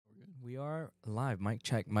We are live. Mic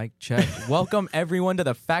check, mic check. Welcome, everyone, to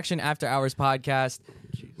the Faction After Hours podcast.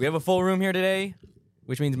 We have a full room here today,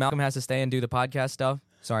 which means Malcolm has to stay and do the podcast stuff.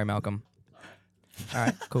 Sorry, Malcolm. All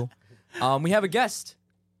right, cool. We have a guest.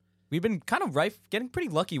 We've been kind of getting pretty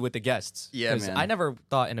lucky with the guests. Yeah, man. I never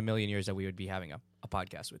thought in a million years that we would be having a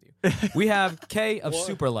podcast with you. We have Kay of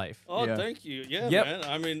SUPRLIFE. Oh, Yeah. thank you. Yeah, Yep. man.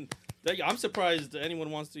 I mean, I'm surprised anyone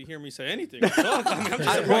wants to hear me say anything. I'm just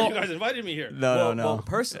surprised you guys invited me here. No. Well,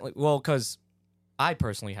 personally, because I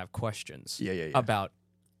personally have questions Yeah. about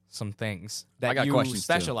some things I that got you questions, too.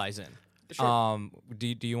 specialize in. Sure.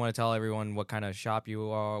 Do you want to tell everyone what kind of shop you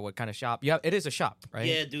are? What kind of shop you have? It is a shop, right?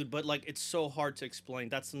 Yeah, dude, but like it's so hard to explain.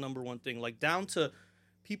 That's the number one thing. Like down to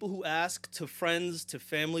people who ask, to friends, to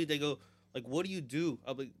family, they go like, "What do you do?"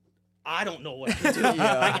 I'm like, "I don't know what I do."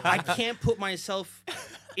 Like, I can't put myself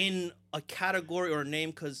in a category or a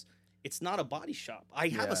name because it's not a body shop. I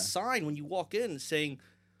have Yeah. a sign when you walk in saying,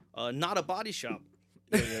 "Not a body shop."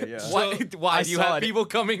 Yeah. Why I do you saw have it. people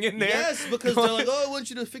coming in there? Yes, because they're like, "Oh, I want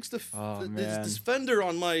you to fix Oh, this man. fender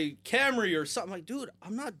on my Camry or something." Like, dude,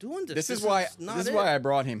 I'm not doing this. This is why I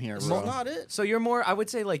brought him here, This bro. is not it. So you're more. I would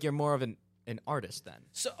say like you're more of an artist then.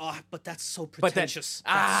 So, but that's so But then- pretentious.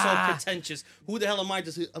 That's so pretentious. Who the hell am I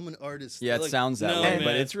to say I'm an artist? Yeah, it Like, sounds that no, way, man.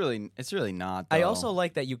 but it's really not. I though. also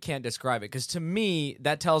like that you can't describe it because to me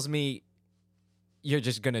that tells me you're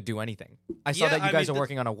just gonna do anything. I saw Yeah, that you I guys mean, are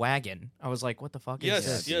working on a wagon. I was like, what the fuck Yes, is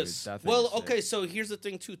this? dude, yes. that thing Well, is sick. okay. So here's the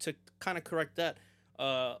thing too. To kind of correct that,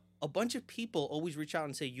 a bunch of people always reach out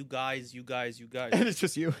and say, "You guys, you guys, you guys." and it's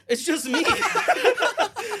just you. It's just me.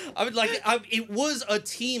 I mean, like, it was a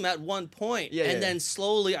team at one point, Yeah, and yeah. then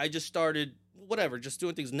slowly I just started, just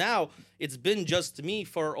doing things. Now it's been just me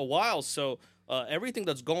for a while, so everything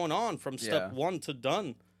that's going on from step Yeah. one to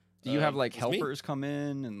done. Do you have like is me. helpers come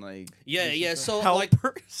in and like? Yeah. So Helpers?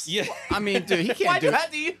 like, yeah. I mean, dude, he Why can't do do.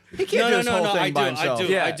 that? Do you? He can't do this whole thing I by do, himself.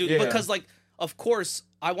 Yeah, I do, yeah. because like, of course,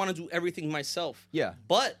 I want to do everything myself, Yeah,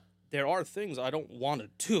 but there are things I don't want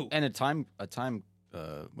to do. and a time.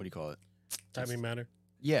 What do you call it? Timing matter.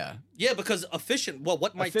 Yeah, Yeah, because efficient. Well,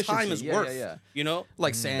 what my time Efficiency, is yeah, worth. yeah. You know.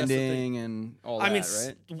 like That's the thing. sanding and all that, I mean,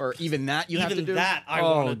 right? Or even that you have to even do. that I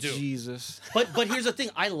oh, wanna do. Jesus. But here's the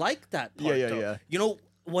thing. I like that part. Yeah, though. yeah. You know,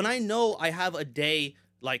 when I know I have a day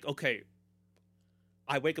like, okay,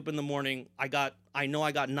 I wake up in the morning. I know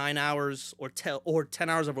I got 9 hours or 10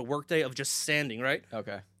 hours of a workday of just sanding. Right.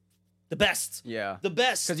 Okay. The best. Yeah. The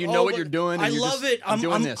best. 'Cause you know what but you're doing and I you're love just- it. I'm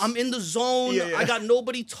doing this. I'm in the zone. Yeah, yeah. I got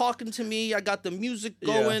nobody talking to me. I got the music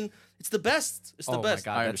Yeah. going. It's the best. It's the Oh best.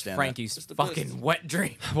 my god, I that's understand that. Frankie's It's the fucking best. wet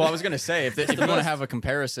dream. Well, I was gonna say if you want to have a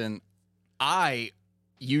comparison, I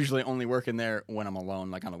usually only work in there when I'm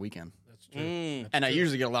alone, like on a weekend, That's true. Mm. and I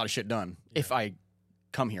usually get a lot of shit done if I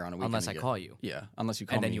come here on a weekend. Unless I call you. Yeah, unless you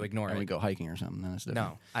call And then me you ignore and it. we go hiking or something. Then it's different.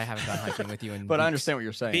 No, I haven't gone hiking with you in But I weeks. understand what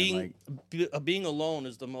you're saying. Being alone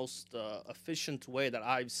is the most efficient way that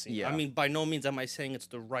I've seen. Yeah. I mean, by no means am I saying it's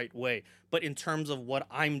the right way, but in terms of what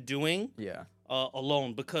I'm doing yeah,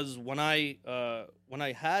 alone, because when I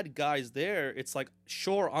had guys there, it's like,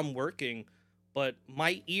 sure, I'm working, but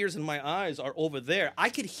my ears and my eyes are over there. I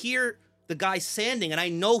could hear the guy sanding, and I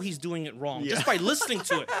know he's doing it wrong just by listening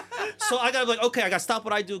to it. So I gotta be like, okay, I gotta stop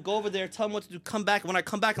what I do, go over there, tell him what to do, come back. And when I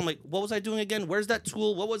come back, I'm like, what was I doing again? Where's that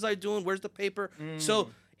tool? What was I doing? Where's the paper?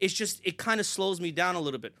 So it's just, it kind of slows me down a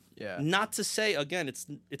little bit. Yeah. Not to say again,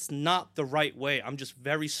 it's not the right way. I'm just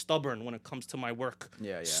very stubborn when it comes to my work.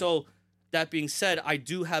 Yeah. So that being said, I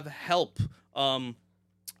do have help.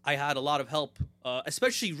 I had a lot of help,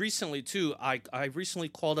 especially recently too. I recently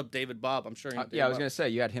called up David Bob. I'm sure. You know David yeah. I was Bob. gonna say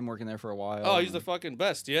you had him working there for a while. Oh, he's the fucking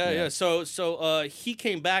best. Yeah. Yeah. So he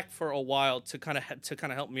came back for a while to kind of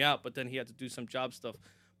help me out, but then he had to do some job stuff.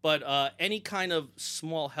 But any kind of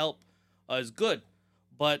small help is good.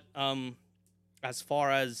 But as far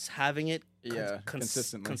as having it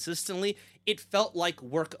consistently, it felt like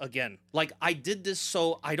work again. Like I did this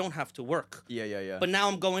so I don't have to work. Yeah. But now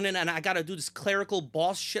I'm going in and I got to do this clerical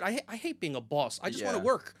boss shit. I hate being a boss. I just want to Yeah.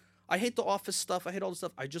 work. I hate the office stuff. I hate all the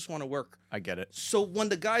stuff. I just want to work. I get it. So when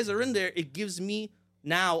the guys are in there, it gives me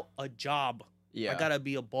now a job. Yeah. I gotta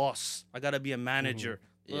be a boss. I gotta be a manager.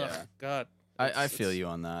 Yeah. Ugh, God. I feel you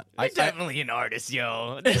on that. I'm definitely an artist,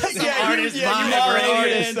 yo. Yeah, artist you vibe are right an here.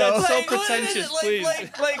 artist, That's though. so Like, what is pretentious,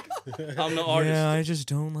 it? please. I'm the artist. Yeah, I just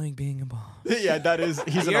don't like being a boss. yeah, that is.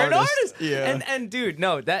 He's You're an artist. Yeah. And dude,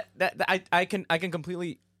 no, that I can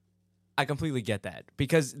completely get that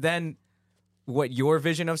because then what your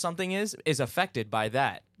vision of something is affected by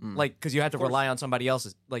that. Like, because you have to course. rely on somebody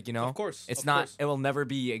else's. Like, you know, Of course, it's of not. course. It will never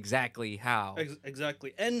be exactly how.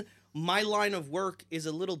 Exactly. And my line of work is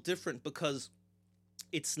a little different because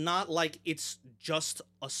it's not like it's just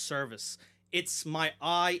a service. It's my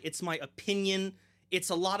eye, it's my opinion, it's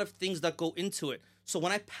a lot of things that go into it. So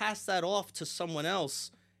when I pass that off to someone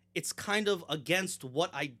else, it's kind of against what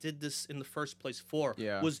I did this in the first place for.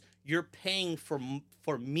 Yeah. Was you're paying for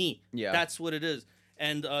me. Yeah. That's what it is.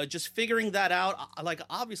 And just figuring that out, like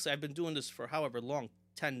obviously I've been doing this for however long,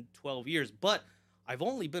 10, 12 years, but I've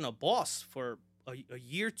only been a boss for a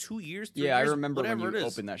year, 2 years, 3 years. Yeah, I remember when whatever you it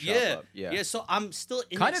is. opened that shop up. Yeah. Yeah, so I'm still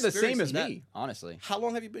Kind of the same as inexperienced in me, honestly. that. How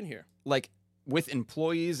long have you been here? Like with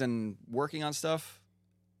employees and working on stuff,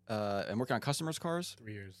 and working on customers' cars.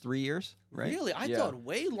 3 years. 3 years, right? Really? I thought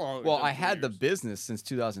way longer. Well, than I 3 had the years. business since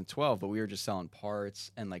 2012, but we were just selling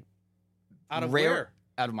parts and like Out of rare- where?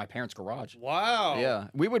 out of my parents' garage. Wow. Yeah,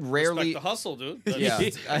 we would Respect rarely. the hustle, dude. Yeah.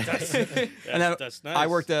 And then that's nice. I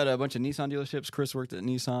worked at a bunch of Nissan dealerships. Chris worked at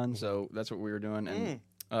Nissan, so that's what we were doing.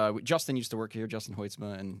 And Justin used to work here. Justin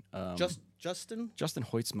Hoitzma and Justin. Justin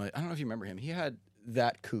Hoitzma. I don't know if you remember him. He had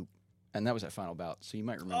that coupe, and that was at Final Bout, so you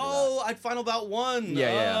might remember that. Oh, I'd Final Bout 1.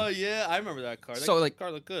 Yeah. Oh, yeah. I remember that car. So, like-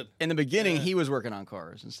 car looked good. In the beginning, Yeah. he was working on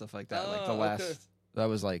cars and stuff like that. Like the Oh, last, okay. that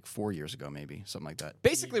was like 4 years ago, maybe something like that.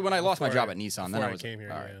 Basically, when I lost my Before job I- at Nissan, then before I I was came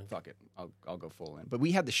here, all right, yeah. fuck it, I'll go full in. But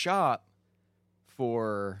we had the shop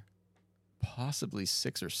for possibly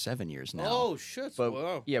 6 or 7 years now. Oh, shit. but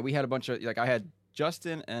Wow. yeah, we had a bunch of like I had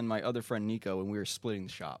Justin and my other friend Nico, and we were splitting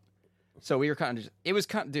the shop. So we were kind of just. It was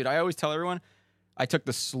kind, dude. I always tell everyone, I took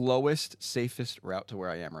the slowest, safest route to where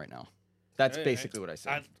I am right now. That's Hey, basically what I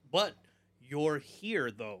said. But you're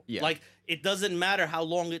here, though. Yeah. Like, it doesn't matter how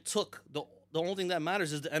long it took. The only thing that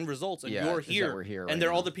matters is the end results. And Yeah, you're is that here. we're here right and there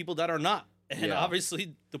are now. other people that are not. And Yeah.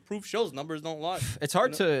 obviously, the proof shows numbers don't lie. It's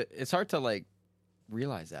hard to like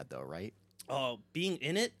realize that though, right? Being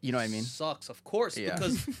in it, You know what I mean? sucks, of course, Yeah.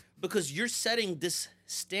 because you're setting this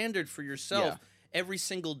standard for yourself every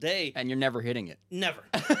single day. And you're never hitting it. Never,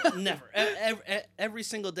 never. Every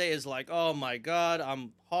single day is like, oh my god,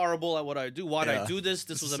 I'm horrible at what I do. Why did I Yeah. do this?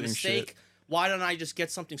 This was a Same mistake. shit. Why don't I just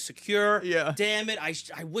get something secure? Yeah. Damn it!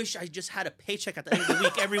 I wish I just had a paycheck at the end of the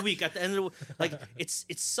week every week. At the end of the like, it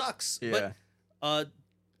sucks. Yeah. But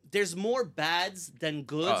there's more bads than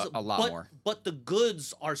goods. A lot but, more. But the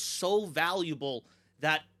goods are so valuable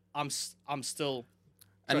that I'm still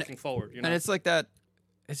trekking forward. You know? And it's like that.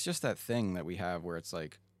 It's just that thing that we have where it's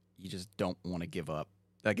like you just don't want to give up.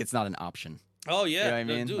 Like it's not an option. oh yeah, You know what I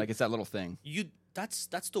mean? dude, Like it's that little thing.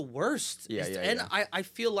 that's the worst. Yeah, Is- yeah, And yeah. I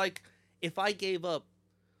feel like if I gave up,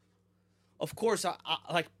 of course, I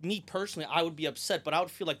like me personally, I would be upset, but I would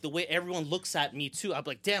feel like the way everyone looks at me too, I'd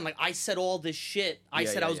be like, damn, like I said all this shit. I Yeah,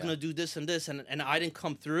 said yeah, I was yeah. gonna do this and this, and I didn't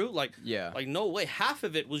come through. Like, Yeah. like no way. Half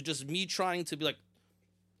of it was just me trying to be like,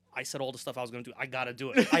 I said all the stuff I was gonna do. I gotta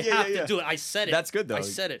do it. I Yeah, have yeah. to do it. I said it. That's good, though. I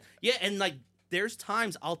said it. Yeah, and like there's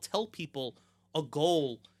times I'll tell people a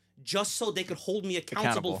goal just so they could hold me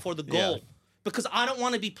accountable Accountable. for the Yeah. goal. Because I don't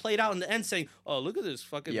want to be played out in the end saying, "Oh, look at this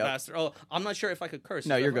fucking Yep. bastard." Oh, I'm not sure if I could curse.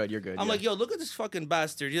 No, Is that you're right? good. You're good. I'm yeah. like, "Yo, look at this fucking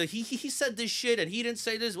bastard. Like, he said this shit and he didn't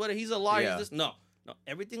say this. What? He's a liar. Yeah. He's this. No.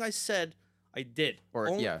 Everything I said, I did.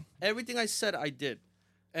 Or- yeah. Everything I said, I did.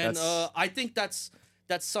 And That's- I think that's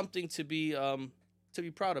something to be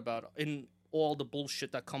proud about in all the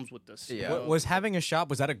bullshit that comes with this. Yeah. Was having a shop,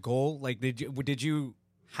 was that a goal? Like, did you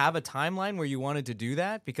have a timeline where you wanted to do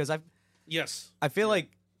that? Because Yes. I feel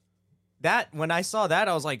like that when I saw that,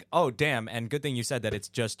 I was like, oh damn! And good thing you said that it's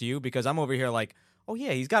just you, because I'm over here like, oh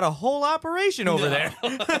yeah, he's got a whole operation over there.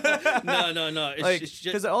 No. It's, Like, it's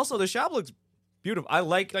because just, also the shop looks beautiful. I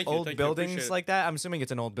like Thank you, old thank you, buildings appreciate it. like that. I'm assuming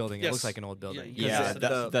it's an old building. It Yes. looks like an old building. Yeah, Yeah,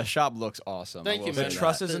 yes, the shop looks awesome. Thank I you, will The man. say that.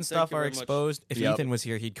 trusses Thank and stuff you are very much. exposed. If Yep. Ethan was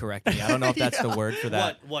here, he'd correct me. I don't know if that's the word for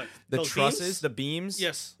that. What? The Those trusses, beams? the beams.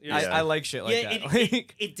 Yes. I like shit like yeah, that.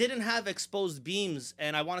 it didn't have exposed beams,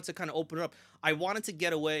 and I wanted to kind of open it up. I wanted to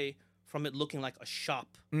get away from it looking like a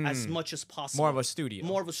shop as much as possible. More of a studio.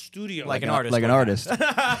 More of a studio. Like an artist. Like an artist.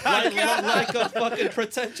 like a fucking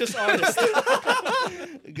pretentious artist.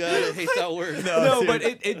 God, I hate that word. No, but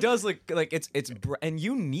it does look like it's and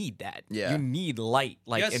you need that. Yeah. You need light,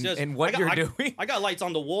 like Yes, yes. in what I you're got- doing. I got lights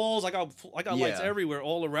on the walls. I got lights Yeah. everywhere,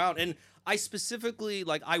 all around. And I specifically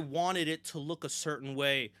I wanted it to look a certain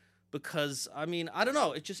way because I mean I don't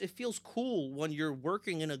know. It feels cool when you're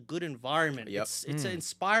working in a good environment. Yep. It's an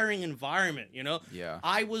inspiring environment. You know. Yeah.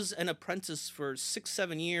 I was an apprentice for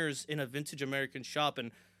 6-7 years in a vintage American shop,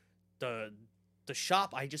 and the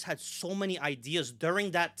shop, I just had so many ideas.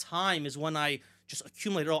 During that time is when I just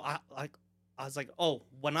accumulated all. I was like, oh,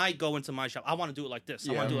 when I go into my shop, I want to do it like this.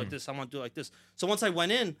 I want to do it like this. I want to do it like this. So once I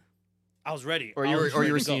went in, I was ready. Or I you was were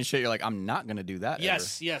ready to seeing go. shit. You're like, I'm not gonna do that.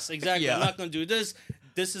 Yes, exactly. Yeah. I'm not going to do this.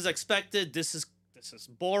 This is expected. This this is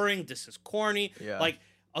boring, this is corny. Yeah.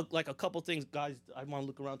 Like a couple things, guys. I want to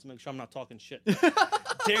look around to make sure I'm not talking shit.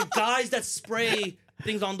 There are guys that spray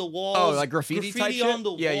things on the walls. Oh, like graffiti type shit? on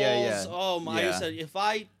the Yeah, walls. yeah, yeah. Oh my! Yeah. I said if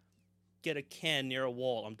I get a can near a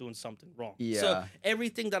wall, I'm doing something wrong. Yeah. So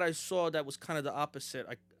everything that I saw that was kind of the opposite,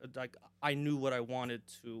 I knew what I wanted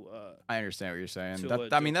to. I understand what you're saying. to,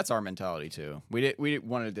 I mean, that's our mentality too. We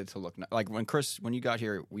wanted it to look like when you got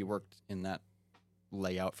here, we worked in that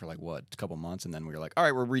layout for like what, a couple months, and then we were like, all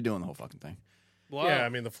right, we're redoing the whole fucking thing. Wow. Yeah, I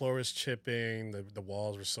mean, the floor was chipping, the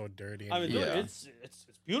walls were so dirty. I mean, dude, Yeah. it's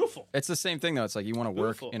beautiful. It's the same thing though. It's like you want to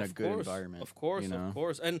work Beautiful, in a of good course, environment. Of course, you know? of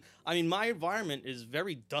course. And I mean, my environment is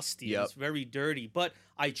very dusty. Yep. It's very dirty, but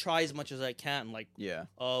I try as much as I can. Like, Yeah.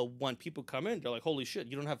 when people come in, they're like, "Holy shit!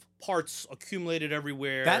 You don't have parts accumulated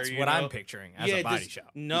everywhere." That's you what know? I'm picturing as a body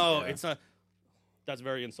shop. No, Yeah. it's not. That's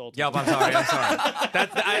very insulting. Yep, I'm sorry.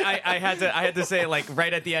 That's I had to say it like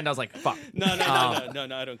right at the end. I was like, fuck. No,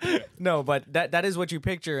 I don't care. No, but that is what you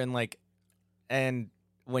picture, and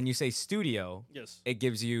when you say studio, Yes. it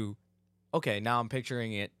gives you, okay, now I'm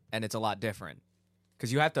picturing it, and it's a lot different,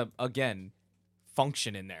 because you have to again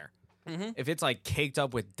function in there. Mhm. If it's like caked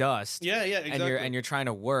up with dust, Yeah, exactly. and you're trying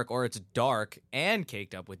to work, or it's dark and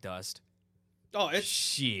caked up with dust, oh, it's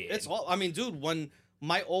shit. It's all. I mean, dude, when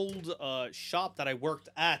my old shop that I worked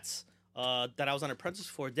at, that I was an apprentice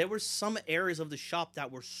for, there were some areas of the shop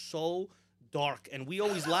that were so dark, and we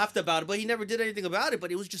always laughed about it, but he never did anything about it.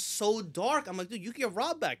 But it was just so dark. I'm like, dude, you can get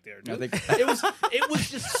robbed back there, dude. It was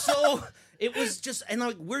just so. It was just, and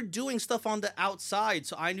like we're doing stuff on the outside,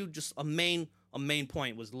 so I knew just a main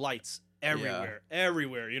point was lights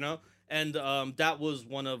everywhere, you know. And that was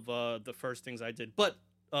one of the first things I did. But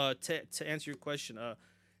to answer your question,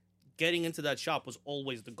 getting into that shop was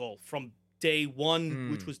always the goal from day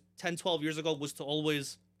one, which was 10, 12 years ago, was to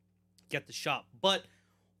always get the shop. But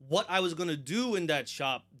what I was going to do in that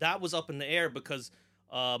shop, that was up in the air because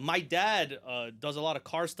my dad does a lot of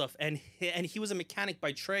car stuff, and he was a mechanic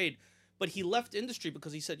by trade, but he left industry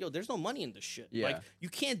because he said, yo, there's no money in this shit. Yeah. Like, you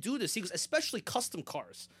can't do this. He goes, especially custom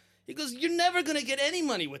cars. He goes, you're never going to get any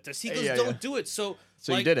money with this. He goes, don't do it. So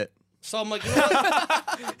you did it. So I'm like, you know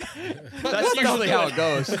what? That's usually how it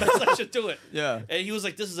goes. I should do it. Yeah. And he was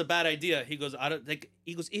like, this is a bad idea. He goes,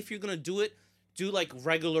 if you're gonna do it, do like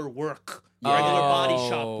regular work, regular body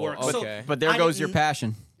shop work. okay. So But there goes your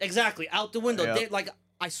passion. exactly out the window. Yeah.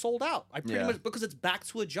 I sold out. I pretty Yeah. much, because it's back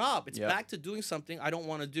to a job. It's Yeah. back to doing something I don't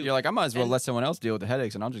want to do. You're like, I might as well And- let someone else deal with the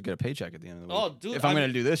headaches, and I'll just get a paycheck at the end of the week. Oh, dude, if I'm I gonna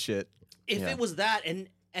mean- do this shit. If Yeah. it was that, and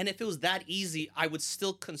if it was that easy, I would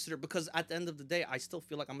still consider, because at the end of the day, I still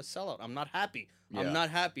feel like I'm a sellout. I'm not happy. Yeah. I'm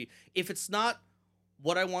not happy. If it's not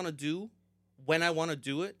what I want to do, when I want to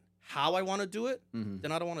do it, how I want to do it,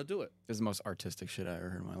 then I don't want to do it. This is the most artistic shit I ever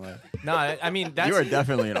heard in my life. No, I mean that's You are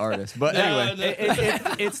definitely an artist. But No, anyway,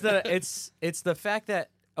 no. it's the fact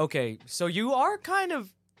that, okay, so you are kind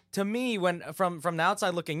of, to me, when from the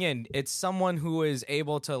outside looking in, it's someone who is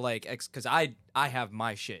able to like, because I have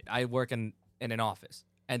my shit. I work in an office,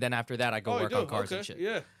 and then after that I go work on cars and shit.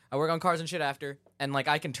 Yeah. I work on cars and shit after, and like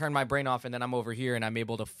I can turn my brain off, and then I'm over here and I'm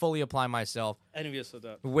able to fully apply myself. Envious of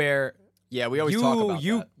that. Where yeah, we always talk about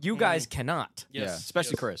that. you guys cannot. Yes. Yeah,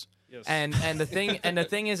 especially yes, Chris. Yes. And the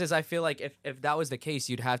thing is I feel like if that was the case,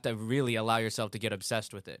 you'd have to really allow yourself to get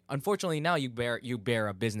obsessed with it. Unfortunately, now you bear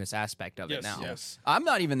a business aspect of it Yes, now. yes. I'm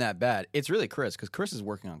not even that bad. It's really Chris, because Chris is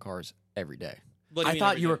working on cars every day. What do I mean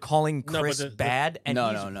thought every you were day? calling No, but Chris the- bad, and No,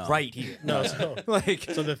 he's no. right here. No, so, Like,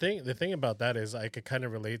 so the thing about that is I could kind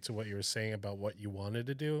of relate to what you were saying about what you wanted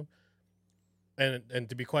to do. And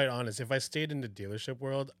to be quite honest, if I stayed in the dealership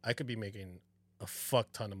world, I could be making a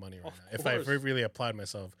fuck ton of money right Of now if I course. really applied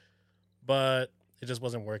myself. But it just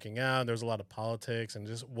wasn't working out. There was a lot of politics and it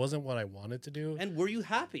just wasn't what I wanted to do. And were you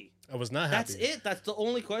happy? I was not happy. That's it. That's the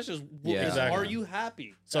only question. Is, Yeah. Exactly. Are you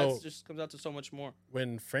happy? So- That just comes out to so much more.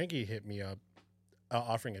 When Frankie hit me up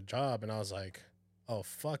offering a job, and I was like, oh,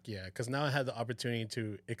 fuck yeah. Because now I had the opportunity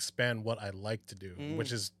to expand what I like to do,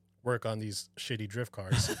 which is work on these shitty drift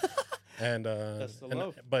cars. and That's the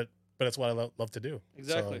love. But it's what I love to do.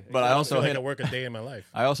 Exactly. So, But I I also feel like hit- I work a day in my life.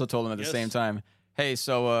 I also told him at the Yes. same time, hey,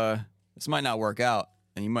 so this might not work out,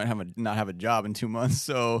 and you might not have a job in 2 months.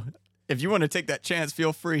 So if you want to take that chance,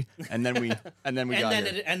 feel free. And then we got here. and then Yeah,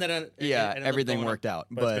 it ended up everything going worked out.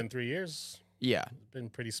 But it's But been 3 years. yeah, It's been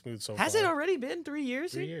pretty smooth so has far. it already been 3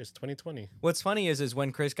 years? 3 years, 2020. What's funny is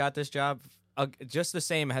when Chris got this job, just the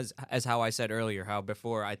same as how I said earlier, how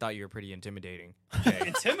before I thought you were pretty intimidating.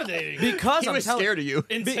 Intimidating. he was scared of you.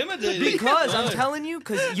 Intimidating. Because I'm Right. telling you,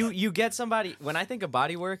 because you get somebody. When I think of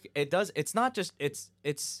body work, it's not just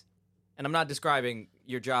it's, and I'm not describing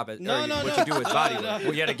your job as, No, or no, what no. you do with body work.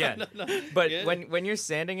 Well, yet again. No. But Yeah. when you're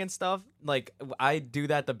sanding and stuff, like I do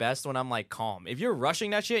that the best when I'm like calm. If you're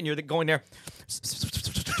rushing that shit and you're going there,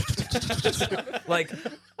 like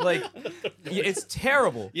it's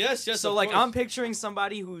terrible. Yes. So of like course. I'm picturing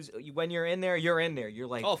somebody who's when you're in there, you're in there. You're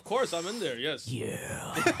like, Oh, of course, I'm in there. Yes.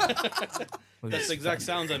 yeah. That's the exact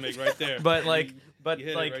sounds I make right there. But like, You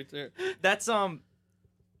hit like it right there. that's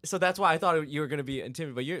So that's why I thought you were gonna be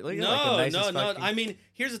intimidated. But you're like the nicest No. fucking- I mean,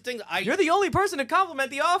 here's the thing. You're the only person to compliment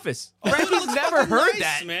The Office. Oh, Frankie's that's never fucking heard nice,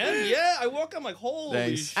 that. man. Yeah, I walk. I'm like, holy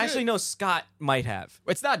Thanks. shit. Actually, no. Scott might have.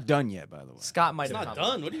 It's not done yet, by the way. Scott might It's have. not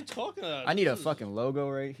complimented. done. What are you talking about? I need a fucking logo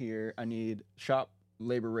right here. I need shop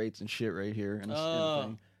labor rates and shit right here, and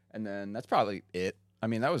everything. And then that's probably it. I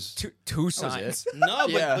mean, that was Two was signs. No,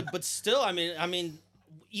 Yeah. but still, I mean,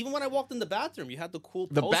 even when I walked in the bathroom, you had the cool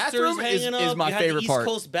The posters bathroom is hanging up. my you had favorite the part. East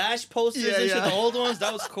Coast Bash posters Yeah, and shit, yeah. the old ones.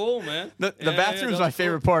 That was cool, man. the Yeah, bathroom's that my was cool.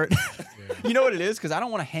 favorite part. You know what it is? Because I don't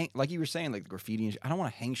want to hang, like you were saying, like the graffiti and shit. I don't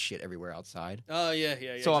want to hang shit everywhere outside. Oh yeah.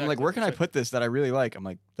 So I'm like, exactly. where can I Exactly. put this that I really like? I'm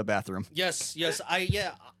like, the bathroom. Yes.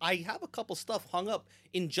 I have a couple stuff hung up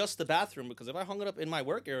in just the bathroom because if I hung it up in my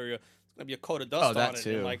work area, it's gonna be a coat of dust on that it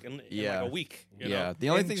too. in like in Yeah. like a week. You Yeah. know? The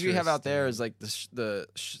only things we have out there is like the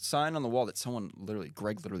sign on the wall that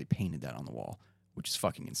Greg literally painted that on the wall, which is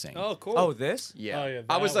fucking insane. Oh, cool. Oh, this? Yeah. Oh, yeah,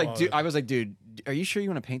 I was that like, wall. dude, are you sure you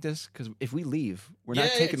want to paint this? Because if we leave, we're not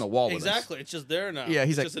Yeah, taking the wall with exactly. us. It's just there now. Yeah,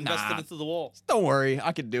 he's It's like, just invested nah. into the wall. Don't worry,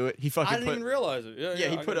 I could do it. He I fucking didn't put even realize it. Yeah,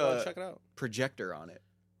 he I put gotta a check it out. projector on it.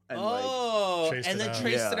 And Oh, Traced and it then out.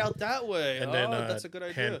 traced it Yeah. out that way. And then that's a good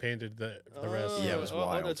idea. hand painted the rest. Yeah, it was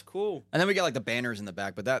wild. Oh, that's cool. and then we got like the banners in the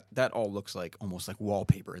back, but that all looks like almost like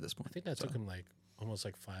wallpaper at this point. I think that So, took him like almost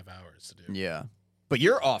like 5 hours to do. yeah. But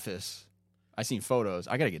your office, I seen photos.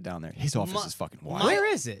 I gotta get down there. His office My- is fucking wild. Where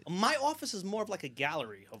is it? My office is more of like a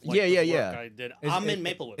gallery of like Yeah, the yeah, work yeah. I did. Is I'm it- in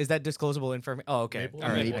Maplewood. Is that disclosable information? Oh, okay. Maplewood? All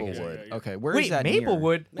right. I Maplewood. guess. Yeah. Okay, where is Wait, that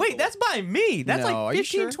Maplewood? near? Wait, that's by me. That's No, are like you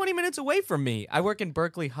 15, sure? 20 minutes away from me. I work in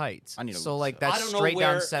Berkeley Heights. I need to so look like this up. that's I don't know straight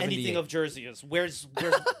where down 78. anything of Jersey is. Where's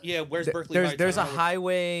Berkeley Heights? There's I a don't know.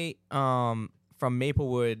 highway from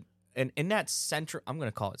Maplewood and in that central I'm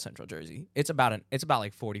gonna call it Central Jersey. It's about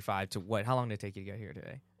like 45 to what? How long did it take you to get here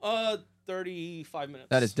today? 35 minutes.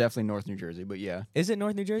 That is definitely North New Jersey, but yeah. Is it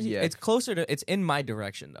North New Jersey? Yeah. It's closer to it's in my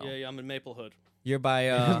direction though. Yeah, I'm in Maplewood. You're by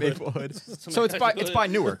Maplewood. So it's by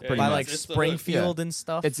Newark, Yeah, pretty by much. like It's the hood. Springfield and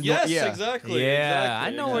stuff. It's Yes, yeah. exactly. Yeah,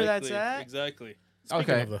 exactly, I know where that's exactly, at. Exactly. Speaking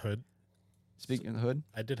Okay. of the hood, Speaking of the hood,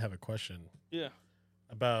 I did have a question Yeah.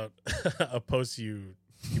 about a post you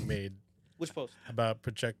made Which post? about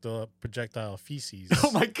projectile feces.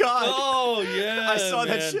 oh my god. Oh yeah. I saw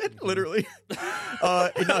that man. shit literally. No,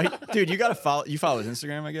 dude, you gotta follow. You follow his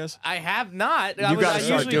Instagram, I guess. I have not. You I gotta start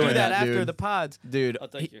usually do doing that, that, after dude. the pods. Dude, Oh,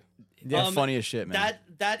 thank you. yeah, funny as shit, man.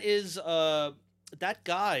 That is that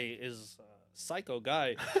guy is a psycho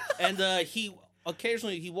guy, and he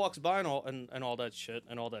occasionally he walks by and all that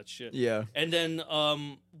shit. Yeah. And then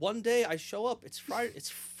one day I show up. It's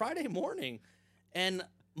Friday morning, and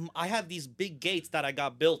I have these big gates that I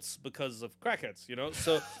got built because of crackheads, you know.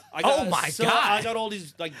 So I got, Oh my so God. I got all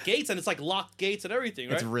these like gates, and it's like locked gates and everything,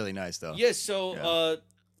 right? It's really nice though. Yeah. So Yeah.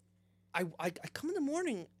 I come in the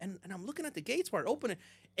morning and I'm looking at the gates where I open it,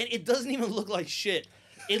 and it doesn't even look like shit.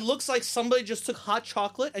 It looks like somebody just took hot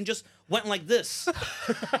chocolate and just went like this,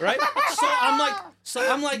 right? So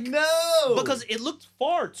I'm like, No. because it looked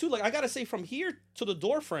far too. Like I gotta say from here to the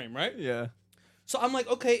door frame, right? Yeah. So I'm like,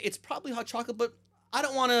 okay, it's probably hot chocolate, but I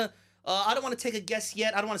don't want to take a guess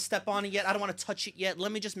yet. I don't want to step on it yet. I don't want to touch it yet.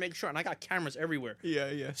 Let me just make sure. And I got cameras everywhere. Yeah.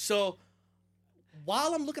 Yeah. So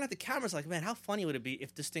while I'm looking at the cameras, like, man, how funny would it be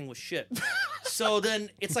if this thing was shit? So then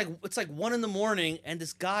it's like 1 a.m, and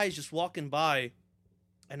this guy's just walking by,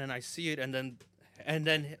 and then I see it, and then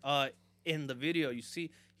in the video you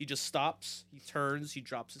see he just stops, he turns, he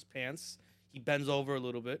drops his pants, he bends over a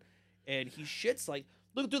little bit, and he shits like.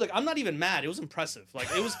 Look, dude, like I'm not even mad. It was impressive. Like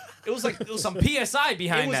it was Some PSI it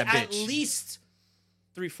behind was that at bitch. least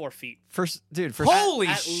 3-4 feet. Dude, Holy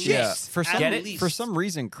at shit! yeah, for some, At least. for some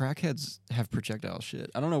reason, crackheads have projectile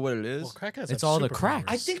shit. I don't know what it is. Well, crackheads It's have all the superpowers. crack.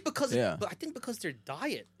 I think because Yeah. their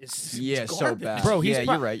diet is Yeah, so garbage. bad. Bro, he's Yeah,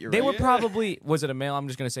 you're right, you're They right. were Yeah. probably was it a male? I'm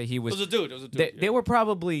just gonna say he It was. was a dude. It was a dude. They yeah. were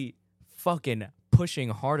probably fucking pushing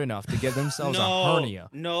hard enough to give themselves a hernia.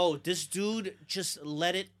 No, this dude just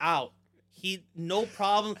let it out. He no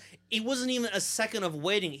problem. It wasn't even a second of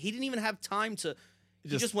waiting. He didn't even have time to.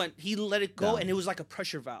 He just went. He let it go, Down. and it was like a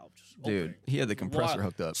pressure valve. Just Dude, opening. he had the compressor Wow.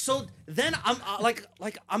 hooked up. So then I'm like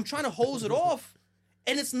I'm trying to hose it off,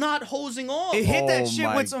 and it's not hosing off. It hit that Oh shit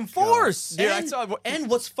my with some God. force. Dude, I and, saw and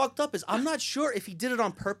what's fucked up is I'm not sure if he did it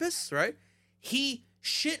on purpose, right? He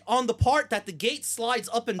shit on the part that the gate slides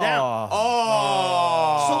up and down.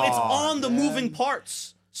 Oh. So it's on the moving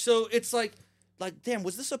parts. So it's like, damn,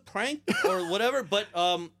 was this a prank or whatever? But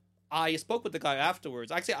I spoke with the guy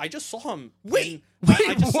afterwards. Actually, I just saw him. I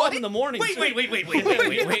just saw him in the morning. Wait.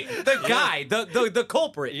 The guy, the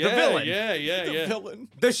culprit, the villain. Yeah. Villain.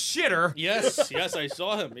 The shitter. Yes, I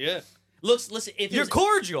saw him. Yeah. Listen, if You're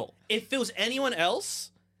cordial. If it was anyone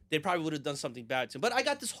else, they probably would have done something bad to him. But I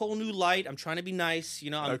got this whole new light. I'm trying to be nice.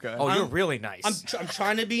 You know. Okay. You're really nice. I'm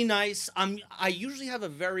trying to be nice. I usually have a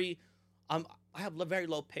very, I have very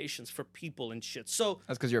low patience for people and shit. So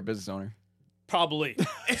That's because you're a business owner. probably.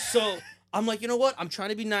 So I'm like, you know what? I'm trying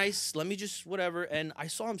to be nice. Let me just whatever. And I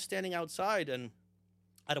saw him standing outside, and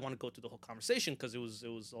I don't want to go through the whole conversation because it was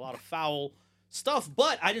a lot of foul stuff.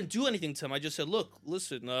 But I didn't do anything to him. I just said, look,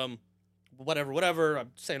 listen, whatever.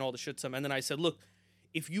 I'm saying all the shit to him, and then I said, look,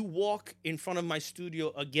 if you walk in front of my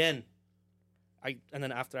studio again, and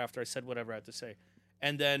then after I said whatever I had to say,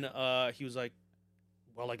 and then he was like,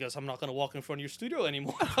 well, I guess I'm not gonna walk in front of your studio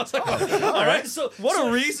anymore. I was like, all right. So what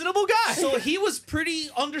a reasonable guy. So he was pretty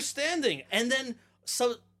understanding. And then,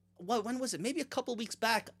 when was it? Maybe a couple weeks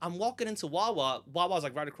back, I'm walking into Wawa. Wawa's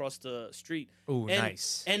like right across the street. Ooh,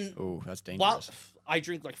 nice. And That's dangerous. I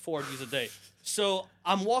drink like 4 of these a day. So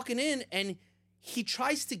I'm walking in, and he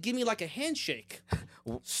tries to give me like a handshake.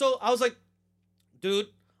 So I was like, dude.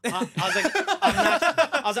 I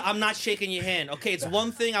was like, I'm not shaking your hand. Okay, it's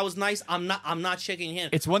one thing. I was nice. I'm not shaking your hand.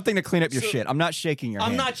 It's one thing to clean up your shit. I'm not shaking your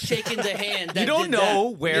hand. I'm not shaking the hand. You don't know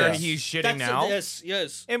where he's shitting That's now.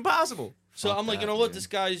 Yes. Impossible. So Fuck I'm like, that, you know what? dude. This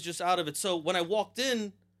guy's just out of it. So when I walked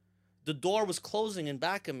in, the door was closing in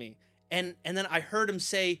back of me, and then I heard him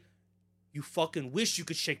say, "You fucking wish you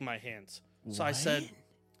could shake my hand." So I said,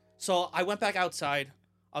 so I went back outside.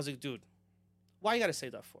 I was like, dude, why you gotta say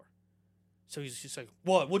that for? So he's just like,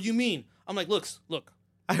 what? What do you mean? I'm like, look,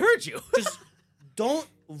 I heard you. just don't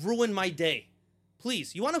ruin my day.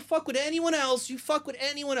 Please. You want to fuck with anyone else, you fuck with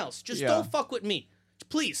anyone else. Just don't fuck with me.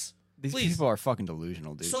 Please. These Please. people are fucking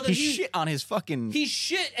delusional, dude. So then he shit on his fucking... He's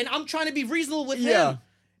shit, and I'm trying to be reasonable with Yeah.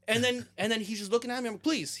 him. And then he's just looking at me. I'm like,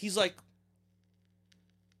 please. He's like,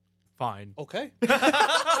 Fine. okay.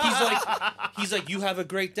 he's like, you have a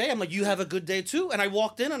great day. I'm like, you have a good day too. And I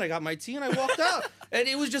walked in and I got my tea and I walked out. And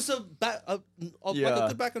it was just like a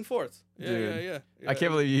good back and forth. Yeah. I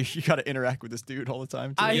can't believe you got to interact with this dude all the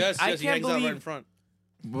time. Too. Yes, I he can't hangs out believe- right in front.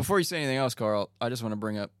 Before you say anything else, Carl, I just want to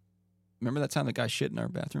bring up... Remember that time the guy shit in our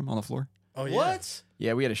bathroom on the floor? Oh yeah. What?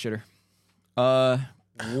 Yeah, we had a shitter.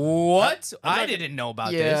 What? I not- didn't know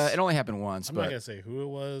about Yeah, this. it only happened once, I'm not but... gonna say who it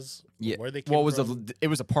was. Yeah. Where they came Well, from. it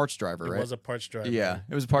was a parts driver, It right? was a parts driver. Yeah,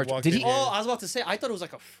 it was a parts... Walked Did in he... here. Oh, I was about to say, I thought it was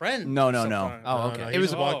like a friend. No. sometime. Oh, No, okay. no, It he was-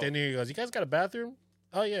 just walked in here. He goes, "You guys got a bathroom?"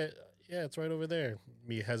 Oh yeah, it's right over there.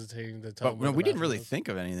 Me hesitating to tell. But him where the we didn't bathroom really was. think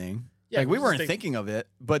of anything. Yeah, Like, we just weren't think- thinking of it.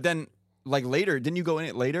 But then, like, later, didn't you go in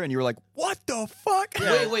it later and you were like, what the fuck?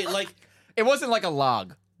 Wait, like, It wasn't like a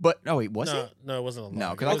log. But, no, wait, was No, it? no, it wasn't a log.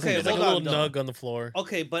 No, 'cause it I was think just it's like a hold little on, nug on the floor.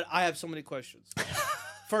 okay, but I have so many questions.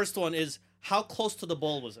 First one is, how close to the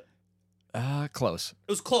bowl was it? Close.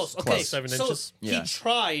 It was close. Okay, Close. 7 so inches? he Yeah.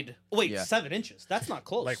 tried. Wait, Yeah. 7 inches? That's not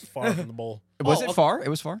close. Like far from the bowl. Was Oh, it okay. far? It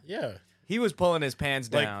was far? Yeah. He was pulling his pants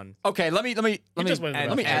Like- down. Okay, let me just went in the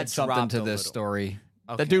let me bathroom. add something Dropped to a this little. story.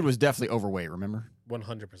 Okay. That dude was definitely overweight, remember?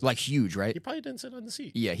 100%. Like huge, right? he probably didn't sit on the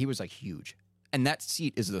seat. Yeah, he was like huge. And that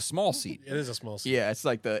seat is the small seat. It is a small seat. Yeah, it's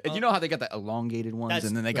like the... you know how they got the elongated ones That's-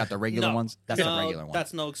 and then they got the regular No. ones? That's the regular one.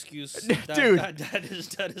 That's no excuse. Dude.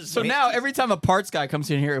 That is. So now every time a parts guy comes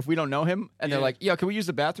in here, if we don't know him, and they're Yeah. like, "Yo, can we use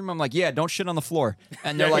the bathroom?" I'm like, "Yeah, don't shit on the floor."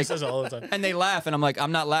 And they're Yeah, he like, says it all the time. and they laugh, and I'm like,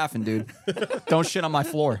 "I'm not laughing, dude. Don't shit on my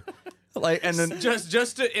floor." Like, and then Just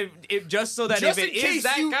so that just if in it is case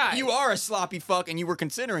that guy, you are a sloppy fuck and you were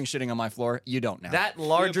considering shitting on my floor, you don't now. that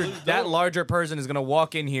please don't. larger person is gonna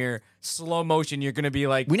walk in here, slow motion. You're gonna be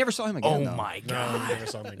like, we never saw him again. oh though. my No, god, we never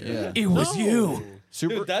saw him again. Yeah. it was you. Subaru.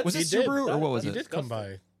 Dude, that's- Was it He did. Subaru or what was He it? did come by.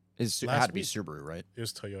 It last had to be week. Subaru, right? It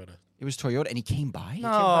was Toyota. It was Toyota, and he came by. by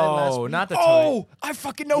last No, week. not the Oh, I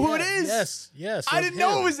fucking know who it Yeah, is. Yes. I didn't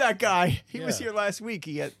know it was that guy. He was Yeah. here last week.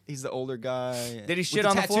 He's the older guy. Did he With shit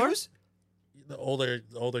on the floor? tattoos? the older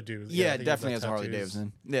dude. Yeah, I think he definitely had has a Harley tattoos.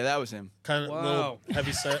 Davidson. Yeah, that was him. Kind of Wow. little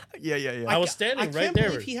heavy set. Yeah. I was standing I right can't there.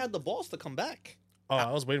 believe he had the balls to come back. Oh, I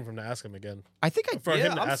was waiting for him to ask him again. I think For Yeah,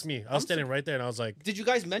 him to I'm ask s- me. I I'm was standing right there, and I was like, Did you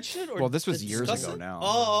guys mention it? Or Well, this was years discuss ago it? now.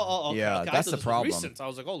 Oh, okay. Yeah, okay. I that's thought the this was problem. recent. I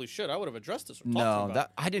was like, holy shit, I would have addressed this. Or talked no, about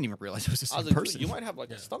that I didn't even realize it was the it. I was same like, person. you might have like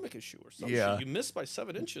a stomach issue or something. Yeah. You missed by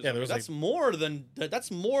 7 inches. Yeah, I there mean, was, that's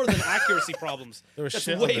more than accuracy problems. There was That's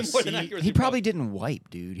shit on way the more than seat. accuracy. He probably didn't wipe,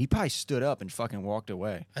 dude. He probably stood up and fucking walked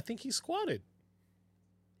away. I think he squatted.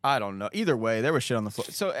 I don't know. Either way, there was shit on the floor.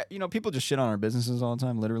 So people just shit on our businesses all the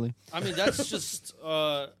time, literally. I mean, that's just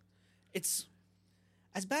it's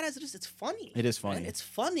as bad as it is. It's funny. It is funny. Man. It's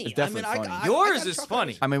funny. It's definitely I mean, funny. Yours is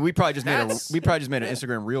funny. I mean, we probably just made That's- an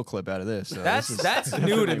Instagram reel clip out of this. So That's this is that's new to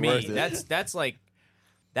definitely me. worth it.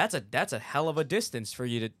 That's a hell of a distance for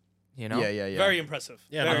you to, Yeah. Very impressive.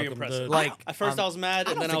 Yeah, Very Malcolm, impressive. Like, At first, I was mad,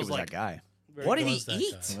 I and don't then think I was it was like, that guy. very What did good. he was that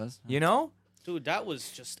eat? guy? It was? You know? Dude, that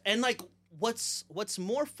was just and like what's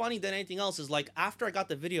more funny than anything else is like after I got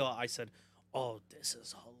the video, I said, "Oh, this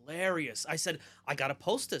is hilarious." I said, "I gotta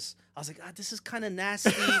post this." I was like, "This is kind of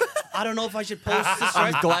nasty. I don't know if I should post this."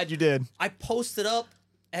 I'm Right? glad you did. I posted up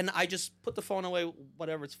and I just put the phone away.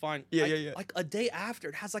 Whatever, it's fine. Yeah. Like a day after,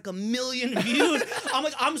 it has like 1 million views.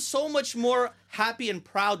 I'm so much more happy and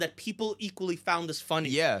proud that people equally found this funny.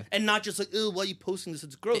 Yeah. and not just like, "Oh, why are you posting this?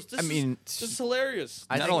 It's gross." This is hilarious.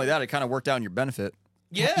 Not only that, it kind of worked out in your benefit.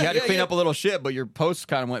 Yeah, You had to clean yeah. up a little shit, but your post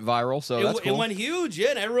kind of went viral, so that's cool. It went huge, yeah,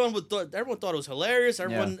 and everyone thought it was hilarious.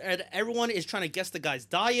 Everyone is trying to guess the guy's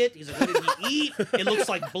diet. He's like, "What did he eat? It looks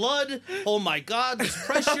like blood. Oh my god, there's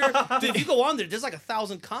pressure." Dude, if you go on there's like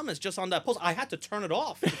 1,000 comments just on that post. I had to turn it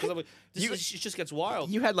off because I'm like, it just gets wild.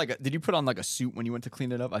 You had did you put on like a suit when you went to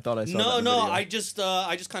clean it up? I thought I saw that in the No, video.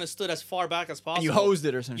 I just kind of stood as far back as possible. And you hosed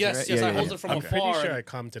it or something. Yes, right? yes, Yeah, I yeah, hosed yeah. it from I'm afar. pretty sure I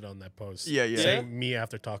commented on that post. Yeah. Saying me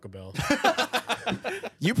after Taco Bell.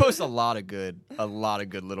 You post a lot of good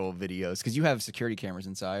little videos because you have security cameras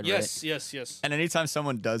inside, right? Yes. And anytime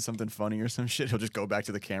someone does something funny or some shit, he'll just go back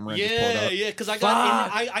to the camera and just pull it Yeah, up. yeah, because I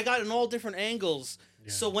got in all different angles.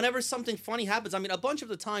 Yeah. So whenever something funny happens, I mean, a bunch of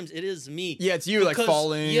the times it is me. Yeah, it's you like Because-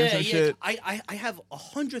 falling or some shit. I have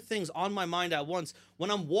 100 things on my mind at once. When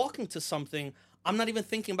I'm walking to something, I'm not even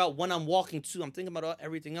thinking about when I'm walking to. I'm thinking about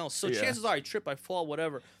everything else. So Yeah. chances are I trip, I fall,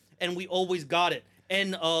 whatever. And we always got it.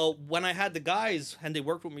 And when I had the guys, and they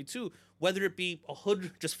worked with me too, whether it be a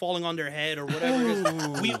hood just falling on their head or whatever it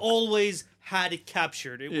is, we always had it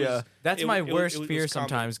captured. It Yeah. was, That's it- my it was- worst it was fear comedy.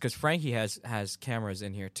 sometimes because Frankie has cameras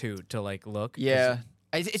in here too to like look. 'cause Yeah.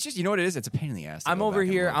 It's just, you know what it is? It's a pain in the ass. to I'm go over back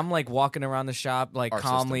and here. look. I'm like walking around the shop like Our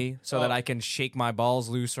calmly so that Oh. I can shake my balls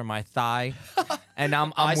loose from my thigh, and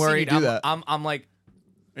I'm I seen you worried. do that. I'm like,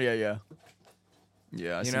 Yeah.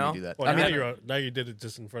 Yeah, I see know? you do that. Well, I mean, now you did it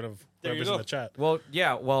just in front of There you whoever's in go. the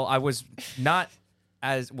chat. well, I was not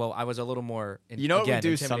as well. I was a little more. You know what we again,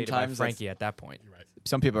 do intimidated by sometimes? Frankie at that point. You're right.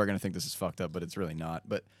 Some people are going to think this is fucked up, but it's really not.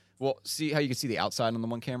 But, well, see how you can see the outside on the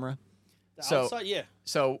one camera? The So- outside, yeah.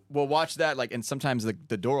 So we'll watch that, and sometimes the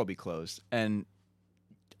door will be closed. And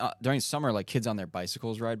during summer, kids on their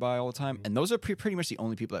bicycles ride by all the time. And those are pretty much the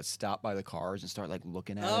only people that stop by the cars and start,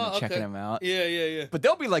 looking at them and checking them out. Yeah. But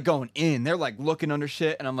they'll be, going in. They're, looking under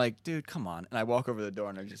shit. And I'm like, dude, come on. And I walk over the door,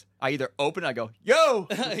 and I either open it, I go, yo,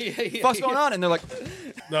 what's going on? And they're like,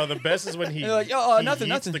 No, the best is when he, They're like, "Oh, he nothing, yeets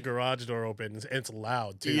nothing." the garage door open and it's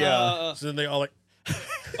loud too. Yeah. So then they all like,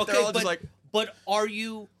 Okay, They're all but, just but are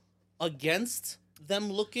you against them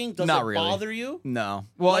looking? Does Not it really. bother you? no.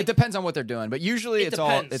 Well, Like- it depends on what they're doing. But usually It it's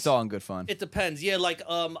all depends. in good fun. It depends. Yeah,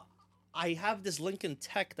 I have this Lincoln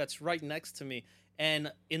Tech that's right next to me,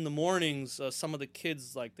 and in the mornings, some of the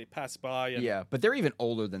kids they pass by. And, Yeah, but they're even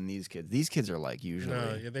older than these kids. These kids are usually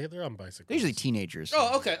no, yeah, they're on bicycles. they're usually teenagers.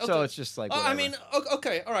 Oh, okay. So it's just I whatever. mean,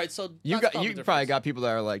 okay, all right. So you that's you the probably difference. got people that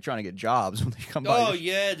are trying to get jobs when they come by. Oh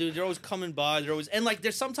yeah, dude. They're always coming by. They're always and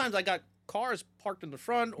there's sometimes I got cars parked in the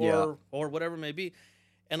front or whatever it may be,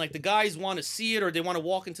 and the guys want to see it or they want to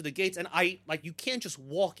walk into the gates, and I you can't just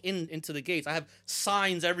walk into the gates. I have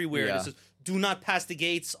signs everywhere Yeah. that says do not pass the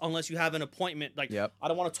gates unless you have an appointment. Yep. I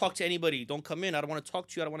don't want to talk to anybody. Don't come in. I don't want to talk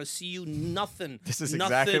to you. I don't want to see you. Nothing. This is Nothing.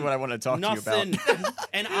 exactly what I want to talk to you about. Nothing.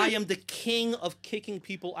 And I am the king of kicking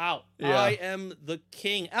people out. Yeah. I am the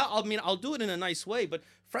king. I'll do it in a nice way, but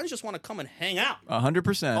friends just want to come and hang out.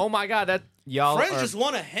 100%. Oh my god, that y'all Friends are, just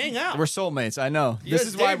want to hang out. We're soulmates. I know. Yeah, This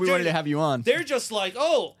is why we they're- wanted to have you on. They're just like,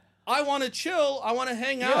 oh, I want to chill. I want to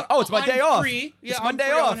hang out. Oh, it's my I'm day off. Free. Yeah, It's my I'm day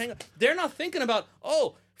free. I wanna off. hang out. They're not thinking about,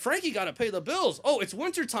 oh, Frankie got to pay the bills. Oh, it's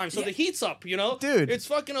wintertime, so the heat's up, Dude. It's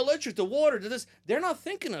fucking electric, the water, this. They're not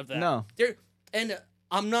thinking of that. No. And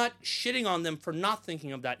I'm not shitting on them for not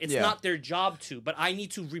thinking of that. It's Yeah. not their job to, but I need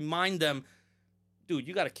to remind them, dude,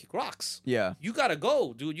 you got to kick rocks. Yeah. You got to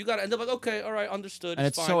go, dude. You got to end up like, okay, all right, understood. And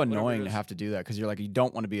it's fine, so whatever annoying it to is. have to do that because you're you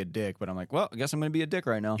don't want to be a dick, but I'm like, well, I guess I'm going to be a dick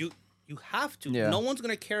right now. You have to. Yeah. No one's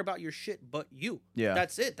gonna care about your shit but you. Yeah.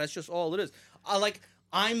 That's it. That's just all it is.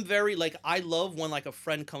 I'm very I love when a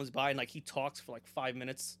friend comes by and he talks for 5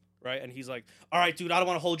 minutes, right? And he's like, "All right, dude, I don't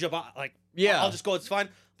want to hold you up. Yeah. I'll just go. It's fine."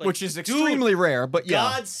 Like, which is extremely rare, but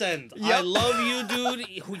yeah. Godsend. Yep. I love you, dude.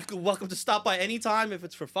 You're welcome to stop by anytime if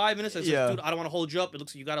it's for 5 minutes. It's Yeah. like, dude, I don't want to hold you up. It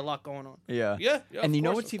looks like you got a lot going on. Yeah. Yeah. And of you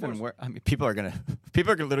know course, what's of even course. worse? I mean, people are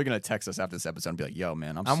literally gonna text us after this episode and be like, "Yo,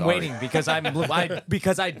 man, I'm sorry." waiting because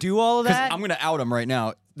because I do all of that. I'm gonna out them right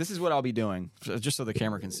now. This is what I'll be doing, just so the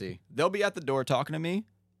camera can see. They'll be at the door talking to me.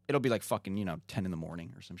 It'll be like fucking 10 in the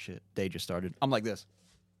morning or some shit. Day just started. I'm like this.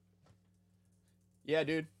 Yeah,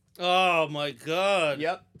 dude. Oh my god.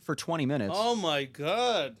 Yep. For 20 minutes. Oh my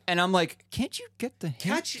god. And I'm like, can't you get the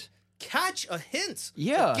hint? Catch a hint.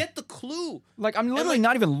 Yeah. Get the clue. Like, I'm literally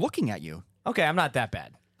not even looking at you. Okay, I'm not that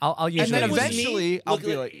bad. I'll usually. then If it was eventually, me- I'll look,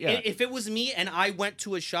 be like, yeah. If it was me and I went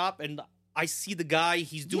to a shop and I see the guy,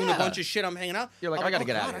 he's doing a Yeah. bunch of shit, I'm hanging out. You're like, I'm I gotta oh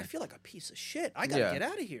get out of God, here. I feel like a piece of shit. I gotta Yeah. get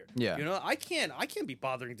out of here. Yeah. You know, I can't be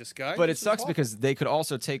bothering this guy. But it This is sucks awful. because they could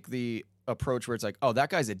also take the approach where it's like, oh, that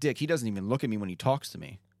guy's a dick. He doesn't even look at me when he talks to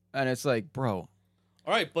me. And it's like, bro,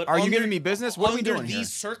 all right, but are you giving me business? What are we under doing these here?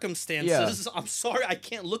 circumstances, I'm sorry I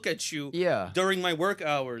can't look at you Yeah. during my work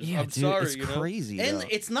hours. Yeah, I'm dude, sorry. it's you know? crazy, And though.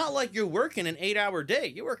 it's not like you're working an 8-hour day.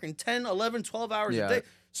 You're working 10, 11, 12 hours Yeah. a day.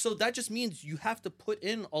 So that just means you have to put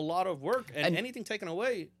in a lot of work, and anything taken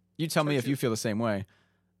away. You tell me if you feel the same way.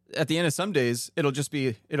 At the end of some days, it'll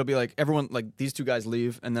be like everyone, like these two guys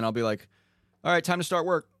leave, and then I'll be like, all right, time to start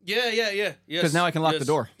work. Yeah. Yes. 'Cause now I can lock the yes,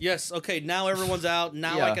 door. Yes. Okay. Now everyone's out.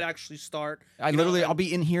 Now Yeah. I can actually start. I'll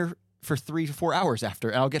be in here for 3 to 4 hours after,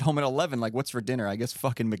 and I'll get home at 11. Like, what's for dinner? I guess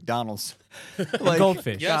fucking McDonald's. Like,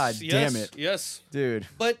 Goldfish. Yes, God yes, damn it, Yes. dude.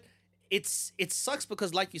 But it sucks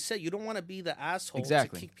because, like you said, you don't want to be the asshole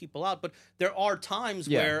Exactly. to kick people out. But there are times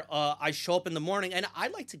Yeah. where I show up in the morning, and I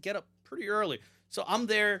like to get up pretty early. So I'm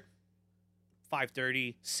there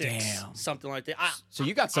 5:30, 6, Damn. something like that. So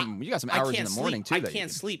you got some I hours in can't the morning sleep. too. I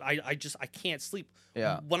can't sleep. I can't sleep.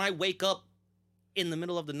 Yeah. When I wake up in the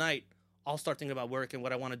middle of the night, I'll start thinking about work and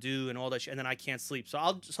what I want to do and all that shit, and then I can't sleep. So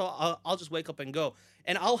I'll just wake up and go,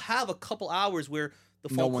 and I'll have a couple hours where the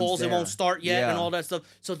No phone one's calls it there. won't start yet and Yeah. all that stuff.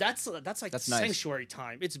 So that's like That's nice. sanctuary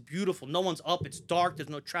time. It's beautiful. No one's up. It's dark. There's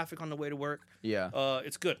no traffic on the way to work. Yeah.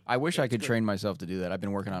 It's good. I wish I It's could good. train myself to do that. I've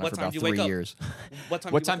been working on it What for time about do you wake 3 up? years. What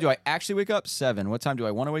time? What time do I actually wake up? 7. What time do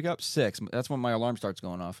I want to wake up? 6. That's when my alarm starts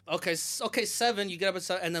going off. Okay. Okay. 7. You get up at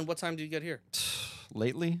 7, and then what time do you get here?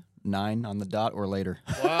 Lately, 9 on the dot or later.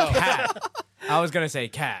 Wow. Cat. I was gonna say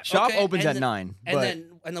cat. Shop Okay, opens and at then- 9. and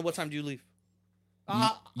but then what time do you leave? U-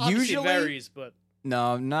 Obviously usually- it varies, but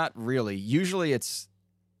no, not really. Usually it's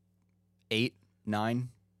 8, 9,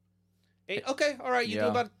 8. Okay. All right. You do Yeah.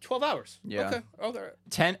 about 12 hours. Yeah. Okay.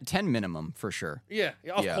 10 minimum for sure. Yeah.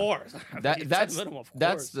 Of Yeah. course. That's minimum, of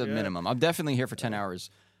that's course, the yeah. minimum. I'm definitely here for 10 hours.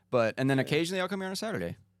 And then occasionally I'll come here on a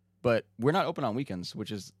Saturday. But we're not open on weekends,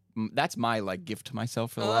 which is that's my like gift to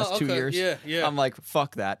myself for the last 2 okay. years. Yeah. I'm like,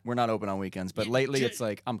 fuck that. We're not open on weekends. But Yeah, lately, ju- it's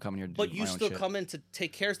like I'm coming here to But do you my own still shit. come in to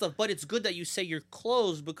take care of stuff. But it's good that you say you're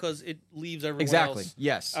closed because it leaves everyone Exactly. else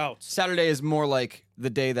Yes. out. Saturday is more like the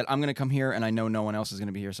day that I'm going to come here and I know no one else is going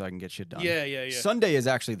to be here, so I can get shit done. Yeah. Sunday is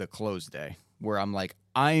actually the close day where I'm like,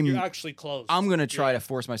 I'm You're actually closed. going to try to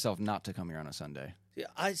force myself not to come here on a Sunday. Yeah,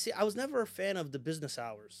 I see. I was never a fan of the business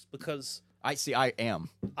hours because I am.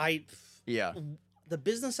 Yeah. the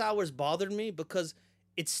business hours bothered me because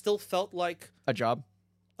it still felt like A job.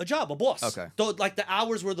 a job, a boss. Okay. Though, like the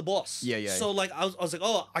hours were the boss. Yeah. So like I was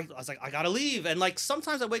like, I gotta leave, and like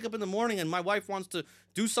sometimes I wake up in the morning and my wife wants to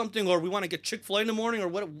do something, or we want to get Chick-fil-A in the morning, or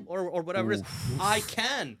whatever it is. I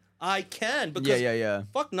can because Yeah.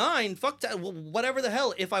 fuck 9, fuck 10, whatever the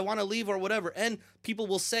hell. If I want to leave or whatever, and people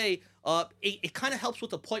will say, it kind of helps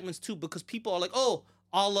with appointments too because people are like, oh,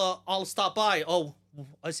 I'll stop by. Oh,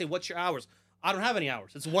 I say, what's your hours? I don't have any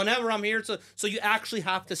hours. It's whenever I'm here. So you actually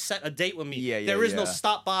have to set a date with me. Yeah, There is no yeah.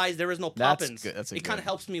 stop bys. There is no That's pop-ins. good. That's a It kind good of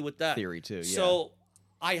helps me with that. Theory too. Yeah. So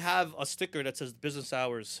I have a sticker that says business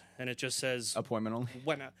hours, and it just says appointment only.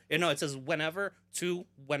 it says whenever to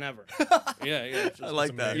whenever. yeah. It's just, I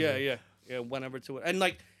like that. yeah. Whenever to it, and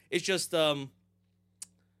like it's just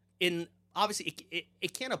in obviously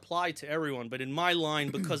it can't apply to everyone, but in my line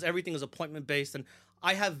because everything is appointment based, and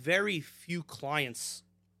I have very few clients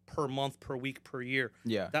per month, per week, per year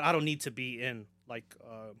Yeah. that I don't need to be in like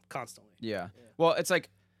constantly. Yeah. Well, it's like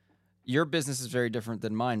your business is very different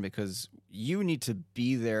than mine because you need to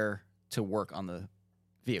be there to work on the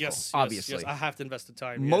vehicle. Yes, obviously. yes, I have to invest the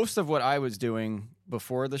time. Most of what I was doing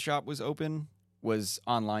before the shop was open was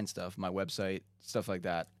online stuff, my website, stuff like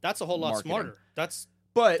that. that's a whole lot marketing. smarter. That's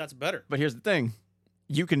But better. But here's the thing.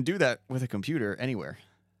 You can do that with a computer anywhere.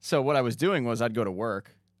 So what I was doing was I'd go to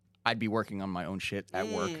work. I'd be working on my own shit at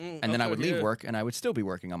work. And then I okay, would leave yeah. work and I would still be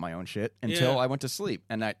working on my own shit until Yeah. I went to sleep.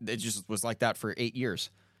 And it just was like that for 8 years.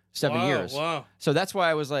 7 years. Wow. So that's why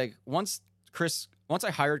I was like, once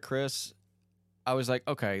I hired Chris, I was like,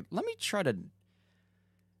 okay, let me try to.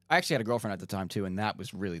 I actually had a girlfriend at the time too, and that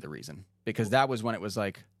was really the reason, because that was when it was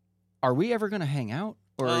like, are we ever going to hang out,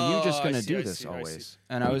 or are you just going to do this always?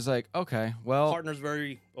 And I was like, okay, well, Partner's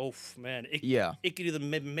very man. It could either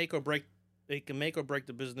make or break. It can make or break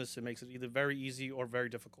the business. It makes it either very easy or very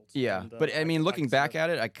difficult. Yeah, And, but I mean, looking back at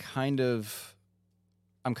it, I'm kind of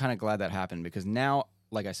glad that happened, because now,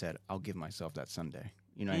 like I said, I'll give myself that Sunday.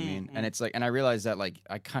 You know what I mean? And it's like, and I realize that like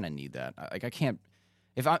I kind of need that. Like I can't,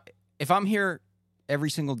 if I'm here every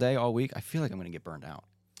single day all week, I feel like I'm going to get burned out.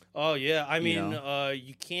 Oh yeah, I mean,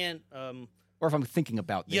 you can't. Or if I'm thinking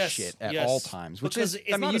about this shit at all times, which because is,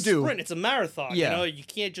 it's I mean, not you a do. sprint; it's a marathon. Yeah. You know, you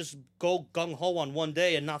can't just go gung ho on one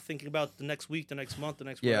day and not thinking about the next week, the next month, the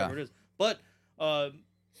next whatever it is. But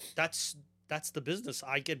that's the business.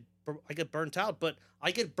 I get burnt out, but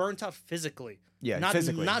I get burnt out physically. Yeah, not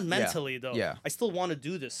physically. not mentally though. Yeah. I still want to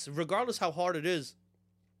do this, regardless how hard it is.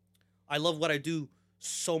 I love what I do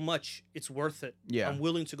so much, it's worth it. Yeah. I'm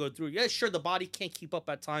willing to go through. Yeah, sure, the body can't keep up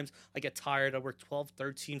at times. I get tired. I work 12,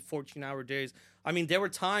 13, 14-hour days. I mean, there were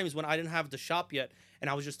times when I didn't have the shop yet, and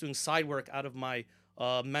I was just doing side work out of my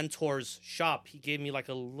mentor's shop. He gave me like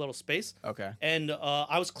a little space. Okay. And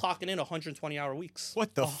I was clocking in 120-hour weeks.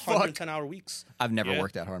 What the fuck? 110-hour weeks. I've never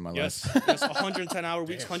worked that hard in my Yes, life. yes, 110-hour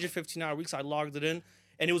weeks, 115-hour weeks. I logged it in.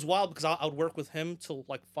 And it was wild because I would work with him till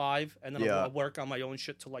like 5, and then I'd work on my own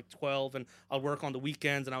shit till like 12, and I'd work on the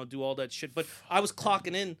weekends, and I would do all that shit. But I was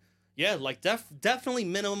clocking in, like definitely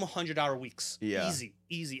minimum 100-hour weeks. Yeah.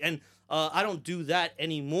 Easy. And I don't do that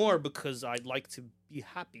anymore because I like to be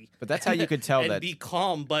happy. But that's how you could tell and that. be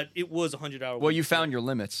calm. But it was 100-hour. Well, you found your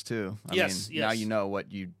limits too. I mean, yes. Now you know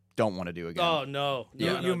what you don't want to do again. Oh no.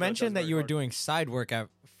 You mentioned that you were hard. doing side work at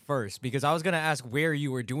first, because I was gonna ask where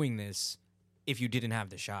you were doing this if you didn't have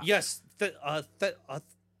the shop. Yes.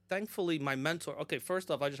 Thankfully, my mentor. Okay,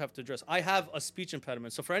 first off, I just have to address. I have a speech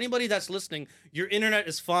impediment. So for anybody that's listening, your internet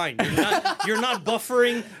is fine. You're not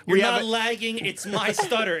buffering. You're not lagging. It's my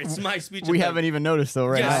stutter. It's my speech. We haven't even noticed though,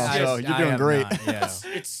 right Yes, now. So yes, you're doing great.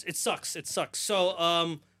 It sucks. It sucks.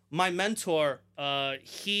 So my mentor,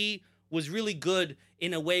 he was really good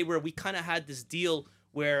in a way where we kind of had this deal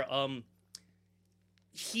where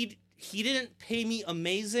he didn't pay me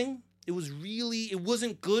amazing. It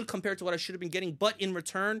wasn't good compared to what I should have been getting. But in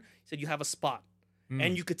return, he said, you have a spot.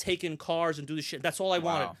 And you could take in cars and do the shit. That's all I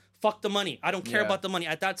wanted. Fuck the money. I don't care about the money.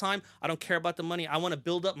 At that time, I don't care about the money. I want to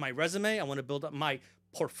build up my resume. I want to build up my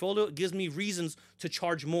portfolio. It gives me reasons to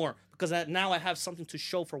charge more because now I have something to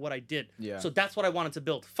show for what I did. Yeah. So that's what I wanted to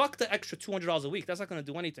build. Fuck the extra $200 a week. That's not going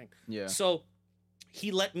to do anything. Yeah. So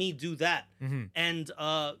he let me do that. Mm-hmm. And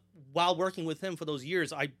while working with him for those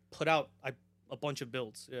years, I put out a bunch of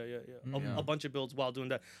builds. A bunch of builds while doing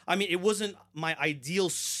that. I mean, it wasn't my ideal.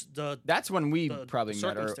 That's when we probably met.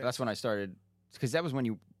 Or circumstance. that's when I started, because that was when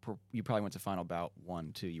you probably went to Final Bout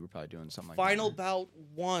 1 too. You were probably doing something like Final that. Bout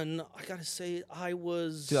 1. I gotta say, I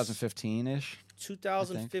was 2015 ish.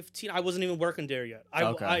 2015. I wasn't even working there yet.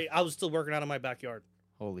 I was still working out of my backyard.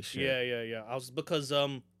 Holy shit. Yeah. I was because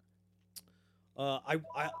I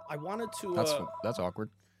wanted to. That's awkward.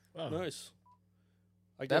 Oh. Nice.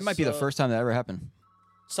 I That guess, might be the first time that ever happened.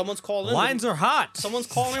 Someone's calling in. Lines are hot. Someone's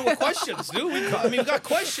calling in with questions, dude. We got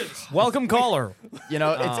questions. Welcome, caller. You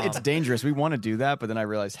know, it's dangerous. We want to do that, but then I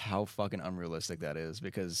realized how fucking unrealistic that is,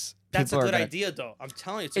 because That's a people are good gonna- idea, though. I'm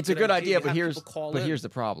telling you, It's a good idea, You but have here's people call in. the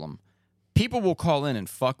problem. People will call in and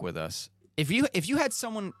fuck with us. If you had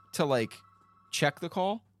someone to like check the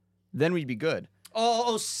call, then we'd be good.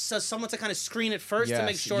 So someone to kind of screen it first to Yes,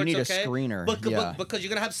 make sure you need it's okay. a screener. But Yeah. because you're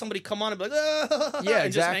gonna have somebody come on and be like, Yeah,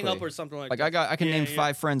 and just hang exactly. up or something like Like that. I can name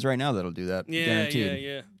 5 friends right now that'll do that. Guaranteed.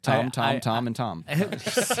 Yeah. Tom, I- and Tom.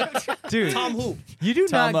 Dude, Tom who? you do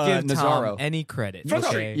Tom, not give Nazzaro. Tom any credit. Front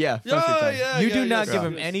okay? Street. Yeah, Front Street Tom. You do not yeah. give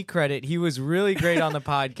him any credit. He was really great on the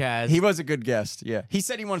podcast. He was a good guest. Yeah, he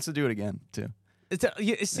said he wants to do it again too.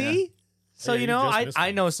 See? So, Yeah, you you know, just missed I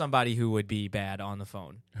him. know somebody who would be bad on the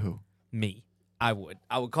phone. Who? Me. I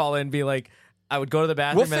would call in and be like, I would go to the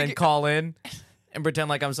bathroom and then figure- call in and pretend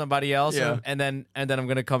like I'm somebody else. Yeah. And then I'm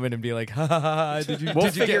going to come in and be like, ha, ha, ha, did you We'll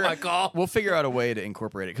get my call? We'll figure out a way to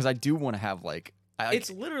incorporate it, because I do want to have like. It's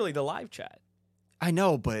literally the live chat. I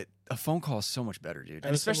know, but a phone call is so much better, dude.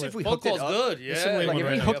 And especially if we Phone hooked it call's up. good. Yeah. similar Like one if we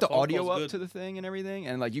right now. hooked the phone audio call's up good. to the thing and everything,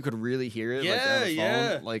 and like you could really hear it. Yeah, like, on the phone,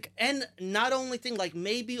 yeah. Like And not only thing, like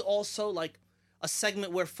maybe also like a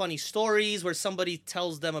segment where funny stories, where somebody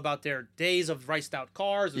tells them about their days of riced out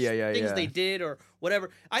cars, or things they did, or whatever.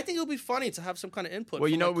 I think it would be funny to have some kind of input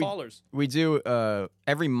from callers. We do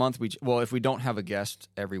every month. If we don't have a guest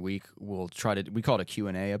every week, we call it a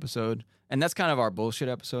Q&A episode. And that's kind of our bullshit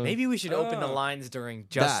episode. Maybe we should open the lines during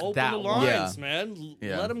just Open that the one. lines, man.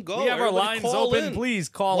 Let them go. We have our Everybody lines call open. in. Please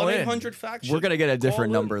call in. 1-800-FACTION. We're gonna get a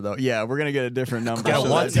different number though. Yeah, we're gonna get a different number. Get a so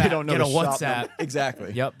that WhatsApp. they don't know Get a the shop WhatsApp. number.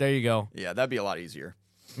 Exactly. Yep, there you go. Yeah, that'd be a lot easier.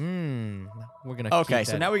 We're gonna. Okay, keep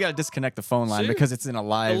so that. now we gotta disconnect the phone line See? because it's in a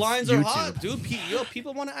live The lines YouTube. are hot, dude.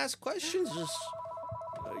 People want to ask questions. Just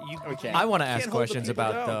I want to ask can't hold the questions people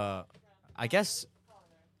about down. I guess,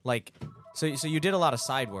 like, so you did a lot of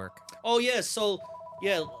side work. Oh yeah, so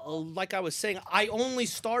yeah, like I was saying, I only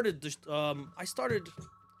started. I started.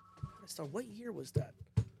 What year was that?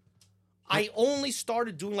 I only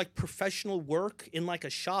started doing like professional work in like a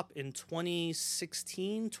shop in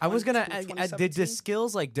 2016. I was gonna. 2017. Did the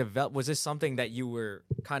skills like develop? Was this something that you were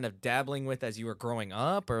kind of dabbling with as you were growing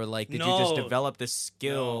up, or like did you just No. develop this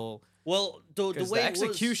skill? Well, the Because way the it was-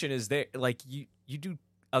 execution is there. Like you do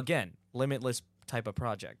again limitless type of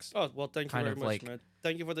projects. Oh well, thank you kind very of much, like- man.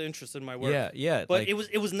 Thank you for the interest in my work. Yeah. But like,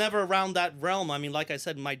 it was never around that realm. I mean, like I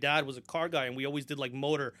said, my dad was a car guy, and we always did like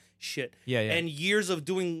motor shit. Yeah. And years of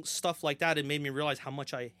doing stuff like that, it made me realize how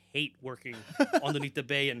much I hate working underneath the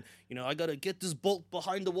bay. And I gotta get this bolt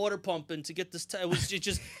behind the water pump, and to get this,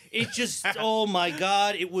 it just, oh my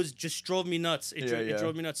god, just drove me nuts. It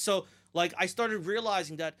drove me nuts. So like, I started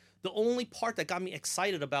realizing that the only part that got me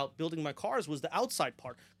excited about building my cars was the outside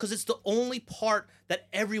part, because it's the only part that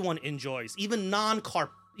everyone enjoys, even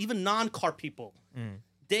non-car people.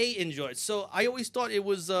 They enjoy it. So I always thought it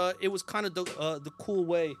was kind of the cool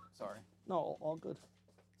way. Sorry. No, all good.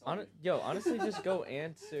 honestly, just go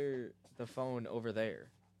answer the phone over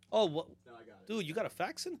there. Oh, what? No, I got it. Dude, you got a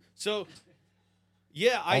fax in? So,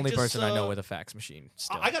 yeah, Only person I know with a fax machine.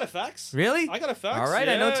 Still. I got a fax. Really? I got a fax. All right,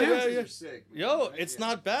 I know too. Yeah. Yo, it's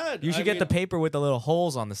not bad. You should get the paper with the little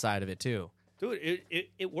holes on the side of it too. Dude,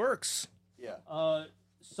 it works. Yeah.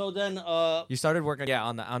 So then, You started working,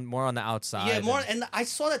 on more on the outside. yeah, more, and I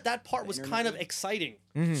saw that part was kind of exciting.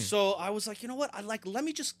 Mhm. So I was like, you know what? Let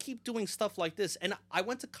me just keep doing stuff like this. And I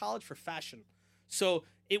went to college for fashion, so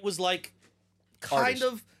it was like kind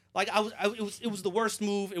of like it was the worst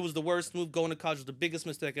move. It was the worst move. Going to college was the biggest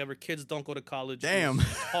mistake ever. Kids, don't go to college. Damn. It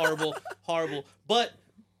was horrible. But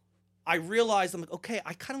I realized, I'm like, okay,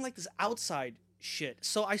 I kind of like this outside shit.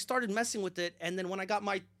 So I started messing with it, and then when I got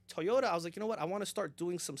my Toyota, I was like, you know what? I want to start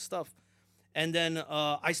doing some stuff. And then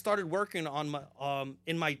I started working on my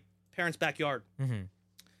in my parents' backyard, Mhm.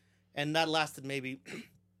 and that lasted maybe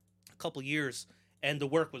a couple years, and the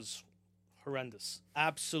work was horrendous.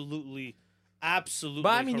 Absolutely. But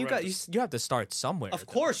I mean, horrendous. you have to start somewhere. Of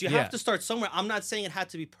course, you have to start somewhere. I'm not saying it had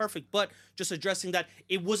to be perfect, but just addressing that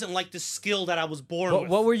it wasn't like the skill that I was born with.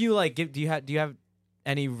 What were you like? Do you have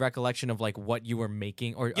any recollection of like what you were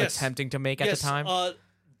making or Yes. attempting to make at the time?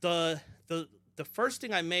 The first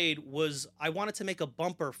thing I made was I wanted to make a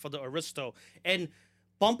bumper for the Aristo, and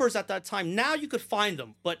bumpers at that time, now you could find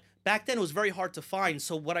them, but back then it was very hard to find.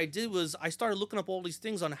 So what I did was I started looking up all these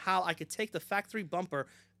things on how I could take the factory bumper,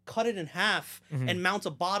 cut it in half, and mount a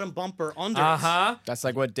bottom bumper under it. That's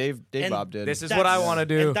like what Dave And Bob did. This is what I want to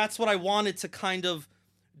do. And that's what I wanted to kind of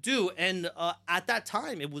do. And at that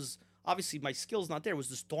time, it was obviously my skills not there. It was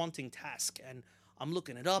this daunting task, and I'm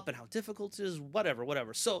looking it up and how difficult it is.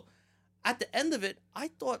 Whatever. So at the end of it, I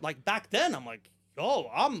thought, like, back then, I'm like, yo,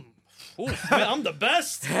 man, I'm the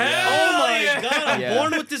best. Oh my god, I'm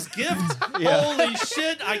born with this gift. Holy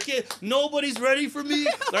shit, I can't. Nobody's ready for me.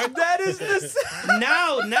 Like, That is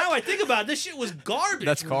now I think about it, this shit was garbage.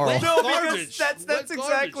 That's Carl. Wet No, garbage. because that's Wet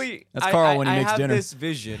garbage. exactly. That's Carl when he makes I have dinner. this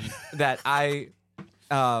vision that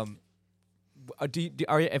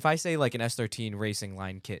if I say like an S13 racing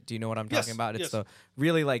line kit, do you know what I'm talking Yes, about? It's yes. the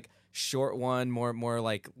really like short one, more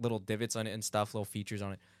like little divots on it and stuff, little features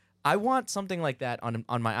on it. I want something like that on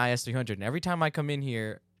my IS300. And every time I come in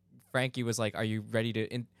here, Frankie was like, "Are you ready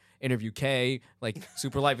to interview Kay? Like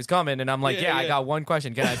SUPRLIFE is coming." And I'm like, Yeah, I yeah. got one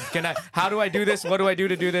question. Can I? How do I do this? What do I do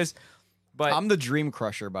to do this? But I'm the dream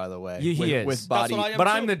crusher, by the way. He is. With body, That's what I am but too.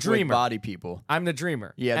 I'm the with dreamer. body people. I'm the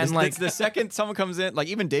dreamer. Yeah, and this, like the second someone comes in, like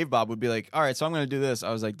even Dave Bob would be like, "All right, so I'm gonna do this."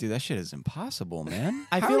 I was like, "Dude, that shit is impossible, man.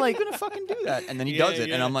 I How feel are like- you gonna fucking do that?" And then he Yeah, does it,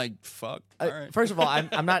 and yeah. I'm like, "Fuck." All right. First of all,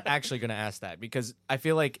 I'm not actually going to ask that because I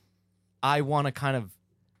feel like I want to kind of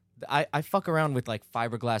I fuck around with like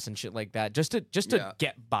fiberglass and shit like that just to Yeah.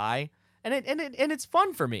 get by. and it's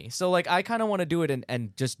fun for me. So like I kind of want to do it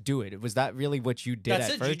and just do it. Was that really what you did? That's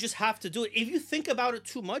at it. first? You just have to do it. If you think about it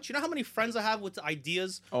too much, you know how many friends I have with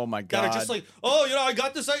ideas Oh my that god. are just like, oh, I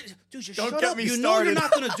got this. Dude, just Don't shut get up. me You know you're started.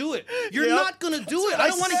 not gonna do it. You're Yep. not gonna do it. what I I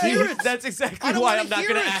don't want to said. hear it. That's I exactly don't why wanna I'm not hear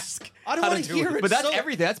gonna it. ask. I don't how want to to do hear it. it. But that's So-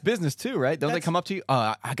 everything. That's business too, right? Don't they That's- come up to you?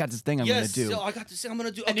 I got this thing I'm Yes, gonna do. so I got this thing I'm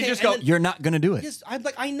gonna do. And you Okay, just go, then- you're not gonna do it. Yes, I'm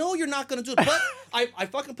like, I know you're not gonna do it, but I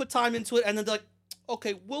fucking put time into it, and then they're like,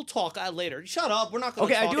 okay, we'll talk later. Shut up, we're not gonna.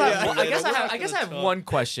 Okay, I talk do have. anymore I guess later. I We're have. not I guess I gonna have talk. one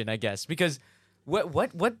question. I guess because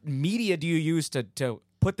what media do you use to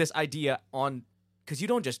put this idea on? Because you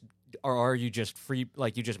don't just, or are you just free?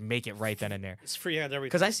 Like you just make it right then and there? It's freehand everything.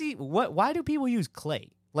 Because I see why do people use clay?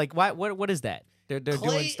 Like why what is that? They're doing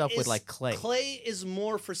Clay stuff with is- like clay. Clay is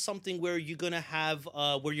more for something where you're gonna have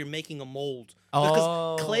where you're making a mold.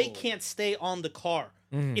 Oh. Because clay can't stay on the car.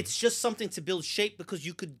 Mhm. It's just something to build shape because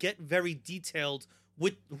you could get very detailed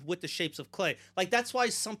with the shapes of clay. Like that's why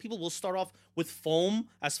some people will start off with foam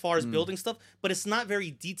as far as building stuff, but it's not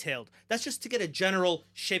very detailed. That's just to get a general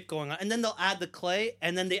shape going on. And then they'll add the clay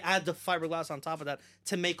and then they add the fiberglass on top of that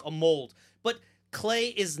to make a mold. But clay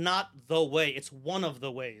is not the way. It's one of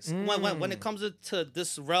the ways. When it comes to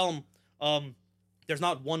this realm, there's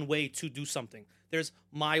not one way to do something. There's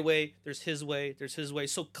my way, there's his way, there's his way.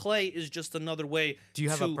 So clay is just another way. Do you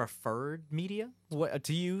have a to, preferred media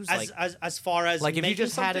to use? as far as like if you making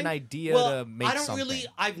just had an something? idea Well, to make I don't something. really.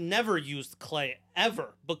 I've never used clay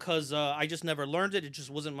ever because I just never learned it. It just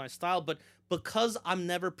wasn't my style. But because I'm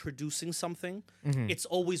never producing something, Mm-hmm. it's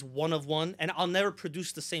always one of one, and I'll never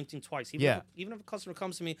produce the same thing twice. Even if a customer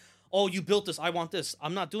comes to me, oh, you built this, I want this.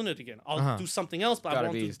 I'm not doing it again. I'll do something else, but I Gotta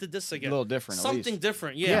won't be do this again. a little different, at Something least.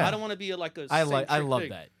 different. Yeah, Yeah. I don't want to be like a. I same love thing.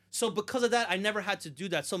 that. So because of that, I never had to do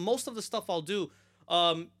that. So most of the stuff I'll do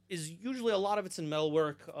is usually a lot of it's in metal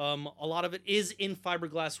work. A lot of it is in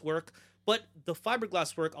fiberglass work. But the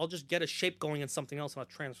fiberglass work, I'll just get a shape going in something else and I'll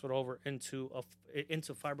transfer it over into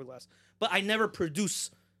fiberglass. But I never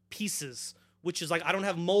produce pieces, which is like I don't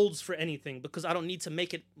have molds for anything because I don't need to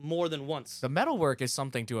make it more than once. The metalwork is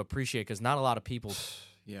something to appreciate because not a lot of people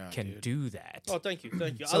Yeah, can dude. do that. Oh, thank you. So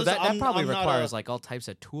Listen, that probably I'm not requires like all types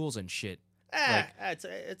of tools and shit.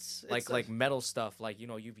 it's Like metal stuff, like you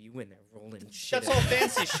in there rolling shit. that's all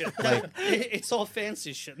fancy shit. It's all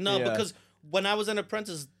fancy shit. No, Yeah. because when I was an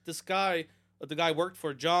apprentice, this guy, the guy I worked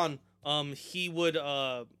for, John,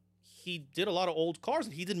 he did a lot of old cars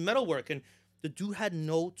and he did metal work and the dude had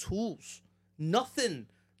no tools, nothing.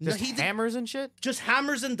 Just he did hammers and shit. just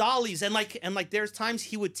hammers and dollies and like there's times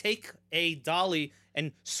he would take a dolly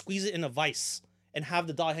and squeeze it in a vise and have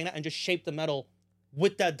the dolly hang out and just shape the metal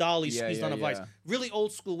with that dolly Yeah, squeezed yeah, on a vise. yeah. Really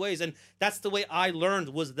old school ways, and that's the way I learned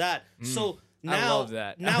was that. So I now, love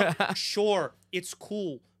that. now, sure, it's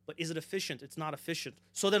cool, but is it efficient? It's not efficient.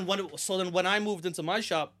 So then when I moved into my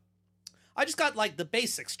shop, I just got like the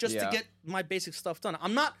basics just to Yeah. get my basic stuff done.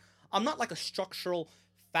 I'm not like a structural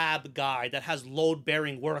fab guy that has load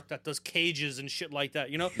bearing work that does cages and shit like that.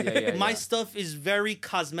 You know, yeah, my yeah. stuff is very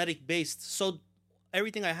cosmetic based. So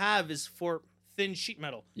everything I have is for thin sheet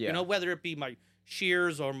metal. Yeah. You know, whether it be my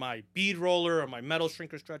shears or my bead roller or my metal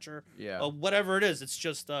shrinker stretcher, Yeah. or whatever it is. It's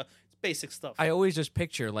just it's basic stuff. I always just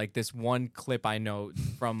picture like this one clip I know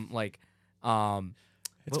from like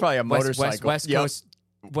It's probably a motorcycle. West Yep. Coast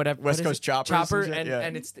whatever West what is Coast it? Choppers chopper and shit, yeah.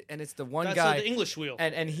 and it's the one That's guy the English wheel.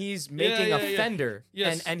 and he's making a yeah. fender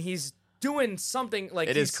Yes. and he's doing something like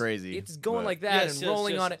It is he's- crazy, it's going but- like that Yes, and yes,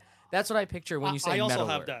 rolling yes. on it. That's what I picture when you say I also metal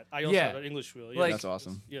have work. that. I also Yeah. have that English wheel. Like- That's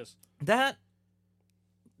awesome. Yes.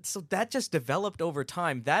 So that just developed over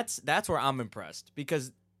time. That's where I'm impressed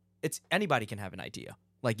because it's anybody can have an idea.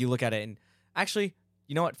 Like you look at it and actually,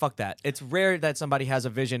 you know what? Fuck that. It's rare that somebody has a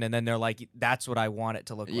vision and then they're like, "That's what I want it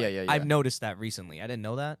to look Yeah, like." yeah, yeah. I've noticed that recently. I didn't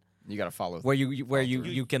know that. You got to follow. Where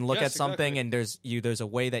you can look Yes, at something exactly. and there's a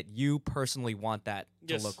way that you personally want that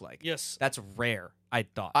Yes. to look like. Yes. That's rare. I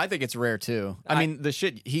thought. I think it's rare too. I mean, the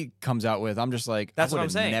shit he comes out with, I'm just like, That's I what I'm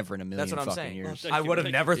would've saying. Never in a million That's what I'm fucking saying. years. Thank I you, would have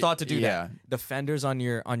thank never you. thought to do Yeah. that. The fenders on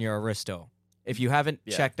your Aristo. If you haven't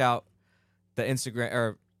Yeah. checked out the Instagram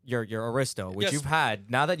or your Aristo, which Yes. you've had,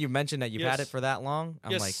 now that you've mentioned that you've had Yes. it for that long,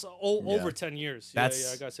 I'm like, Yes. Over 10 years.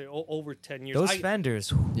 That's- I gotta say, over 10 years. those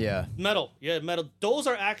fenders. Yeah. Metal, yeah, metal. Those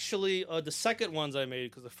are actually the second ones I made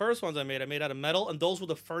because the first ones I made out of metal, and those were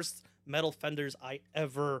the first metal fenders I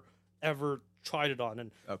ever tried it on.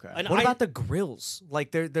 And Okay. and What I, about the grills?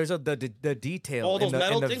 Like the detail. all in those the,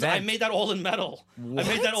 metal in the things? vent. I made that all in metal. I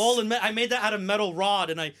made that all in. I made that out of metal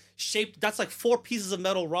rod, and I shaped. That's like 4 pieces of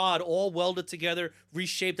metal rod, all welded together,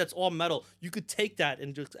 reshaped. That's all metal. You could take that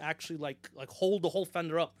and just actually like hold the whole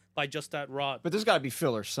fender up by just that rod. But there's got to be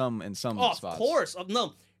filler in some Oh, spots. of course.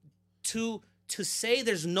 No, to say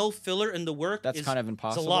there's no filler in the work That's kind of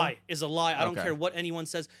impossible. Is a lie. Is a lie. I don't Okay. care what anyone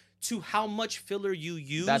says. To how much filler you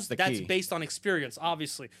use, That's the key. based on experience,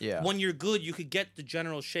 obviously. Yeah. When you're good, you could get the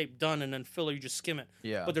general shape done, and then filler, you just skim it.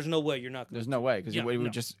 Yeah. But there's no way you're not. There's no way because Yeah, it would no.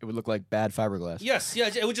 it would look like bad fiberglass. Yes,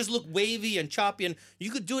 yeah, it would just look wavy and choppy, and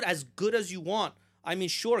you could do it as good as you want. I mean,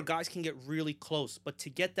 sure, guys can get really close, but to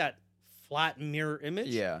get that flat mirror image,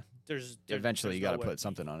 Yeah. Eventually, you got to put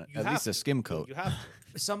something on it. You At have least a to. skim coat. You have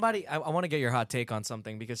to. Somebody, I want to get your hot take on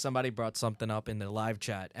something because somebody brought something up in the live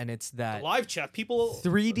chat, and it's that Live chat, people.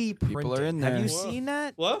 3D printing. People are in Have you there. Whoa. seen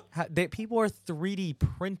that? What? People are 3D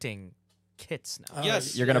printing kits now.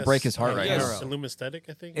 Yes. You're gonna break his heart right Yes. now. Illumisthetic,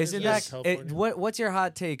 I think. Isn't Yes. that what's your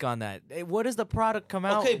hot take on that? What does the product come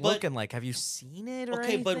out Okay, but- looking like? Have you seen it or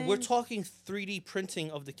Okay, but we're anything? talking 3D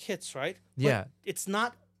printing of the kits, right? But Yeah. it's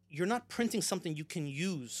not. You're not printing something you can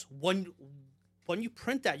use. When you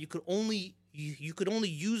print that, you could only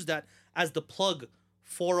use that as the plug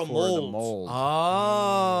for a For mold. the mold.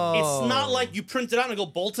 Oh, It's not like you print it out and go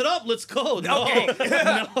bolt it up. Let's go. No. Okay.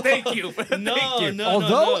 No. Thank you. No, Thank you. no,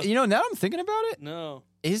 Although, no, you know, now I'm thinking about it. no.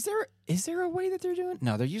 Is there a way that they're doing?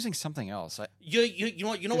 No, they're using something else. You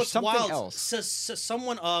know There's what's something wild? else.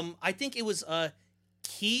 Someone I think it was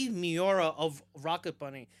Key Miura of Rocket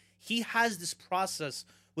Bunny. He has this process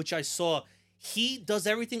which I saw. He does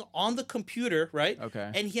everything on the computer, right?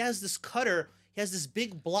 Okay. And he has this cutter. He has this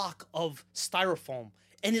big block of styrofoam,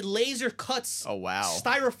 and it laser cuts Oh, wow.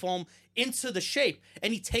 styrofoam into the shape.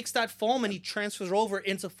 And he takes that foam and he transfers over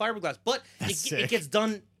into fiberglass. But That's it sick. gets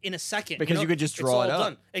done in a second Because you could just It's draw all it up.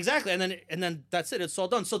 done. Exactly, and then that's it. It's all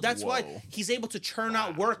done. So that's why Whoa. he's able to churn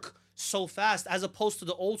out work so fast, as opposed to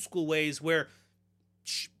the old school ways where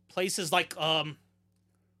places like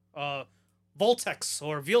Voltex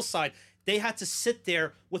or Vealside, they had to sit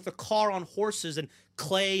there with a car on horses and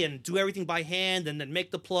clay and do everything by hand and then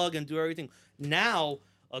make the plug and do everything. Now,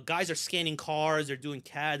 guys are scanning cars, they're doing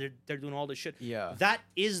CAD, they're doing all this shit. Yeah. That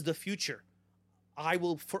is the future. I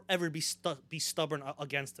will forever be stubborn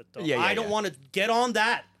against it, though. Yeah, I don't want to get on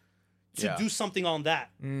that to Yeah. do something on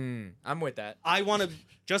that. I'm with that. I want to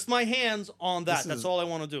just my hands on that. This That's is- all I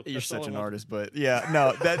want to do. You're That's all such I an wanna artist, but yeah,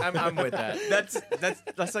 no, I'm with that.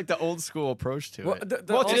 that's like the old school approach to Well, it. the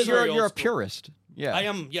Well, old- It is very you're a old school. purist. Yeah. do. I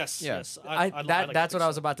am. Yes. Yeah. Yes. that's like what to I think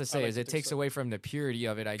was so. about to say. I like Is to it think takes so. away from the purity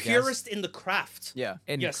of it? I guess. Purist in the craft. Yeah.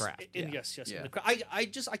 in yes, craft. in- yeah. yes, yes. Yeah. In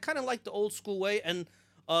the I kind of like the old school way, and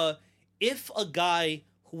if a guy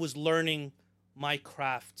who was learning my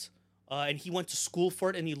craft and he went to school for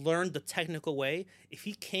it and he learned the technical way, if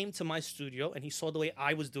he came to my studio and he saw the way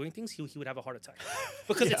I was doing things, he would have a heart attack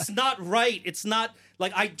because it's not right. It's not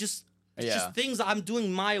like it's Yeah. just things I'm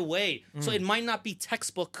doing my way. So it might not be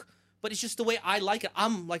textbook, but it's just the way I like it.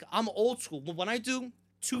 I'm old school. When I do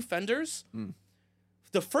 2 fenders,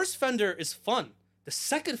 the first fender is fun. The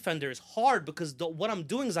second fender is hard because what I'm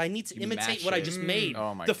doing is I need to imitate mash what I it. just made.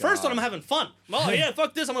 Oh my the first one God. I'm having fun. Oh yeah,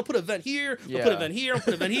 fuck this. I'm gonna put a vent here. I'll put a Yeah. vent here. I'll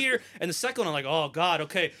put a vent here. And the second one I'm like, oh god,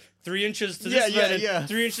 okay, 3 inches to Yeah, this yeah, vent and yeah.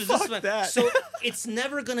 3 inches to Fuck this vent. that. So it's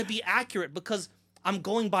never gonna be accurate because I'm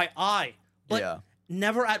going by eye. But Yeah.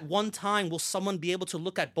 never at one time will someone be able to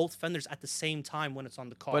look at both fenders at the same time when it's on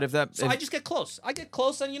the car. But so I just get close. I get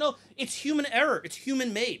close, and it's human error. It's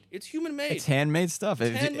human made. It's human made. It's handmade stuff.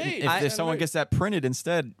 handmade. If someone Handmade. gets that printed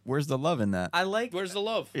instead, where's the love in that? I like Where's the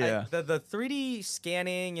love? Yeah. the 3D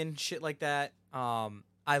scanning and shit like that.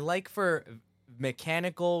 I like for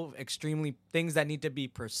mechanical, extremely things that need to be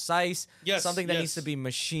precise. Yes, something that yes. needs to be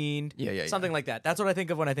machined. Yeah. Something like that. That's what I think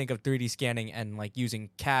of when I think of 3D scanning and like using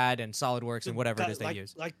CAD and SolidWorks and whatever it is they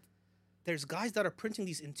use. Like, there's guys that are printing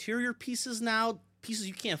these interior pieces now, pieces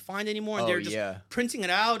you can't find anymore, and Oh, they're just yeah. printing it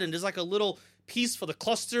out, and there's like a little piece for the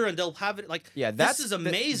cluster, and they'll have it like. Yeah, this that's- is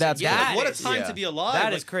amazing. that's yeah, great. what a That is- time yeah. to be alive. That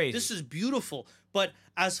Like, is crazy. This is beautiful. But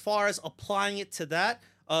as far as applying it to that,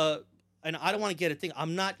 and I don't want to get a thing.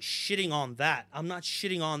 I'm not shitting on that. I'm not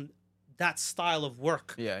shitting on that style of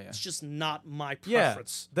work. Yeah. It's just not my Yeah.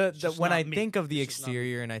 preference. The It's just when not I me. think of the It's just not me.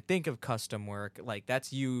 exterior and I think of custom work, like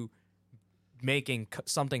that's you making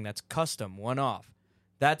something that's custom, one off.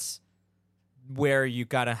 That's where you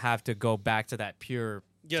gotta have to go back to that pure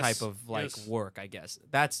Yes, type of like yes. work, I guess.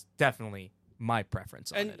 That's definitely my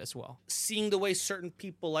preference on And- it as well. Seeing the way certain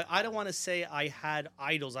people, like, I don't want to say I had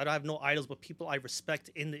idols. I don't have no idols, but people I respect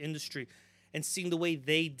in the industry, and seeing the way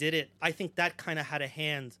they did it, I think that kind of had a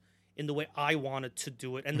hand in the way I wanted to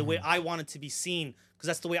do it and the way I wanted to be seen, because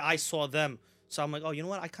that's the way I saw them. So I'm like, oh, you know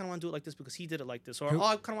what? I kind of want to do it like this because he did it like this, or Who- oh,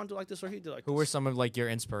 I kind of want to do it like this, or he did it like Who this. were some of like your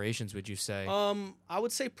inspirations, would you say? I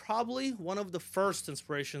would say probably one of the first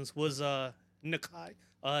inspirations was Nakai.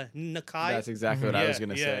 Nakai. That's exactly what I was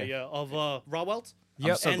gonna yeah, say. Yeah, of Rawelt.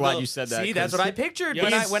 Yep. I'm so And, glad you said that. See, that's 'cause what I pictured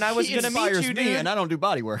Yeah, when I was he gonna meet inspires you, me, dude. and I don't do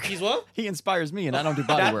body work. He's what? He inspires me, and I don't do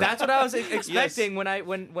body work. That's what I was expecting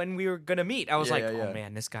when we were gonna meet. I was Yeah, like, yeah, oh yeah.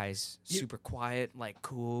 man, this guy's super quiet, like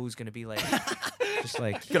cool. He's gonna be like, just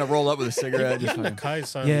like Gonna roll up with a cigarette. Just Even fucking-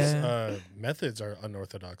 Kai-san's Yeah. methods are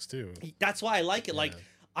unorthodox too. That's why I like it. Like Yeah.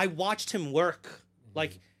 I watched him work.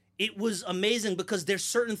 Like it was amazing because there's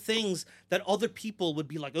certain things that other people would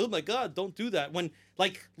be like, oh my god, don't do that. When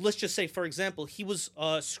like let's just say for example, he was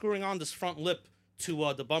screwing on this front lip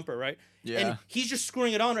to the bumper, right? Yeah. And he's just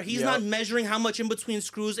screwing it on, or he's Yep. not measuring how much in between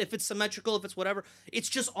screws, if it's symmetrical, if it's whatever. It's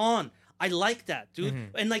just on. I like that,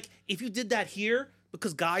 dude. And like if you did that here.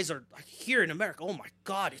 Because guys are like, here in America, oh my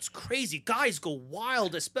God, it's crazy. Guys go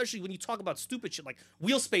wild, especially when you talk about stupid shit like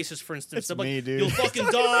wheel spaces, for instance. It's They're like, me, dude. You'll fucking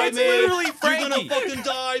die, It's man. literally You're Frankie. gonna fucking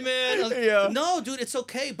die, man. I was like, Yeah. No, dude, it's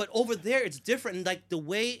okay. But over there, it's different. And like the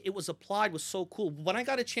way it was applied was so cool. When I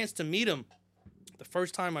got a chance to meet him, the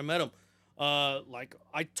first time I met him, like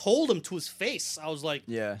I told him to his face, I was like,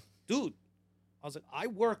 Yeah. dude, I was like, I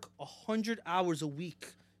work 100 hours a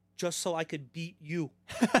week just so I could beat you.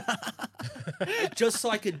 Just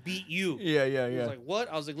so I could beat you. Yeah, yeah, He yeah. was like,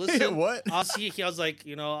 what? I was like, listen. What? I was like,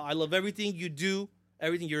 you know, I love everything you do.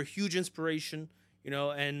 Everything. You're a huge inspiration. You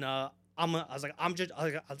know, and I said, I'm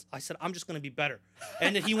just gonna be better.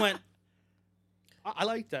 And then he went, I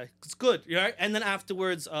like that. It's good. Right? And then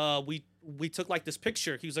afterwards, we took like this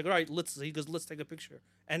picture. He was like, all right, let's take a picture.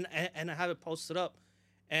 And I have it posted up.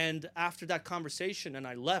 And after that conversation, and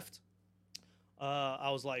I left, I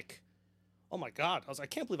was like, oh my God. I was like,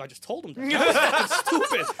 I can't believe I just told him that. That was fucking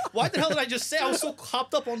stupid. Why the hell did I just say? I was so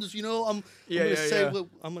hopped up on this, you know, I'm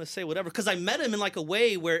gonna say whatever. Because I met him in like a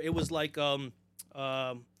way where it was like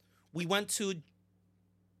we went to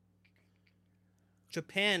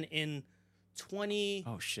Japan in 20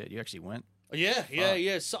 Oh shit! You actually went?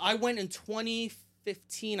 yeah. So I went in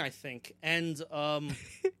 2015, I think. And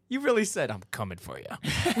you really said, I'm coming for you.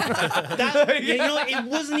 that, you know, it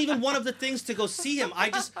wasn't even one of the things to go see him.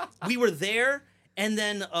 We were there, and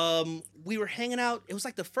then we were hanging out. It was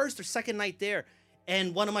like the first or second night there,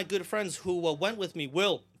 and one of my good friends who went with me,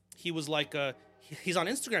 Will, he was like, he's on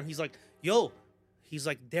Instagram. He's like, yo, he's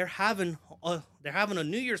like, they're having a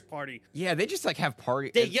New Year's party. Yeah, they just like have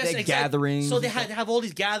party. Yes, exactly. Gatherings. So they have all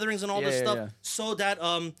these gatherings and all this Yeah, stuff. yeah. So that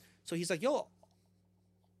so he's like, yo,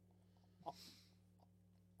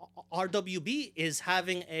 RWB is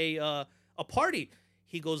having a party.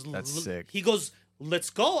 He goes, That's sick. He goes, let's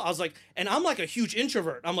go. I was like, and I'm like a huge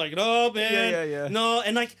introvert. I'm like, no, man, Yeah. no,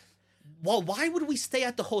 and like, well, why would we stay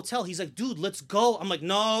at the hotel? He's like, dude, let's go. I'm like,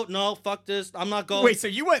 no, fuck this. I'm not going. Wait, so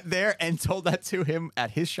you went there and told that to him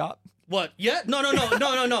at his shop? What? Yeah, no. It wasn't.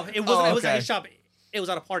 Oh, It was at okay. his shop. It was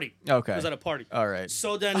at a party. Okay. It was at a party. All right.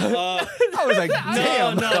 So then, I was like,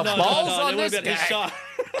 damn. no, balls on it would have this been his guy. shop.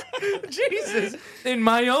 Jesus. In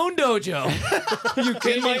my own dojo. You In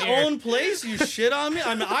came my in here. own place, you shit on me.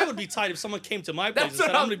 I mean, I would be tight if someone came to my place and That's said,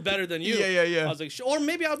 what "I'm I'm- gonna be better than you." Yeah. I was like, or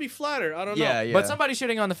maybe I'll be flattered. I don't know. Yeah. But somebody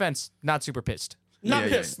shitting on the fence, not super pissed. Not Yeah.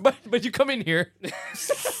 pissed. But you come in here.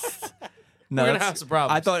 No, We're gonna that's- have some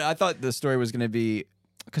problems. I thought the story was gonna be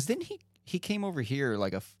because then he came over here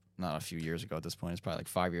like not a few years ago at this point. It's probably like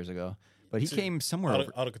 5 years ago. But he came somewhere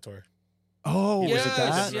over. Auto couture. Oh, Yes, was it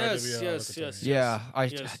that? yes. Yeah,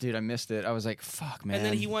 Yes. dude, I missed it. I was like, fuck, man. And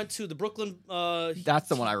then he went to the Brooklyn. That's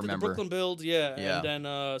the one I did remember. The Brooklyn build, yeah. Yeah. And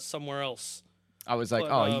then somewhere else. I was like,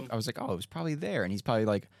 but, it was probably there, and he's probably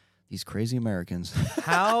like these crazy Americans.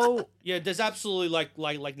 How Yeah, there's absolutely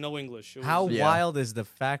like no English. It was- how Yeah. wild is the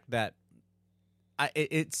fact that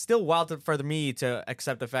it's still wild for me to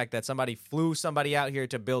accept the fact that somebody flew somebody out here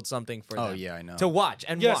to build something for Oh them. yeah, I know. To watch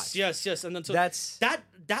and watch. Yes. And then so That's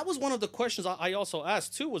that was one of the questions I also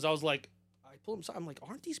asked too. Was I was like, I pulled him aside. I'm like,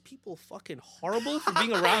 aren't these people fucking horrible for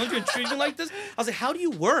being around you and treating you like this? I was like, how do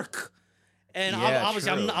you work? And Yeah,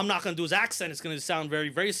 obviously, true. I'm not gonna do his accent. It's gonna sound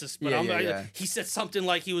very racist. But Yeah. he said something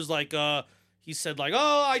like he was like, he said like,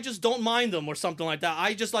 oh, I just don't mind them or something like that.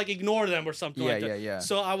 I just like ignore them or something like that. Yeah.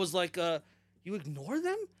 So I was like, you ignore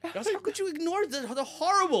them? I was like, how could you ignore them? They're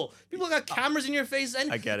horrible. People got cameras in your face,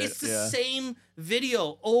 and I get it, it's the yeah. same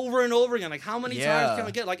video over and over again. Like, how many Yeah. times can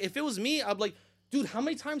I get? Like, if it was me, I'd be like, dude, how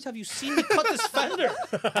many times have you seen me cut this fender?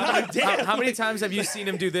 God damn. how many times have you seen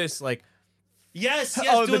him do this? Like Yes,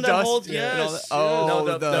 Oh, doing the that dust, whole yeah. yes. Oh,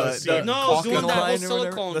 No, the No, caulking doing that whole line or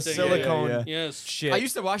whatever. silicone the thing. silicone Yeah. Yes. shit. I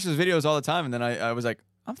used to watch those videos all the time, and then I was like,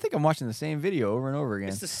 I think I'm watching the same video over and over again.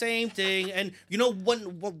 It's the same thing, and you know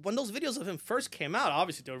when those videos of him first came out,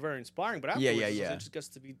 obviously they were very inspiring. But afterwards, yeah. it just gets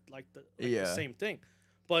to be like the Yeah. same thing.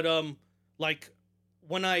 But like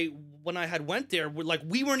when I had went there,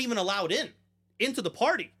 we weren't even allowed in. into the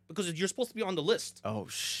party because you're supposed to be on the list. Oh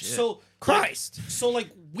shit. So Christ. So like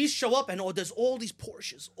we show up and there's all these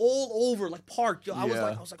Porsches all over like parked. Yo, I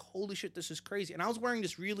was like, holy shit, this is crazy. And I was wearing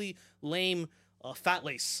this really lame fat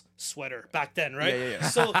lace sweater back then, right? Yeah.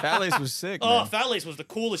 So Fat Lace was sick. oh, Man. fat lace was the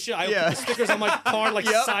coolest shit. I put the stickers on my car like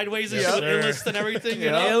sideways and shit with illest and everything. You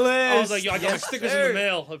know? I was like, yo, I got my stickers in the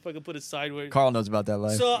mail. If I could put it sideways. Carl knows about that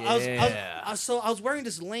life. So I was wearing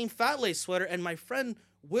this lame fat lace sweater, and my friend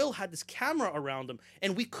Will had this camera around him,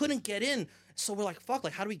 and we couldn't get in. So we're like, fuck,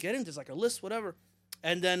 like how do we get in? There's like a list, whatever.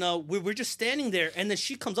 And then we're just standing there, and then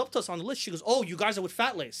she comes up to us on the list. She goes, "Oh, you guys are with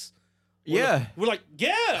Fat Lace." We're like,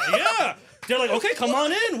 yeah. They're like, okay, come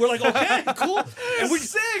on in. We're like, okay, cool. And we're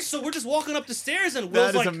sick. So we're just walking up the stairs, and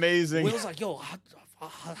Will's like, amazing. Will's like, yo,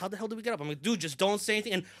 how the hell did we get up? I'm like, dude, just don't say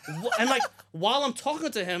anything. And like while I'm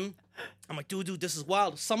talking to him, I'm like, dude, this is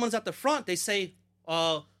wild. Someone's at the front. They say,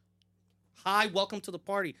 hi, welcome to the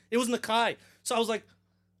party. It was Nakai. So I was like,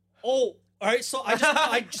 oh, all right. So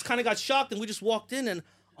I just kind of got shocked, and we just walked in, and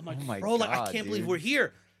I'm like, Oh my bro, like I God, can't believe dude. we're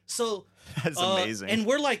here. So That's amazing. and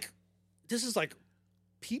we're like, this is like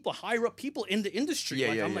people higher up, people in the industry. Yeah,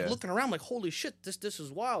 like yeah, I'm like yeah. looking around, like holy shit, this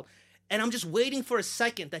is wild. And I'm just waiting for a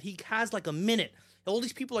second that he has like a minute. All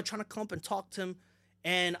these people are trying to come up and talk to him,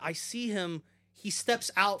 and I see him. He steps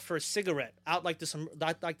out for a cigarette, out like this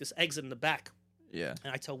exit in the back. Yeah.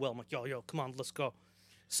 And I tell Will, I'm like, yo, come on, let's go.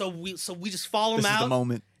 So we just follow him This is out. the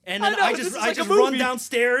moment. And then I just run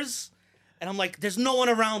downstairs, and I'm like, there's no one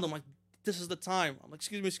around. I'm like, this is the time. I'm like,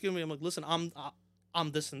 excuse me. I'm like, listen,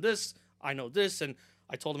 I'm this and this. I know this, and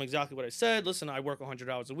I told him exactly what I said. Listen, I work 100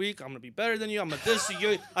 hours a week. I'm gonna be better than you. I'm like this.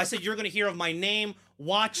 I said you're gonna hear of my name.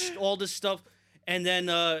 Watch all this stuff. And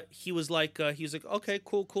then he was like, okay,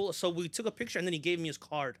 cool. So we took a picture, and then he gave me his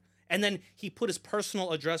card, and then he put his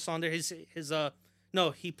personal address on there.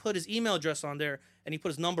 He put his email address on there, and he put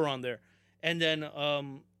his number on there. And then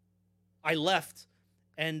I left,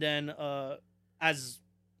 and then as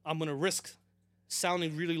I'm gonna risk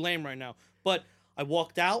sounding really lame right now, but I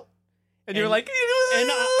walked out, And you're like,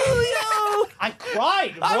 I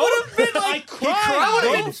cried, bro. I would have been like, I cried,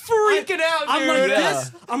 bro. freaking out, dude. I'm like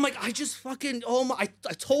this. I'm like, I just fucking, I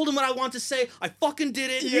told him what I wanted to say. I fucking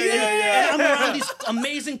did it. And I'm around these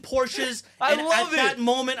amazing Porsches. I and love at it. that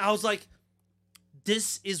moment, I was like,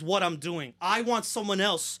 this is what I'm doing. I want someone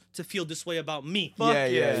else to feel this way about me.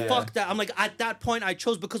 Yeah. Fuck that. I'm like, at that point, I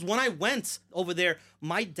chose, because when I went over there,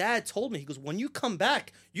 my dad told me, he goes, when you come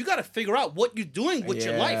back, you got to figure out what you're doing with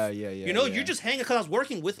your life. Yeah. You're just hanging, because I was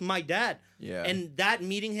working with my dad. Yeah. And that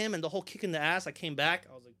meeting him and the whole kick in the ass, I came back.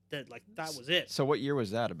 I was like, that was it. So what year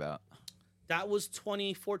was that about? That was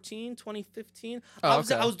 2014, 2015. Oh,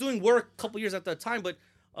 I was doing work a couple years at that time, but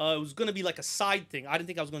it was going to be like a side thing. I didn't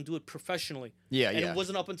think I was going to do it professionally. Yeah. And it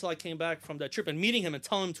wasn't up until I came back from that trip and meeting him and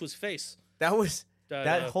telling him to his face.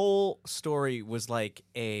 That whole story was like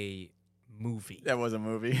a movie. That was a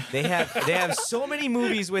movie. They have so many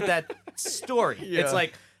movies with that story. Yeah. It's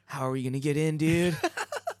like, how are we gonna get in, dude?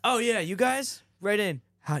 Oh yeah, you guys, right in.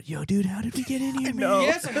 Dude, how did we get in here, man?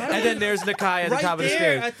 Yes, I have And then there's Nakai at the right top of the there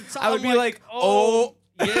stairs. at the top. I would I'm be like, oh.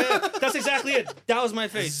 Yeah, that's exactly it. That was my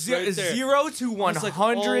face. Right there. 0 to 100 I was like,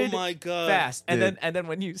 oh my God. fast. And Dude. then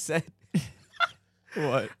when you said,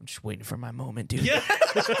 What? I'm just waiting for my moment, dude. Yeah.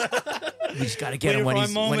 We just gotta get him Waiting when for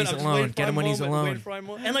he's my moment. I'm just alone. waiting Get for him my when he's moment, alone. waiting for my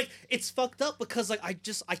moment. And like, it's fucked up because like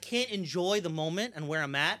I can't enjoy the moment and where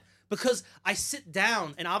I'm at because I sit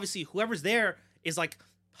down and obviously whoever's there is like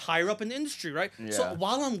higher up in the industry, right? Yeah. So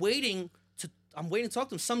while I'm waiting to talk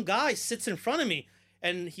to him, some guy sits in front of me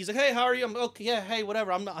and he's like, "Hey, how are you?" I'm like, "Okay, yeah, hey,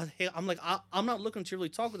 whatever." I'm not looking to really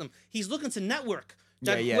talk with him. He's looking to network.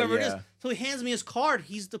 That Yeah, whoever it yeah. is. So he hands me his card.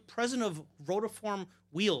 He's the president of Rotiform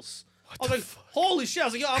Wheels. I was like, holy shit. I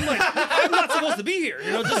was like, yo, I'm not supposed to be here.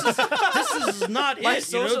 You know, this is not My it.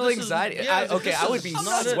 social anxiety. I would be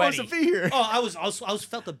sweaty. be here. Oh, I was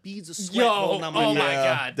felt the beads of sweat Yo, rolling down my oh neck. my Yeah,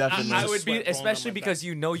 God. definitely. I would be, Sweat rolling down especially my because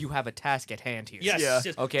you know you have a task at hand here. Yes, Yeah.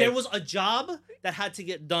 yes. Okay. There was a job that had to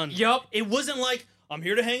get done. Yup. It wasn't like, I'm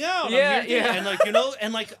here to hang out. Yeah, I'm here to, yeah.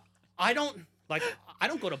 And like, I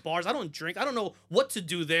don't go to bars. I don't drink. I don't know what to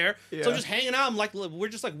do there. So Yeah. I'm just hanging out. I'm like, we're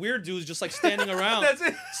just like weird dudes, just like standing around. That's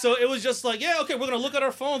it. So it was just like, yeah, okay, we're gonna look at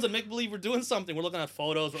our phones and make believe we're doing something. We're looking at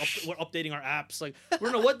photos. We're updating our apps. Like we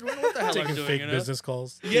don't know what the hell we're Taking doing. fake You know? business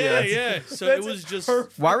calls. Yeah. So it was just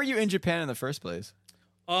Why were you in Japan in the first place?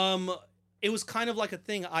 it was kind of like a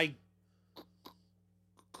thing.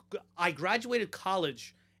 I graduated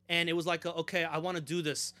college and it was like, okay, I want to do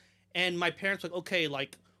this. And my parents were like, okay,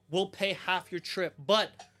 like we'll pay half your trip,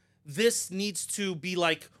 but this needs to be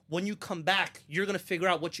like when you come back, you're gonna figure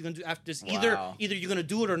out what you're gonna do after this. Wow. Either you're gonna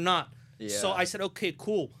do it or not. Yeah. So I said, okay,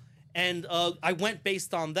 cool. And I went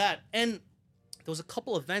based on that. And there was a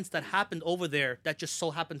couple events that happened over there that just so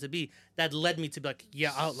happened to be that led me to be like,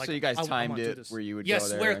 yeah, so you guys I timed wanna do it this. where you would yes, go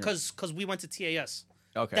there. where and- because we went to TAS.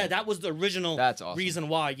 Okay. That was the original That's awesome. reason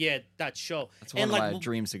why. Yeah, that show. That's one and of like, my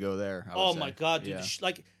dreams to go there. I would oh say. my god, dude! Yeah.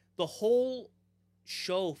 Like the whole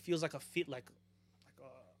show feels like like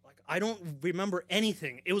I don't remember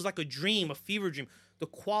anything. It was like a dream, a fever dream. The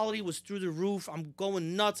quality was through the roof. I'm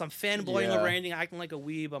going nuts. I'm fanboying Yeah. over anything, acting like a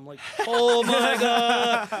weeb. I'm like, oh my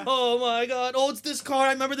god, oh my god. Oh, it's this card.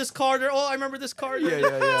 I remember this card. Oh, I remember this card.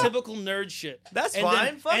 Yeah. Typical nerd shit. That's And fine.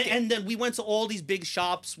 Then, Fuck and, it. and then we went to all these big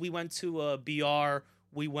shops. We went to BR.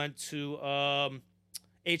 We went to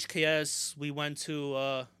HKS. We went to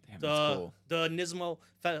Damn, that's cool. the Nismo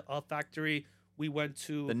factory. We went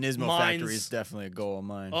to The Nismo Mines. factory is definitely a goal of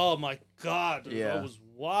mine. Oh my god! Yeah. It was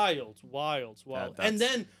wild. That's- And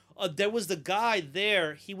then there was the guy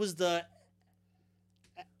there. He was the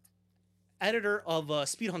editor of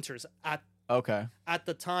Speed Hunters Okay. at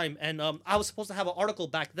the time, and I was supposed to have an article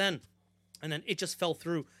back then, and then it just fell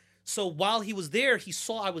through. So while he was there, he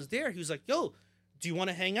saw I was there. He was like, "Yo, do you want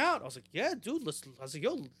to hang out?" I was like, "Yeah, dude. Let's." I was like,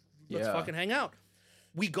 "Yo, let's Yeah. fucking hang out."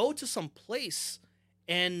 We go to some place,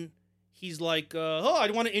 and he's like, "Oh,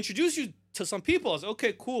 I want to introduce you to some people." I was like,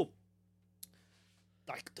 "Okay, cool."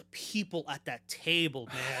 Like the people at that table,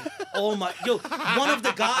 man. Oh my, yo, one of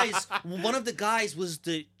the guys was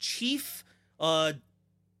the chief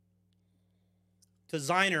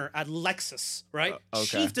designer at Lexus, right? Okay.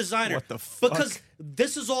 Chief designer. What the fuck? Because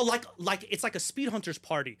this is all like it's like a Speed Hunters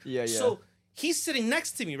party. Yeah. So he's sitting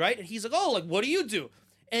next to me, right? And he's like, "Oh, like what do you do?"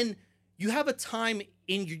 And you have a time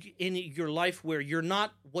in your life where you're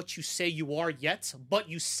not what you say you are yet, but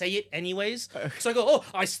you say it anyways. So I go, "Oh,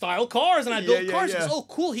 I style cars and I build Yeah, cars." yeah. He goes, "Oh,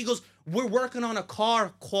 cool." He goes, "We're working on a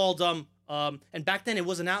car called and back then it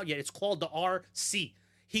wasn't out yet. It's called the RC."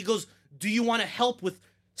 He goes, "Do you want to help with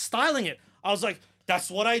styling it?" I was like, "That's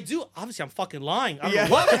what I do." Obviously, I'm fucking lying. I don't Yeah.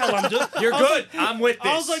 know what the hell I'm doing. You're I was good. like- I'm with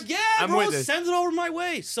this. I was like, "Yeah, I'm bro, with this. send it over my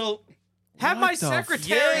way." So Have What my the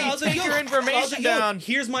secretary I was like, take "Yo," your I was information like, "Yo, down.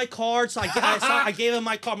 Here's my card. So I gave him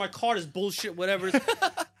my card. My card is bullshit, whatever.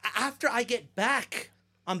 After I get back,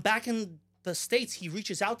 I'm back in the States. He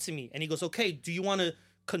reaches out to me and he goes, "Okay, do you want to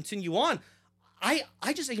continue on?" I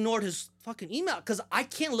just ignored his fucking email because I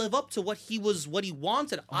can't live up to what he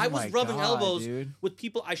wanted. I was my rubbing God, elbows dude. with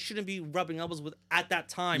people I shouldn't be rubbing elbows with at that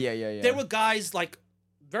time. Yeah. There were guys like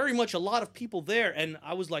very much a lot of people there, and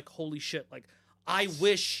I was like, holy shit! Like, I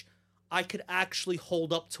wish I could actually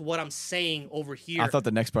hold up to what I'm saying over here. I thought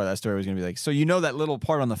the next part of that story was gonna be like, so you know that little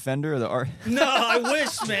part on the fender of the art? No, I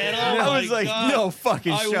wish, man. Oh I was my like, God. no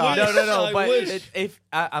fucking I shot. wish. No. I But wish. if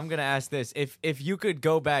I'm gonna ask this, if you could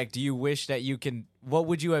go back, do you wish that you can? What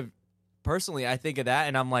would you have? Personally, I think of that,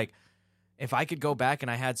 and I'm like, if I could go back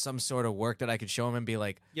and I had some sort of work that I could show him and be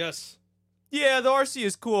like, Yes. yeah, the RC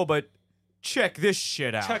is cool, but check this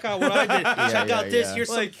shit out. Check out what I did. Check yeah, out this. yeah. Here's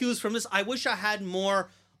some Like- cues from this. I wish I had more.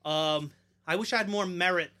 I wish I had more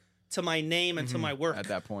merit to my name and to my work At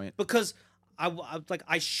that point. because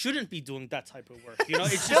I shouldn't be doing that type of work. You know,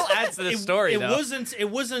 it Still just adds to the story, It though.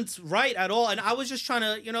 wasn't right at all. And I was just trying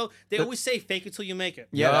to, they always say fake it till you make it.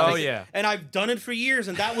 Yeah, Oh like- yeah. And I've done it for years,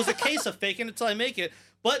 and that was a case of faking it till I make it.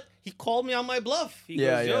 But he called me on my bluff. He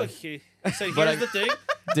Yeah, goes, "Yo," yeah. he said, But "Here's the thing."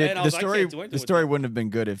 Dude, And I the was like, I story can't do anything the with story wouldn't have been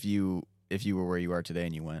good if you were where you are today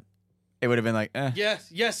and you went. It would have been like, eh.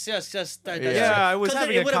 Yes. Yeah, I was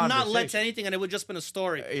having it a would have not led to conversation. anything, and it would have just been a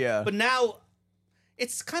story. Yeah. But now,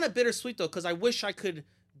 it's kind of bittersweet though, because I wish I could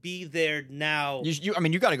be there now. I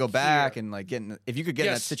mean, you got to go back and like if you could get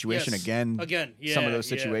in that Yes, situation yes. again, Some of those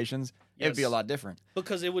situations, it would be a Yes. lot different.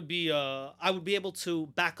 because it would be I would be able to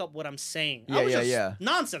back up what I'm saying. Yeah, I was yeah, just yeah.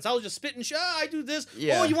 nonsense. I was just spitting shit. "Oh, I do this.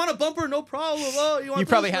 Yeah. Oh, you want a bumper? No problem. Oh, you want You this?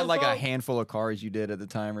 probably No had like a problem." handful of cars you did at the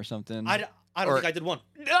time or something. I don't or- think I did one.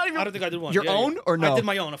 Not even- I don't think I did one. Your Yeah, own yeah. or no? I did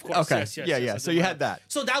my own, of course. Okay. Yes, yes, yeah, yes, yeah. I So did you my had own. that.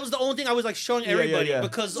 So that was the only thing I was like showing yeah, everybody yeah.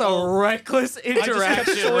 because It's a reckless I just kept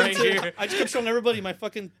interaction showing right to- here. I just kept showing everybody my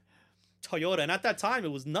fucking Toyota, and at that time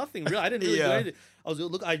it was nothing real. I didn't really do Yeah. anything. I was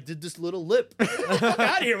look. I did this little lip. Get the fuck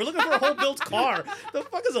out of here! We're looking for a whole built car. The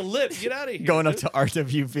fuck is a lip? Get out of here! Going up dude. to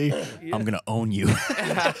RWV, I'm gonna own you.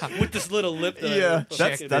 with this little lip. That yeah, I that's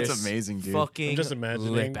fucking- that's amazing, dude. Fucking I'm just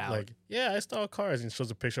imagining, lip out. like, yeah, I style cars, and it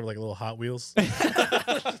shows a picture of like little Hot Wheels.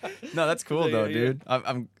 No, that's cool Yeah, though, yeah. dude.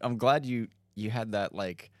 I'm glad you had that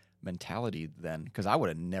like mentality then, because I would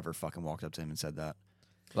have never fucking walked up to him and said that.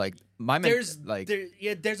 Like there's like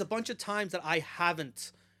there's a bunch of times that I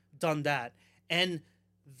haven't done that, and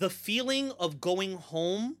the feeling of going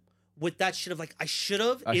home with that shit of like I should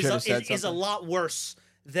have I should've said is a something. lot worse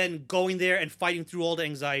than going there and fighting through all the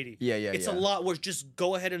anxiety. Yeah. It's a lot where just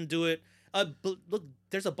go ahead and do it. But look,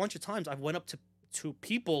 there's a bunch of times I've went up to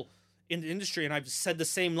people in the industry and I've said the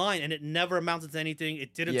same line and it never amounted to anything.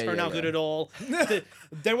 It didn't turn out good at all.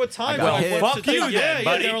 There were times got I hit. went Fuck to you then,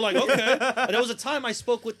 buddy. they were like, okay. And there was a time I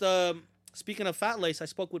spoke with speaking of Fat Lace, I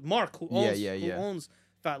spoke with Mark who owns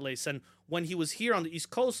Fat Lace, and when he was here on the East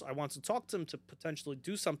Coast, I wanted to talk to him to potentially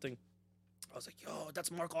do something. I was like, yo,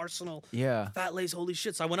 that's Mark Arsenal. Yeah. Fat Lace, holy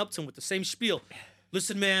shit. So I went up to him with the same spiel.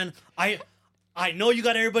 Listen, man, I know you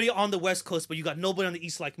got everybody on the West Coast, but you got nobody on the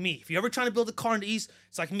East like me. If you're ever trying to build a car in the East,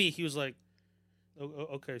 it's like me. He was like,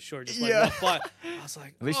 okay, sure. Just like, but I was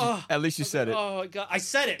like, at least you said it. Oh, God. I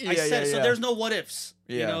said it. I Yeah, said it. yeah, So yeah. there's no what ifs.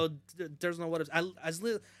 Yeah. You know, there's no what ifs.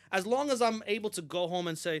 As long as I'm able to go home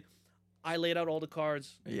and say, I laid out all the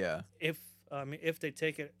cards. Yeah. If they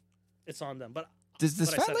take it, it's on them. But Does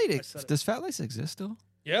but I said it. does Fat Lace exist still?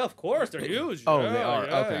 Yeah, of course, they're huge. Oh, yeah, they are?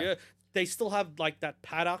 Yeah, Okay. yeah. They still have like that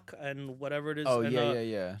paddock and whatever it is. Oh and,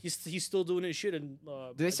 yeah. He's still doing his shit. And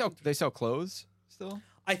Do they sell clothes still?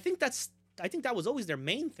 I think that was always their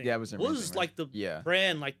main thing. Yeah, it was their main thing, right? like the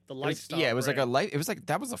brand, like the lifestyle. Yeah, it was brand. like a life. It was like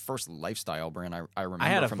that was the first lifestyle brand I remember. I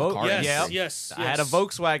had a from Vogue- the car Yes, industry. yes, I had a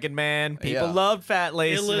Volkswagen, man. People Yeah. loved Fat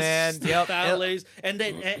Lace, Illest man. Yep. Fat Lace. And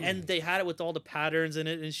they had it with all the patterns in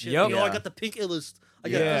it and shit. Yep. You know, I Yeah. got the pink illest. I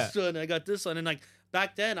got Yeah. this one. I got this one. And like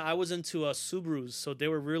back then, I was into Subarus, so they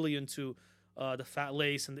were really into the Fat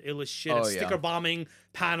Lace and the illest shit, and Oh, yeah. sticker bombing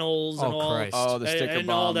panels and Oh, all. Christ. Oh, the sticker and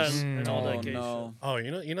all that, bombs. and all that Oh gay no. Oh,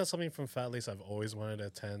 you know something from Fat Lace I've always wanted to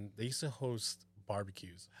attend. They used to host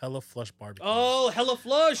barbecues, hella flush barbecues. Oh, hella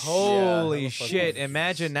flush. Holy Hella Flush. shit!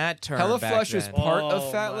 Imagine that term. Hella back Flush was then. part Oh,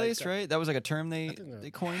 of Fat my Lace, God. right? That was like a term they think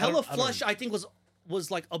that- coined. Hella I don't flush, I think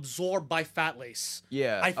was like absorbed by Fat Lace.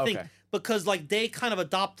 Yeah. I think okay. because like they kind of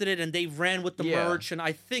adopted it and they ran with the Yeah. merch, and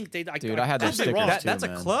I think they. Dude, I had those could be stickers wrong. too. That's a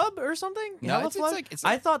man. club or something? No, Hella it's Flush? like- it's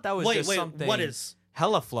I like- thought that was Wait, just wait, something. what is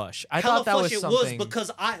Hella Flush? I Hella thought that Flush? was It something. was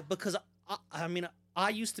because I mean I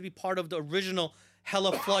used to be part of the original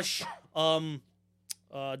Hella Flush.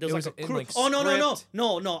 There was was like a in, crew. like, Oh no! script.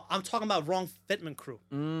 No! I'm talking about Wrong Fitment crew.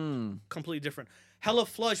 Completely different. Hella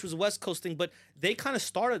Flush was a West Coast thing, but they kind of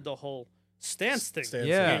started the whole stance thing. Stance,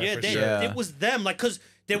 Yeah, yeah, for they, sure. Yeah. it was them. Like, cause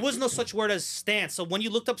there was no such word as stance. So when you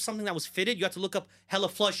looked up something that was fitted, you had to look up Hella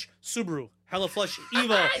Flush Subaru, Hella Flush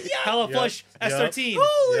Evo, Hella Yep. Flush Yep. S13.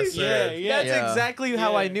 Holy Yes, shit! sir. Yeah. That's Yeah. exactly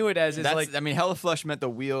how I Yeah. knew it as. It's That's like I mean, Hella Flush meant the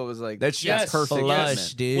wheel was like that's Yes. just perfect. flush,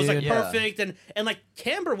 Yes. dude. It was like Yeah. perfect, and like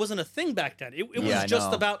camber wasn't a thing back then. It was Yeah, I just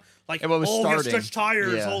know. about like It was here's starting. stretched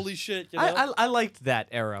tires. Yeah. Holy shit! You know? I liked that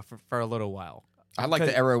era for a little while. I like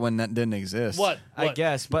the era when that didn't exist. What? I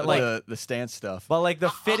guess, but like, the stance stuff. but like the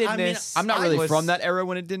I mean, fittedness. I'm not really was- from that era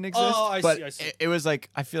when it didn't exist. Oh, I but see, I see. It was like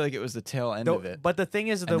I feel like it was the tail end of it. But the thing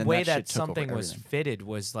is, the then way that that shit took over something was everything. fitted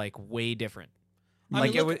was like way different. I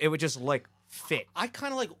Like mean, look- it would just like fit. I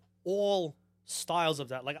kind of like all styles of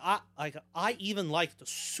that. Like I even like the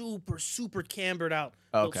super cambered out.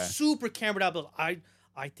 those Okay. Super cambered out. Those,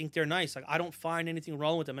 I think they're nice. Like I don't find anything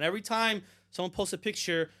wrong with them. And every time someone posts a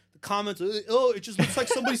picture, the comments, oh, it just looks like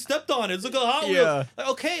somebody stepped on it. It's like a Hot Wheel. Yeah. Like,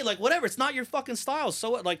 okay, like whatever. It's not your fucking style. So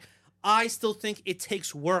what? Like I still think it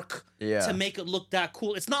takes work Yeah. to make it look that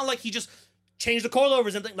cool. It's not like he just changed the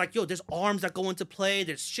coilovers and like, yo, there's arms that go into play.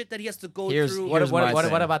 There's shit that he has to go Here's- through. here's my What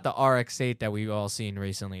thing. about the RX-8 that we've all seen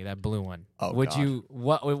recently? That blue one. Oh, would God. you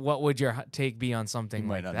what would your take be on something You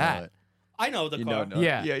might like not that? know it. I know the You car. don't know.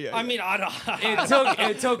 Yeah. Yeah. I mean, I don't.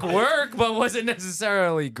 It took work, but wasn't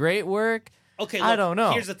necessarily great work. Okay, I look, don't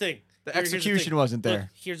know. Here's the thing. The Here's the execution thing. wasn't Look, there.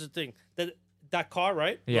 here's the thing. That car,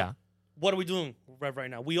 right? Yeah. Look, what are we doing right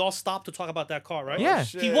now? We all stopped to talk about that car, right? Yeah.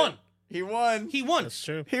 He won. He won. He won. That's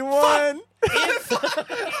true. He won.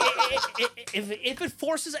 If it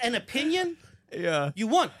forces an opinion, Yeah. you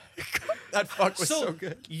won. That fuck was so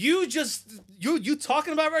good. you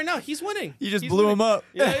talking about it right now? He's winning. You just He's blew winning. him up.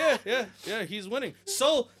 Yeah. He's winning.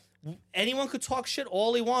 So anyone could talk shit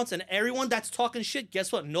all he wants, and everyone that's talking shit,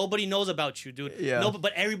 guess what? Nobody knows about you, dude. Yeah. No,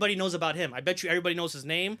 but everybody knows about him. I bet you everybody knows his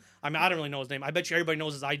name. I mean, I don't really know his name. I bet you everybody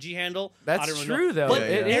knows his IG handle. That's I don't really true, know. though. But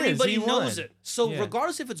It is. everybody He knows won. it. So Yeah.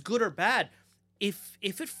 regardless if it's good or bad, if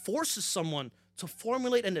it forces someone to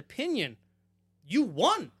formulate an opinion, you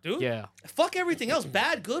won, dude. Yeah. Fuck everything else,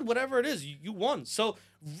 bad, good, whatever it is, you won. So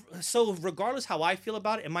regardless how I feel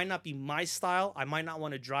about it, it might not be my style. I might not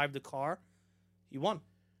want to drive the car. You won.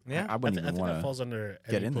 Yeah. I I, wouldn't think even that want to. falls under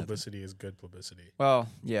get any in there. publicity is good publicity. Well,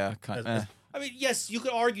 yeah, kind As- I mean, yes, you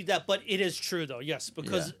could argue that, but it is true though. Yes,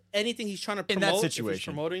 because anything he's trying to In promote, that if he's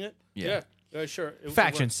situation. promoting it, Yeah. yeah, sure.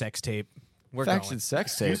 Faction sex tape. We're Faction going.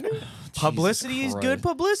 sex tape. Publicity is good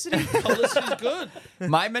publicity. Publicity's good.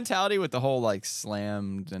 My mentality with the whole like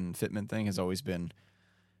slammed and fitment thing has always been,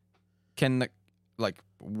 can the, like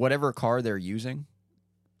whatever car they're using,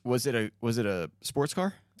 was it a sports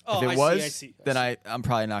car? Oh, if it I was, see. then I'm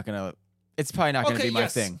probably not gonna. It's probably not gonna be my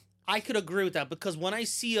thing. I could agree with that because when I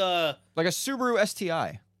see a Like a Subaru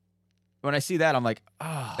STI, when I see that, I'm like,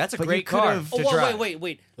 ah, That's a but you great car. could've- to drive.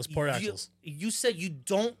 wait. Those port You- axles. You said you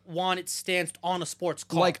don't want it stanced on a sports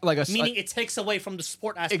car, Like a meaning it takes away from the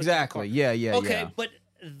sport aspect. exactly. Of the car. Yeah. Okay, but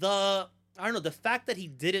I don't know, the fact that he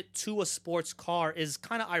did it to a sports car is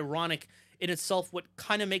kind of ironic in itself. What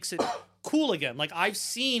kind of makes it cool again? Like I've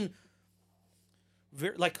seen,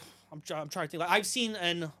 I'm trying to think. Like I've seen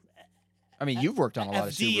an I mean, you've worked on a lot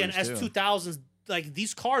of FD and Subarus too. S2000s. Like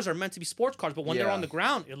these cars are meant to be sports cars, but when they're Yeah. on the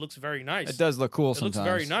ground, it looks very nice. It does look cool It sometimes. looks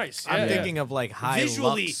very nice. I'm yeah. thinking of like high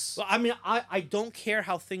Visually, lux. I mean, I don't care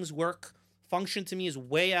how things work. Function to me is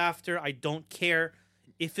way after. I don't care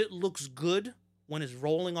if it looks good when it's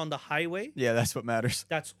rolling on the highway. Yeah, that's what matters.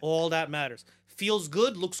 That's all that matters. Feels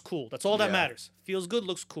good, looks cool. That's all that Yeah. matters. Feels good,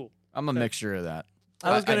 looks cool. I'm a mixture of that.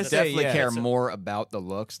 I was gonna say, definitely yeah, care it's a- more about the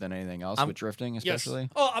looks than anything else I'm- with drifting, Yes. especially.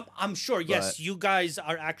 Oh, I'm sure. Yes, But- you guys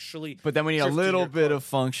are actually. But then we need a drifting little your bit car. of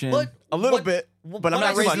function, But a little what- bit. what But I'm I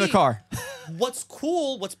not raising the see- car. What's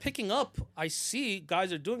cool, what's picking up, I see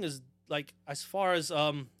guys are doing is like as far as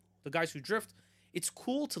the guys who drift, it's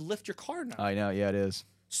cool to lift your car now. I know. Yeah, it is.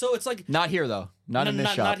 So it's like Not here though. Not in this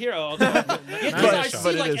shop. not here. Oh, okay. Yeah, 'cause Not I this shop. see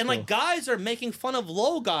But it like is and like cool. guys are making fun of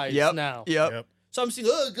low guys Yep. now. Yep. So I'm seeing,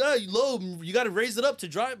 oh god, you low, you got to raise it up to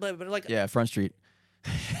drive. But like, Yeah, Front Street.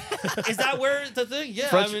 is that where the thing? Yeah,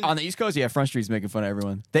 Front, I mean, on the East Coast, yeah, Front Street's making fun of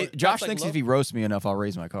everyone. But Josh that's, like, thinks low. if he roasts me enough, I'll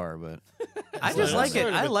raise my car. But I just Yeah. like it. Sort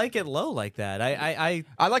of I a- like it low like that. I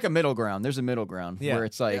I like a middle ground. There's a middle ground Yeah. where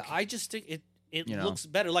it's like, yeah, I just think it you know. looks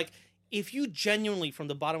better. Like if you genuinely, from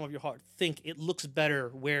the bottom of your heart, think it looks better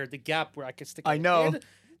where the gap where I can stick. I my know. hand,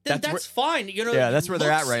 then That's that's fine. You know. Yeah, that's where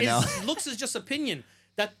they're at looks right now. Looks is just opinion.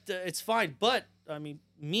 That it's fine. But I mean,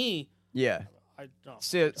 me, yeah. I don't.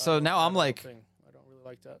 So now I'm like, I don't really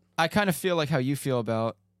like that. I kind of feel like how you feel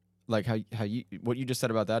about, like how you what you just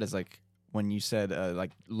said about that is like when you said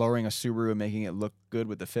like lowering a Subaru and making it look good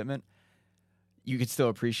with the fitment. You could still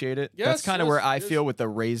appreciate it. Yes, That's kind of yes, where I yes. feel with the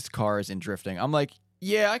raised cars and drifting. I'm like,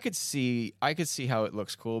 yeah, I could see how it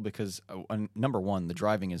looks cool because number one, the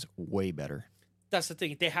driving is way better. That's the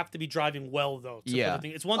thing. They have to be driving well, though. To Yeah. put the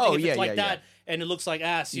thing. It's one Oh, thing if yeah, it's like yeah, that and it looks like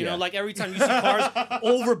ass. You Yeah. know, like every time you see cars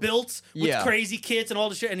overbuilt with Yeah. crazy kits and all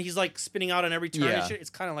the shit, and he's like spinning out on every turn and Yeah. shit. It's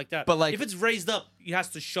kind of like that. But, like- if it's raised up, it has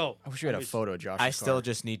to show. I wish we had a Always. photo, of Josh. I still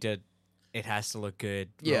just need to. It has to look good.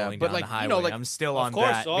 Yeah, rolling but down like, the you highway. know, like- I'm still Of on course.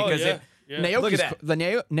 that Oh, because yeah. it, Yeah. Naoki's, Look at the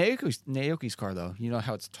Naoki's car though, you know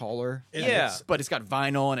how it's taller. It Yeah. is. But it's got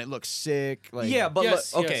vinyl and it looks sick. Like, yeah, but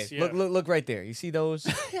Yes, look, okay, yes, yeah. look right there. You see those?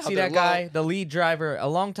 See they're that guy, the lead driver. A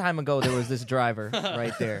long time ago, there was this driver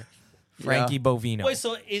right there, Frankie Bovino. Wait,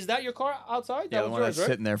 so is that your car outside? yeah, That the was one that's yours,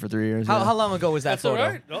 right? sitting there for 3 years. how, yeah. how long ago was that That's all photo?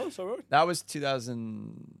 right. No, it's all right. That was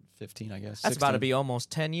 2015, I guess. That's about to 16. be almost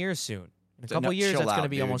 10 years soon. In a So, couple no, years, chill that's going to out,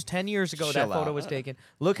 be dude. almost 10 years ago Chill that photo out. was taken.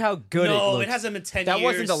 Look how good it No, looks. it hasn't been 10 That years.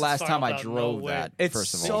 wasn't the last since time I Final drove No way. that. It's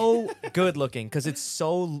first of all, so good looking because it's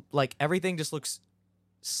so, like, everything just looks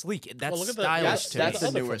sleek. That's look at the- stylish that's, to that's me. the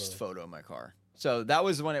other newest photo. photo of my car. So that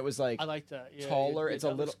was when it was like I like that. Yeah, taller. yeah, It's a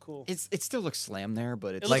that looks little cool. It still looks slam there,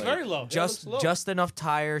 but it's It looks like, very low. Just, it looks low. just enough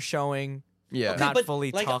tire showing. yeah. Not but,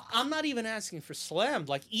 fully like, tucked. I'm not even asking for slammed.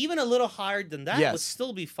 Like even a little higher than that Yes. would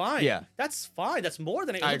still be fine. Yeah. That's fine. That's more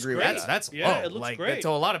than it. I looks agree with great. that. That's yeah, oh, it looks like, great. To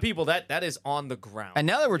a lot of people, that is on the ground. And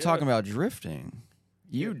now that we're Yeah. talking about drifting,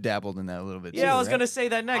 you dabbled in that a little bit. yeah, too, I was right? gonna say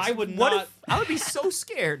that next. I would what not- If, I would be so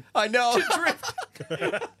scared I know. to drift.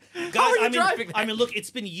 Guys, How are you I mean, driving that? I mean, look, it's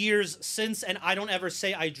been years since, and I don't ever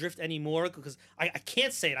say I drift anymore because I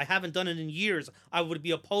can't say it. I haven't done it in years. I would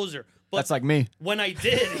be a poser. But That's like me. when I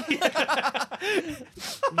did,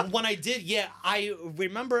 yeah, I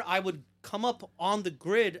remember I would come up on the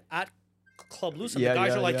grid at Club Loose, and the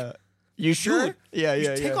guys are like, "You sure? Dude, yeah, you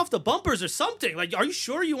yeah, take yeah." off the bumpers or something. Like, are you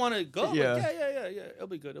sure you want to go? I'm Yeah. like, yeah. It'll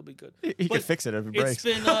be good. It'll be good. He But could fix it if it It's breaks.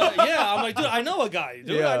 been, yeah. I'm like, dude, I know a guy.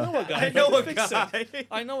 Dude, Yeah. I know a guy. I know He a could fix guy. it.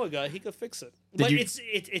 I know a guy. He could fix it. Did But you-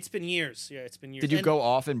 it's been years. Yeah, it's been years. Did you And go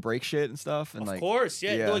off and break shit and stuff? And Of like, course,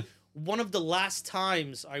 yeah. yeah. Like one of the last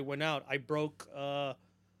times I went out, I broke.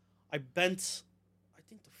 I bent. I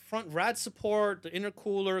think the front rad support, the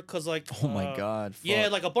intercooler, because like. oh my god. Yeah,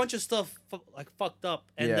 fuck. like a bunch of stuff like fucked up,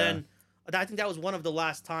 and Yeah. then I think that was one of the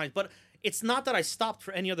last times. But it's not that I stopped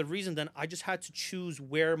for any other reason than I just had to choose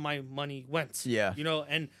where my money went. Yeah. you know,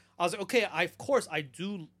 and I was like, okay, I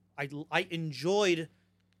enjoyed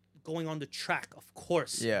going on the track, of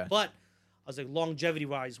course. Yeah. But I was like, longevity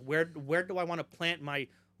wise, where do I want to plant my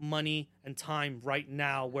money and time right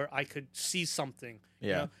now where I could see something? Yeah.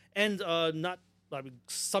 You know? And not. I mean,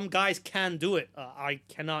 some guys can do it. I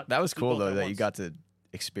cannot. That was do cool both though at that you once. got to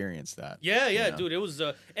experience that. Yeah, you know? dude. It was,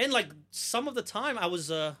 and like some of the time I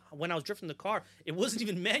was, when I was drifting the car, it wasn't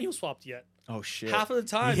even manual swapped yet. Oh shit. Half of the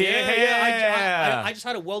time, Yeah. I just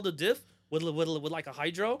had a welded diff with like a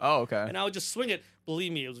hydro. Oh, okay. And I would just swing it.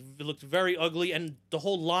 Believe me, it looked very ugly, and the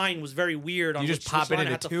whole line was very weird. On You just which pop it line I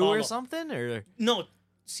into had to 2 or follow. something, or No.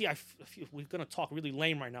 See, I feel we're gonna talk really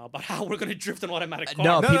lame right now about how we're gonna drift an automatic car.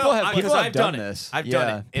 No, No, people no, have, because people have I've done done it. this. I've done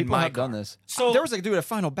it in People my have done car. this. So- there was like a dude a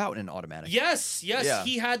final bout in an automatic. Yes, Yeah.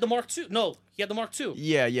 he had the Mark II. No, he had the Mark II.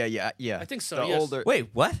 Yeah. I think so, The yes. older. wait,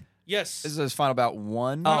 what? Yes. This is his final bout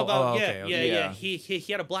 1. Oh, About, okay, okay. yeah. Yeah. He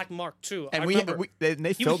had a black Mark II. and I we remember. they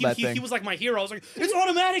He, filled he, that he, thing. he was like my hero. I was like, it's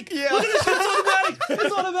automatic. Yeah. Look at this shit. It's automatic.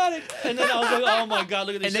 It's automatic. And then I was like, oh my god,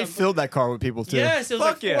 look at this and they shit. filled that car with people too. Yes, it was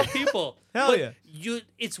Fuck like 4 people. Hell But yeah.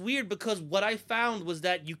 It's weird because what I found was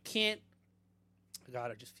that you can't.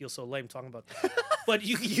 God, I just feel so lame talking about this. But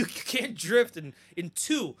you can't drift in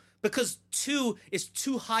 2 because 2 is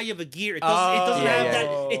too high of a gear. It doesn't yeah, have yeah.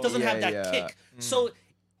 that. It doesn't have Yeah, that yeah. kick. So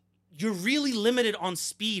you're really limited on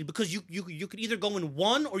speed because you could either go in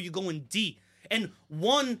 1 or you go in D. And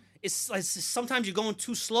 1 is sometimes you're going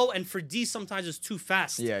too slow, and for D sometimes it's too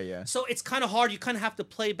fast. Yeah. So it's kind of hard. You kind of have to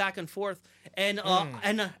play back and forth, and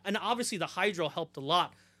obviously the hydro helped a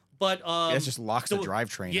lot. But It just locks the the-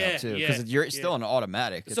 drivetrain yeah, up too, yeah, because you're yeah. still an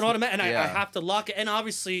automatic. it's an automatic, and I yeah. have to lock it. And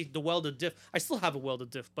obviously the welded diff. I still have a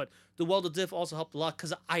welded diff, but the welded diff also helped a lot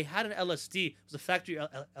because I had an LSD. It was a factory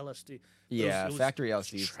LSD. Yeah, it was factory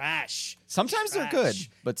LSDs. trash. Sometimes they're good, Trash.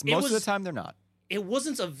 but It most of the was- time they're not. It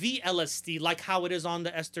wasn't a VLSD like how it is on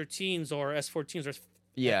the S13s or S14s or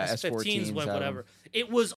Yeah, S15s, S14s, whatever. It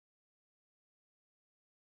was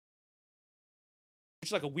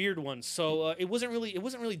just like a weird one. So it wasn't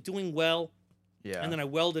really doing well. Yeah, And then I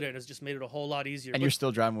welded it, and it's just made it a whole lot easier. and But you're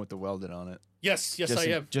still driving with the welded on it. yes, just I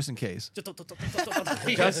in, am. just in case. Just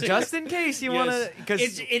in case you Yes. want to, because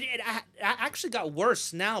It actually got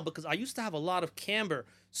worse now because I used to have a lot of camber,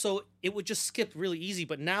 so it would just skip really easy.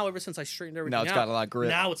 But now, ever since I straightened everything Now it's out, got a lot of grip.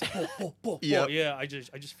 now it's boom, boom, boom, Yep. boom. Yeah, I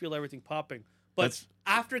just feel everything popping. But That's-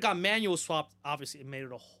 after it got manual swapped, obviously it made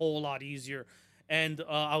it a whole lot easier. And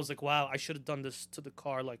I was like, wow, I should have done this to the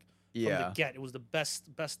car like from Yeah. the get. It was the best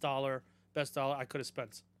dollar I could have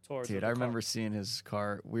spent towards. Dude, the I car. remember seeing his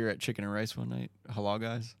car. We were at Chicken and Rice one night, halal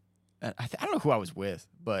guys, and I don't know who I was with,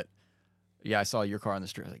 but yeah, I saw your car on the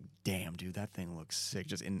street. I was like, damn, dude, that thing looks sick.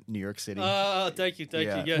 Just in New York City. Thank you.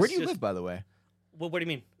 Yeah. Yes, Where do you yes. live, by the way? What do you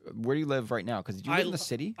mean? Where do you live right now? Because you live in the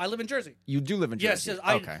city. I live in Jersey. You do live in Yes, Jersey.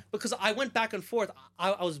 yes. Okay. Because I went back and forth.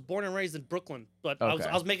 I was born and raised in Brooklyn, but I Okay.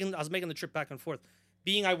 was making the trip back and forth.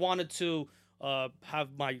 Being I wanted to have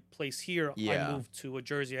my place here, Yeah. I moved to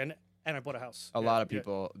Jersey and I bought a house. A Yeah, lot of yeah.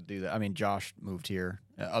 people do that. I mean, Josh moved here.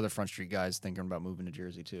 Other Front Street guys thinking about moving to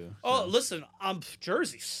Jersey too. Oh, so. listen,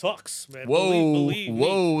 Jersey sucks, man. Whoa, believe me.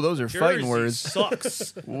 whoa, those are fighting Jersey words.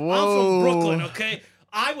 Sucks. Whoa. I'm from Brooklyn, okay.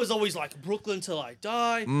 I was always like Brooklyn till I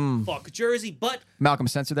die. Mm. Fuck Jersey, but Malcolm,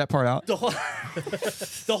 censor that part out. the whole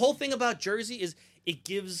the whole thing about Jersey is it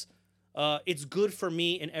gives it's good for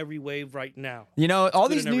me in every way right now. You know, all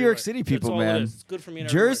Good these in New every York way. City That's people, all it man. is. It's good for me in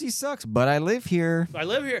every way. Jersey sucks, but I live here. I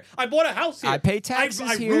live here. I bought a house here. I pay taxes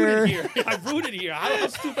I here. rooted here. I rooted here. How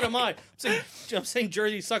stupid am I? I'm saying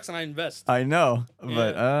Jersey sucks and I invest. I know,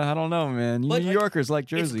 but Yeah. I don't know, man. You But, New like, Yorkers like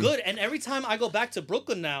Jersey. It's good. And every time I go back to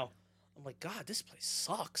Brooklyn now, I'm like, God, this place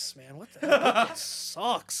sucks, man. What the hell? It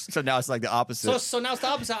sucks. So now it's like the opposite. So now it's the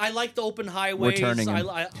opposite. I like the open highways. turning him.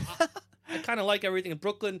 I kind of like everything in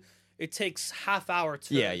Brooklyn. It takes half hour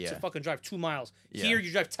to Yeah. fucking drive 2 miles. Yeah. Here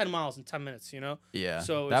you drive 10 miles in 10 minutes. You know. yeah,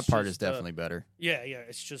 So that it's part is just, definitely better. Yeah.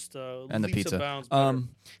 It's just And the leaps pizza. and bounds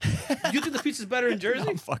better. You think the pizza's better in Jersey?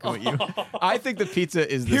 I'm fucking with you. I think the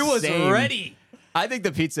pizza is the he was same. ready. I think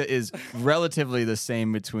the pizza is relatively the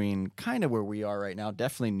same between kind of where we are right now,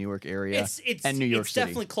 definitely Newark area and New York it's City.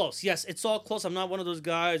 definitely close. Yes, it's all close. I'm not one of those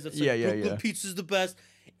guys that's like Yeah, Brooklyn yeah. pizza's the best.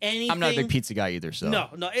 Anything, I'm not a big pizza guy either, so No,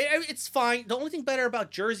 it's fine. The only thing better about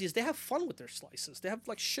Jersey is they have fun with their slices. They have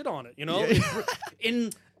like shit on it, you know. Yeah.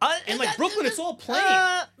 In like Brooklyn, it's all plain.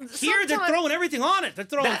 Here, they're sometimes- throwing everything on it. They're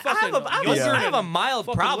throwing I fucking have a, I have a- yogurt I have a and mild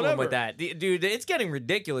fucking problem with whatever. that, dude. It's getting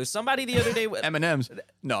ridiculous. Somebody the other day. M&M's.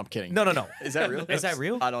 No, I'm kidding. No. Is that real? Is that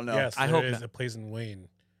real? I don't know. Yes, I there hope is not. a place in Wayne.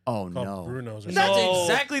 Oh called no. Bruno's. Or No. That's something.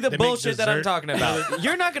 exactly the They make bullshit that I'm dessert. talking about.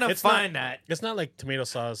 You're not gonna It's find not- that. It's not like tomato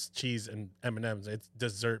sauce, cheese, and M&Ms. It's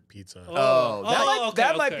dessert pizza. Oh,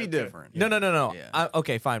 that might okay, be different. No. Yeah.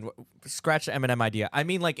 Okay, fine. Scratch the M&M idea. I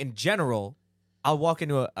mean, like in general, I'll walk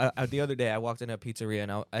into the other day I walked into a pizzeria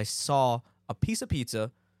and I saw a piece of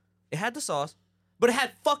pizza. It had the sauce, but it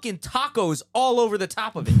had fucking tacos all over the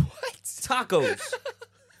top of it. What? Tacos.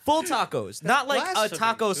 Full tacos. Not like a blasphemy,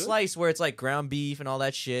 taco dude. slice where it's like ground beef and all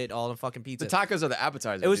that shit, all the fucking pizza. The tacos are the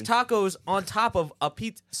appetizer. It was dude. tacos on top of a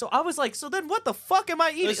pizza. So I was like, so then what the fuck am I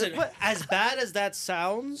eating? Listen, What- as bad as that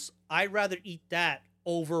sounds, I'd rather eat that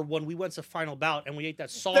over when we went to Final Bout and we ate that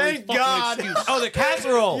sorry Thank fucking God. excuse. Oh, the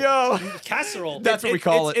casserole. Yo, Casserole. That's what we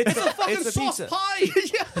call it. It's It's a fucking it's a sauce pizza.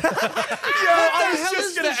 pie. I was hell just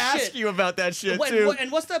is gonna this ask shit? you about that shit What- too.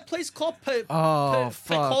 and what's that place called? Oh,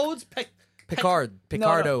 fuck. Pecodes?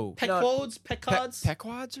 Picardo. Pecodes? Pecods?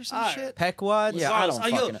 Pequods or some Alright. shit? Pequods. Yeah, I don't Yo,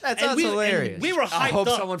 fucking know. That and sounds we, hilarious. And we were I hyped hope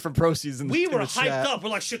up. someone from Proceeds in the We in were the hyped chat. up. We're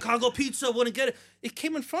like, Chicago pizza, wouldn't get it. It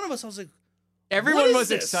came in front of us. I was like, Everyone What is was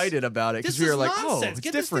this? excited about it this because we is were like, nonsense. oh, it's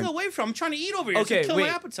Get different. this thing away from. I'm trying to eat over here. Okay, It's gonna kill wait.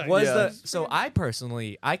 my appetite. Was Yeah. so I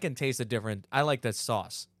personally I can taste the difference. I like the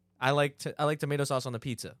sauce. I like tomato sauce on the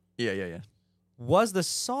pizza. Yeah. Was the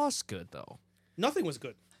sauce good though? Nothing was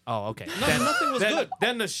good. Oh, okay. Nothing was good.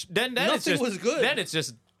 Then it's Nothing just was good. Then it's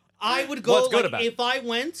just I would go. What's good like, about it? if I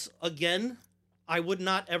went again, I would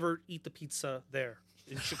not ever eat the pizza there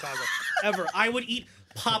in Chicago. Ever. I would eat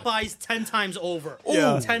Popeyes 10 times over.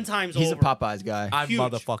 Yeah. 10 times He's a over. Popeyes guy. I Huge.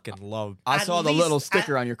 motherfucking love. I At saw the least- little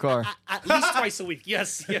sticker on your car. At least twice a week.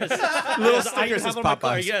 Yes. Little I sticker even says have it on my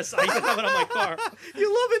car. Popeyes. Yes, I even have it on my car. You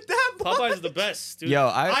love it that much. Popeyes is the best, dude. Yo,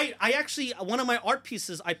 I actually, one of my art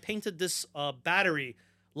pieces, I painted this battery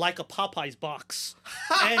like a Popeyes box,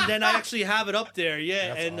 and then I actually have it up there. Yeah,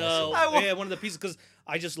 That's and awesome. yeah, one of the pieces because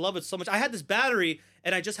I just love it so much. I had this battery,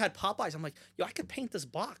 and I just had Popeyes. I'm like, yo, I could paint this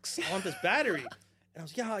box on this battery. And I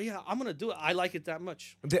was, yeah, I'm gonna do it. I like it that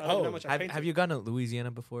much. I like it that much. I paint Have it. you gone to Louisiana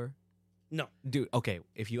before? No. Dude, okay.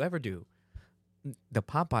 If you ever do, the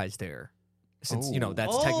Popeyes there, since you know Oh.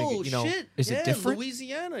 that's technically shit. is it Yeah, different?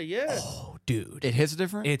 Louisiana, yeah. Oh, dude, It hits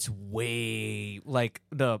different. it's way like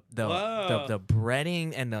the Wow. the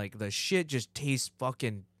breading and like the shit just tastes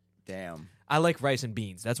fucking. Damn. I like rice and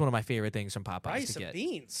beans. That's one of my favorite things from Popeyes Rice to and get.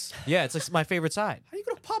 beans. Yeah, it's like my favorite side. How you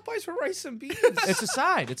go to Popeyes for rice and beans? It's a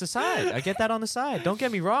side. It's a side. I get that on the side. Don't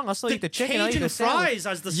get me wrong. I'll still eat the chicken. I'll eat Cajun the sandwich. fries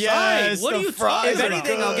as the Yes, side. What the are you fries talking If are about?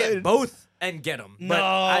 anything, I'll get good. both and get them. No,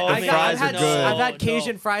 I've fries had are good. I've had No.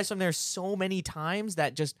 Cajun fries from there so many times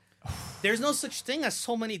that just. There's no such thing as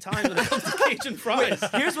so many times when it comes to Cajun fries.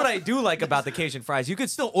 Here's what I do like about the Cajun fries. You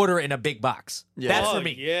could still order it in a big box. Yeah. That's Oh, for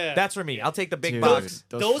me. yeah. That's for me. I'll take the big Dude, box.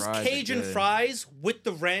 Those fries are Cajun good. fries with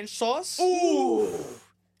the ranch sauce. Ooh.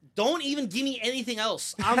 Don't even give me anything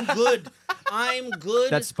else. I'm good. I'm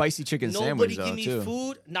good. That spicy chicken Nobody sandwich though give me too.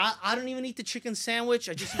 food. I don't even eat the chicken sandwich.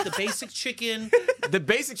 I just eat the basic chicken. The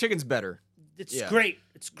basic chicken's better. It's Yeah. great.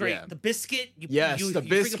 It's great. Yeah. The biscuit. Yes, you the freaking put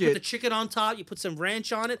biscuit. the chicken on top. You put some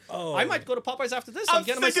ranch on it. Oh. I might go to Popeyes after this. I'm I'm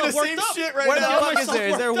getting thinking myself the worked same up. shit right Where now. the I'm fuck is there?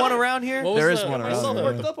 Is there one around here? What was There is the- one what was around the-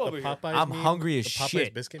 here. Worked up over the here. Popeyes I'm meme? hungry as The Popeyes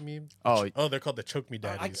shit. biscuit meme? Oh, Oh, they're called the Choke Me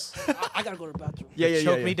Daddies. I gotta go to the bathroom. yeah.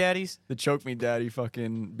 Choke me, daddies. The choke me daddy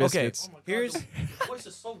fucking biscuits. Oh my God, Here's- the voice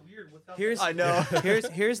is so weird without Here's that. I know.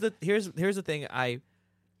 here's the thing. I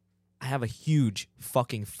have a huge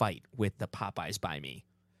fucking fight with the Popeyes by me,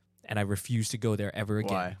 and I refuse to go there ever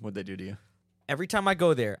again. Why? What'd they do to you? Every time I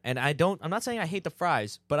go there, and I'm not saying I hate the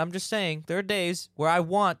fries, but I'm just saying there are days where I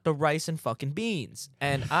want the rice and fucking beans,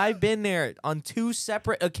 and I've been there on 2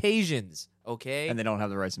 separate occasions. Okay, And they don't have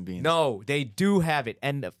the rice and beans. no, they do have it,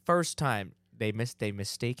 and the first time they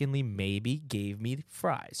mistakenly maybe gave me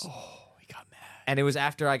fries, Oh, he got mad. and it was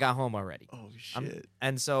after I got home already. Oh I'm- shit.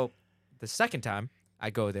 And so the second time I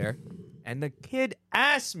go there, and the kid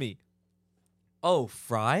asked me, "Oh,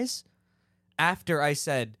 fries?" After I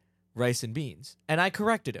said rice and beans. And I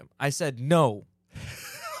corrected him. I said, "No,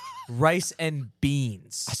 rice and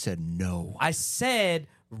beans." I said no. I said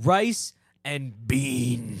rice and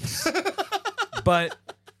beans. But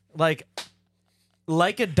like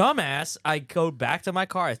a dumbass, I go back to my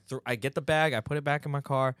car. I get the bag. I put it back in my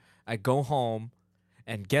car. I go home.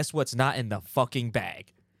 And guess what's not in the fucking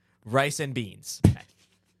bag? Rice and beans.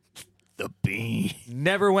 The bean.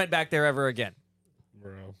 Never went back there ever again.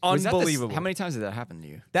 Bro. Unbelievable. How many times did that happen to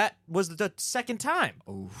you? That was the second time.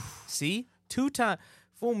 Oh. See? 2 times.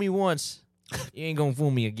 Fool me once. You ain't gonna fool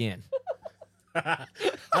me again. I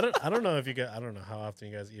don't know if you guys, I don't know how often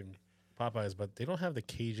you guys eat Popeyes, but they don't have the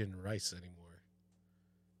Cajun rice anymore.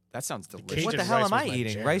 That sounds delicious. Cajun What the hell rice am was I my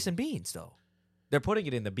eating? jam. Rice and beans, though. They're putting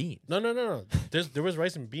it in the beans. No. There was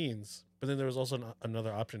rice and beans, but then there was also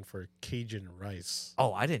another option for Cajun rice.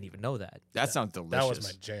 Oh, I didn't even know that. That sounds delicious. That was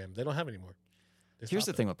my jam. They don't have it anymore. Here's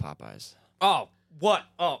the thing with Popeyes. Oh, what?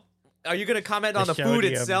 Oh, are you gonna comment on the food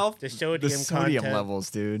itself? The sodium, The sodium content. levels,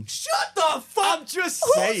 dude. Shut the fuck! I'm just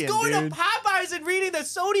Who's saying, going dude. to Popeyes and reading the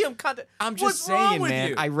sodium content? I'm just What's wrong saying, with man.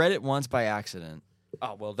 you? I read it once by accident.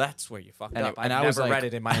 Oh well, that's where you fucked And, up. and I've I was never like, read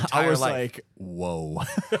it in my entire I was life. like, whoa.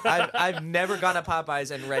 I've never gone to Popeyes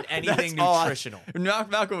and read anything nutritional. When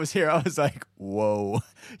Malcolm was here, I was like, whoa.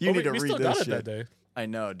 You need to we read still this got it shit. that day. I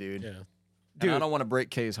know, dude. Yeah. And Dude. I don't want to break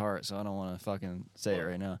Kay's heart, so I don't want to fucking say it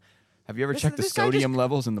right now. Have you ever This- checked the this guy sodium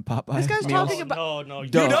levels in the Popeyes this guy's meals? talking about- No, you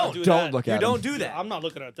Don't do don't that. look You at don't them. do that. I'm not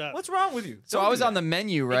looking at that. What's wrong with you? So Don't I was do on that. the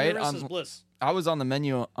menu, right? Ignorance is bliss. I was on the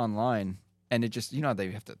menu online, and it just, you know,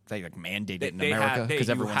 they like mandate it in They America have- because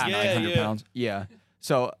you everyone's have- 900 Yeah. pounds. Yeah.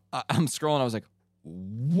 So I'm scrolling. I was like,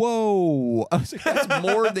 whoa. I was like, that's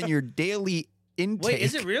more than your daily intake. Wait,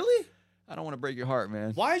 is it really? I don't want to break your heart,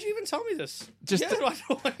 man. Why did you even tell me this? Just- yeah, I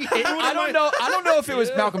I don't know. I don't know if it was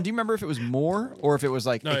Malcolm. Do you remember if it was more or if it was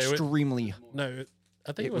like No, it was- extremely? No,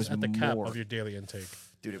 I think It it was was at the cap more. of your daily intake.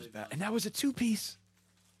 Dude, it was bad. And that was a 2-piece.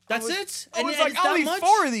 That's it. I was and like, it's I'll that eat much?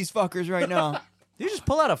 4 of these fuckers right now. Did you just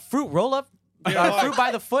pull out a fruit roll up? Yeah, Fruit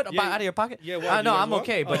by the foot Yeah. out of your pocket? Yeah, why, I you know, guys I'm want?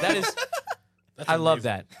 okay, but that is. That's I love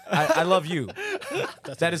amazing. that. I love you.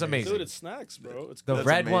 That's That is amazing. Dude, it's snacks, bro. It's The good.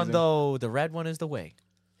 red one amazing. though, the red one is the way.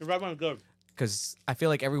 The red one good. Because I feel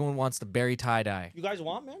like everyone wants the berry tie dye. You guys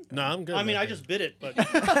want, man? No, I'm good. I mean, man. I just bit it, but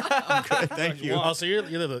I'm good. Thank you. want. Oh, so you're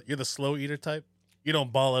the slow eater type. You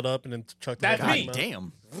don't ball it up and then chuck the That's back me. of God your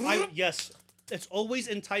mouth? damn. yes, it's always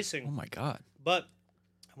enticing, Oh my god. but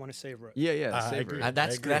I want to savor it. Yeah, yeah. I savor agree. it.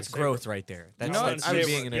 That's agree. that's Savor growth it. right there. I That's, know, wanna that's I you was-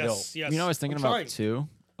 savor being an it. adult. Yes, yes. You know, I was thinking I'm about trying. too.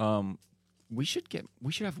 We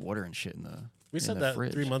should have water and shit in the. We in said the that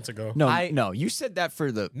fridge. 3 months ago. No, I- no. You said that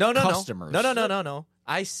for the No. customers. No.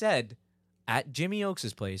 I said at Jimmy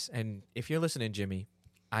Oaks' place, and if you're listening, Jimmy,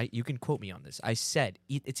 you can quote me on this. I said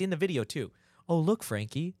it's in the video too. Oh, look,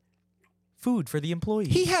 Frankie, food for the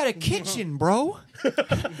employees. He had a kitchen, bro.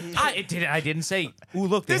 I didn't say. Ooh,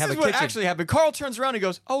 look, they This have is a what kitchen. actually happened. Carl turns around and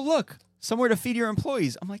goes, "Oh, look, somewhere to feed your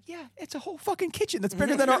employees." I'm like, "Yeah, it's a whole fucking kitchen that's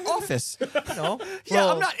bigger than our office." No. Yeah, Well-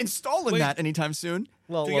 I'm not installing Wait. that anytime soon.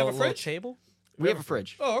 Well, Do you have a little fridge? table? We have a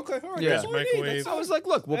fridge. Oh, okay, all right. Yeah. That's all we need. Microwave. That's I was like,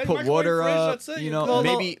 "Look, we'll Hey, put microwave water fridge, up. that's it. You You know, go-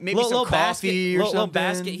 maybe some coffee or little something."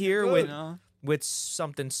 basket here Good. with You know? with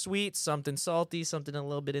something sweet, something salty, something a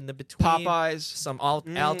little bit in the between. Popeyes. Some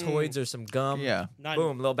Altoids or some gum. Yeah. Not-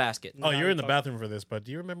 Boom, little basket. Oh, No, you were in the talking- bathroom for this, but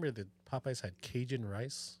do you remember that Popeyes had Cajun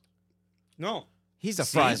rice? No. He's a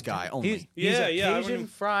fries guy only. He's Yeah, a yeah, I Cajun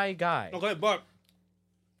remember- fry guy. Okay, but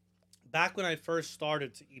back when I first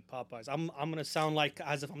started to eat Popeyes, I'm gonna sound like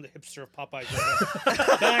as if I'm the hipster of Popeyes.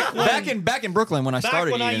 Right now. back in Brooklyn when I back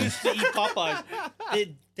started when I eating. used to eat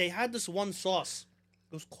Popeyes, they had this one sauce.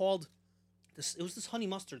 It was called this. It was this honey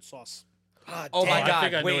mustard sauce. God Oh my damn. I God!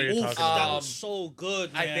 think I know what Wait, you're Oof, talking that about. was so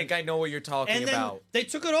good, man. I think I know what you're talking And then about. they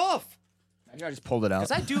took it off. I just pulled it out.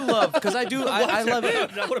 Because I do love. Because I do. I love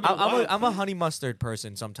it. That would've been wild. I'm a honey mustard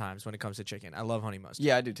person sometimes when it comes to chicken. I love honey mustard.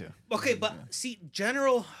 Yeah, I do too. Okay, but see,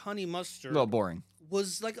 General Honey Mustard A little boring.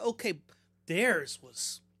 was like okay. Theirs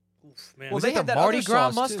was, oof, man. Was they it had the that Mardi other Gras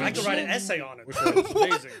sauce, too. mustard? I could write an shit? essay on it. It's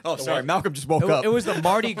amazing. Oh, sorry. Malcolm just woke up. It was the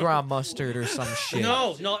Mardi Gras mustard or some shit.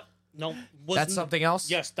 No. That's something else.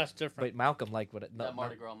 Yes, that's different. Wait, Malcolm, like what? No, That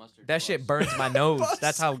Mardi Gras mustard. that shit burns my nose.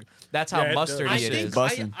 That's how Yeah, it mustardy I does. it think is.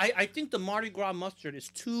 Bussin'. I think the Mardi Gras mustard is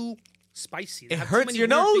too spicy. They It have too hurts many your weird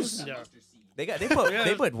nose? things in there. Yeah.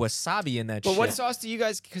 They put wasabi in that But shit. what sauce do you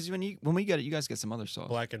guys? Because when we get it, you guys get some other sauce.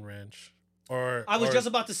 Black and ranch. Or I was or just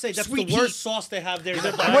about to say that's Sweet the worst heat. sauce they have there.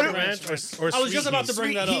 either The black Black and ranch or I was sweet just about to heat.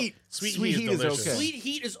 bring that up. Sweet Sweet heat heat is is delicious. okay. Sweet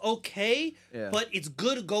heat is okay, Yeah. but it's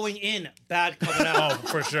good going in, bad coming Oh, out.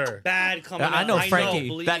 for sure. Bad coming out. I know Frankie.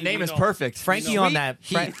 believe That me, name we is know. perfect. Frankie Sweet on that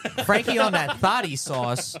heat. Frankie on that thotty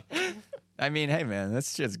sauce. I mean, hey man, that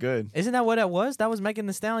shit's good. Isn't that what it was? That was Megan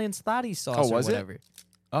Thee Stallion's thotty sauce Oh, or was it? whatever.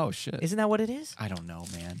 Oh shit. Isn't that what it is? I don't know,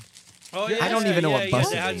 man. Oh, yeah, I don't even know what yeah, bussin'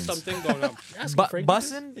 They had means. something going on. Asking Frankie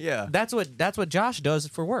this? Bussin'? Yeah. That's what Josh does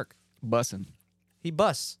for work. Bussin'. He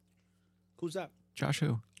busts. Who's that? Josh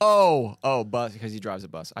who? Oh, bus because he drives a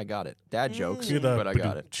bus. I got it. Dad jokes, You're the- but I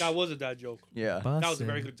got it. That was a dad joke. Yeah, That was a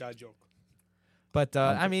very good dad joke. But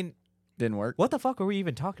I mean, didn't work. what the fuck were we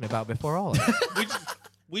even talking about before all of that?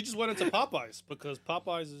 We just went into Popeyes because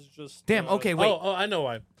Popeyes is just Damn. Okay. Wait. Oh, I know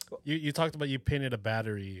why. You talked about you painted a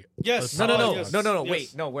battery. Yes. No. Yes, No. yes.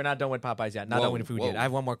 Wait. No, we're not done with Popeyes yet. Not Whoa, done with food yet. whoa. I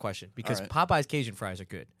have one more question because All right. Popeyes Cajun fries are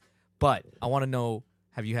good, but I want to know: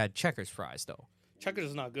 have you had Checkers fries though? Checkers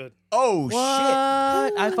is not good. Oh What?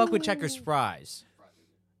 I fuck with Checkers fries.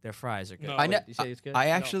 Their fries are good. No. I, Wait, ne- you say it's good? I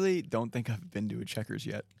actually don't think I've been to a Checkers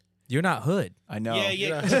yet. You're not hood. I know.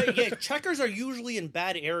 Yeah. Checkers are usually in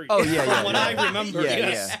bad areas. Oh, yeah, yeah, From what yeah. I remember. Yeah,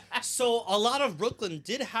 yes. So a lot of Brooklyn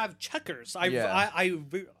did have Checkers. I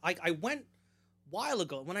went a while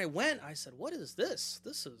ago. When I went, I said, "What is this?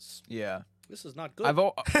 This is not good."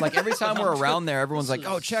 Like every time we're around there, everyone's This like,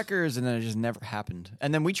 "Oh, is- Checkers," and then it just never happened.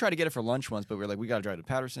 And then we tried to get it for lunch once, but we were like, "We got to drive to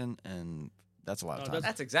Patterson," and that's a lot of No, time.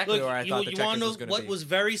 That's exactly Look, where I thought the you Checkers want to know was going to what be. was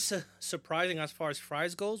very surprising as far as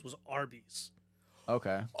fries goes was Arby's.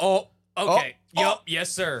 Okay. Oh, okay. Oh. Yup.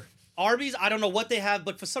 Yes, sir. Arby's, I don't know what they have,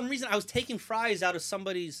 but for some reason I was taking fries out of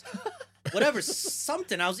somebody's whatever,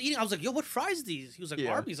 something. I was eating. I was like, "Yo, what fries are these?" He was like,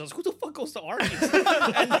 Yeah. "Arby's." I was like, "Who the fuck goes to Arby's?"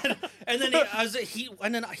 and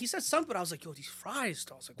then he said something. I was like, "Yo, these fries."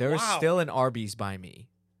 I was like, There is wow. still an Arby's by me.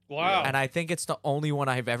 Wow. And I think it's the only one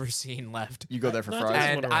I've ever seen left. You go there for No, fries? There's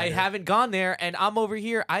And one around I here. haven't gone there, and I'm over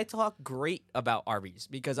here. I talk great about Arby's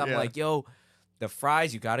because I'm Yeah. like, yo, the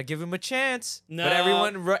fries, you got to give them a chance. No.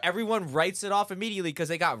 But everyone writes it off immediately because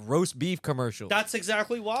they got roast beef commercials. That's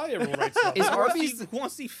exactly why everyone writes it. Is Who wants Arby's- to- who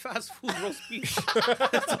wants to eat fast food roast beef?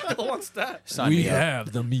 Who wants that? Sign me up.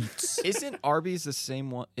 have the meats. Isn't Arby's the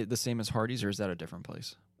same as Hardee's, or is that a different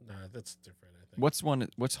place? Nah, that's different. I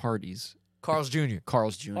think. What's Hardee's? Carl's Jr.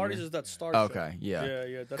 Carl's Jr. Hardee's is that Star Okay, Show. yeah.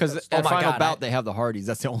 Yeah. That's Because that at Oh my Final God, Bout I- they have the Hardee's.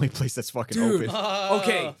 That's the only place that's fucking Dude. open.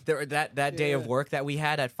 Okay, that day of yeah. work that we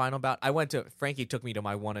had at Final Bout, I went to, Frankie took me to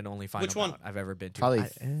my one and only Final Which one? Bout I've ever been to. Probably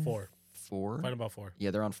 4. Find about 4.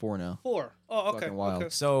 Yeah, they're on 4 now. 4. Oh, okay. Fucking wild. Okay.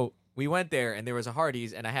 So we went there and there was a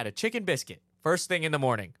Hardee's and I had a chicken biscuit first thing in the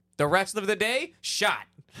morning. The rest of the day, shot.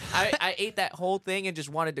 I ate that whole thing and just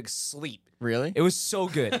wanted to sleep. Really? It was so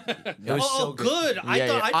good. It was so good. good.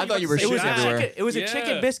 Yeah, I thought you were It was shitting a everywhere. chicken. It was a Yeah.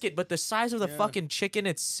 chicken biscuit, but the size of the Yeah. fucking chicken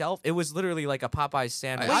itself, it was literally like a Popeye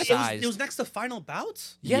sandwich Wait, size. it was next to Final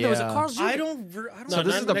Bouts? Yeah, there was a Yeah. Carl's Jr. I don't. No, So this not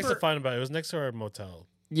is the next to fir- Find About. It was next to our motel.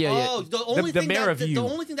 Yeah, Oh, the only the thing Mayor that of the You.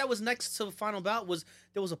 only thing that was next to Final Bout was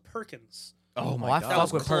there was a Perkins. Oh Oh, my I god. That fuck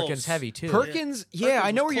was with close. Perkins heavy too. Perkins, yeah, Perkins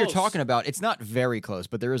I know was where you're close. talking about. It's not very close,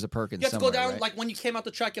 but there is a Perkins You have to go somewhere, down right? like when you came out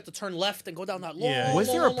the track. You have to turn left and go down that long. Yeah. Was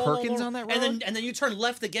there a long, long, Perkins long, on that And road? then you turn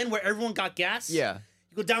left again where everyone got gas. Yeah.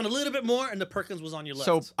 You go down a little bit more, and the Perkins was on your left.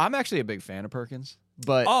 So I'm actually a big fan of Perkins,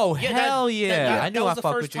 but Oh yeah, hell yeah! I knew that I was the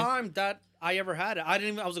fucked first with you. time that I ever had it. I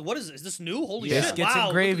didn't even. I was like, "What is this? Is this new? Holy Yeah. shit! Biscuits wow,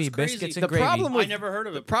 and gravy, look, it's biscuits crazy. and gravy. problem with I never heard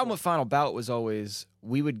of it. the problem before. with Final Bout was always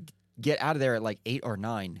we would get out of there at like 8 or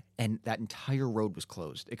 9, and that entire road was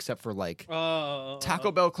closed except for like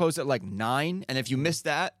Taco Bell closed at like 9, and if you missed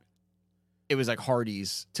that, it was like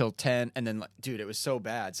Hardee's till 10, and then like, dude, it was so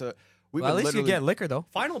bad. So we Well, at would least you literally get liquor though.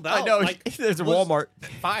 Final Bout. I know Like, there's a was- Walmart.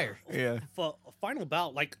 Fire. Yeah. Final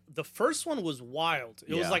Bout, like the first one was wild.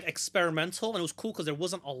 It was Yeah. like experimental, and it was cool because there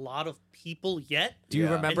wasn't a lot of people yet. Do you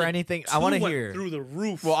Yeah. remember And the anything? I two want to went hear. through the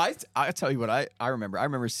roof. Well, I tell you what I remember. I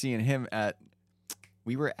remember seeing him at.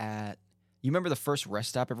 We were at. You remember the first rest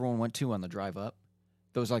stop everyone went to on the drive up?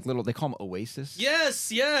 Those like little. They call them Oasis.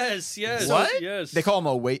 yes. What? Yes. They call them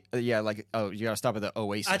Oasis. Yeah, like you gotta stop at the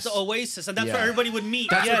Oasis. at the Oasis, and that's Yeah. where everybody would meet.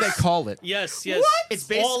 That's yes. what they call it. Yes. Yes. What? It's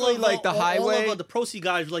basically like the all highway. of the proceed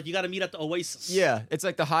guys were like, you got to meet at the Oasis. Yeah, it's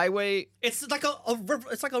like the highway, It's like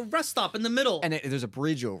it's like a rest stop in the middle. and there's a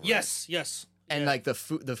bridge over. it. yes. Yes. and Yeah. like the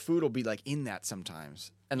food will be like in that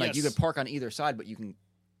sometimes, and like you Yes. can park on either side, but you can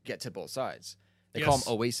get to both sides. They call Yes.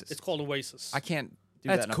 them Oasis. It's called Oasis. I can't do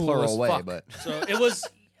That's that in a cool plural as way, fuck. but So it was,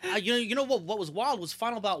 you know what was wild was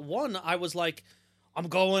Final Bout 1. I was like, I'm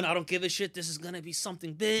going. I don't give a shit. This is gonna be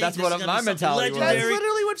something big. That's this what is gonna my be something mentality was. legendary. That's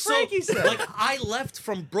literally what So, Frankie said. Like I left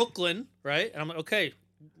from Brooklyn, right? And I'm like, okay,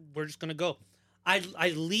 we're just gonna go. I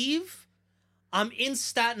leave. I'm in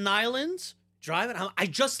Staten Island. Driving, I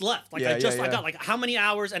just left. Like Yeah, I yeah. got like how many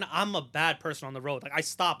hours? And I'm a bad person on the road. Like I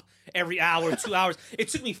stop every hour, 2 hours. It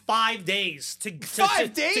took me 5 days to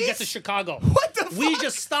 5 days? to get to Chicago. What the We fuck?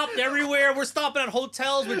 just stopped everywhere. We're stopping at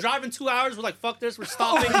hotels. We're driving 2 hours. We're like, fuck this. We're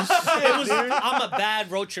stopping. I'm a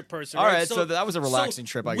bad road trip person. All right, right, so that was a relaxing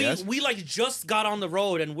trip, I guess. We like just got on the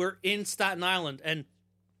road and we're in Staten Island and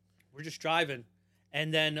we're just driving,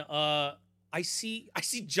 and then I see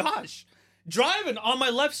Josh driving on my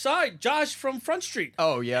left side. Josh from Front Street.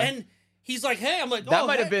 Oh yeah, And he's like, hey, I'm like, that oh,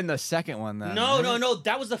 might hey. have been the second one then. No, right? no,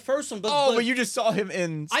 that was the first one. Oh, but you just saw him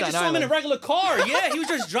in. I Staten just saw him in a Island. regular car. Yeah, he was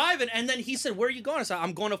just driving, and then he said, "Where are you going?" I said,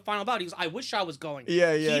 "I'm going to Final Bout." He goes, "I wish I was going."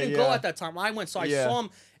 Yeah, He yeah, didn't go yeah. at that time. I went, so I Yeah. saw him,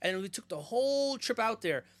 and we took the whole trip out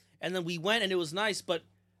there, and then we went, and it was nice. But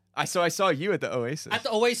I saw you at the Oasis. at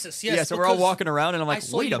the Oasis, yes, yeah, so we're all because walking around, and I'm I like,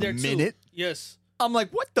 saw wait you a there too. minute. Yes. I'm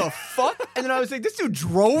like, what the fuck? And then I was like, this dude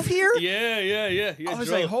drove here? Yeah. I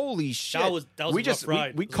was like, holy shit. That was we a just rough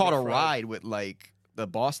ride. we It was a caught a rough ride. ride with like the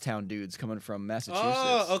Bosstown dudes coming from Massachusetts.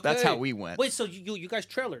 Oh, okay. That's how we went. Wait, so you guys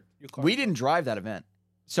trailered your car? We didn't drive that event.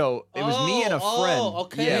 So it was me and a friend.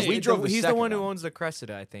 Okay. Yeah, we drove. He's the second one who owns the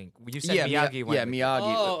Cressida, I think. You said Yeah, Miyagi went. Yeah, with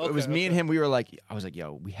Miyagi. Oh, It was okay, me and okay. him. We were like, I was like,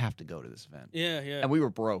 yo, we have to go to this event. Yeah. And we were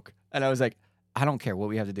broke. And I was like, I don't care what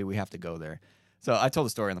we have to do. We have to go there. So I told the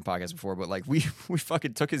story on the podcast before, but like we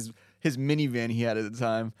fucking took his minivan he had at the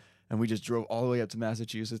time, and we just drove all the way up to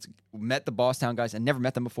Massachusetts, met the Bosstown guys, and never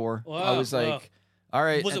met them before. Wow, I was like, wow. all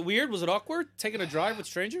right. Was it weird? Was it awkward taking a drive with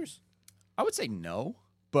strangers? I would say no,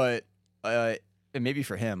 but and maybe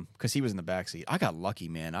for him, because he was in the back seat. I got lucky,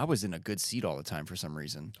 man. I was in a good seat all the time for some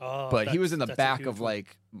reason. Oh, But he was in the that's a back huge of one.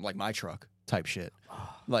 like my truck type shit.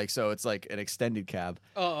 Like, so it's like an extended cab.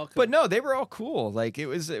 Oh, okay. But no, they were all cool. Like it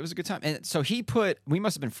was a good time. And so we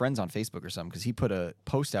must have been friends on Facebook or something, because he put a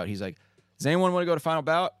post out. He's like, does anyone want to go to Final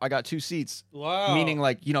Bout? I got 2 seats. Wow. Meaning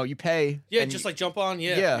like, you pay. Yeah, and just you- like jump on.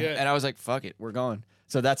 Yeah. And I was like, fuck it, we're going.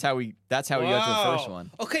 So that's how we got to the first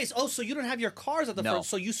one. Okay, so you don't have your cars at the No. first.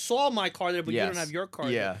 So you saw my car there, but you Yes. don't have your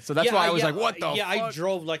car Yeah. there. So that's why I was like, what the Yeah, I fuck?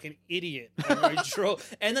 drove like an idiot. I drove.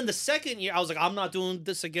 And then the second year, I was like, I'm not doing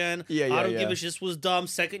this again. Yeah, I don't yeah. give a shit. This was dumb.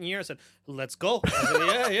 Second year, I said, let's go. I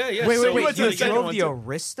said, yeah. Wait, So we went to You the second drove one the too.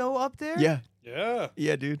 Aristo up there? Yeah. Yeah.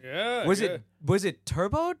 Yeah, dude. Yeah. Was yeah. it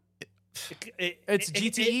turboed? It's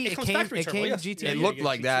GTE. It comes It came- factory it turbo, came yes. GTE. Yeah, It yeah, looked yeah,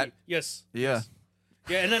 like GTE. that. Yes. Yeah.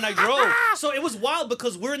 Yeah, and then I drove. So it was wild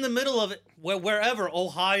because we're in the middle of it, wherever,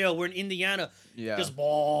 Ohio, we're in Indiana. Yeah. Just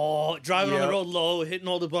driving on Yep. the road low, hitting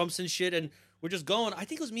all the bumps and shit, and we're just going. I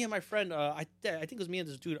think it was me and my friend. I think it was me and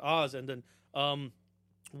this dude Oz, and then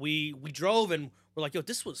we drove and we're like, yo,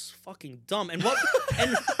 this was fucking dumb. And what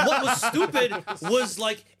was stupid was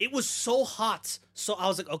like it was so hot. So I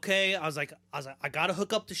was like, okay, I gotta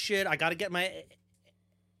hook up the shit. I gotta get my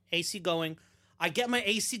AC going. I get my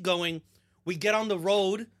AC going. We get on the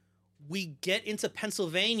road. We get into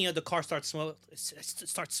Pennsylvania. The car starts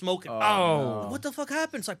smoking. Oh. What the fuck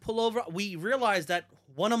happened? So I pull over. We realized that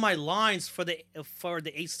one of my lines for the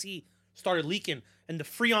AC started leaking, and the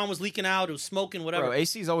Freon was leaking out. It was smoking, whatever. Bro,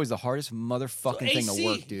 AC is always the hardest motherfucking thing to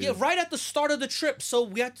work, dude. Yeah, right at the start of the trip. So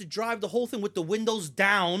we had to drive the whole thing with the windows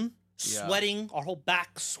down, Yeah. sweating, our whole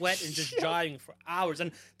back sweat, and just driving for hours.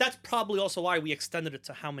 And that's probably also why we extended it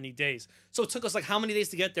to how many days. So it took us like how many days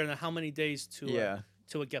to get there, and then how many days to get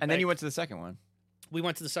And back. then you went to the second one. We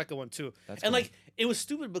went to the second one too. That's And cool. like it was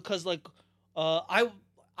stupid because like I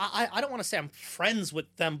don't want to say I'm friends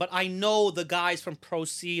with them, but I know the guys from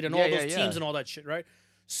Proceed and all Yeah, those yeah, teams yeah. and all that shit, right?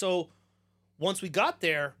 So once we got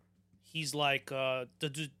there, he's like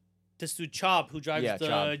this dude Chob who drives Yeah, the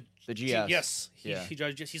Chob. The GS. yes, Yeah. he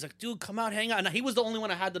drives. He's like, dude, come out, hang out. And he was the only one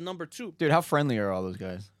that had the number 2. Dude, how friendly are all those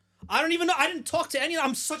guys? I don't even know. I didn't talk to any.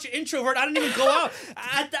 I'm such an introvert. I didn't even go out.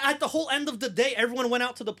 At the whole end of the day, everyone went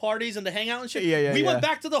out to the parties and the hangout and shit. Yeah, we yeah. went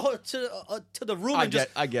back to the room and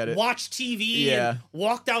I get it. watched TV Yeah. and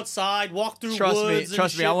walked outside, walked through Trust me, woods. and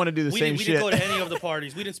trust me, shit. I wanna do the we same We didn't go shit. to any of the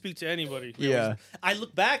parties. We didn't speak to anybody. Yeah. I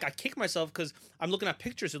look back. I kick myself because I'm looking at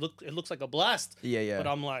pictures. It looks like a blast. Yeah. But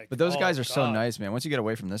I'm like, But those oh, guys are so God. nice, man. Once you get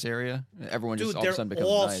away from this area, everyone just Dude, all of a they're sudden becomes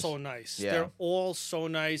all nice. so nice. Yeah. They're all so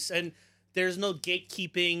nice. And there's no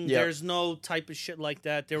gatekeeping. Yep. There's no type of shit like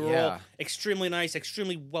that. They were all Yeah. extremely nice,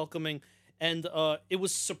 extremely welcoming. And it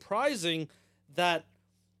was surprising that,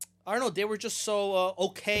 I don't know, they were just so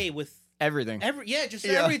okay with Everything. just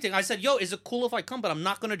everything. I said, yo, is it cool if I come? But I'm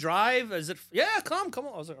not going to drive. Is it? Yeah, come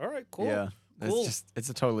on. I was like, all right, cool. Yeah. Cool. It's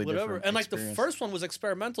a totally Whatever. different And like experience. the first one was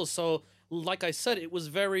experimental. So like I said, it was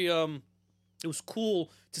very it was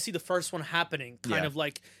cool to see the first one happening. Kind Yeah. of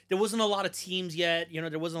like there wasn't a lot of teams yet. You know,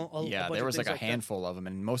 there wasn't a Yeah, bunch there of was like things a that. handful of them,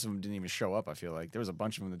 and most of them didn't even show up. I feel like there was a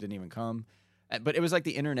bunch of them that didn't even come, but it was like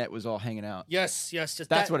the internet was all hanging out. Yes.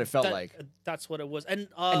 That's what it felt like. That's what it was. And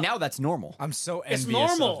And now that's normal. I'm so envious it's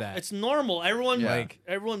normal. of that. It's normal. Everyone Yeah. Like,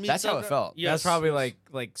 everyone meets That's how up. it felt. Yes. That's probably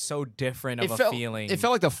like so different of a feeling. It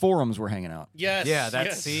felt like the forums were hanging out. Yes. Yeah,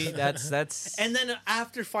 yes. that's And then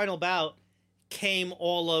after Final Bout came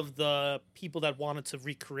all of the people that wanted to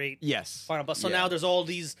recreate Yes. Final Bout. So Yeah. now there's all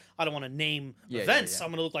these, I don't want to name Yeah, events. yeah.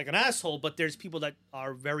 I'm going to look like an asshole, but there's people that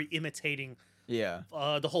are very imitating Yeah.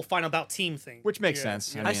 the whole Final Bout team thing. Which makes Yeah.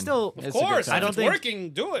 sense. Yeah. I mean, still- Of it's a good course. time. If I don't it's think- working,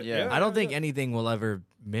 do it. Yeah. I don't think anything will ever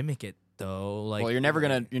mimic it though. Like, Well, you're never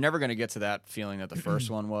gonna get to that feeling that the first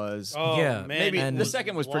one was. Oh, Yeah, man. Maybe it the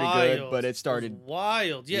second was pretty good, wild. but it started. was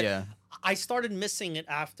wild. Yeah. Yeah. I started missing it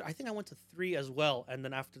after, I think I went to 3 as well. And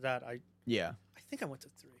then after that, I think I went to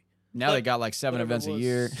 3. Now But they got like 7 whatever events it a was.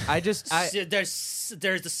 year.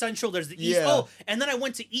 There's the Central, there's the East. Yeah. Oh, and then I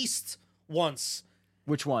went to East once.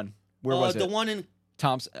 Which one? Where was The it? one in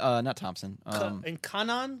Thompson, not Thompson. in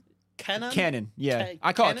Cannon. Cannon. Yeah,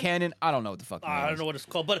 I call it Cannon. I don't know what the fuck. I don't know what it's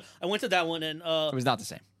called, but I went to that one and It was not the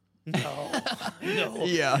same. no, no.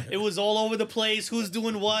 Yeah. It was all over the place. Who's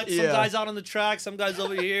doing what? Some Yeah. guys out on the track, some guys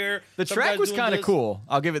over here. The some track guys was doing kind of this. cool.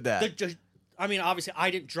 I'll give it that. I mean, obviously,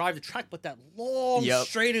 I didn't drive the track, but that long Yep.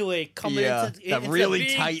 straightaway coming Yeah, into that into really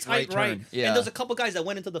big, tight right turn. Yeah. And there's a couple guys that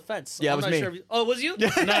went into the fence. Yeah, it I'm was not me. Sure oh, was you?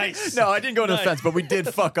 Nice. No, I didn't go to the Nice. fence, but we did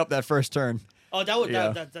fuck up that first turn. Oh, that was Yeah.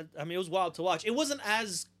 that. I mean, it was wild to watch. It wasn't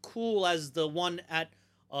as cool as the one at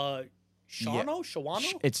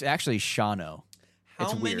Shawano. It's actually Shano.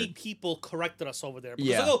 How It's many weird. people corrected us over there? Because,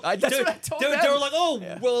 Yeah. That's what I told they them. were like, "Oh,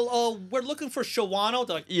 Yeah. well, we're looking for Shawano."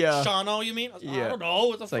 They're like, Yeah. "Shano, you mean?" I was like, Yeah. I don't know.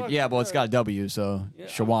 What the It's fuck? like, yeah, well, it's got a W, so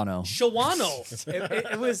Shawano. Shawano.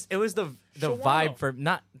 It was the Shawano. vibe for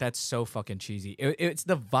not that's so fucking cheesy. It's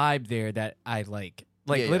the vibe there that I like.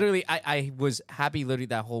 Like Yeah, yeah. literally, I was happy literally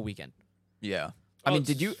that whole weekend, Yeah. Oh, I mean, it's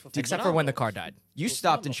did you? fucking except for when the phenomenal. car died. You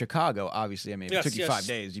stopped in Chicago, obviously. I mean, if Yes, it took you yes. 5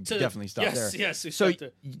 days. You To- definitely stopped yes, there. yes, we So, stopped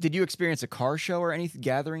there. did you experience a car show or any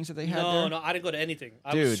gatherings that they had there? No, I didn't go to anything.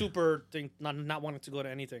 I Dude. was super not wanting to go to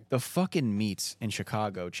anything. The fucking meets in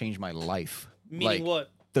Chicago changed my life. Meaning Like,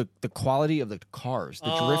 what? The quality of the cars, the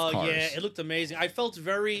drift cars. Yeah, it looked amazing. I felt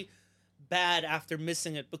very bad after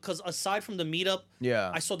missing it because aside from the meetup, Yeah.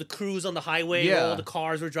 I saw the crews on the highway Yeah. where all the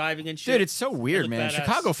cars were driving and shit. Dude, it's so weird, looked man. badass.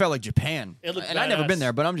 Chicago felt like Japan. It looked and I've never been badass.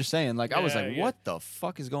 there, but I'm just saying, like, I was Yeah, like, yeah. what the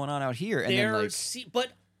fuck is going on out here? And then, like,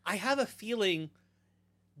 But I have a feeling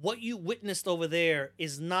what you witnessed over there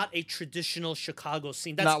is not a traditional Chicago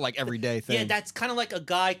scene. That's not like everyday thing. Yeah, that's kind of like a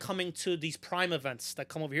guy coming to these Prime events that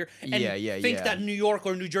come over here and Yeah, think yeah. that New York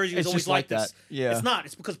or New Jersey is It's always just like this. that. Yeah. It's not.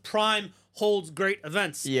 It's because Prime holds great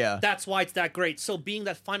events. Yeah. That's why it's that great. So being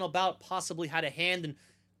that final bout possibly had a hand in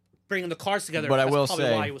bringing the cars together. But I that's will probably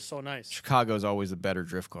say, why it was so nice. Chicago's always the better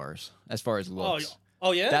drift cars as far as looks.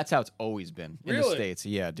 Oh yeah? That's how it's always been in the Really? States.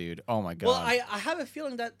 Yeah, dude. Oh my god. well, I have a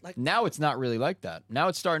feeling that like now it's not really like that. Now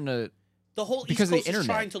it's starting to. the whole Because East of the Coast is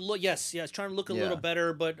internet. trying to look. Yes, it's trying to look a Yeah. little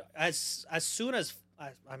better. But as soon as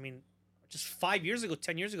I mean, just 5 years ago,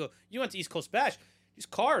 10 years ago, you went to East Coast Bash. These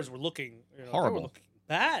cars were looking they Horrible. were looking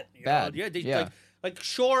bad. you know? Bad. Yeah. Yeah. Like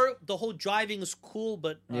sure, the whole driving is cool,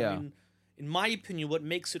 but Yeah. I mean, in my opinion, what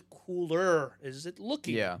makes it cooler is it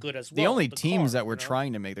looking Yeah. good as well. The only the teams car, that were you know?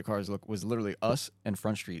 trying to make the cars look was literally us and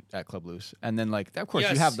Front Street at Club Loose, and then like of course you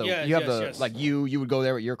Yes, have the yeah, you have yes, the yes. like you would go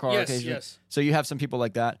there with your car Yes, occasionally. yes. So you have some people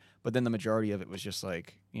like that, but then the majority of it was just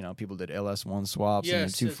like people did LS1 swaps and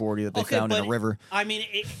Yes, the 240 that they okay, found in a but river. I mean,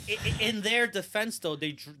 in their defense, though,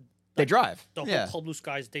 They drive. the whole yeah. Club Loose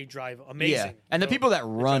guys, they drive amazing. Yeah, and the So, people that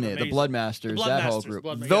run drive it, the amazing. Bloodmasters, that whole Bloodmasters, group,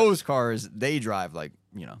 Bloodma- those cars, they drive like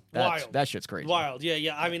Wild. that shit's crazy. Wild,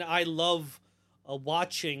 yeah. I mean, I love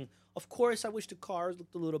watching. Of course, I wish the cars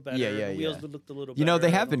looked a little better. Yeah, the wheels yeah. looked a little better.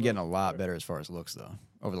 They have and been all getting that. a lot better as far as looks though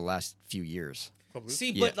over the last few years.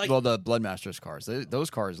 See, Yeah, but like well, the Bloodmasters cars, those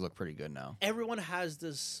cars look pretty good now. everyone has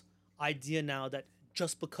this idea now that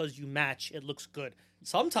just because you match, it looks good.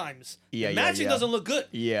 Sometimes matching doesn't look good.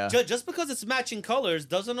 Yeah. Just because it's matching colors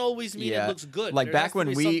doesn't always mean it looks good. Like There back has to when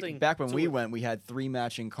be we something to we it. went, we had 3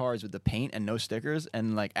 matching cars with the paint and no stickers.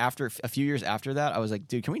 And like after a few years after that, I was like,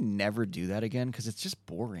 dude, can we never do that again? Because it's just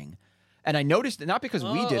boring. And I noticed it not because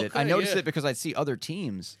we did it. I okay, noticed yeah. it because I'd see other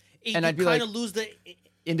teams, You and I'd be kind like, of lose the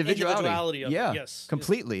individuality of yeah, it. Yes,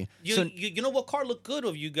 completely. You, So you know what car looked good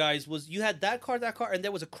of you guys was you had that car, and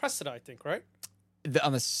there was a Cressida, I think, right?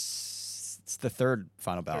 on it's the third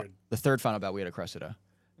final bout. Third. The third final bout, we had a Cressida.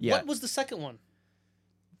 Yeah, What was the second one?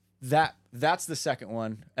 that's the second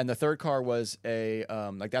one, and the third car was a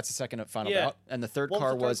that's the second final Yeah. bout, and the third What was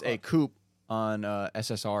car the third was a car? coupe on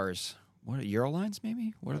SSRs. What are Eurolines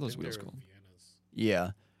maybe? What are those wheels called?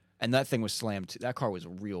 Yeah, and that thing was slammed. That car was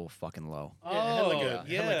real fucking low, Oh, Yeah, it had like a-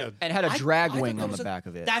 it had like a- and had a I drag thought wing there on was the a- back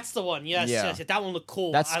of it. That's the one. Yes, Yeah. yes. That one looked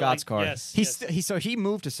cool. That's I Scott's like- car. Yes, He so he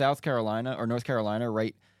moved to South Carolina or North Carolina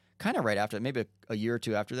right after, maybe a year or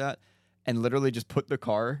two after that, and literally just put the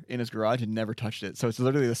car in his garage and never touched it. So it's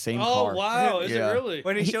literally the same Oh car. wow! Is Yeah. it really?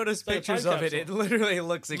 When he showed us It's like a pictures time of it, it capsule. literally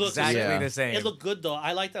looks Looks exactly Yeah. the same. It looked good though.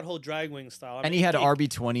 I like that whole drag wing style. I And mean, he had it,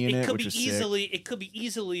 RB20 in it, could which be was sick. easily. It could be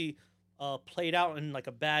easily played out in like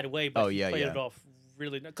a bad way, but Oh, he yeah, played yeah. it off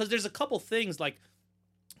really. Because there's a couple things like,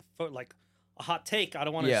 for like a hot take. I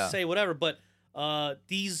don't want to Yeah. say whatever, but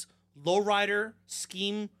these lowrider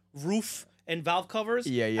scheme roof and valve covers.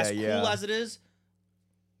 Yeah, yeah, as yeah. cool as it is,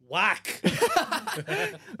 whack.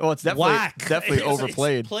 Well, it's definitely Whack. definitely It's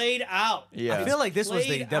overplayed. played out. Yeah. I feel like this was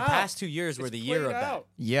the Played out. past 2 years were It's the year played of that. out.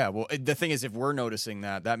 Yeah, well, the thing is, if we're noticing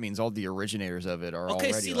that, that means all the originators of it are Okay,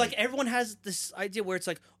 already see, like everyone has this idea where it's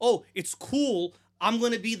like, oh, it's cool. I'm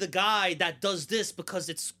gonna be the guy that does this because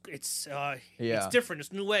it's different.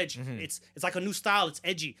 It's new edge. It's like a new style. It's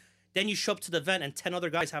edgy. Then you show up to the event and 10 other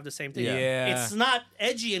guys have the same thing. Yeah. It's not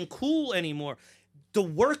edgy and cool anymore. The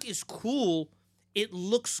work is cool. It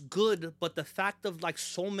looks good, but the fact of like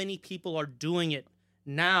so many people are doing it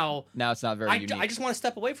now it's not very unique. I just want to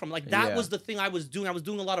step away from it. Like that was the thing I was doing. I was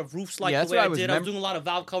doing a lot of roofs like that's the way what I I was did. I was doing a lot of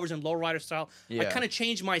valve covers and lowrider style. I kind of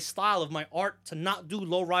changed my style of my art to not do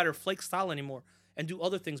lowrider flake style anymore and do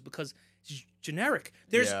other things because it's generic.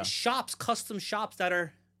 There's shops, custom shops that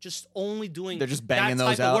are just only doing They're just banging that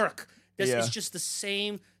those type out. of work. It's just the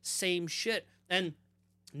same shit. And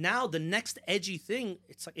now the next edgy thing,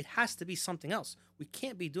 it's like it has to be something else. We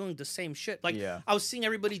can't be doing the same shit. Like I was seeing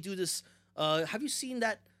everybody do this. Have you seen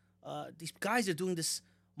that? These guys are doing this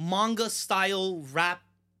manga style wrap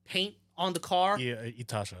paint on the car. Yeah,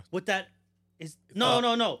 Itasha. With that is no.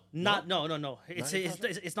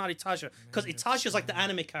 It's not Itasha because Itasha is like the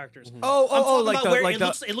anime characters. I'm talking like about the where like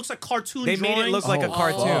it looks like cartoon. They drawings. made it look like a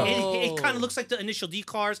cartoon. It kind of looks like the initial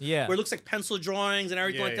decars. Yeah. Where it looks like pencil drawings and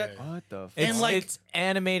everything like that. What the fuck? It's, like- it's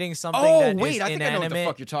animating something Oh, that wait, is I think I know what the inanimate.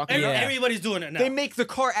 fuck you're talking about. Everybody's doing it now. They make the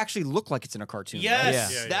car actually look like it's in a cartoon.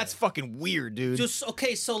 Yes. Right? That's fucking weird, dude. Just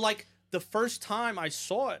okay. So like the first time I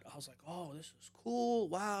saw it, I was like, oh, this is cool.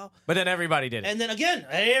 Wow. But then everybody did it. And then again,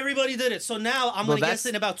 everybody did it. So now I'm Well, gonna guess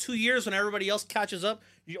in about 2 years when everybody else catches up,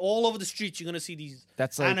 all over the streets you're gonna see these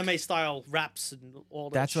That's like- anime style raps and all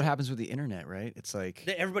that. That's what shit. happens with the internet, right? It's like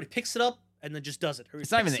Everybody picks it up and then just does it.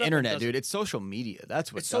 it's not even the internet, dude. It's social media.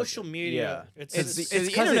 That's what It's does social it. media. Yeah. It's the 'cause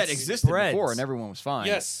internet it existed spreads. before and everyone was fine.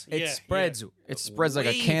 yes. It yeah, spreads. It spreads like a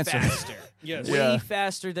way cancer. faster. Yes. way Yeah.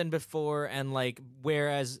 faster than before, and like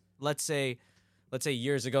whereas let's say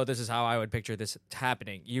years ago, this is how I would picture this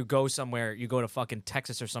happening. You go somewhere, you go to fucking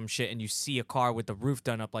Texas or some shit, and you see a car with the roof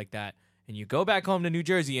done up like that, and you go back home to New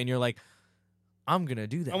Jersey, and you're like, I'm gonna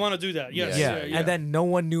do that. I want to do that. Yes. yeah. And then no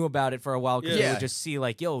one knew about it for a while because Yeah. they would just see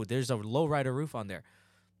like, yo, there's a lowrider roof on there,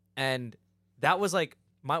 and that was like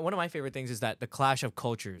one of my favorite things is that the clash of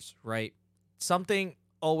cultures, right? Something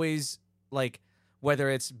always like.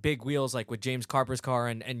 Whether it's big wheels like with James Carper's car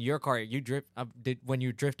and your car, you drift. When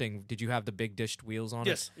you're drifting, did you have the big dished wheels on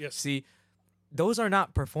it? Yes. See, those are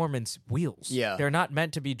not performance wheels. Yeah. They're not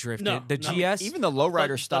meant to be drifted. No, the no. GS, Even the Thought lowrider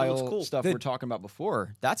it was style cool. stuff The- we were talking about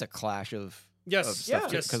before, that's a clash of Yes.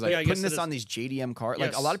 stuff. Yes. Because like Yeah, I guess putting it this is. on these JDM cars,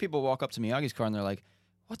 like a Yes. lot of people walk up to Miyagi's car and they're like,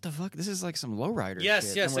 what the fuck? This is like some lowrider Yes,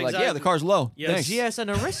 shit. yes, and we're like, yeah, the exactly. car's low. Yes. Thanks. GS and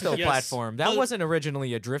Aristo Yes. platform. That Well- wasn't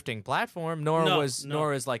originally a drifting platform, nor No, was no.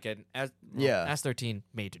 nor is like an Yeah. S13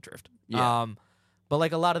 made to drift. Yeah. But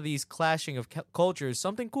like a lot of these clashing of cultures,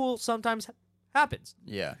 something cool sometimes happens.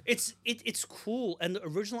 Yeah. It's cool, and the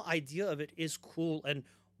original idea of it is cool. And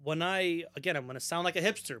when I'm gonna sound like a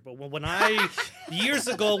hipster, but when I years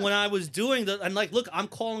ago when I was doing I'm like, look, I'm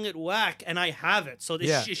calling it whack, and I have it, so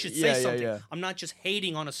Yeah. it should Yeah, say yeah, something. yeah. I'm not just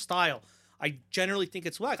hating on a style. I generally think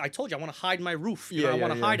it's whack. I told you I want to hide my roof. Yeah, I yeah,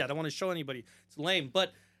 want to yeah. hide that. I want to show anybody. It's lame,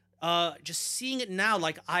 but. Just seeing it now,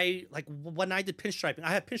 like when I did pinstriping,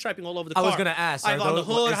 I have pinstriping all over the I car. was gonna ask, I have are on the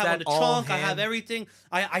those- hood, I is have on that the all trunk, I have hand? everything.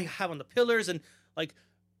 I have on the pillars, and like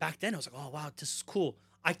back then I was like, oh wow, this is cool.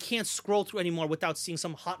 I can't scroll through anymore without seeing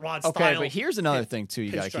some hot rod Okay, style. but here's another thing too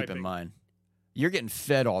you got to keep in pinstriping. mind. You're getting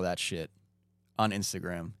fed all that shit on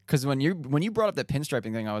Instagram. Because when you brought up that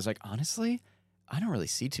pinstriping thing, I was like, honestly, I don't really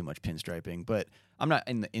see too much pinstriping. But I'm not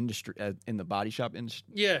in the industry, in the body shop industry.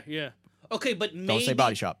 Yeah. Okay, but maybe Don't say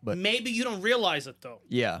body shop, but maybe you don't realize it though.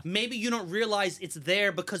 yeah. Maybe you don't realize it's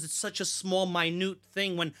there because it's such a small, minute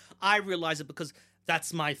thing. When I realize it because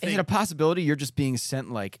that's my thing. Is it a possibility you're just being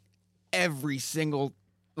sent like every single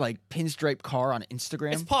like pinstripe car on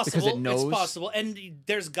Instagram? It's possible. Because it knows. It's possible. And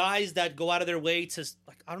there's guys that go out of their way to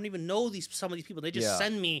like I don't even know some of these people. They just Yeah.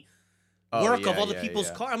 send me Oh, work of yeah, other yeah, people's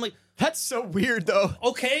yeah. car. I'm like, That's so weird though.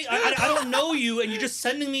 okay, I don't know you, and you're just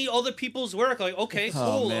sending me other people's work. Like, okay, cool.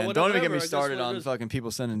 Oh man, or don't even whatever, get me I guess started what it on is. fucking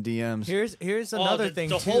people sending DMs. Here's another the, thing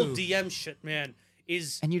The too. whole DM shit, man,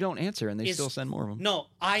 is And you don't answer, and they Is- still send more of them. no.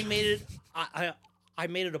 I made it. I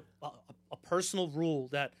made it a personal rule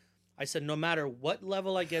that I said no matter what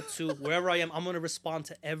level I get to, wherever I am, I'm going to respond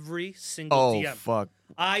to every single Oh DM. fuck.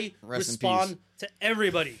 I Rest in respond to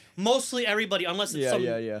everybody, mostly everybody, unless it's Yeah, some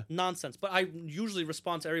yeah. nonsense. But I usually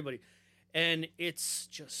respond to everybody, and it's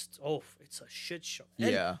just it's a shit show.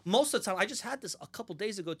 And Yeah. most of the time, I just had this a couple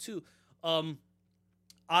days ago too.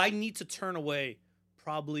 I need to turn away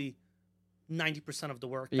probably 90% of the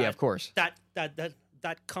work. Yeah, of course.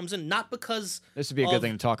 That comes in, not because This would be a good of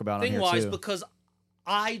thing to talk about on thing here wise, too. because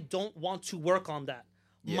I don't want to work on that.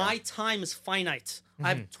 Yeah. My time is finite. I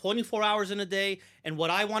have 24 hours in a day, and what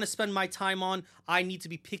I want to spend my time on, I need to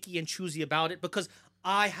be picky and choosy about it because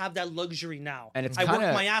I have that luxury now. And it's I worked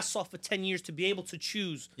kinda- my ass off for 10 years to be able to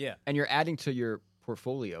choose. Yeah. And you're adding to your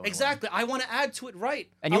portfolio. in a way. Exactly. I want to add to it right.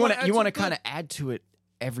 And I you want wanna to add it kind good. of add to it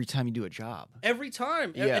every time you do a job. Every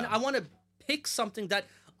time. Yeah. And I want to pick something that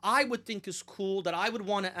I would think is cool, that I would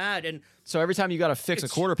want to add. And So every time you got to fix a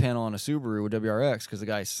It's- quarter panel on a Subaru with WRX because the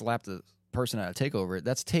guy slapped the person out of take over it,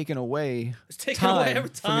 that's taken away it's taking time away every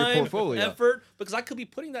from your time, portfolio. effort, because I could be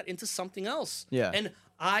putting that into something else. Yeah. And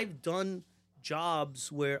I've done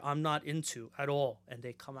jobs where I'm not into at all, and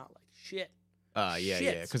they come out like shit. Yeah, Shit.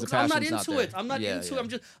 yeah, because I'm not passion's into there. it. I'm not Yeah, into yeah.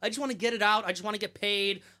 it. I just want to get it out. I just want to get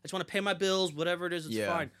paid. I just want to pay my bills, whatever it is, it's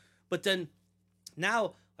Yeah. fine. But then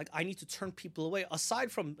now, like, I need to turn people away. Aside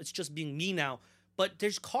from it's just being me now, but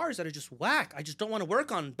there's cars that are just whack. I just don't want to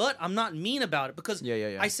work on. But I'm not mean about it because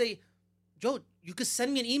Yeah. I say, Joe, you could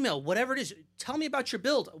send me an email, whatever it is. Tell me about your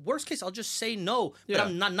build. Worst case, I'll just say no. But Yeah.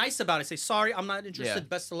 I'm not nice about it. Say, sorry, I'm not interested. Yeah.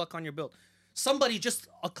 Best of luck on your build. Somebody just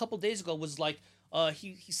a couple days ago was like,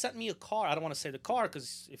 he sent me a car. I don't want to say the car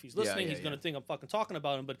because if he's listening, yeah, he's going yeah. to think I'm fucking talking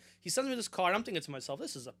about him. But he sends me this car, and I'm thinking to myself,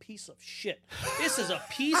 this is a piece of shit. This is a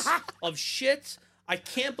piece of shit. I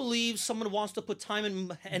can't believe someone wants to put time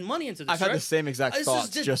and money into this. I've had right? the same exact This is thoughts,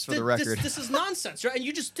 just- just for the this- record. This is nonsense, right? And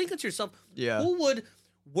you just thinking to yourself, Yeah. who would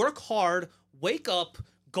work hard, wake up,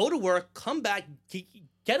 go to work, come back,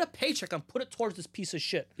 get a paycheck, and put it towards this piece of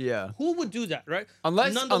shit? Yeah. Who would do that, right?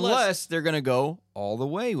 Unless Nonetheless, they're gonna go all the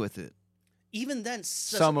way with it. even then,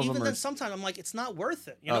 Some of them are- sometimes I'm like, it's not worth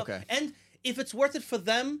it, you know. Okay. And if it's worth it for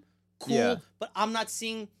them, cool. Yeah. But I'm not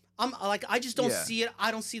seeing. I'm like, I just don't Yeah. see it.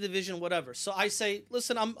 I don't see the vision, whatever. So I say,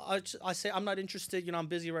 listen, I say I'm not interested. You know, I'm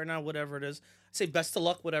busy right now. Whatever it is. I say best of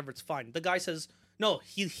luck. Whatever, it's fine. The guy says no.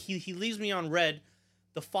 He leaves me on red.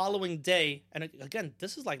 The following day, and again,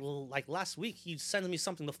 this is like last week. He sent me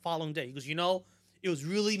something the following day. He goes, you know, it was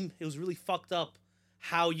really fucked up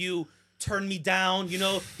how you turned me down. You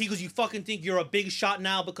know, he goes, you fucking think you're a big shot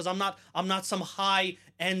now because I'm not some high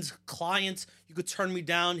end client. You could turn me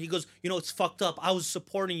down. He goes, you know, it's fucked up. I was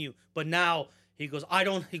supporting you, but now he goes,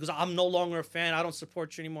 I'm no longer a fan. I don't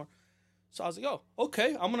support you anymore. So I was like, oh,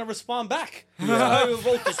 okay, I'm gonna respond back. I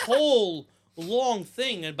wrote this whole long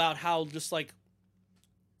thing about how just like.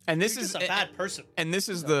 And this You're is just a bad person. And this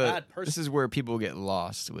is You're a bad this person. is where people get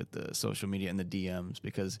lost with the social media and the DMs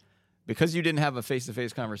because you didn't have a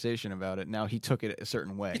face-to-face conversation about it. Now he took it a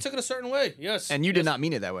certain way. He took it a certain way, yes. And you did not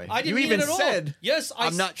mean it that way. I didn't you mean even it at all. said, yes,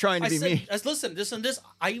 I'm not trying to be said, me. Listen, this and this.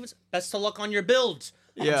 I even best of luck on your build.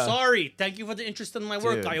 Yeah. I'm sorry. Thank you for the interest in my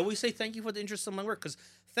work. Dude. I always say thank you for the interest in my work because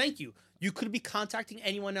thank you. You could be contacting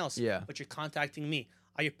anyone else, Yeah. but you're contacting me.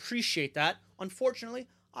 I appreciate that. Unfortunately,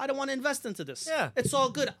 I don't want to invest into this. Yeah. It's all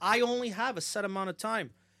good. I only have a set amount of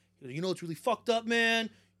time. You know, it's really fucked up, man.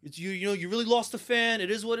 It's you know, you really lost a fan. It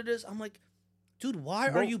is what it is. I'm like, dude, why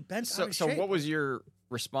are you bent out of So shape? what was your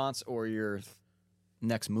response or your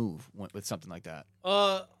next move with something like that?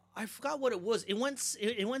 I forgot what it was. It went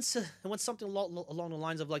something along the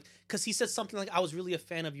lines of like, because he said something like, I was really a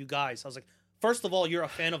fan of you guys. I was like, first of all, you're a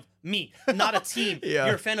fan of me, not a team. Yeah.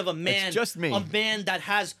 You're a fan of a man. It's just me. A man that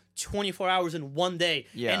has 24 hours in one day.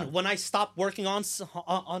 Yeah. And when I stop working on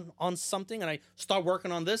something and I start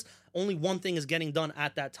working on this, only one thing is getting done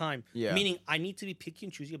at that time. Yeah. Meaning I need to be picky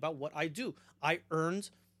and choosy about what I do. I earned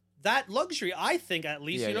that luxury, I think, at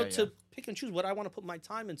least, Yeah, to pick and choose what I want to put my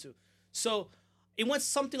time into. So it went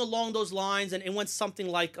something along those lines, and it went something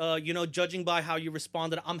like, judging by how you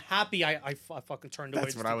responded, I'm happy I fucking turned away.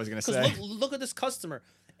 That's what I was gonna 'Cause say. Look at this customer.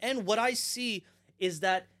 And what I see is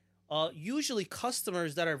that usually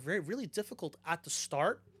customers that are really difficult at the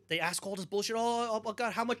start, they ask all this bullshit. Oh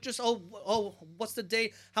God, how much? What's the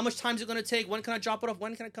day? How much time is it going to take? When can I drop it off?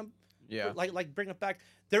 When can I come? Yeah. Like bring it back.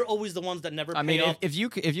 They're always the ones that never. I mean, pay up. if you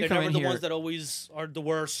They're come never in the here, ones that always are the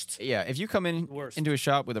worst. yeah, if you come in Worst. into a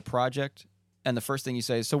shop with a project and the first thing you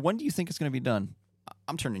say is, "So when do you think it's going to be done?"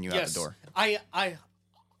 I'm turning you out the door. I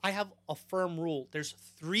have a firm rule. There's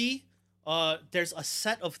a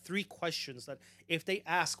set of 3 questions that if they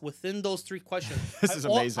ask within those 3 questions, This is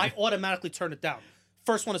amazing. I automatically turn it down.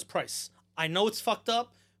 First one is price. I know it's fucked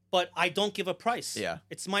up, but I don't give a price. Yeah.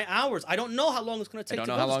 It's my hours. I don't know how long it's going to take. don't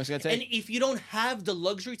to know build how long this. it's gonna take. And if you don't have the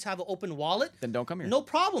luxury to have an open wallet, Then don't come here. no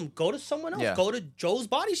problem. Go to someone else. Yeah. Go to Joe's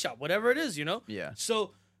Body Shop, whatever it is, Yeah.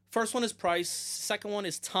 So first one is price. Second one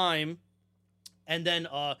is time. And then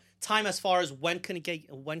time as far as when could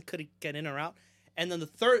it get in or out. And then the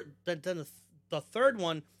third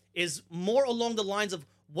one is more along the lines of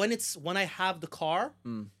when I have the car,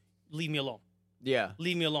 leave me alone. Yeah.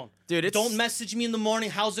 Leave me alone. Dude, it's... Don't message me in the morning.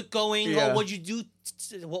 How's it going? Yeah. Oh, what'd you do?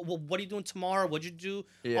 What are you doing tomorrow? What'd you do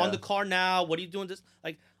Yeah. on the car now? What are you doing this?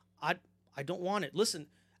 Like, I don't want it. Listen,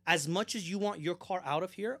 as much as you want your car out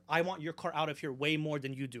of here, I want your car out of here way more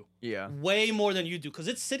than you do. Yeah. Way more than you do, because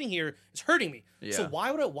it's sitting here, it's hurting me. Yeah. So why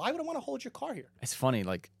would I want to hold your car here? It's funny,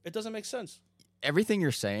 like, It doesn't make sense. everything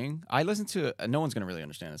you're saying, I listen to, no one's going to really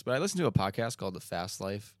understand this, but I listen to a podcast called The Fast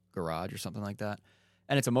Life Garage or something like that.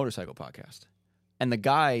 And it's a motorcycle podcast. And the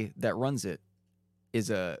guy that runs it is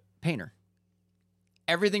a painter.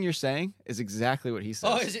 Everything you're saying is exactly what he says.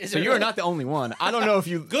 Oh, is so it you're really? not the only one. I don't know if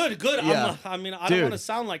you... Good. Yeah. I mean, I Dude, don't want to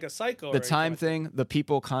sound like a psycho. The or anything time like that. thing, the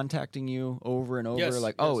people contacting you over and over, Yes,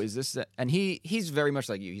 like, yes. oh, is this... And he's very much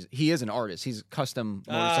like you. He is an artist. He's a custom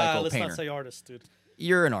motorcycle let's painter. not say artist, dude.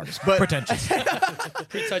 You're an artist. But Pretentious.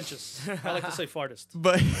 Pretentious. I like to say fartist.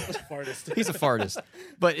 But Fartist. he's a fartist.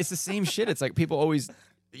 But it's the same shit. It's like people always,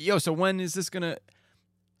 so when is this gonna?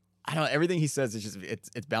 I don't know. Everything he says is just it's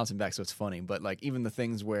bouncing back, so it's funny. But like even the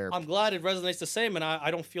things where, I'm glad it resonates the same, and I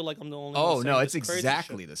don't feel like I'm the only one. oh saying no, it's this crazy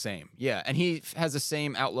exactly shit. the same. Yeah, and he has the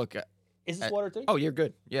same outlook. Is this water too? Oh, you're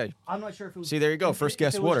good. Yeah. I'm not sure if it was. See, there you go. if First it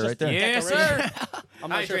guess was water just right there. Yes, decoration. sir. I'm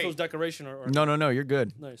not sure if Hydrate. it was decoration or No, you're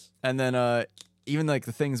good. nice. And then even like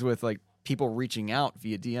the things with like people reaching out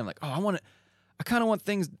via DM, like, oh, I kind of want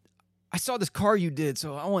things. I saw this car you did,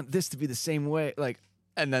 so I want this to be the same way. Like,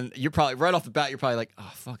 and then you're probably right off the bat, you're probably like,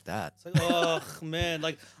 oh, fuck that. It's like, oh man,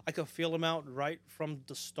 like I could feel them out right from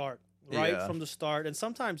the start, Yeah. from the start, and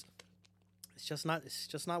sometimes it's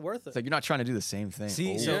just not worth it. It's like you're not trying to do the same thing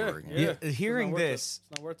See, over so- again. Yeah. Hearing It's not worth it. this,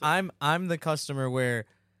 It's not worth it. I'm the customer where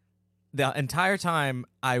the entire time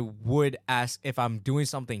I would ask if I'm doing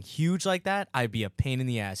something huge like that, I'd be a pain in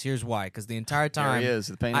the ass. Here's why: because the entire There time he is,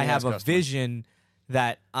 the pain in I the have ass a customer. vision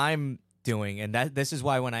that I'm doing, and this is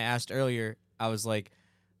why when I asked earlier, I was like,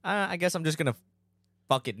 I guess I'm just gonna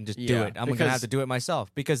fuck it and just do Yeah, it. I'm gonna because- have to do it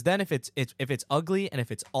myself, because then if it's ugly and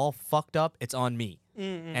if it's all fucked up, it's on me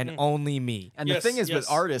and only me. And Yes, the thing is yes. with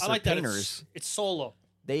artists I or like that. painters, It's solo.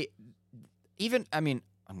 they even, I mean,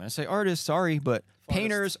 I'm going to say artists, sorry, but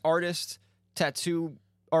painters, artists, tattoo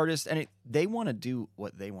artists, and they want to do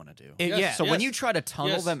what they want to do. Yes. Yeah. So when you try to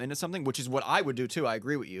tunnel Yes. them into something, which is what I would do too, I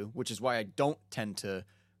agree with you, which is why I don't tend to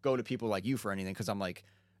go to people like you for anything, because I'm like,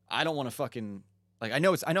 I don't want to fucking, like, I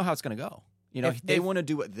know how it's going to go. You know, If- they if- want to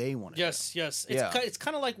do what they want to Yes. It's Yeah. it's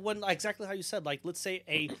kind of like when exactly how you said. Like, let's say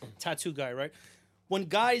a tattoo guy, right? When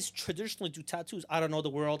guys traditionally do tattoos, I don't know the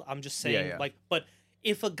world. I'm just saying, Yeah. like, but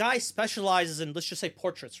if a guy specializes in, let's just say,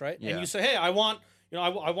 portraits, right? Yeah. And you say, hey, I want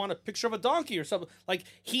a picture of a donkey or something. Like,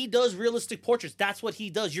 he does realistic portraits. That's what he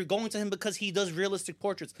does. You're going to him because he does realistic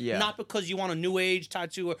portraits, Yeah. not because you want a new age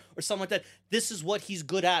tattoo or something like that. This is what he's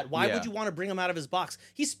good at. Why Yeah. would you want to bring him out of his box?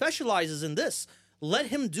 He specializes in this. Let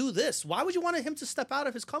him do this. Why would you want him to step out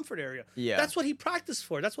of his comfort area? Yeah. That's what he practiced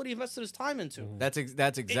for. That's what he invested his time into. That's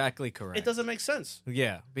exactly correct. It doesn't make sense.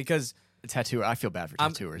 Yeah, because Tattooer, I feel bad for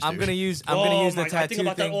I'm tattooers. I'm dude. gonna use the Oh tattoo I think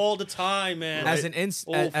about thing that all the time, man. as Like, an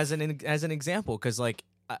Oof. as an example, because like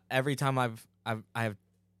every time I've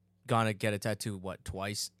gone to get a tattoo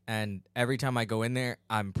twice, and every time I go in there,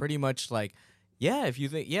 I'm pretty much like, yeah, if you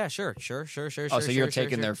think, yeah, sure. Oh, so sure, you're sure, taking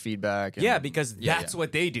sure. their feedback. And, Yeah, because Yeah, that's yeah.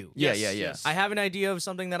 what they do. Yeah, Yes, yeah, yeah. yes. I have an idea of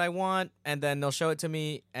something that I want, and then they'll show it to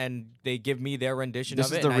me, and they give me their rendition This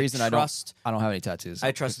of is it. the and reason I I don't- trust. I don't have any tattoos.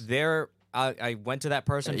 I trust their. I went to that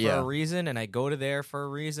person for Yeah. a reason, and I go to there for a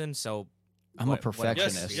reason. So I'm a what-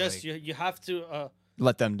 perfectionist. yes, you have to.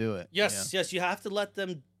 Let them do it. Yes, you have to let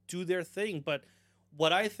them do their thing. But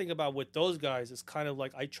what I think about with those guys is kind of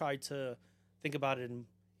like I try to think about it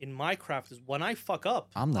in my craft is when I fuck up,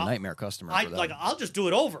 I'm the I'll- nstill customer. I for them. like I'll just do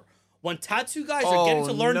it over. When tattoo guys are getting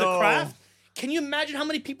to learn the no. craft, can you imagine how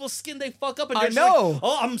many people's skin they fuck up? And I they're just know. like,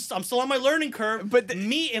 oh, I'm still on my learning curve. But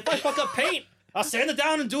me, if I fuck up paint, I'll sand it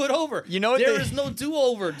down and do it over. You know what There they- is no do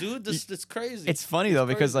over, dude. It's crazy. It's funny though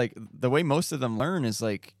because crazy. like the way most of them learn is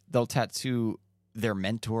like they'll tattoo their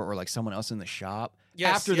mentor or like someone else in the shop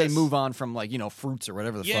Yes, after they yes. move on from like fruits or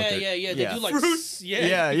whatever the fuck. yeah. They do like Fruits.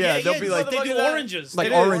 Yeah, Yeah. They'll be like- they do oranges. like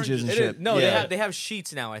They do oranges and It shit. is. No, Yeah. they have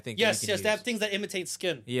sheets now. I think. that Yes, you can yes. They have use. things that imitate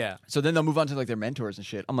skin. Yeah. So then they'll move on to like their mentors and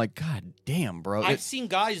shit. I'm like, God damn, bro. I've seen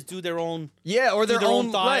guys do their own Or do their, their own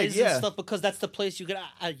right, thighs yeah. and stuff because that's the place you could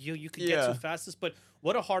you could get Yeah. to fastest. But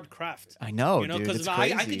what a hard craft. I know, You know, dude. because It's I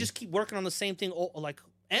crazy. could just keep working on the same thing.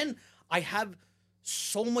 And I have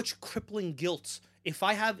so much crippling guilt. If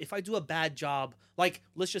I do a bad job, like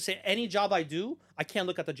let's just say any job I do, I can't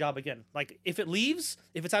look at the job again. Like if it leaves,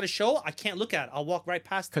 if it's at a show, I can't look at it. I'll walk right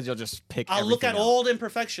past it. because you'll just pick. I'll look at everything out. all the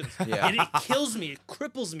imperfections. Yeah. And it kills me. It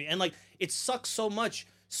cripples me. And like it sucks so much.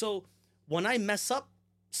 So when I mess up,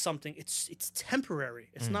 something, it's temporary.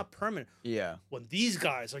 It's not permanent. Yeah. When these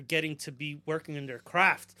guys are getting to be working in their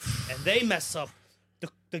craft and they mess up,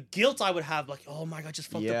 the guilt I would have, like, oh my God, just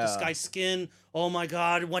fucked up this guy's skin. Oh my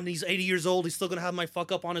God, when he's 80 years old, he's still gonna have my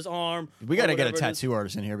fuck up on his arm. We got to get a tattoo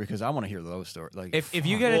artist in here because I want to hear those stories. Like, If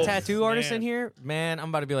you get a Oh, tattoo artist man. in here, man, I'm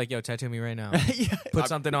about to be like, yo, tattoo me right now. yeah, Put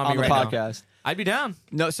something on me the right now. podcast. I'd be down.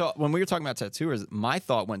 No, so when we were talking about tattooers, my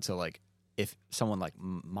thought went to like if someone like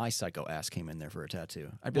my psycho ass came in there for a tattoo,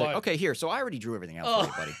 I'd be like, Why? okay, here. So I already drew everything out for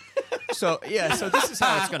you, buddy. So yeah, so this is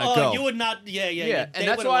how it's gonna Oh, go. you would not. Yeah. and They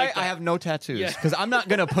that's wouldn't why like that. I have no tattoos Yeah. because I'm not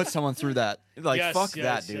gonna put someone through that. Like Yes, fuck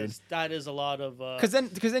yes, that, dude. yes. That is a lot of. Because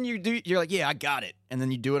then you're like, yeah, I got it, and then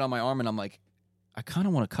you do it on my arm, and I'm like, I kind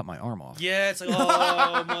of want to cut my arm off. Yeah, it's like,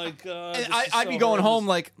 oh my God. And this is I'd so be going horrendous. home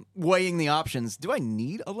like weighing the options. Do I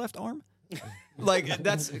need a left arm? Like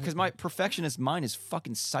that's because my perfectionist mind is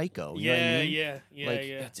fucking psycho. You know what I mean? Yeah. Like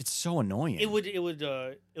it's so annoying. It would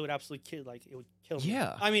absolutely kill. Like it would kill me.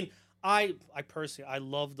 Yeah. I mean, I personally, I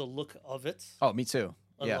love the look of it. Oh, me too.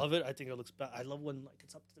 I Yeah. love it. I think it looks bad. I love when like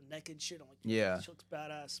it's up to the neck and shit. I'm like, Yeah. this looks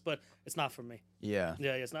badass. But it's not for me. Yeah.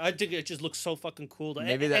 Yeah, it's not. I think it just looks so fucking cool.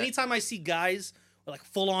 Maybe that- Anytime I see guys with like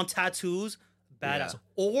full on tattoos, badass,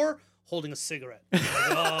 or holding a cigarette. Like,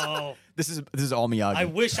 oh, This is all Miyagi. I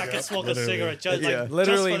wish I could smoke a literally. cigarette. Just, like, Yeah. just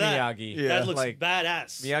Literally for that. Miyagi. Yeah. That looks Like,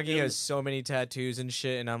 badass. Miyagi It has so many tattoos and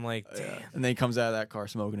shit, and I'm like, damn. and then he comes out of that car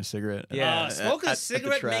smoking a cigarette. Yeah. Smoking At a the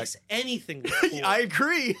cigarette track. makes anything look cool. I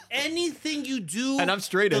agree. Anything you do, And I'm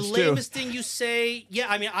straight the edge, too. lamest thing you say. Yeah,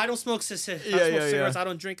 I mean, I don't smoke cigarettes. Yeah. I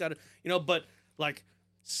don't drink. But like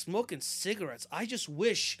smoking cigarettes, I just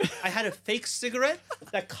wish I had a fake cigarette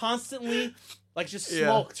that constantly like just Yeah.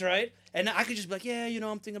 smoked, right? And I could just be like, yeah,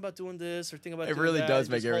 I'm thinking about doing this or thinking about. It doing really that, does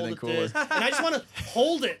and make just hold everything it cooler. this. And I just want to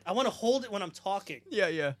hold it. I want to hold it when I'm talking.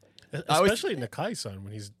 Yeah. I always- Especially Nakai-san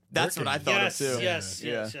when he's That's what I working. thought of Yes, too.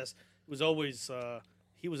 yes. Yeah. It was always.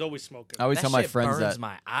 He was always smoking. I always That tell my shit friends burns that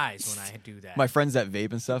my eyes when I do that. my friends that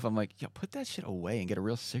vape and stuff. I'm like, yo, put that shit away and get a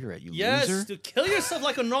real cigarette. You Yes, loser. dude, kill yourself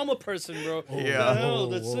like a normal person, bro. Oh, Yeah. The hell,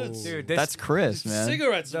 whoa, that's whoa. it. Dude, this, That's Chris, man.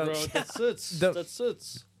 Cigarettes, The- bro. That's it. the- That's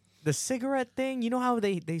it. the cigarette thing, you know how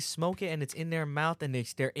they smoke it and it's in their mouth and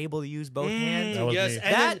they're able to use both hands? That was yes, me.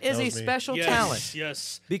 and That then, is That a was me. special yes, talent.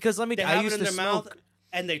 Yes, Because let me they I have used it in to their smoke mouth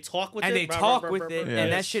and they talk with and it. they Brr, talk brr, with brr, it, brr, and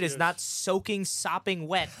brr. that shit is Yes. not soaking, sopping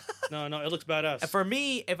wet. No, it looks badass. For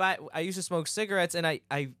me, if I used to smoke cigarettes and I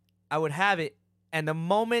would have it, and the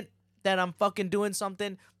moment that I'm fucking doing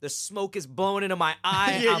something, the smoke is blowing into my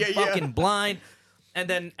eye. Yeah, I'm yeah, yeah. fucking blind. And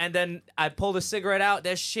then I pull the cigarette out.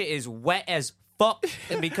 That shit is wet as fuck.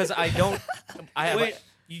 And because I don't, I have. Wait,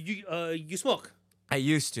 you smoke? I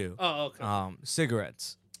used to. Oh, okay.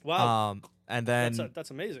 Cigarettes. Wow, And then that's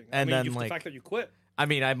amazing. and then, the like- fact that you quit. I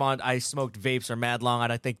mean, I smoked vapes or mad long,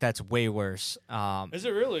 and I think that's way worse. Is it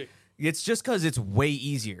really? It's just because it's way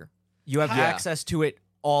easier. You have Yeah. access to it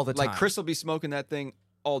all the time. Like Chris will be smoking that thing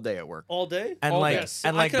all day at work. All day? And All like- day. Yes.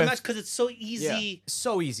 and I like can bef- imagine because it's so easy.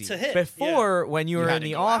 so easy to hit, Before, when you were had in to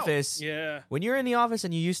the go out. office, Yeah. when you're in the office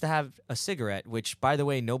and you used to have a cigarette, which by the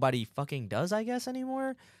way nobody fucking does, I guess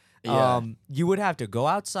anymore. Yeah. You would have to go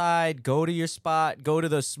outside, go to your spot, go to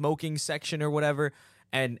the smoking section or whatever,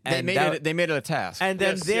 and They made that- it. They made it a task. and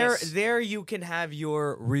then Yes, yes. there you can have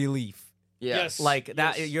your relief, yeah. Yes. like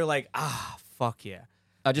that. Yes. You're like, fuck yeah.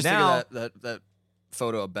 I just Now- think of that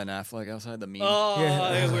photo of Ben Affleck outside the meme. Oh,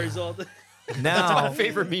 Yeah. yeah. Where's all the? Now, my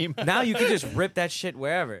favorite meme. now you can just rip that shit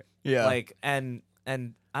wherever. Yeah. Like and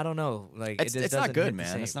I don't know, like It's it just it's not doesn't good, hit the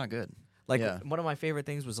man. same. It's not good. Like Yeah. one of my favorite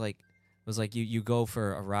things was like you go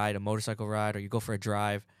for a ride, a motorcycle ride, or you go for a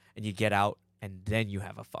drive, and you get out, and then you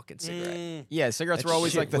have a fucking cigarette. Mm. Yeah, cigarettes That were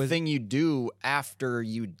always shit like the was- thing you do after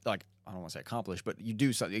you like. I don't want to say accomplish, but you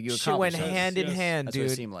do something. You Shit went accomplish something. hand in Yes. hand, That's what it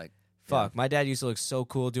dude. seemed like. Fuck, my dad used to look so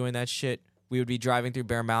cool doing that shit. We would be driving through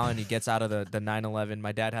Bear Mountain. He gets out of the 911.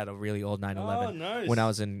 My dad had a really old 911 Oh, nice. when I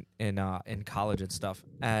was in college and stuff.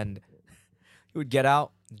 And he would get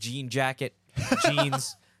out, jean jacket,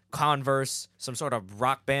 jeans, Converse, some sort of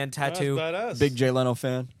rock band tattoo, That's badass. Big Jay Leno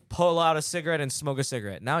fan. pull out a cigarette and smoke a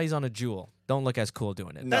cigarette. Now he's on a Juul. Don't look as cool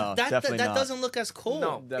doing it. No, definitely that not. doesn't look as cool.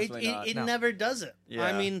 No, definitely not. It No. never does it. Yeah.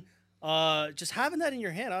 I mean, just having that in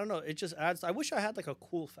your hand, I don't know. It just adds. I wish I had like a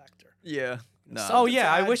cool factor. Yeah. No. Oh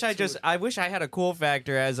yeah, I add wish to it. I wish I had a cool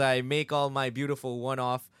factor as I make all my beautiful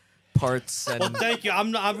one-off parts and Well, thank you.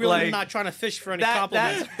 I'm really Like, not trying to fish for any that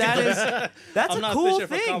compliments. that's I'm a not cool fishing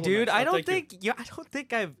for thing, dude. compliments. I Oh, don't thank you. think I don't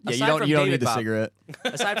think I've Yeah, aside you don't. from You don't David need the Bob, cigarette.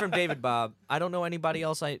 aside from David Bob, I don't know anybody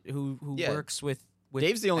else who Yeah. works with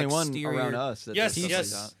Dave's the only exterior- one around us. That Yes, does stuff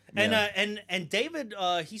yes. like that. And Yeah. and David,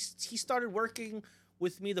 he started working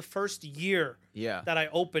with me the first year Yeah. that I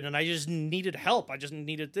opened, and I just needed help. I just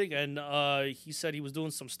needed thing, and he said he was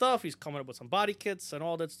doing some stuff. He's coming up with some body kits and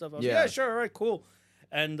all that stuff. I was like, Yeah. yeah, sure, all right, cool.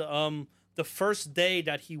 And the first day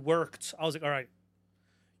that he worked, I was like, all right,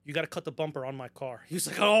 you got to cut the bumper on my car. He was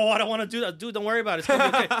like, oh, I don't want to do that. Dude, don't worry about it. It's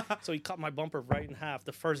going to be okay. So he cut my bumper right in half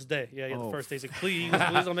the first day. Yeah, the Oh, first day. He's like, please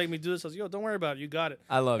don't make me do this. I was like, yo, don't worry about it. You got it.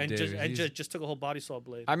 I love and David. just took a whole body saw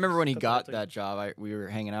blade. I remember when he Cut the whole got thing. that job, we were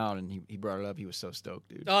hanging out and he brought it up. He was so stoked,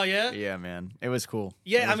 dude. Oh, yeah? Yeah, man. It was cool.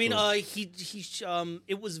 Yeah, It I was mean, cool.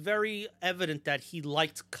 it was very evident that he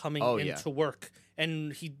liked coming Oh, into yeah. work.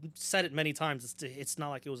 And he said it many times. It's not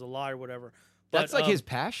like it was a lie or whatever. But, That's like his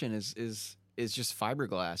passion is just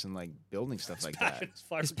fiberglass and like building stuff like that.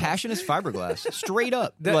 His passion is fiberglass, straight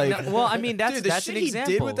up. Well, I mean, that's dude, the that's shit an he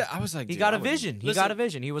example. did with that. I was like, he dude, got I a would- vision. He Listen, got a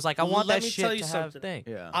vision. He was like, I want let that me shit tell you to have something. thing.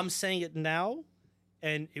 Yeah. I'm saying it now,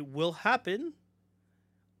 and it will happen.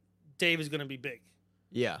 Dave is going to be big.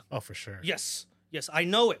 Yeah. Oh, for sure. Yes. I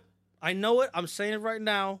know it. I'm saying it right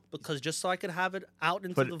now because just so I could have it out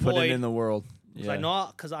into the Put void. it in the world. Because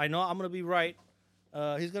Yeah. I know I'm going to be right.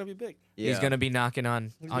 He's going to be big. Yeah. He's gonna be knocking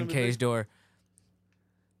on gonna be Kay's big. door.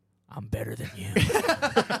 I'm better than you.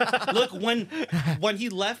 Look, when he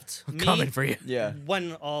left I'm me, coming for you. Yeah.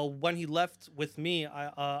 when he left with me,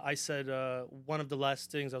 I said one of the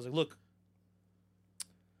last things. I was like, look,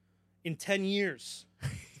 in 10 years,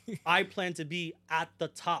 I plan to be at the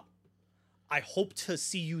top. I hope to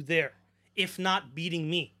see you there. If not beating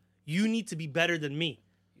me, you need to be better than me.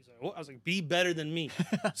 He's like, oh. I was like, be better than me.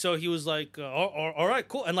 So he was like, all right,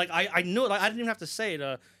 cool. And like I knew it. Like I didn't even have to say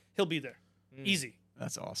it. He'll be there, easy.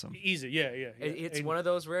 That's awesome. Easy, yeah. It's And- one of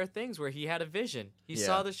those rare things where he had a vision. He Yeah.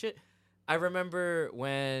 saw the shit. I remember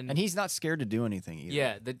when. And he's not scared to do anything either.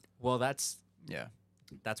 yeah. That's Yeah.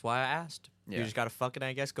 why I asked. You Yeah. just gotta fucking,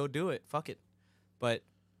 I guess, go do it. Fuck it. But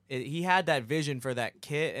he had that vision for that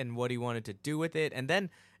kit and what he wanted to do with it, and then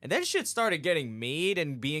shit started getting made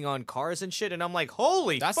and being on cars and shit, and I'm like,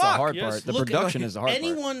 holy That's fuck. the hard Yes, part. The look, production is the hard part.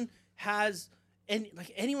 anyone has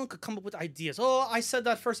anyone could come up with ideas. Oh, I said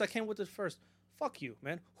that first. I came with it first. Fuck you,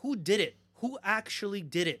 man. Who did it? Who actually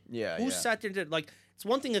did it? Yeah, Who yeah. sat there and did it? Like, it's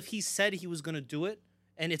one thing if he said he was gonna do it,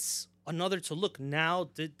 and it's another to look now.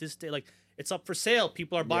 This day, like, it's up for sale.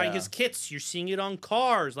 People are buying Yeah. his kits. You're seeing it on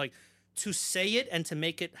cars. Like, to say it and to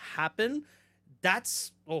make it happen,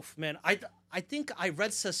 that's man. I think I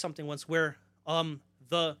read says something once where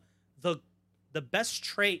the best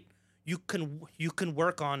trait you can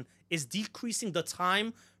work on is decreasing the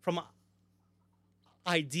time from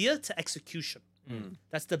idea to execution.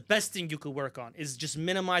 That's the best thing you could work on, is just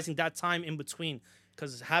minimizing that time in between.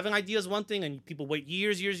 Because having ideas is one thing, and people wait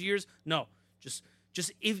years. No, just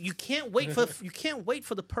if you can't wait for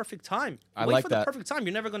the perfect time. I Wait like for that. the perfect time.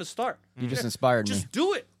 You're never gonna start. You just inspired me. Just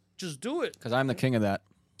do it. Just do it. Because I'm the king of that.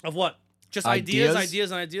 Of what? Just Ideas?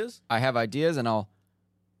 ideas. I have ideas and I'll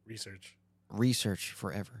Research. research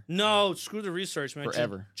forever. No, screw the research, man.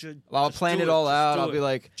 Forever. Just I'll plan do it all Just out. do I'll it. be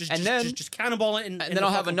like, just cannonball it, and then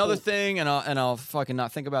I'll have another thing, and I'll fucking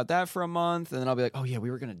not think about that for a month, and then I'll be like, oh yeah, we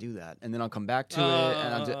were gonna do that, and then I'll come back to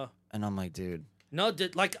it, and I'm like, dude, No,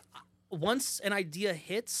 like once an idea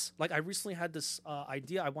hits, like I recently had this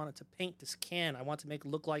idea. I wanted to paint this can. I wanted to make it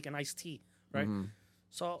look like an iced tea, right? Mm-hmm.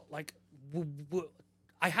 So like,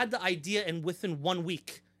 I had the idea, and within 1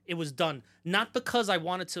 week, it was done. Not because I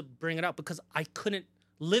wanted to bring it out, because I couldn't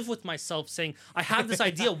live with myself saying, I have this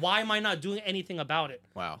idea. Why am I not doing anything about it?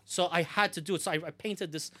 wow, So I had to do it. So I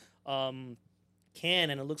painted this can,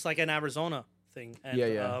 and it looks like an Arizona thing. And,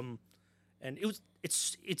 Yeah. And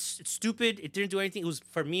it's stupid. It didn't do anything. It was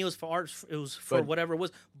for me. It was for art. It was for But- whatever it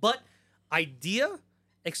was. But idea,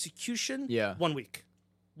 execution. Yeah. 1 week.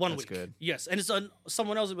 1 That's week. good. Yes, and it's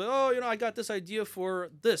someone else will be, oh, I got this idea for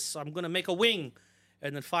this. I'm gonna make a wing.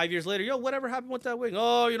 And then 5 years later, whatever happened with that wing?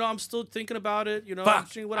 Oh, I'm still thinking about it. I'm Fuck.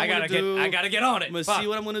 seeing what I I'm gonna gotta do. get. I gotta get on it. I'm gonna Fuck. see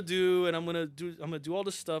what I'm gonna do, and I'm gonna do all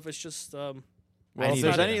this stuff. It's just well, I if need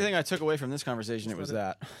there's to- anything I took away from this conversation, it was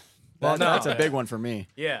that. Well, no. That's a big one for me.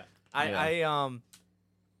 Yeah. Yeah.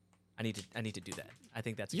 I need to do that. I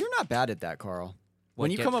think that's. You're not bad at that, Carl. When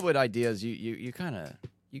you get- come up with ideas, you kind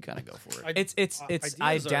of go for it. It's. I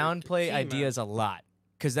Ideas are downplay key, man. ideas a lot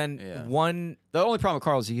because then Yeah. one The only problem with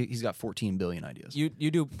Carl is he's got 14 billion ideas. you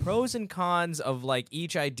do pros and cons of like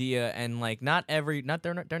each idea and like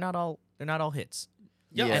they're not all hits.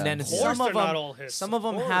 Yeah, Yeah. And then of course some of they're not them all hits. some of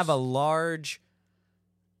them course. have a large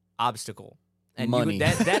obstacle. And Money.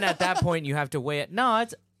 then at that point you have to weigh it. No,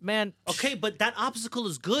 it's man Okay, but that obstacle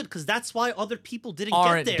is good because that's why other people didn't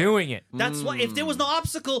aren't get there. doing it. That's why if there was no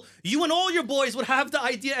obstacle, you and all your boys would have the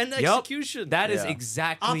idea and the Yup. execution. That is Yeah.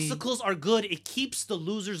 exactly Obstacles are good. It keeps the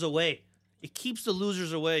losers away. It keeps the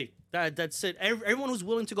losers away. That's it. Everyone who's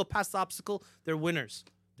willing to go past the obstacle, they're winners.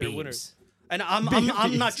 They're winners. And I'm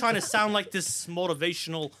not trying to sound like this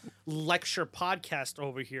motivational lecture podcast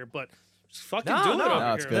over here, but just fucking do it over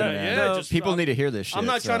No, it's here. good, man. Yeah, No, just, people need to hear this shit. I'm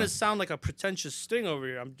not so. trying to sound like a pretentious sting over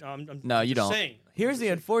here. I'm No, you just don't. saying. Here's the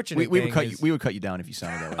unfortunate We thing would cut is- you. We would cut you down if you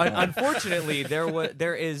sounded that way. Unfortunately,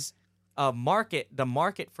 there is a market. The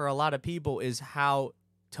market for a lot of people is how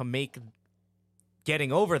to make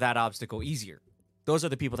getting over that obstacle easier. Those are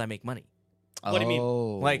the people that make money. What do you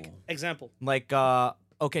mean? Like Example. Like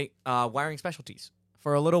wiring specialties.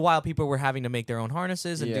 For a little while, people were having to make their own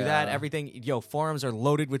harnesses and do that. Yeah. Everything, forums are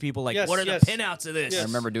loaded with people like, Yes, what are yes. the pinouts of this? I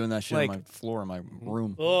remember doing that shit Like- on my floor in my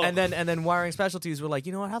room. Oh. And then wiring specialties were like,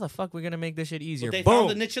 you know what? How the fuck we gonna make this shit easier? They Boom. found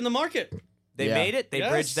the niche in the market. They Yeah. made it. They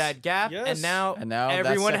Yes. bridged that gap, Yes. and now That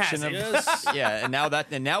everyone has section it. of- Yes. Yeah,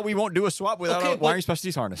 and now we won't do a swap without Okay, a but- wiring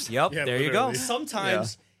specialties harness. Yep, Yeah, there you go. literally.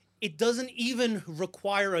 Sometimes it doesn't even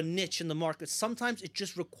require a niche in the market. Sometimes it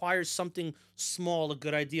just requires something small, a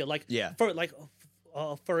good idea. Like Yeah.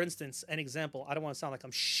 for instance, an example. I don't want to sound like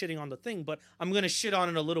I'm shitting on the thing, but I'm gonna shit on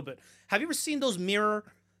it a little bit. Have you ever seen those mirror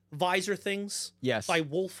visor things? Yes. By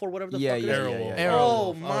Wolf or whatever the Yeah, fuck it yeah, is? yeah, Airwolf. yeah.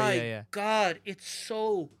 Oh Airwolf. my yeah. god, it's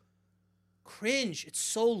so cringe. It's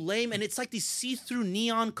so lame, and it's like these see-through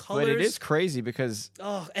neon colors. But it is crazy because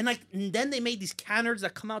Oh, and then they made these canards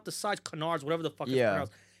that come out the sides, canards, whatever the fuck it's Yeah.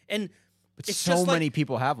 pronounced. And it's so just many like,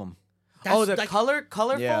 people have them. Oh, the like,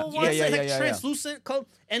 colorful Yeah. ones? yeah, it's Yeah, like, yeah, yeah. translucent color.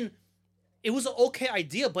 And it was an okay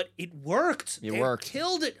idea, but it worked. It They worked.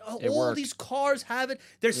 Killed it. It All worked. these cars have it.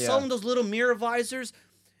 They're Yeah. selling those little mirror visors.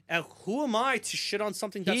 And who am I to shit on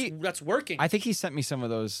something that's working? I think he sent me some of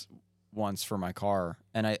those once for my car,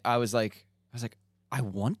 and I was like, I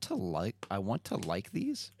want to like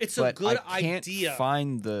these. It's a but good I can't idea.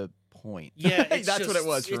 Find the point. yeah, that's it's what it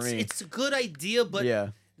was for me. It's a good idea, but yeah,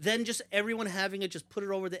 then just everyone having it just put it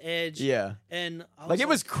over the edge. yeah. And I Like it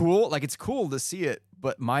was cool. Like it's cool to see it,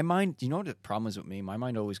 but my mind. You know what the problem is with me? My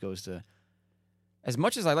mind always goes to. As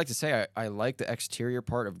much as I like to say I like the exterior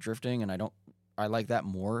part of drifting, and I like that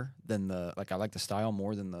more than I like the style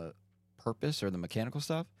more than the purpose or the mechanical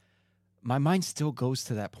stuff. My mind still goes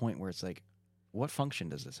to that point where it's like, what function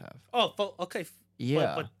does this have? Okay.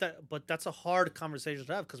 Yeah. But that's a hard conversation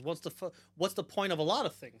to have because what's the point of a lot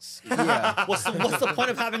of things? Yeah. What's the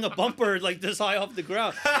point of having a bumper like this high off the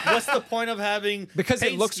ground? What's the point of having Because it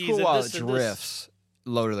paint looks skis cool and while this it and this? drifts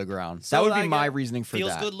low to the ground. So that would be I my get- reasoning for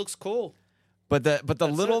Feels that. good, looks cool. But the That's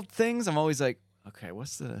little it. things, I'm always like, okay,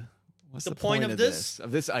 what's the point of this?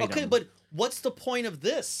 Of this item? Okay, but what's the point of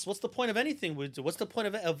this? What's the point of anything we do? What's the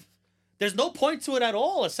point of there's no point to it at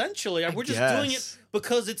all, essentially. We're just doing it guess.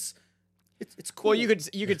 because it's cool. Well, you could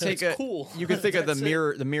take It's cool. You could think of the That's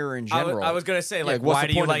it. mirror in I general. was gonna say, like, what's why the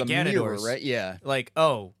do you point of like the Ganadors? mirror, right? Yeah. Like,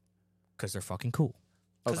 because they're fucking cool.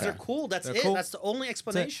 because Okay. they're cool. That's They're it. cool. That's the only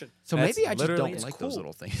explanation. So That's maybe I just literally- don't it's like those cool.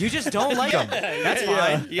 little things. You just don't like them. That's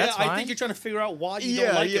fine. Yeah, That's I fine. think you're trying to figure out why you Yeah,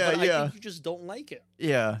 don't like yeah, it, but I yeah. think you just don't like it.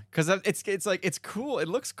 Yeah, because it's cool. It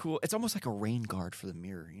looks cool. It's almost like a rain guard for the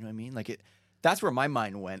mirror. You know what I mean? Like it. That's where my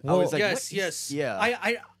mind went. I Well, was like, yes, what is- yes.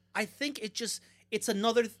 yeah, I think it's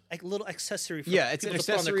another like little accessory. For yeah. It's an people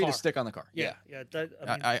to put on their accessory to car. stick on the car. Yeah, yeah. That,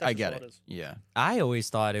 I, mean, I that's get all it. is. Yeah. I always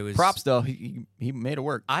thought it was Props though. He made it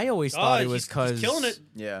work. I always Oh, thought it was he's because killing it.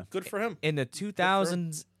 Yeah. Good for him. in the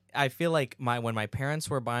 2000s. I feel like when my parents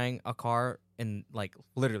were buying a car in like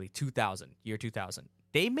literally year 2000,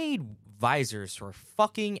 they made visors for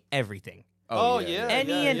fucking everything. Oh, yeah.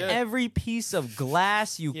 Any and yeah. every piece of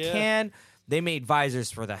glass you Yeah. can. They made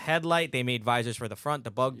visors for the headlight. They made visors for the front,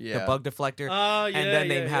 the bug Yeah. deflector. Oh, yeah. and then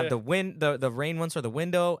they yeah, have yeah. the rain ones for the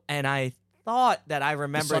window. And I thought that I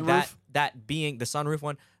remembered sunroof? that being the sunroof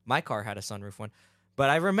one. My car had a sunroof one, but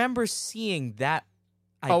I remember seeing that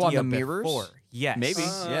idea Oh, on the mirrors? before. Yes, Maybe.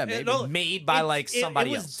 Yeah, maybe. made by like somebody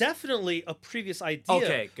it was else. definitely a previous idea.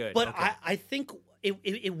 Okay, good. But okay. I think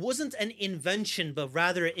it wasn't an invention, but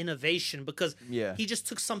rather an innovation because Yeah. he just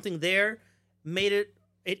took something there, made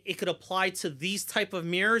it could apply to these type of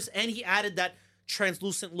mirrors, and he added that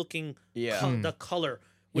translucent looking Yeah. the color.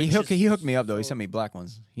 He which hooked is he hooked me up though. He so- sent me black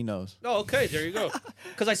ones. He knows. Oh, okay, there you go.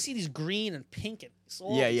 Because I see these green and pink and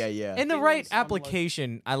all Yeah, these- yeah, yeah. in the Big right ones, I'm like-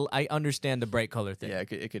 application, I understand the bright color thing. Yeah,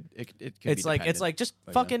 it could it's be like dependent. just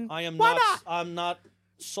But yeah. fucking. I'm not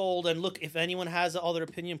sold. And look, if anyone has an other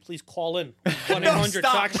opinion, please call in 1-800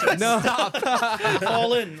 Traction. No.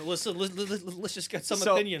 Call in. Let's just get some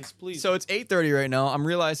So- opinions, please. So it's 8:30 right now. I'm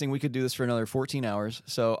realizing we could do this for another 14 hours.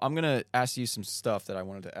 So I'm gonna ask you some stuff that I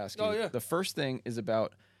wanted to ask you. Oh, yeah. The first thing is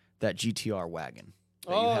about that GTR wagon.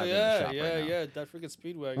 that you oh have in the yeah, shop right now. yeah. That freaking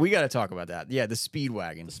Speedwagon. We got to talk about that. Yeah, the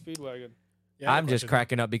Speedwagon. the Speedwagon. Yeah, I'm just question.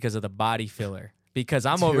 cracking up because of the body filler. Because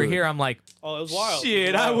I'm over Dude. here, I'm like, Oh, it was wild. shit,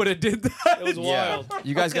 It was I wild. would have did that. It was wild.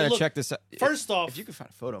 You guys Okay, gotta look, check this out. First off, if you could find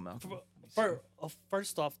a photo, Malcolm.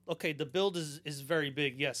 First off, okay, the build is very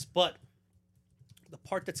big, yes, but the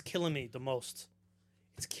part that's killing me the most,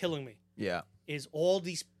 it's killing me, Yeah. is all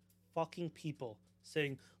these fucking people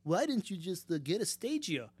saying, why didn't you just get a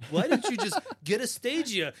Stagia? Why didn't you just get a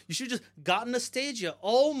Stagia? You should just gotten a Stagia.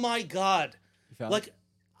 Oh my God. You found Like,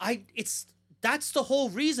 that's the whole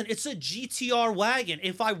reason. It's a GTR wagon.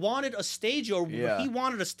 If I wanted a Stagia, or Yeah. he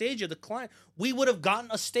wanted a Stagia, the client, we would have gotten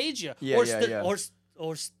a Stagia. Yeah, or yeah, yeah.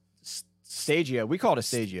 Or Stagia. We call it a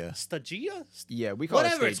Stagia. Stagia? Yeah, we call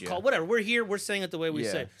Whatever it it's Stagia. called. Whatever. We're here. We're saying it the way we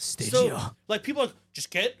Yeah. say. Stagia. So, like, people are like, just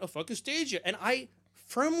get a fucking Stagia. And I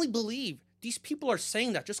firmly believe these people are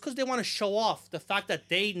saying that just because they want to show off the fact that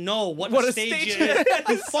they know what a Stagia is.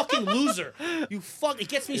 You fucking loser. It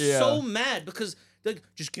gets me Yeah. so mad because like,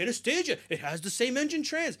 just get a Stagia. It has the same engine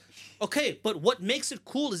trans. Okay, but what makes it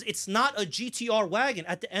cool is it's not a GTR wagon.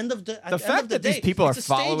 At the end of the The fact that these people are it's a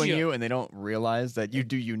following Stagia. you and they don't realize that you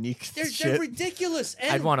do unique They're shit. ridiculous.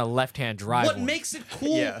 And I'd want a left-hand drive what one. makes it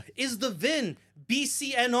cool Yeah. is the VIN.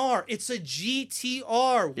 BCNR. It's a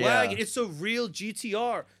GTR Yeah. wagon. It's a real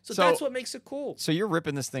GTR. So that's what makes it cool. So you're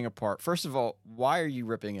ripping this thing apart. First of all, why are you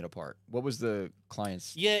ripping it apart? What was the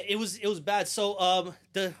client's? Yeah, it was bad. So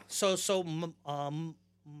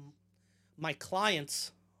my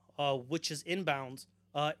clients, which is Inbound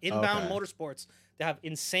Okay. Motorsports, they have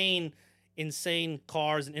insane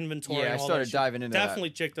cars and inventory. Yeah, and I all started that shit. diving into that. Definitely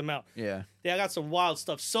check them out. Yeah. Yeah, I got some wild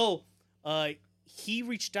stuff. So he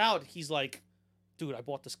reached out. He's like, dude, I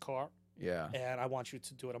bought this car Yeah. and I want you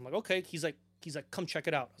to do it. I'm like, okay. He's like, come check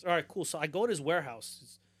it out. I was, all right, cool. So I go to his warehouse.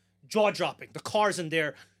 It's jaw dropping. The car's in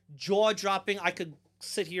there, jaw dropping. I could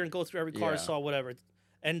sit here and go through every car I Yeah. saw, whatever.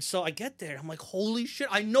 And so I get there. I'm like, holy shit,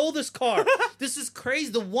 I know this car. This is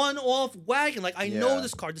crazy. The one-off wagon. Like, I know Yeah.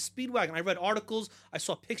 this car, the speed wagon. I read articles. I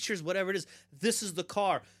saw pictures, whatever it is. This is the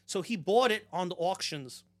car. So he bought it on the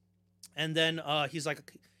auctions. And then he's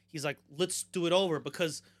like, let's do it over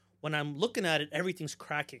because when I'm looking at it, everything's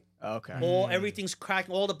cracking. Okay. Everything's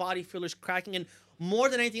cracking. All the body fillers cracking, and more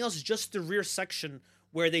than anything else, just the rear section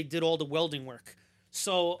where they did all the welding work.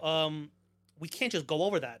 So we can't just go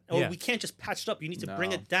over that, or Yeah. we can't just patch it up. You need to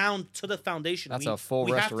bring No. it down to the foundation. That's we, a full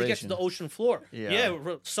We have to get to restoration. the ocean floor.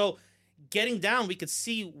 Yeah. So getting down, we could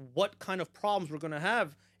see what kind of problems we're gonna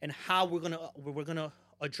have and how we're gonna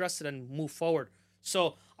address it and move forward.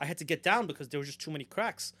 So I had to get down because there were just too many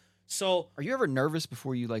cracks. So Are you ever nervous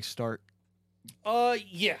before you like start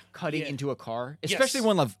yeah, cutting yeah. into a car, Yes. especially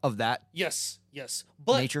one of that Yes,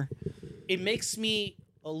 but nature? it makes me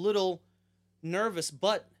a little nervous,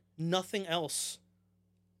 but nothing else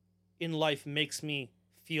in life makes me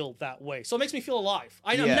feel that way. So it makes me feel alive.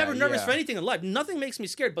 I'm Yeah, never nervous yeah. for anything in life. Nothing makes me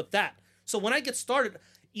scared but that. So when I get started,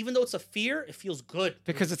 even though it's a fear, it feels good.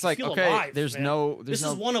 Because it's You like, feel okay, alive, there's man. no This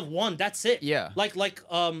is one of one. That's it. Yeah. Like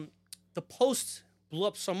the post blew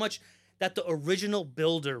up so much that the original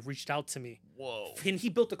builder reached out to me. Whoa. And he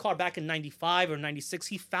built the car back in 95 or 96.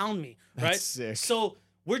 He found me, right? That's sick. So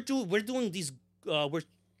we're doing these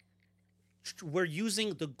we're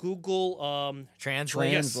using the Google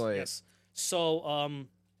Translate. Translate. Yes. So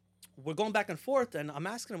we're going back and forth and I'm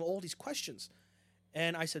asking him all these questions.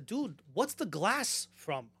 And I said, dude, what's the glass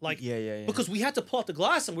from? Like, Yeah. because we had to pull out the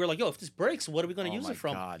glass and we were like, yo, if this breaks, what are we going to Oh use my it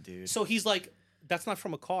from? God, dude. So he's like, that's not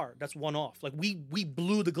from a car. That's one off. Like we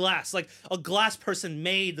blew the glass. Like a glass person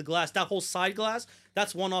made the glass. That whole side glass,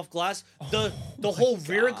 that's one off glass. The whole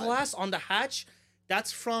rear glass on the hatch,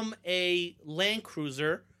 that's from a Land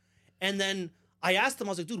Cruiser. And then I asked him,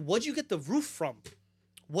 I was like, dude, what'd you get the roof from?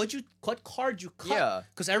 What card you cut? Yeah.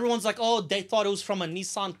 Because everyone's like, oh, they thought it was from a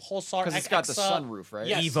Nissan Pulsar. Because it's got the XXL. sunroof, right?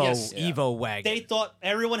 Yes, Evo yes. Yeah. Evo wagon. They thought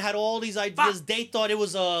everyone had all these ideas. They thought it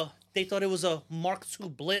was a Mark II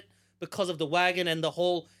Blit because of the wagon and the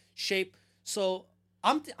whole shape. So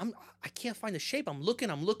I can't find the shape. I'm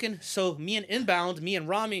looking. So me and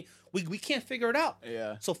Rami, we can't figure it out.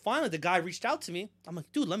 Yeah. So finally the guy reached out to me. I'm like,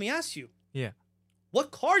 dude, let me ask you. Yeah. What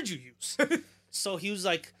card you use? So he was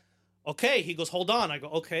like, okay. He goes, hold on. I go,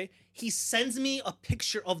 okay. He sends me a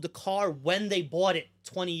picture of the car when they bought it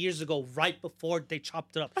 20 years ago, right before they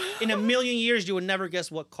chopped it up. In a million years, you would never guess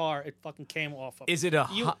what car it fucking came off of. Is it a...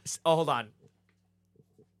 hold on.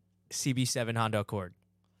 CB7 Honda Accord.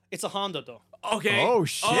 It's a Honda, though. Okay. Oh,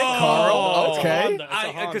 shit, It's Carl. a Okay. Honda. It's a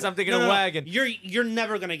Honda. Because I'm thinking No, of no, wagon. You're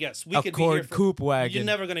never gonna guess. We could be here Accord for, coupe wagon. You're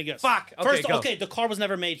never gonna guess. Fuck. Okay, First, go. okay, the car was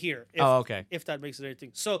never made here. If, Oh, okay. If that makes it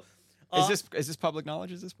anything. So, Is this public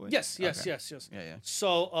knowledge at this point? yes. Okay. Yeah.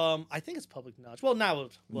 So, I think it's public knowledge. Well, now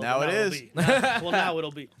Now it it'll is. be. Now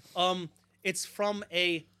it'll be. It's from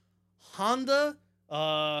a Honda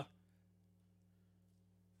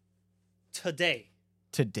Today.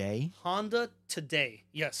 Today? Honda Today.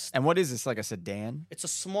 Yes. And what is this, like a sedan? It's a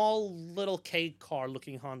small little K car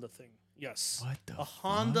looking Honda thing. Yes. What the A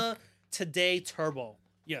Honda Today Turbo.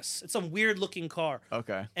 Yes. It's a weird looking car.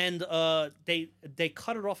 Okay. And they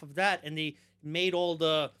cut it off of that and they made all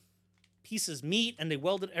the pieces meet and they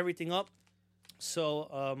welded everything up.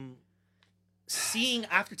 So seeing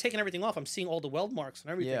after taking everything off, I'm seeing all the weld marks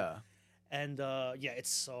and everything. Yeah. And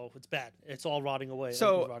it's bad. It's all rotting away. So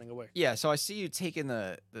Everything's rotting away. yeah, so I see you taking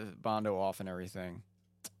the Bondo off and everything,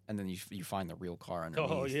 and then you find the real car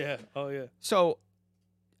underneath. Oh yeah. So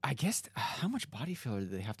I guess how much body filler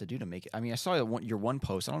did they have to do to make it? I mean, I saw your one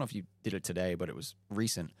post. I don't know if you did it today, but it was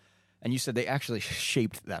recent, and you said they actually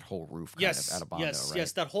shaped that whole roof. Kind of out of Bondo, right?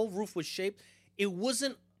 Yes. That whole roof was shaped. It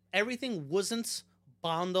wasn't everything wasn't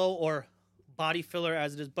Bondo or body filler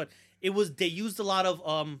as it is, but it was. They used a lot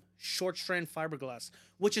of short strand fiberglass,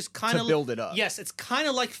 which is kind of to build it up. Yes, it's kind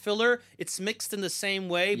of like filler. It's mixed in the same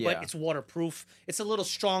way, Yeah. but it's waterproof. It's a little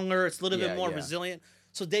stronger. It's a little bit more Yeah. resilient.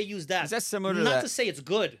 So they use that. Is that similar to Not that? to say it's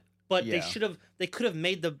good, but Yeah. they could have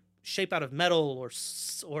made the shape out of metal or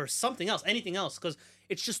something else, anything else, because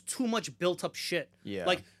it's just too much built up shit. Yeah.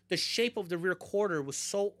 Like the shape of the rear quarter was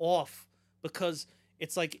so off because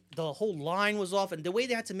it's like the whole line was off, and the way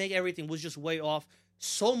they had to make everything was just way off.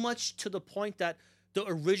 So much to the point that the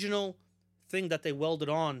original thing that they welded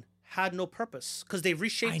on had no purpose because they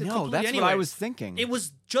reshaped I it know. completely That's anyway. what I was thinking. It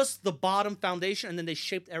was just the bottom foundation, and then they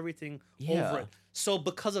shaped everything Yeah. over it. So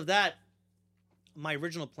because of that, my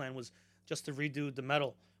original plan was just to redo the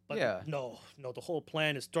metal. But Yeah. no, the whole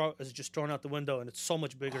plan is just thrown out the window, and it's so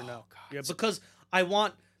much bigger now. God. Yeah, because I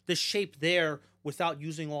want the shape there without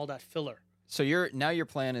using all that filler. So your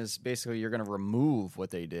plan is basically you're gonna remove what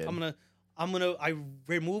they did. I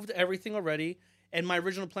removed everything already, and my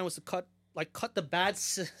original plan was to cut the bad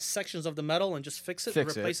sections of the metal and just fix it,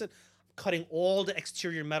 replace it. Cutting all the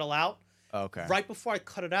exterior metal out. Okay. Right before I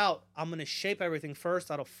cut it out, I'm gonna shape everything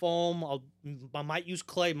first out of foam. I might use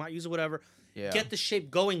clay, might use whatever. Yeah. Get the shape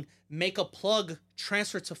going. Make a plug,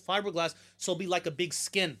 transfer it to fiberglass, so it'll be like a big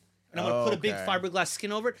skin. And I'm gonna put a big Okay. fiberglass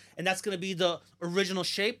skin over it, and that's gonna be the original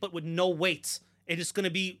shape, but with no weights. It is gonna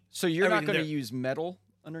be. So you're not everything gonna there. use metal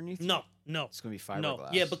underneath? No. It's gonna be fiberglass. No,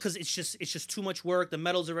 yeah, because it's just too much work. The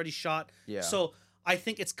metal's already shot. Yeah. So I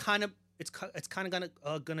think it's kind of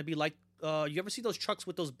gonna be like you ever see those trucks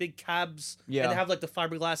with those big cabs? Yeah. And they have like the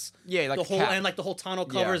fiberglass. Yeah, like the a whole cap. and like the whole tonneau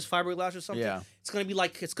cover Yeah. is fiberglass or something. Yeah. It's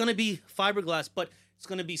gonna be fiberglass, but it's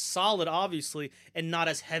gonna be solid, obviously, and not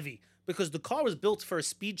as heavy because the car was built for a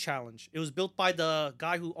speed challenge. It was built by the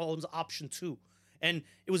guy who owns Option 2, and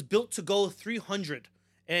it was built to go 300,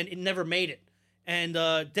 and it never made it. And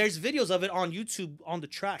there's videos of it on YouTube on the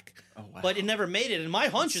track, but it never made it. And my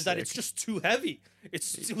hunch is that it's just too heavy.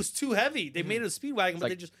 It was too heavy. They made it a Speedwagon, but Like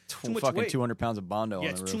they just too much fucking weight. 200 pounds of Bondo Yeah,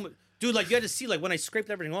 on the it's roof. too much. Dude, like you had to see, like when I scraped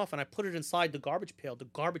everything off and I put it inside the garbage pail. The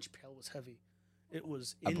garbage pail was heavy. It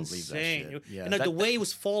was I believe that insane. shit. Yeah, And like, the way it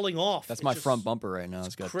was falling off. That's it's my just- front bumper right now.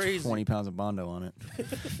 It's got crazy. 20 pounds of Bondo on it.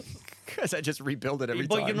 Because I just rebuild it every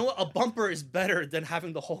But time. you know what? A bumper is better than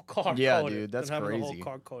having the whole car Yeah, coated. dude, that's than having the crazy. whole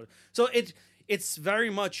car coated. So it's very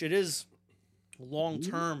much, it is long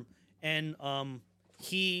term, and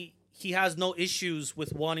he has no issues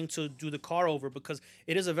with wanting to do the car over because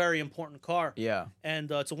it is a very important car. Yeah.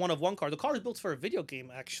 And it's a one-of-one car. The car is built for a video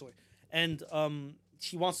game, actually, and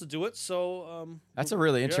he wants to do it. So That's a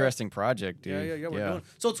really interesting project, dude. yeah. We're doing.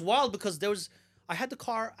 So it's wild because I had the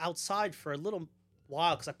car outside for a little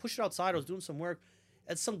while because I pushed it outside. I was doing some work,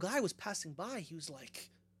 and some guy was passing by. He was like,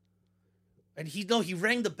 and he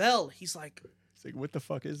rang the bell. He's like, It's like, what the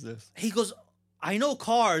fuck is this? he goes, I know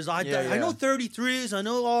cars. I know 33s. I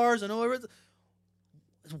know Rs. I know everything.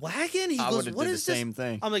 Wagon? He I goes, would've what did is the this? same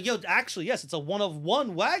thing. I'm like, yo, actually, yes, it's a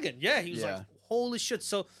one-of-one wagon. Yeah, he was Yeah. like, holy shit.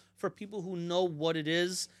 So for people who know what it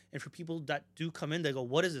is, and for people that do come in, they go,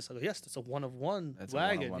 what is this? I go, yes, it's a one-of-one That's a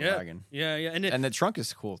wagon. one-of-one yeah. wagon. Yeah. And And the trunk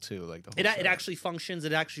is cool too, like the whole it setup. actually functions.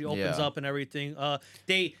 It actually opens Yeah. up and everything.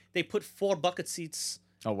 They put 4 bucket seats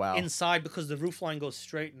Oh wow. inside because the roof line goes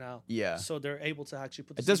straight now. Yeah. So they're able to actually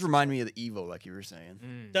put the It does seats remind me of the Evo, like you were saying.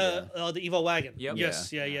 the Evo wagon. Yep.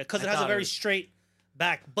 Yes, yeah. Because I it has a thought very it- straight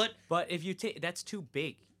back. But But if you take that's too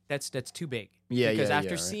big. That's too big. Yeah, Because yeah, after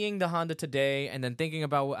yeah, right. seeing the Honda today and then thinking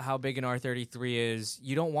about how big an R33 is,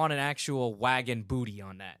 you don't want an actual wagon booty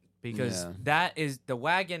on that because Yeah. that is the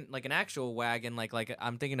wagon, like an actual wagon, like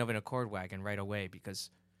I'm thinking of an Accord wagon right away because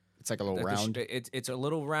It's like a little the round. it's a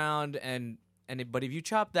little round but if you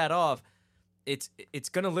chop that off, it's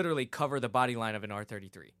gonna literally cover the body line of an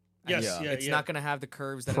R33. Yes, Yeah. yeah, It's yeah. not gonna have the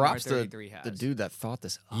curves that Props an to R33 has. the dude that thought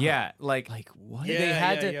this up. Yeah, like what? Yeah, they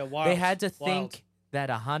had to. yeah, They wild, had to wild. think that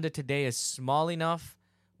a Honda today is small enough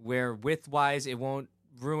where width-wise it won't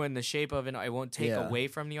ruin the shape of it. It won't take Yeah. away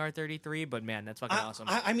from the R33. But man, that's fucking awesome.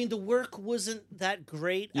 I mean, the work wasn't that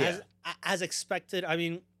great Yeah. as expected. I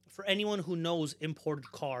mean, for anyone who knows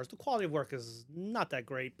imported cars, the quality of work is not that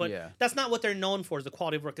great. But Yeah. that's not what they're known for, is the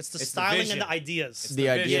quality of work. It's the It's the styling vision. and the ideas. The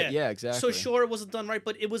idea, yeah, exactly. So sure, it wasn't done right,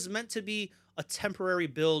 but it was meant to be a temporary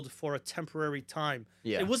build for a temporary time.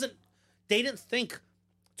 Yeah. It wasn't. They didn't think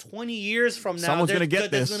 20 years from now Someone's gonna get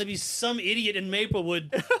there's this. going to be some idiot in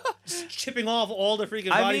Maplewood just chipping off all the freaking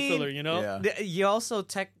I body mean, filler. You know? Yeah. You also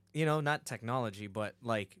not technology, but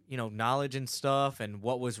like, knowledge and stuff and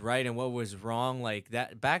what was right and what was wrong. Like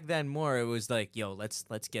that back then more, it was like, yo, let's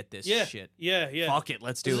get this Yeah. shit. Yeah. Yeah. Fuck it,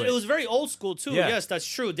 let's do it. It was very old school too. Yeah. Yes, that's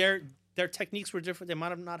true. Their techniques were different. They might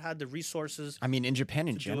have not had the resources. I mean, in Japan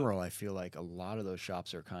in to do it. general, I feel like a lot of those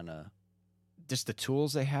shops are kind of just the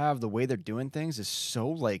tools they have, the way they're doing things is so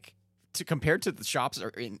like compared to the shops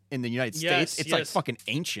in the United Yes, States, it's like yes. fucking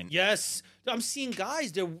ancient. Yes, I'm seeing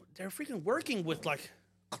guys. They're freaking working with like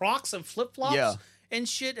Crocs and flip flops Yeah. and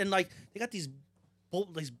shit, and like they got these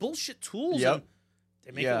bullshit tools. Yep. And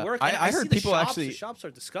they make Yeah. it work. I And heard see the people shops. actually- The shops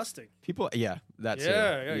are disgusting. People, that's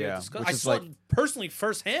Yeah. Which I is saw like, it personally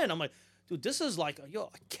firsthand. I'm like, dude, this is like, a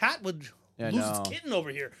cat would Yeah, lose no. its kitten over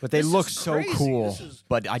here. but they This look is so crazy. cool. This is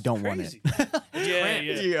But I don't want it. crazy. Yeah,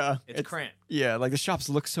 yeah. It's cramped. Yeah, like the shops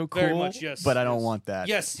look so cool. Very much, yes, But I don't yes. want that.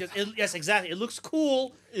 Yes, exactly. It looks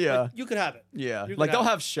cool. Yeah. but you could have it. Yeah. You Like could they'll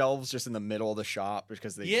have have shelves just in the middle of the shop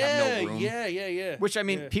because they Yeah, have no room. yeah. Which I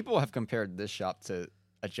mean, Yeah. people have compared this shop to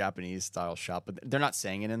a Japanese style shop, but they're not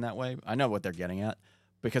saying it in that way. I know what they're getting at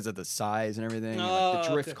because of the size and everything, and like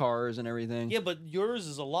the drift okay. cars and everything. Yeah, but yours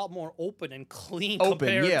is a lot more open and clean Open,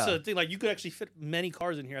 compared yeah. to the thing. Like you could actually fit many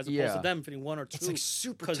cars in here as opposed Yeah. to them fitting one or two. It's like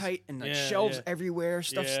super 'cause- tight and like yeah, shelves yeah. everywhere,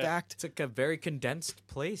 stuff Yeah. stacked. It's like a very condensed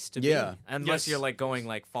place to Yeah. be. Unless Yes. you're like going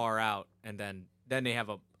like far out and then they have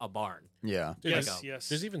a barn. Yeah. yes, Like a- yes.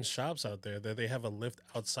 There's even shops out there that they have a lift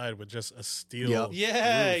outside with just a steel. Yep.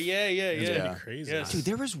 yeah, roof. yeah, yeah, It's yeah. pretty Yeah. crazy. Yes. Dude,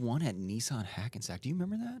 there was one at Nissan Hackensack. Do you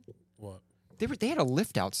remember that? What? They had a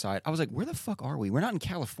lift outside. I was like, where the fuck are we? We're not in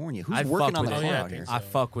California. Who's I'd working fuck on with the it. car Oh, yeah, I out think here? so. I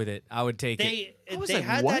fuck with it. I would take it. I was They like,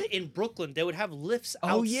 had what? that in Brooklyn. They would have lifts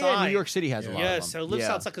Oh outside. yeah, New York City has a Yeah. lot Yes, of so them. lifts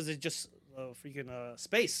yeah. outside because it's just freaking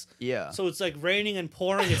space. Yeah. So it's like raining and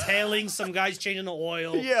pouring. It's hailing. Some guys changing the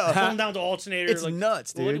oil. Yeah. Pulling down the alternator. It's like,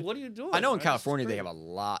 nuts, dude. What are you doing? I know in man? This is California they great. have a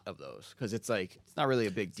lot of those because it's like it's not really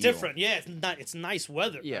a big deal. different. Yeah, it's not. It's nice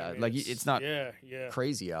weather. Yeah, I mean, like, it's not Yeah.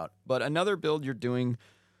 Crazy out. But another build you're doing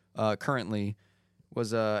currently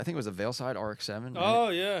was I think it was a Veilside RX-7. right? Oh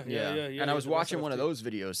yeah. And I was the watching rest one of it. those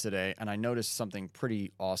videos today, and I noticed something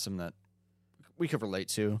pretty awesome that we could relate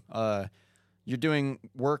to. You're doing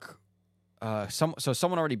work. So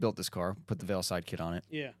someone already built this car, put the Veilside kit on it,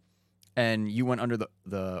 Yeah. and you went under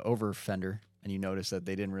the over fender, and you noticed that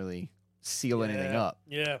they didn't really seal anything up.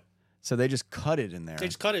 Yeah. So they just cut it in there, They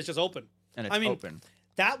just cut it. It's just open. and it's I mean, open.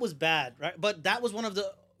 That was bad, right? But that was one of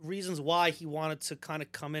the reasons why he wanted to kind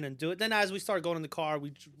of come in and do it. Then as we started going in the car,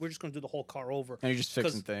 we're just going to do the whole car over. And you're just 'Cause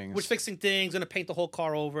fixing things. We're fixing things, going to paint the whole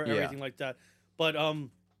car over, Yeah. everything like that. But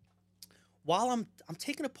while I'm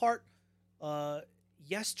taking apart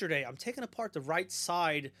yesterday, I'm taking apart the right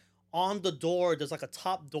side on the door. There's like a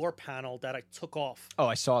top door panel that I took off. Oh,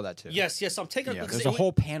 I saw that too. Yes, I'm taking Yeah, it there's a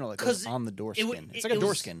whole panel that goes 'cause on the door it skin. wa- It's it- like a it door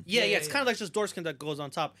was- skin. Yeah, Yeah, it's yeah. kind of like just door skin that goes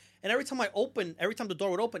on top. And every time the door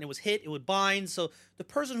would open, it was hit, it would bind. So the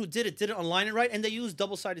person who did it didn't align it right, and they used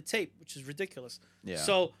double-sided tape, which is ridiculous. Yeah.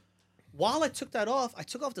 So while I took that off, I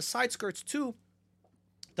took off the side skirts too.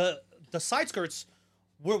 The side skirts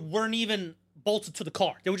weren't even bolted to the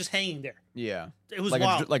car; they were just hanging there. Yeah. It was like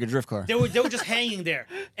wild. like a drift car. They were just hanging there.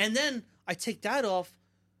 And then I take that off.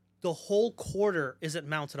 The whole quarter isn't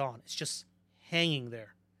mounted on. It's just hanging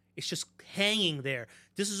there. It's just hanging there.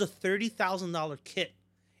 This is a $30,000 kit.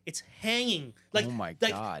 It's hanging. Like, Oh my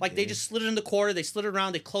like, God, Like they dude. just slid it in the quarter. They slid it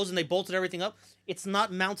around. They closed and they bolted everything up. It's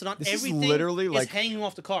not mounted on. This is Everything literally is like- hanging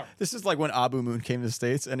off the car. This is like when Abu Moon came to the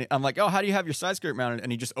States, and I'm like, oh, how do you have your side skirt mounted?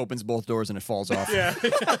 And he just opens both doors and it falls off. Yeah.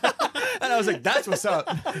 And I was like, that's what's up.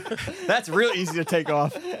 That's real easy to take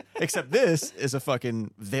off. Except this is a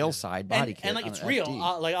fucking Veilside body kit. and like on it's an real.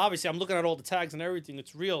 FD. Like obviously, I'm looking at all the tags and everything.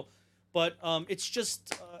 It's real, but it's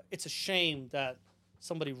just it's a shame that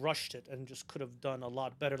somebody rushed it and just could have done a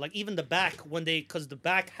lot better. Like even the back because the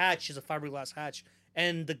back hatch is a fiberglass hatch,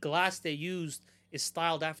 and the glass they used is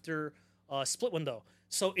styled after a split window,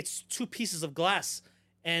 so it's two pieces of glass,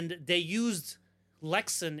 and they used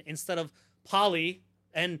Lexan instead of poly,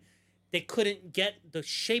 and they couldn't get the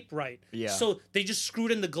shape right. Yeah. So they just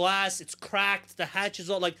screwed in the glass. It's cracked. The hatch is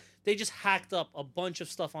all like they just hacked up a bunch of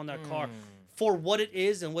stuff on that car for what it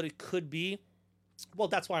is and what it could be. Well,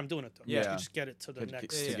 that's why I'm doing it though. Yeah. To just get it to the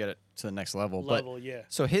next to get it to the next level. level.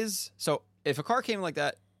 So if a car came like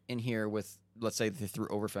that in here with, let's say they threw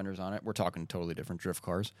over fenders on it, we're talking totally different drift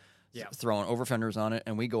cars. Yeah. Throwing over fenders on it,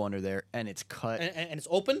 and we go under there, and it's cut. And it's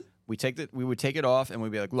open. We would take it off, and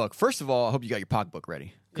we'd be like, "Look, first of all, I hope you got your pocketbook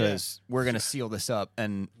ready because we're gonna seal this up,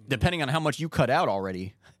 and depending on how much you cut out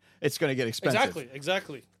already, it's gonna get expensive."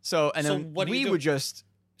 Exactly. So then what do you we do? would just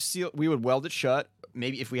seal. We would weld it shut.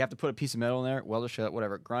 Maybe if we have to put a piece of metal in there, weld it shut,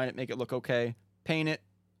 whatever. Grind it, make it look okay. Paint it,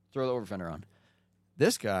 throw the over fender on.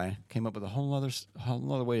 This guy came up with a whole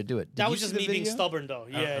other way to do it. Did That you was just see the me being video? stubborn, though.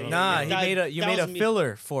 Yeah. Nah, yeah. you made a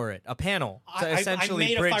filler for it, a panel to I essentially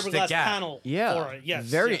made a bridge the fiberglass gap. panel Yeah, for it. Yes.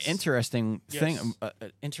 very yes. interesting thing.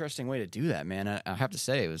 Yes. Interesting way to do that, man. I have to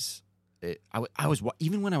say, I was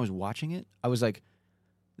even when I was watching it, I was like,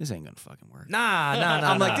 this ain't gonna fucking work. Nah.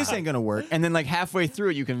 I'm like, this ain't gonna work. And then like halfway through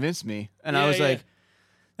it, you convinced me, and I Yeah, was yeah. like,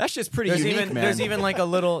 that's just pretty unique, man. There's even like a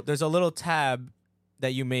little tab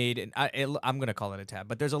that you made, and I'm gonna call it a tab,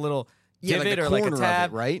 but there's a little Yeah, like divot the or like a corner of it,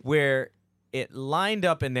 tab, right? where it lined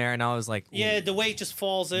up in there, and I was like, Yeah, ooh. the way it just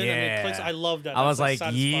falls in and Yeah. it clicks. I love that. I was That's, like,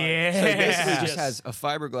 satisfying. yeah. So it basically Yes. just has a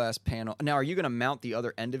fiberglass panel. Now, are you gonna mount the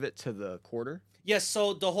other end of it to the quarter? Yes.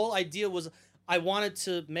 So the whole idea was I wanted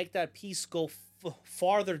to make that piece go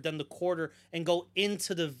farther than the quarter and go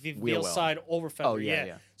into the wheel well. side over fender. Oh,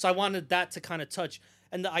 yeah. So I wanted that to kind of touch.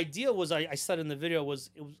 And the idea was, I said in the video, it was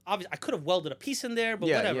obvious. I could have welded a piece in there, but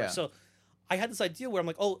Yeah, whatever. yeah. So I had this idea where I'm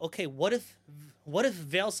like, oh, okay, what if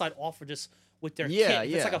Veilside offered this with their Yeah,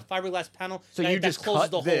 kit? It's yeah. like a fiberglass panel. So that, you that just closes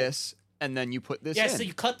cut the hole. this, and then you put this Yeah, in. so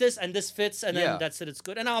you cut this and this fits, and Yeah. then that's it. It's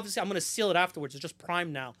good. And obviously, I'm gonna seal it afterwards. It's just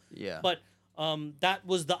primed now. Yeah. But that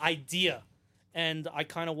was the idea, and I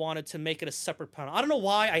kind of wanted to make it a separate panel. I don't know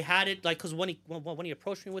why I had it like because when he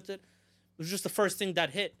approached me with it, it was just the first thing that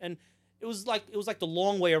hit, and it was like the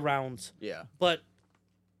long way around. Yeah. But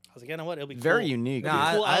I was like, you know what? It'll be Very cool. unique.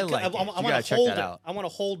 Nah, dude. I like it. I You want gotta to check hold that it. out. I want to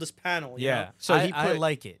hold this panel. you Yeah. know? So I I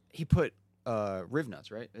like it. he put riv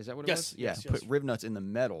nuts, right? Is that what it Yes, was? Yeah. yes, Put yes. riv nuts in the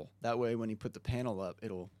metal. That way, when he put the panel up,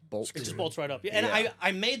 it'll bolt. It just to bolts right up. Yeah. And Yeah.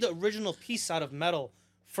 I made the original piece out of metal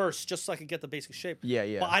first, just so I could get the basic shape. Yeah,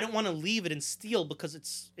 yeah. But I don't want to leave it in steel because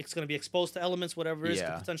it's going to be exposed to elements, whatever it is,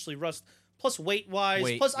 Yeah. could potentially rust. Plus weight-wise.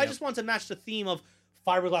 Weight, Plus, I yep. just want to match the theme of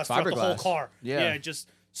fiberglass throughout the whole Fiberglass. car. Yeah. Just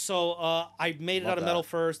so I made it Love out of that. metal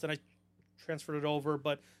first, and I transferred it over.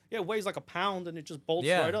 But yeah, it weighs like a pound, and it just bolts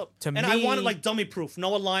Yeah. right up. To and I want it me- like dummy-proof,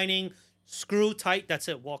 no aligning, screw tight. That's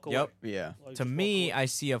it. Walk away. Yep. Yeah. Like, To just walk me, away. I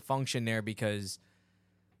see a function there because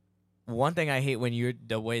one thing I hate when you're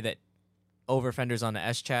the way that over fenders on the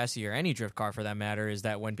S chassis or any drift car for that matter is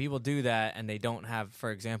that when people do that and they don't have,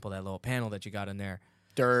 for example, that little panel that you got in there,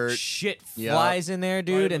 Dirt. shit Yup. flies in there,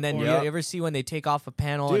 dude. Right in And the then you corner. ever see when they take off a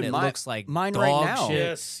panel Dude, and it my- looks like mine dog right now. shit.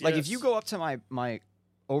 Yes. Like yes. if you go up to my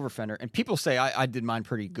over fender, and people say I did mine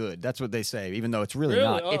pretty good. That's what they say, even though it's really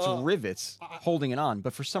Really? not. It's Oh. rivets holding it on.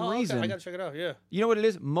 But for some Oh, okay, reason, I gotta check it out. Yeah. you know what it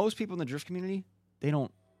is? Most people in the drift community, they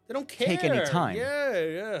don't. They don't care. Take any time.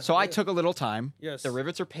 Yeah. So I yeah. took a little time. Yes. The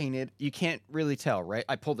rivets are painted. You can't really tell, right?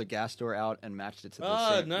 I pulled the gas door out and matched it to the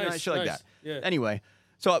Ah, same. nice. Shit like nice. that. Yeah. Anyway,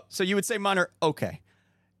 so you would say mine are okay.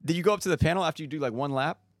 Did you go up to the panel after you do like one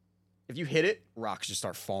lap? If you hit it, rocks just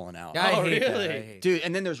start falling out. I Oh, hate that. really? I hate Dude,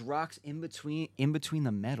 and then there's rocks in between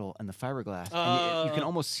the metal and the fiberglass, and you can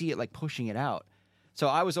almost see it like pushing it out. So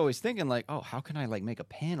I was always thinking like, oh, how can I like make a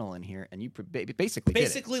panel in here? And you basically did it.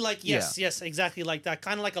 Basically, like yes, exactly like that,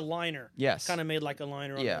 kind of like a liner. Yes. Kind of made like a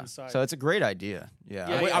liner on the Yeah. inside. So it's a great idea. Yeah.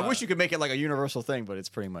 Yeah, I yeah. wish you could make it like a universal thing, but it's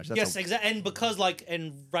pretty much. That's yes, exactly. And because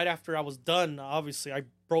and right after I was done, obviously I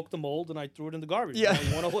broke the mold and I threw it in the garbage. Yeah.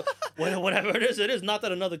 Whatever it is, it is. Not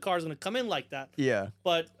that another car is gonna come in like that, Yeah.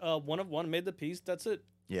 but one of one made the piece. That's it.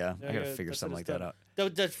 Yeah. I gotta Yeah, figure that's something what like it's that done.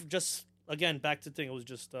 out. That's just again back to the thing. It was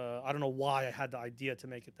just I don't know why I had the idea to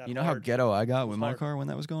make it that. You know how hard. ghetto I got with my hard. car when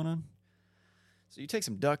that was going on? So you take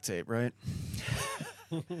some duct tape, right?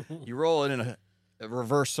 You roll it in a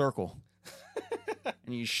reverse circle.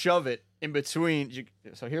 And you shove it in between.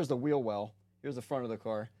 So here's the wheel well. Here's the front of the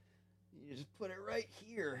car. You just put it right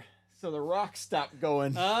here. So the rock stopped going.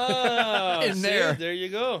 In there. There you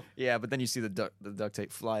go. Yeah, but then you see the duct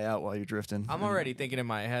tape fly out while you're drifting. I'm already thinking in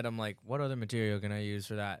my head. I'm like, what other material can I use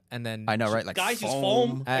for that? And then I know, right? Like Guys use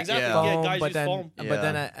foam. Exactly. Yeah. Yeah, guys but use then, foam. But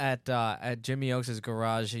then at Jimmy Oaks'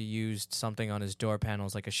 garage, he used something on his door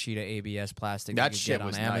panels, like a sheet of ABS plastic That you could shit get on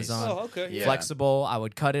was nice. Amazon. Oh, okay. Yeah. Flexible. I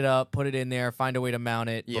would cut it up, put it in there, find a way to mount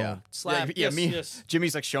it. Yeah. Boom, slap. Yeah, Yes, me. yes.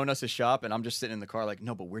 Jimmy's like showing us his shop, and I'm just sitting in the car, like,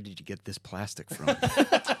 no, but where did you get this plastic from?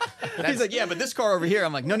 He's like, yeah, but this car over here.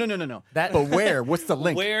 I'm like, no. That- But where? What's the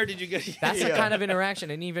link? Where did you get? That's the Yeah. kind of interaction,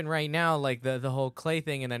 and even right now, like the whole clay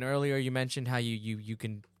thing, and then earlier you mentioned how you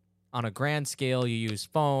can, on a grand scale, you use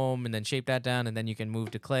foam and then shape that down, and then you can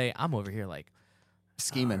move to clay. I'm over here like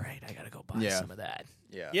Scheming. all right, I gotta go buy Yeah. some of that.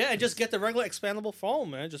 Yeah. Yeah, and just get the regular expandable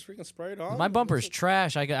foam, man. Just freaking spray it on. My bumper's That's it.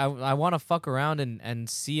 trash. I want to fuck around and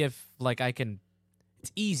see if like I can.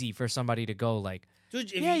 It's easy for somebody to go like,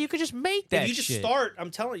 Dude, yeah, you could just make that. If you just shit. start, I'm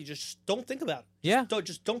telling you, just don't think about it. Yeah.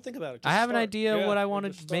 Just don't think about it. I Just have an start. idea Yeah, what I yeah, want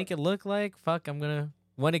just to start. make it look like. Fuck, I'm gonna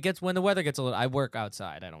when the weather gets a little. I work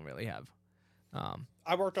outside. I don't really have.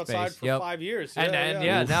 I worked outside space. for Yep. 5 years. And- yeah, and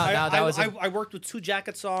yeah. yeah, now that was a- I worked with 2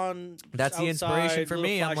 jackets on. That's the inspiration outside, for little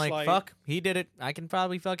me. I'm like, flashlight. fuck, he did it. I can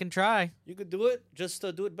probably fucking try. You could do it. Just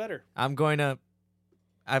do it better. I'm going to.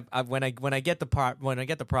 When I get the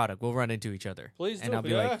product, we'll run into each other. Please and do. I'll be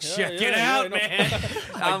Yeah, like, yeah, check yeah, it yeah, out, I know. man.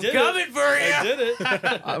 I I'm did coming it. for you. I did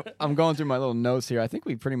it. I'm going through my little notes here. I think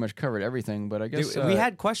we pretty much covered everything, but I guess Dude, we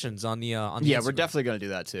had questions on the Yeah, we're Instagram. definitely gonna do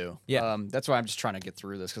that too. Yeah. That's why I'm just trying to get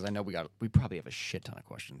through this because I know we probably have a shit ton of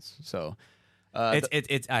questions. So,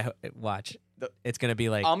 Watch. the- It's gonna be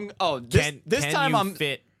like, this can time you I'm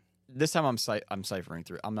fit. this time I'm ciphering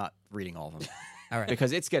through. I'm not reading all of them All right.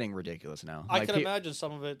 because it's getting ridiculous now. I Like, can imagine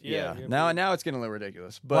some of it. Yeah. yeah, Now it's getting a little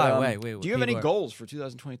ridiculous. But Why? Wait, do you have any people are- goals for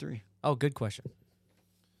 2023? Oh, good question.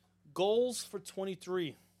 Goals for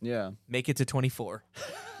 23. Yeah. Make it to 24.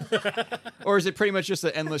 Or is it pretty much just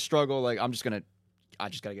an endless struggle? Like I just gotta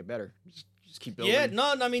get better. Just keep building. Yeah,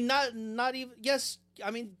 no, I mean not even. Yes, I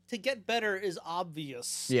mean to get better is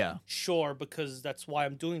obvious. Yeah. Sure, because that's why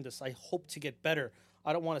I'm doing this. I hope to get better.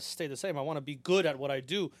 I don't want to stay the same. I want to be good at what I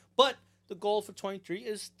do. But the goal for 23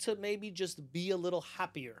 is to maybe just be a little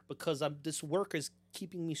happier because this work is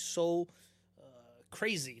keeping me so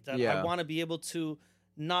crazy that Yeah. I want to be able to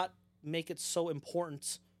not make it so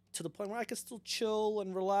important to the point where I can still chill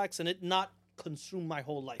and relax and it not consume my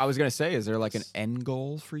whole life. I was gonna say, is there like an end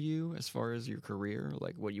goal for you as far as your career,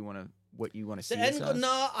 like what you want to see? The end this goal, as?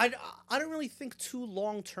 no, I don't really think too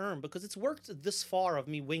long term because it's worked this far of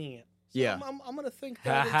me winging it. So Yeah. I'm gonna think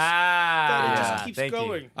that, that it Yeah. just keeps Thank you.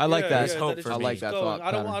 going. I like that. There's hope it for just me. I like keeps that going. thought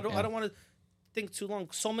I don't pattern, want to think too long.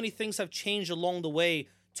 So many things have changed along the way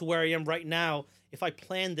to where I am right now. If I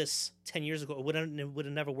planned this 10 years ago, it would have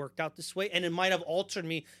never worked out this way, and it might have altered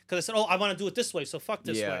me because I said, "Oh, I want to do it this way, so fuck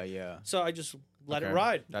this way." Yeah. So I just let it Okay.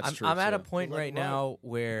 ride. That's true. I'm at a too. point Let right it ride. now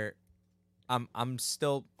where I'm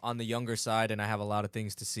still on the younger side and I have a lot of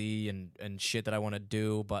things to see and shit that I want to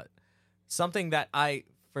do, but something that I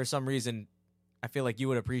for some reason I feel like you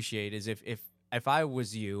would appreciate is if I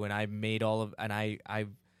was you and I made all of and I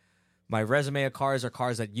my resume of cars are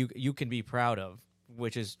cars that you can be proud of,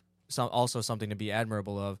 which is also something to be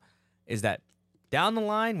admirable of, is that down the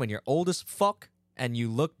line when you're old as fuck and you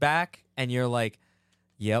look back and you're like,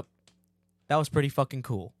 yep, that was pretty fucking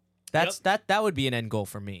cool. That would be an end goal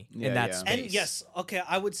for me Yeah, in that yeah. space. And yes, okay,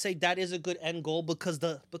 I would say that is a good end goal because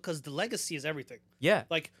the legacy is everything. Yeah,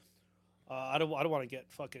 Like, I don't want to get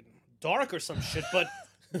fucking dark or some shit, but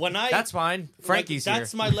when I that's fine. Frankie's like, here.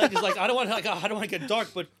 that's my legacy. Like I don't want to get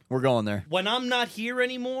dark, but We're going there. when I'm not here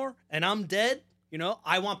anymore and I'm dead,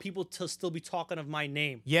 I want people to still be talking of my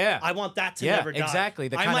name. Yeah. I want that to Yeah, never die. exactly.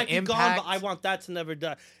 The I kinda might be gone, impact- but I want that to never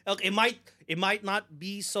die. Look, it might not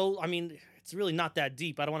be so. I mean, it's really not that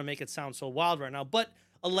deep. I don't want to make it sound so wild right now, but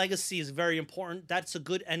a legacy is very important. That's a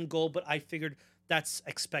good end goal, but I figured that's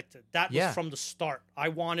expected. That Yeah. was from the start. I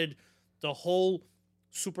wanted the whole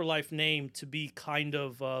SUPRLIFE name to be kind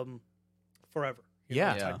of forever.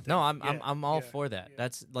 yeah. Yeah. type No, thing. I'm all Yeah, for that. yeah.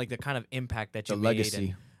 That's like the kind of impact that The you made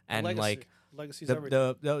legacy. and Legacy. like Legacy's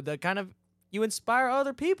everything. the kind of you inspire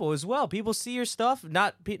other people as well. People see your stuff,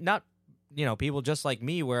 not people just like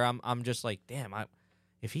me where I'm just like, damn,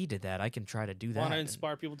 if he did that, I can try to do that. Want to And-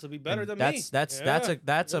 inspire people to be better and than that's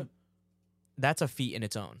me. that's a feat in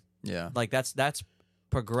its own. Yeah. Like that's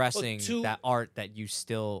progressing to- that art that you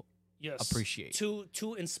still Yes. appreciate.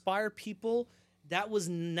 To inspire people. That was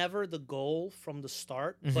never the goal from the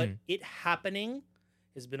start, but Mhm. it happening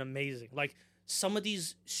has been amazing. Like some of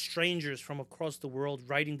these strangers from across the world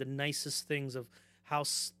writing the nicest things of how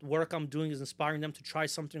work I'm doing is inspiring them to try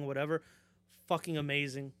something or whatever. fucking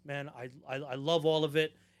amazing, man. I love all of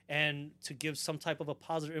it, and to give some type of a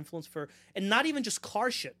positive influence for, and not even just car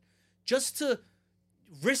shit, just to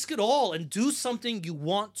risk it all and do something you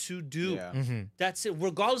want to do. Yeah. That's it.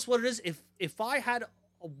 Regardless what it is, if I had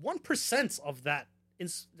a 1% of that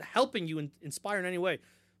helping you and inspire in any way,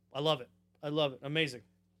 I love it. I love it. Amazing.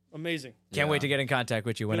 Amazing. Can't wait to get in contact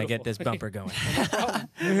with you when I get Beautiful. this bumper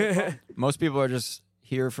going. Most people are just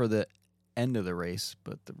here for the end of the race,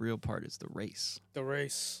 but the real part is the race. The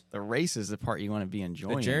race. The race is the part you want to be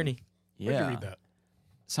enjoying. The journey. Yeah. Where'd you read that?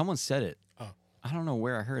 Someone said it. Oh. I don't know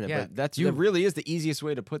where I heard it, Yeah, but that really is the easiest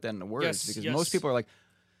way to put that into words Yes, because yes. most people are like,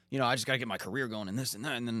 I just got to get my career going and this and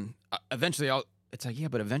that, and then eventually it's like, yeah,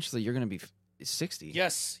 but eventually you're going to be 60.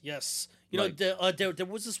 Yes, yes. Like- There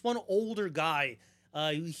was this one older guy.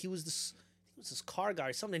 He was this car guy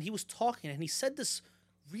or something. And he was talking, and he said this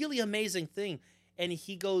really amazing thing. And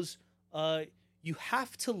he goes, "You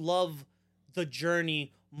have to love the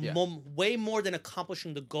journey Yeah. way more than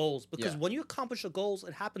accomplishing the goals, because Yeah. when you accomplish the goals,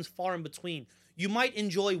 it happens far in between. You might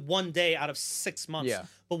enjoy one day out of 6 months, Yeah.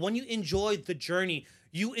 but when you enjoy the journey,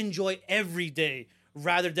 you enjoy every day."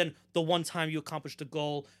 Rather than the one time you accomplish the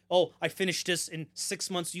goal, oh, I finished this in 6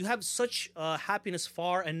 months. You have such happiness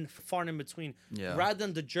far and in between. Yeah. Rather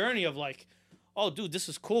than the journey of like, oh, dude, this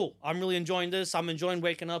is cool. I'm really enjoying this. I'm enjoying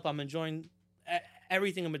waking up. I'm enjoying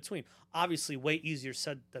everything in between. Obviously, way easier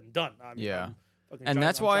said than done. I mean, Yeah. I'm fucking And driving-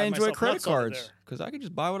 that's I'm why I driving enjoy myself credit nuts over cards there. because I can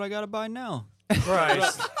just buy what I got to buy now.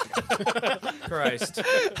 Christ. Christ.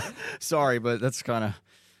 Sorry, but that's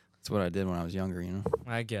what I did when I was younger,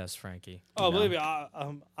 I guess, Frankie. Oh, No. believe me,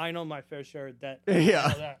 I know my fair share of that. Yeah.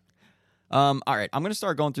 All that. All right, I'm going to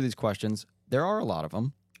start going through these questions. There are a lot of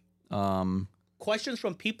them Questions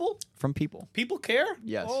from people? from people. People care?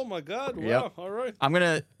 Yes. Oh my God! Wow. Yep. All right. I'm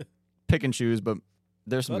going to pick and choose, but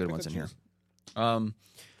there's some I'll good pick ones in and here.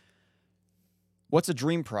 What's a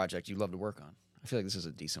dream project you love to work on? I feel like this is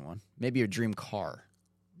a decent one. Maybe your dream car.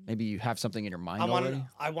 Maybe you have something in your mind already.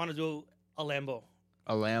 I want to do a Lambo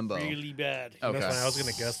A Lambo. really bad. Okay. That's funny. I was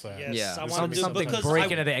gonna guess that. Yes, Yeah. I There's want to do Something because break I,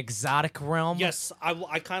 into the exotic realm. yes,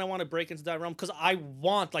 I kind of want to break into that realm because I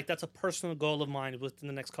want, like, that's a personal goal of mine within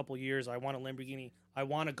the next couple of years. I want a Lamborghini. I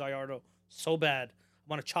want a Gallardo so bad. I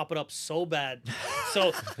want to chop it up so bad.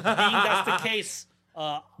 So being that's the case,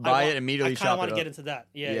 Buy it immediately, I kind chop of want it to get up. into that.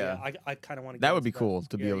 Yeah, Yeah. yeah. I kind of want to. That would be cool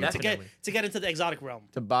to be able to to get into the exotic realm.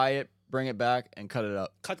 to buy it, bring it back, and cut it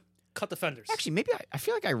up. Cut the fenders. Actually, maybe I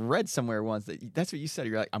feel like I read somewhere once that's what you said.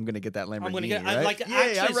 You're like, I'm gonna get that Lamborghini. I'm gonna get. right? Like, yeah,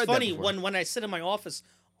 actually, I it's read funny that before. when I sit in my office,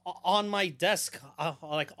 on my desk,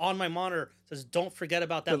 like on my monitor, says, "Don't forget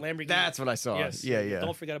about that Lamborghini." That's what I saw. Yes. Yeah.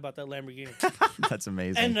 Don't forget about that Lamborghini. That's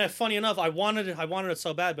amazing. And funny enough, I wanted it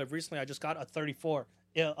so bad, but recently I just got a 34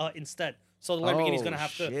 instead. So the Lamborghini's gonna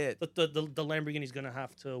have shit. to the Lamborghini's gonna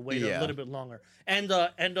have to wait Yeah. a little bit longer. And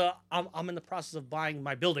I'm in the process of buying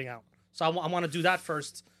my building out, so I want to do that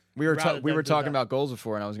first. we were rather we than were do talking that. about goals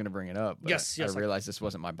before, and I was going to bring it up. But Yes, I yes, I- realized this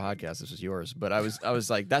wasn't my podcast. This was yours. But I was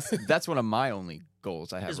like, that's one of my only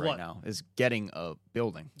goals I have Is right what? now is getting a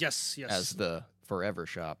building Yes. as the forever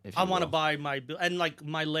shop. If I you want to will. buy and like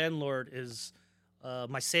my landlord is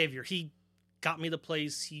my savior. He got me the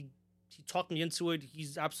place. He talked me into it.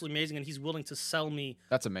 He's absolutely amazing, and he's willing to sell me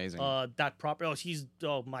That's amazing. that property. Oh, he's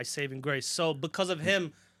my saving grace. So because of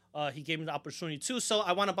him, he gave me the opportunity too. So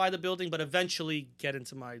I want to buy the building, but eventually get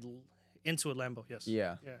into a Lambo. Yes.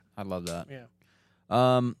 yeah, Yeah. I love that.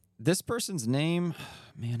 Yeah. This person's name,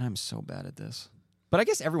 man, I'm so bad at this. But I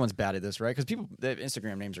guess everyone's bad at this, right? Because their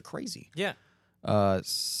Instagram names are crazy. Yeah.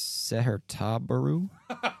 Seher Tabaru.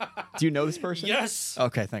 Do you know this person? Yes.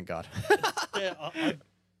 Okay, thank God. Yeah,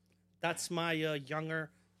 that's my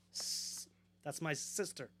that's my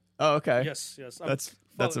sister. Oh, okay. Yes. That's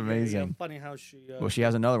Yeah, amazing. funny how she. Well, she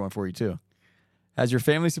has another one for you too. Has your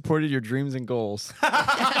family supported your dreams and goals?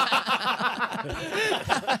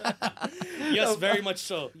 Yes, very much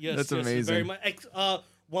so. Yes, That's yes, amazing. Very much.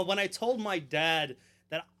 When I told my dad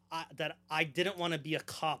that I didn't want to be a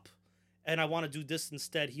cop and I want to do this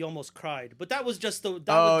instead, he almost cried. But that was just that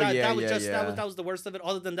was the worst of it.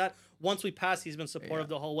 Other than that, once we passed, he's been supportive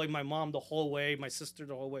the whole way. My mom the whole way, my sister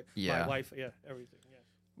the whole way, Yeah. my wife, everything. Yeah.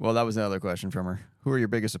 Well, that was another question from her. Who are your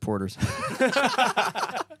biggest supporters?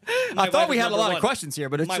 I wife thought we is had a number lot of one. questions here,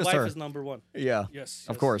 but it's My just wife her. is number one. Yeah, Yes,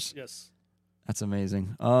 Of course. Yes. that's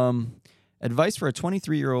amazing. Advice for a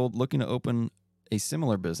 23-year-old looking to open a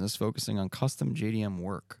similar business focusing on custom JDM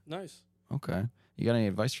work. Nice. Okay. You got any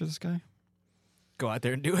advice for this guy? Go out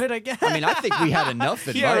there and do it, I guess. I mean, I think we had enough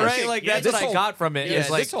advice. yeah, right. Like Yeah, that's this what I whole- got from it. Yeah, It's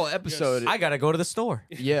like this whole episode. I gotta go to the store.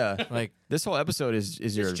 Yeah, Like this whole episode is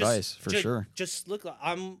your It's advice for sure. Just look.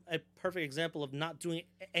 I'm a perfect example of not doing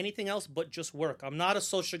anything else but just work. I'm not a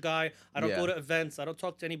social guy. I don't go to events. I don't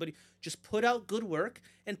talk to anybody. Just put out good work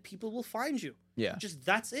and people will find you. Yeah. Just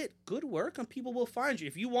that's it. Good work and people will find you.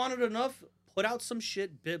 If you want it enough, put out some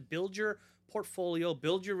shit, build your portfolio,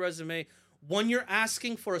 build your resume. When you're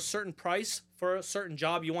asking for a certain price for a certain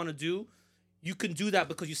job you want to do, you can do that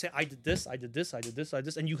because you say, I did this, I did this, I did this, I did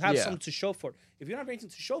this, and you have something to show for it. If you don't have anything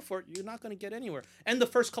to show for it, you're not going to get anywhere. And the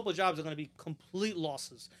first couple of jobs are going to be complete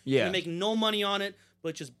losses. Yeah. You're going to make no money on it,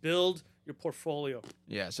 but just build your portfolio.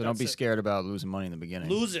 Yeah, so don't be scared about losing money in the beginning.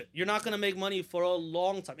 Lose it. You're not going to make money for a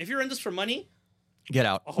long time. If you're in this for money, get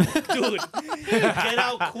out. oh, dude, get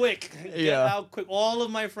out quick. Get out quick. All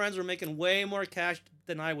of my friends were making way more cash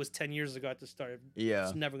than I was 10 years ago at the start. Yeah.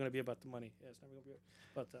 It's never going to be about the money. Yeah, it's never going to be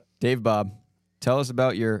about that. Dave Bob, tell us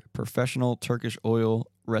about your professional Turkish oil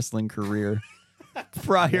wrestling career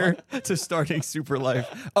prior to starting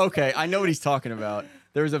SUPRLIFE. Okay, I know what he's talking about.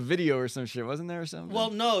 There was a video or some shit, wasn't there, or something? Well,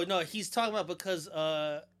 no, he's talking about because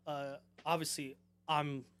obviously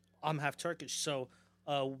I'm half Turkish, so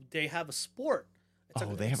they have a sport.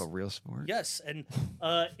 They have a real sport. Yes, and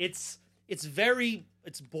it's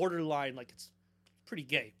borderline, like it's pretty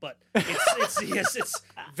gay, but it's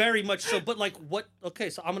very much so. But like what? Okay,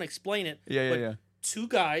 so I'm gonna explain it. Yeah. Two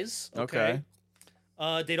guys. Okay.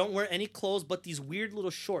 They don't wear any clothes but these weird little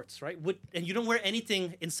shorts, right? And you don't wear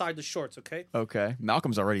anything inside the shorts, okay? Okay.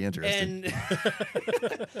 Malcolm's already interested.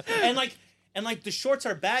 And like the shorts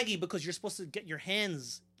are baggy because you're supposed to get your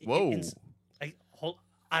hands. Whoa.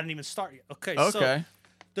 I didn't even start yet. Okay. Okay. So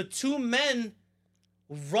the two men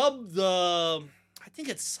rub the. I think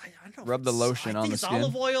it's. I don't know. Rub the lotion on the skin. I think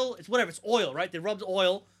it's olive oil. It's whatever. It's oil, right? They rub the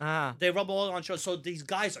oil. Ah. They rub oil on shorts, so these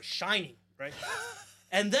guys are shining, right?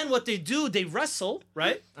 And then what they do, they wrestle,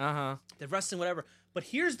 right? They're wrestling, whatever. But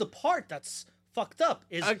here's the part that's fucked up: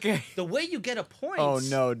 is the way you get a point. Oh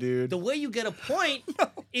no, dude! The way you get a point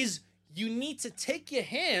is you need to take your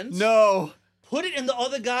hands, put it in the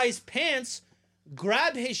other guy's pants,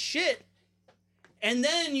 grab his shit, and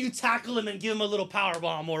then you tackle him and give him a little power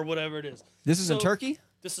bomb or whatever it is. This is in Turkey?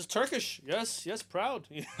 This is Turkish. Yes, proud.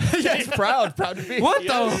 Yes, proud to be. What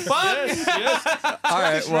the fuck? Yes. All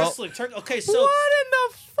right, well. Wrestling. Okay, so what in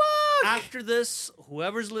the fuck? after this,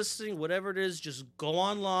 whoever's listening, whatever it is, just go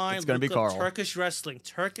online. It's gonna be Carl. Turkish wrestling.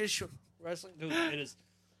 Turkish wrestling. Dude, it is.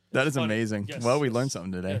 That is funny. amazing. Yes, Well, we learned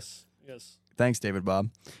something today. Yes. Thanks, David Bob.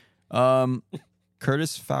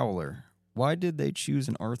 Curtis Fowler. Why did they choose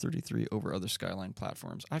an R33 over other Skyline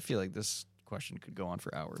platforms? I feel like this question could go on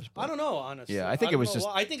for hours. I don't know, honestly. Yeah, I think it was just.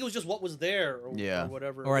 I think it was just what was there, or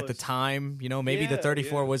whatever. Or at the time, maybe the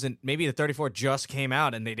 34 wasn't. Maybe the 34 just came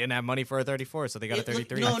out and they didn't have money for a 34, so they got a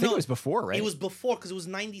 33. I think it was before, right? It was before because it was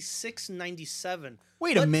 96, 97.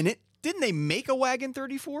 Wait a minute. Didn't they make a wagon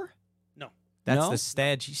 34? No. That's the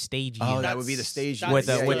stage. Oh, that would be the stage with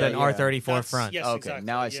an R34 That's- front. Yes, Okay, exactly.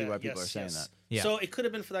 now I see why people are saying that. Yeah. So it could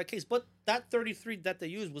have been for that case, but that 33 that they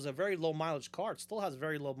used was a very low mileage car. It still has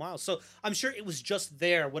very low miles, so I'm sure it was just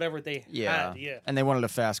there, whatever they had. Yeah, And they wanted a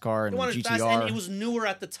fast car and they wanted GTR. fast, and it was newer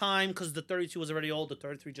at the time because the 32 was already old. The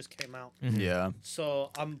 33 just came out. Yeah.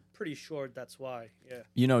 So I'm pretty sure that's why. Yeah.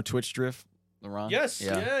 You know Twitch Drift, Laurent? Yes.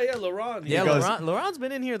 Yeah. Laurent. Yeah, Because- Laurent's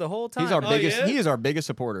been in here the whole time. He's our biggest. yeah? He is our biggest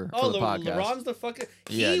supporter for the podcast. Laurent's the fucking.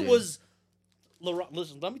 Yeah, He dude. was. Laurent,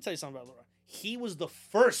 listen. Let me tell you something about Laurent. He was the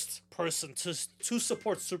first person to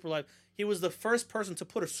support SUPRLIFE. He was the first person to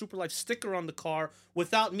put a SUPRLIFE sticker on the car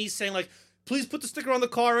without me saying like, "Please put the sticker on the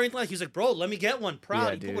car" or anything like. He was like, "Bro, let me get one." Proud.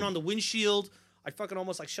 Yeah, He put one dude. on the windshield. I fucking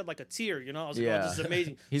almost like shed like a tear. You know, I was like, Yeah. "Oh, this is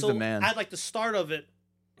amazing." He's so the man. At like the start of it,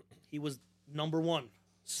 he was number one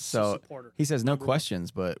So supporter. he says no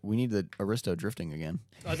questions, but we need the Aristo drifting again.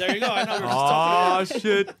 Oh, there you go. I know. We're just talking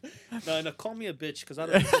shit. No, call me a bitch because I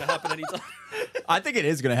don't think it's gonna happen anytime. I think it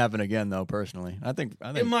is going to happen again, though. Personally, I think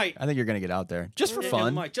It might. I think you're going to get out there just for It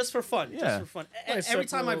fun. might. Just for fun. Yeah. Just for fun. Nice Every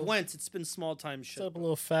time I've little- went, it's been small time shit. Set up a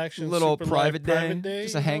little faction, Little SUPRLIFE private day,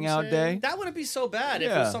 just a you know what I'm hangout saying? day. That wouldn't be so bad if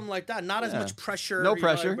it Yeah. was something like that. Not as Yeah. much pressure. No you know,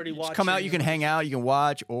 pressure. everybody Just come out. watching. You can hang out. You can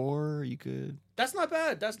watch, or you could. That's not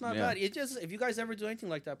bad. That's not Yeah. bad. It just if you guys ever do anything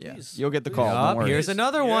like that, Yeah. please. You'll get the Please. call. Don't Yup, worry. here's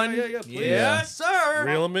another Yeah, one. yeah, please. Yes, sir.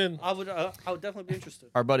 Reel them in. I would definitely be interested.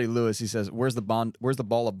 Our buddy Lewis, he says, "Where's the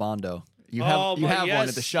ball of Bondo? You have my- one yes,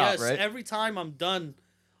 at the shop, yes. right? Every time I'm done,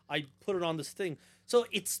 I put it on this thing. So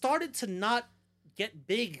it started to not get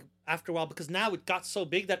big after a while because now it got so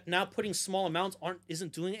big that now putting small amounts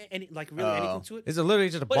isn't doing anything to it. Is it literally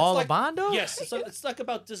just a But it's ball like- of Bondo? Yes, it's like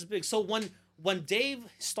about this big. So when Dave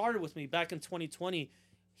started with me back in 2020,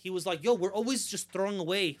 he was like, "Yo, we're always just throwing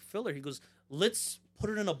away filler." He goes, "Let's put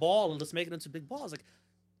it in a ball and let's make it into a big ball." I was like,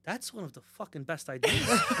 that's one of the fucking best ideas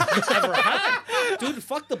you've ever had. Dude,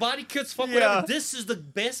 fuck the body kits, fuck whatever. This is the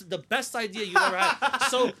best idea you've ever had.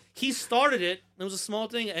 So he started it. It was a small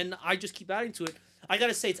thing, and I just keep adding to it. I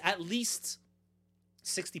gotta say, it's at least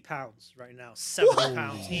 60 pounds right now. 70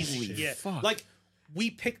 pounds. Easy. Yeah. Fuck. Like, we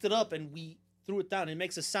picked it up and we threw it down. It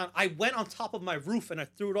makes a sound. I went on top of my roof and I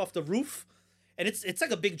threw it off the roof. And it's like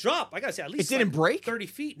a big drop. I gotta say, at least it didn't break? 30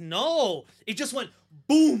 feet. No, it just went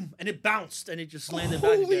boom and it bounced and it just landed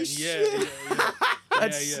back again. Shit. Yeah.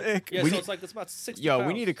 That's sick. Yeah, We so need- it's like it's about 60 Yo, pounds.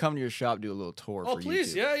 we need to come to your shop, do a little tour Oh, for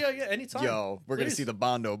please. YouTube. Yeah. Anytime. Yo, we're gonna Please. see the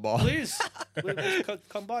Bondo ball. Please. Please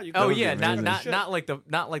come by. You Oh would be yeah, amazing. not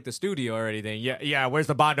like the studio or anything. Yeah. Where's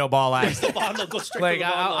the Bondo ball at? The Bondo, go straight Like to the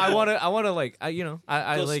Bondo. I want to like I Go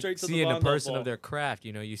like straight to the seeing a Bondo person ball. of their craft.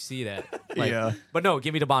 You know, you see that. Like, Yeah. But no,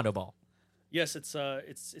 give me the Bondo ball. Yes,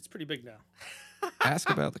 it's pretty big now. Ask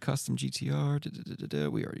about the custom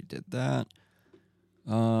GTR. We already did that.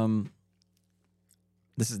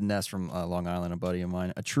 This is Ness from Long Island, a buddy of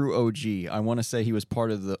mine. A true OG. I want to say he was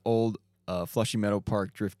part of the old Flushing Meadow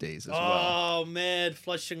Park drift days as well. Oh man,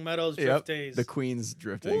 Flushing Meadows drift days. The Queens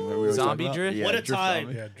drifting. Ooh. that we were talking Zombie about. drift? Yeah, What a drift time.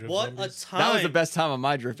 zombie. Yeah, drift What zombies. a time. That was the best time of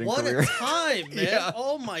my drifting What career. a time, man. Yeah.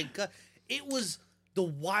 Oh my god. It was the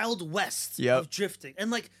Wild West Yep. of drifting.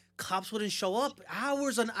 And like cops wouldn't show up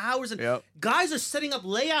hours and hours and Yep. guys are setting up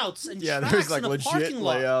layouts and Yeah, tracks there's like in a legit parking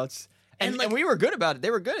lot. layouts. And, And, like- and we were good about it.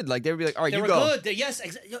 They were good. Like they would be like, all right, They you were go. good. Yes,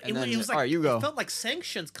 exactly. And then, It was like all right, you go. It felt like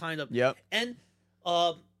sanctions kind of. Yep. And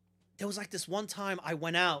there was like this one time I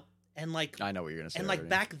went out and like I know what you're gonna say. and like already.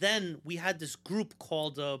 back then we had this group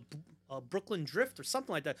called Brooklyn Drift or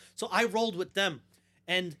something like that. So I rolled with them,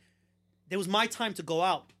 and it was my time to go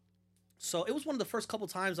out. So it was one of the first couple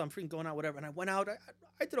times I'm freaking going out, whatever. And I went out.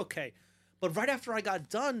 I did okay, but right after I got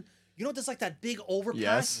done, you know, there's like that big overpass.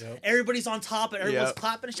 Yes. Yep. Everybody's on top and everyone's Yep.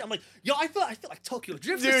 clapping and shit. I'm like, yo, I feel like Tokyo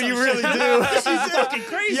Drift. or Dude, some you shit. really do. This is fucking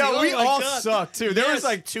crazy. Yeah, Oh we my all God. sucked too. There was Yes.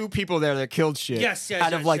 like 2 people there that killed shit. Yes,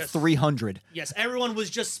 out of yes, like yes. 300. Yes, everyone was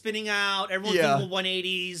just spinning out. Everyone's Yeah. doing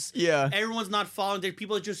 180s. Yeah. Everyone's not following.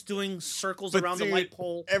 People are just doing circles But around the dude, light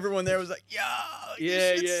pole. Everyone there was like, "Yo,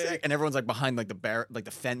 Yeah, yeah, yeah. sick." And everyone's like behind like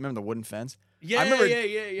the fence. Remember the wooden fence? Yeah, I remember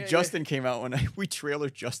yeah. Justin came out when we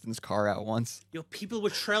trailered Justin's car out once. Yo, people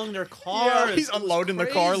were trailing their cars. Yeah, he's It was unloading the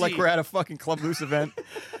car like crazy. we're at a fucking Club Loose event.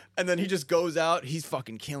 And then he just goes out. He's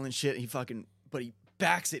fucking killing shit. But he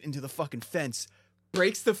backs it into the fucking fence,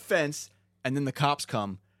 breaks the fence, and then the cops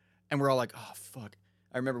come, and we're all like, "Oh fuck!"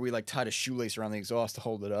 I remember we like tied a shoelace around the exhaust to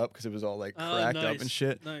hold it up because it was all like cracked up nice, and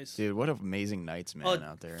shit. nice. Dude, what amazing nights, man,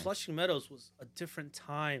 out there. Flushing Meadows was a different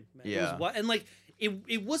time, man. Yeah. It was, and like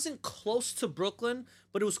it wasn't close to Brooklyn,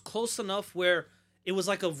 but it was close enough where it was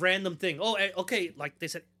like a random thing. Oh, okay, like they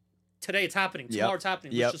said, today it's happening, tomorrow it's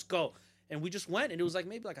happening. Yep. Let's just go. And we just went, and it was like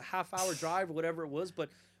maybe like a half-hour drive or whatever it was, but it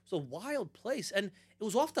was a wild place, and it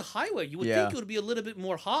was off the highway. You would Yeah. think it would be a little bit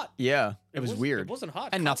more hot. Yeah, it was weird. It wasn't hot,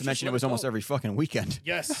 And not Cops to just mention, it let was almost go. every fucking weekend.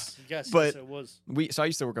 Yes, But- it was. So I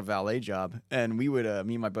used to work a valet job, and we would,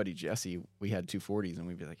 me and my buddy Jesse, we had 240s, and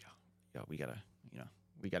we'd be like, yo, we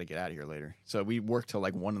gotta get out of here later. So we worked till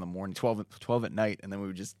like 1 in the morning, 12 at night, and then we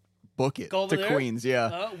would just book it Go over to there? Queens.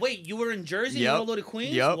 Yeah. Wait, you were in Jersey? Yep. You all go to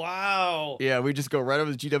Queens? Yep. Wow. Yeah, we just go right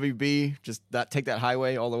over the GWB, just take that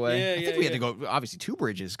highway all the way. Yeah, I think yeah, we had yeah. to go obviously 2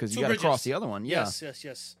 bridges because you Two got to cross bridges. the other one. Yeah,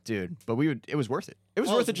 Yes. dude. But it was worth it. It was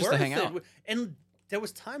Oh, worth it it's just to hang worth out. it. And there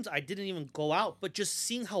was times I didn't even go out, but just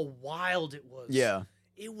seeing how wild it was. Yeah,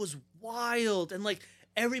 It was wild. And like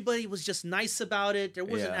everybody was just nice about it. There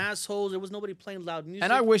wasn't Yeah. assholes. There was nobody playing loud music.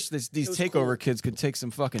 and I wish these It was takeover cool. kids could take some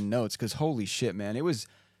fucking notes because holy shit, man, it was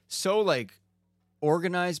so like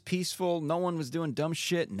organized, peaceful. No one was doing dumb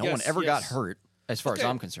shit. No one Yes, ever got yes. hurt, as far as Okay.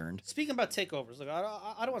 I'm concerned. Speaking about takeovers, like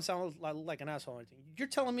I don't want to sound like an asshole or anything. You're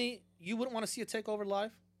telling me you wouldn't want to see a takeover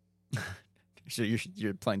live? So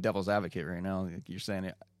you're playing devil's advocate right now. You're saying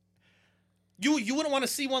it. You wouldn't want to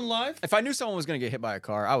see one live? If I knew someone was gonna get hit by a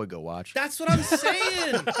car, I would go watch. That's what I'm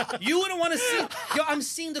saying. You wouldn't want to see. Yo, I'm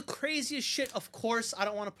seeing the craziest shit. Of course, I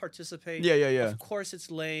don't want to participate. Yeah. Of course,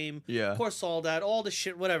 it's lame. Yeah. Of course, all the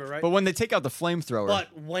shit, whatever, right? But when they take out the flamethrower,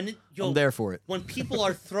 But when I'm there for it. when people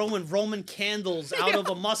are throwing Roman candles out of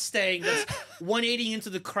a Mustang that's 180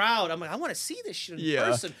 into the crowd, I'm like, I want to see this shit in Yeah.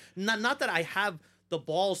 person. Not that I have the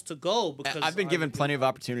balls to go because I've been given plenty of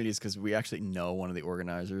opportunities because we actually know one of the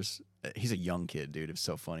organizers. He's a young kid, dude. It's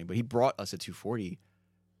so funny. But he brought us a 240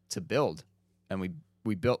 to build, and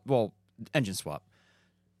we built engine swap,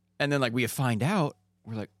 and then like we find out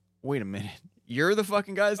we're like, wait a minute, you're the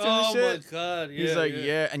fucking guys doing this Oh shit. my god! Yeah, He's like,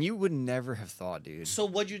 yeah, and you would never have thought, dude. So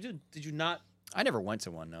what'd you do? Did you not? I never went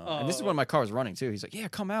to one, no. Oh. And this is when my car was running too. He's like, yeah,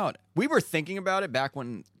 come out. We were thinking about it back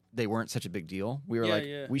when they weren't such a big deal, we were Yeah, like,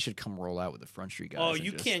 yeah. we should come roll out with the Front Street guys. Oh, and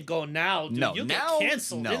you just- can't go now, dude. No, You'll now? get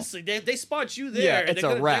canceled No. instantly. They spot you there. Yeah, and it's they're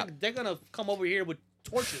a gonna, wrap. They're gonna come over here with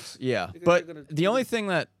torches. Yeah, They're but gonna- the only thing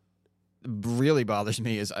that really bothers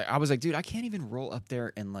me is I was like, dude, I can't even roll up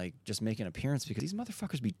there and like just make an appearance because these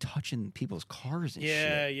motherfuckers be touching people's cars and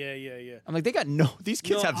Yeah, shit. yeah. I'm like, these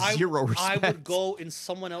kids have zero respect. I would go in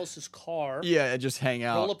someone else's car, Yeah, and just hang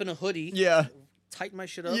out. roll up in a hoodie, Yeah. tighten my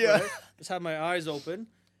shit up, Yeah. right? Just have my eyes open,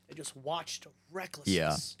 and just watch the recklessness.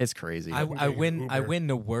 Yeah, it's crazy. I win. I Uber. win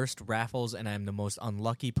the worst raffles, and I'm the most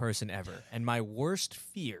unlucky person ever. And my worst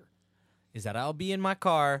fear is that I'll be in my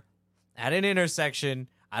car at an intersection.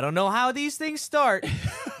 I don't know how these things start,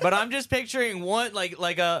 but I'm just picturing one like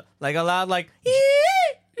a loud like.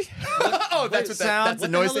 Oh, that's what sound. that's the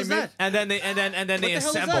What the noise hell they is make. that? And then they the hell is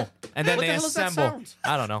assemble. that? And then What they the hell is that assemble. sound?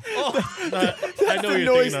 I don't know. I know what the you're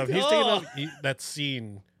noise. thinking of. He's Oh. thinking of that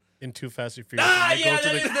scene in Too Fast and Furious. Ah, when they yeah, go to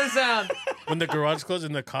that is the sound. when the garage closes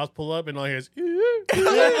and the cops pull up and all he hears, and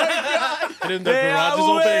then the They garage is are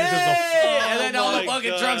open and it's just away! And then all the my fucking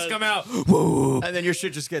God. trucks come out. Woo. And then your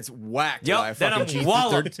shit just gets whacked by a Yep, then fucking I'm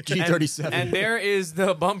walloped. G37. And there is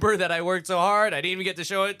the bumper that I worked so hard. I didn't even get to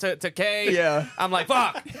show it to Kay. Yeah. I'm like,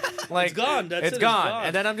 fuck. Like, It's gone. That's it's it. It's gone. gone.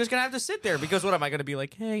 And then I'm just going to have to sit there because what am I going to be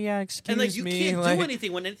like, hey, yeah, excuse And like you me. can't like, do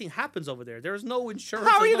anything when anything happens over there. There's no insurance.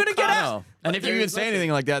 How are there's you no gonna get cops. out? No. And if you There's even say nothing.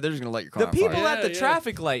 anything like that, they're just gonna let your car The on people fire. at the Yeah.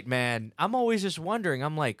 traffic light, man, I'm always just wondering.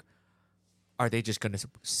 I'm like, are they just going to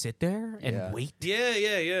sit there and Yeah. wait?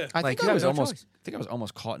 Yeah. I Like, think you I have was no almost. choice. I think I was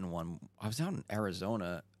almost caught in one. I was out in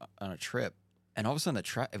Arizona on a trip, and all of a sudden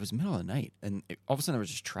it was middle of the night, and all of a sudden there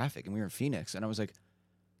was just traffic, and we were in Phoenix, and I was like,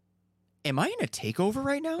 "Am I in a takeover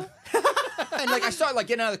right now?" And like I started like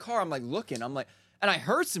getting out of the car, I'm like looking, I'm like, and I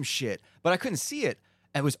heard some shit, but I couldn't see it.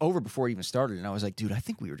 And it was over before it even started, and I was like, "Dude, I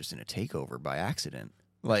think we were just in a takeover by accident."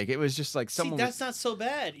 Like it was just like someone. See, that's not so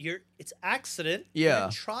bad. It's accident. Yeah. You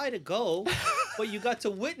didn't try to go, but you got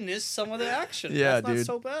to witness some of the action. Yeah, that's dude. not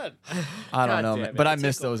so bad. I don't God know, damn man. it, But I the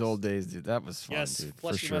miss those takeovers. old days, dude. That was fun, Yes, dude, for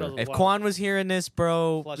Flushing sure. Meadows was If wild. Quan was hearing this,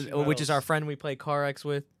 bro, Flushing which is Meadows. our friend we play Car X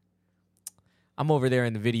with, I'm over there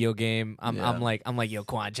in the video game. I'm Yeah. like, yo,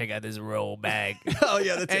 Quan, check out this roll bag. Oh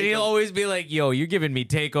yeah, the And he'll takeover. always be like, yo, you're giving me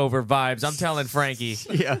takeover vibes. I'm telling Frankie.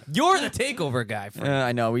 Yeah. You're the takeover guy, Frankie.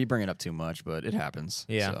 I know we bring it up too much, but it happens.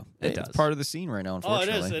 Yeah, so, it it's does. part of the scene right now. Oh, it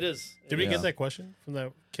Unfortunately, is. It is. Did we Yeah. get that question from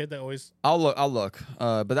that kid that always? I'll look.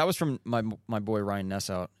 But that was from my boy Ryan Ness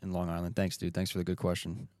out in Long Island. Thanks, dude. Thanks for the good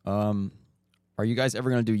question. Are you guys ever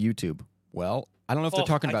gonna do YouTube? Well, I don't know if they're Oh,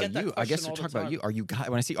 talking I about get that you. I guess question they're all the talking about time. you. Are you guys?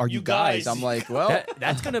 When I see are you, You guys, guys. I'm like, well,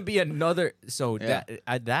 That's gonna be another. So Yeah.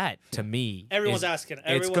 that to me, Everyone's is, asking. It's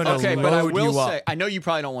Everyone's gonna asking. okay. But I load will you up. say, I know you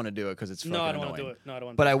probably don't want to do it because it's fucking No, I don't want to annoying. do it. No, I don't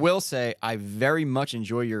want. But I will say, I very much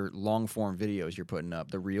enjoy your long form videos you're putting up,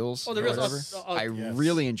 the reels. Oh, the or reels. whatever. I Yes.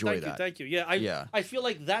 really enjoy Thank that. you. Thank you. Yeah. Yeah. I feel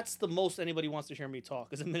like that's the most anybody wants to hear me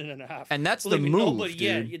talk is a minute and a half. And that's Believe the me, move, nobody,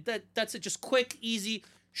 dude. Yeah. That's it. Just quick, easy.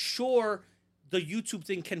 Sure, the YouTube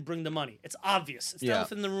thing can bring the money. It's obvious. It's the Yeah.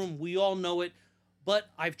 elephant in the room. We all know it. But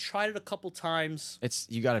I've tried it a couple times. It's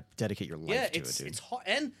you got to dedicate your life Yeah, to it's it, dude. it's hard.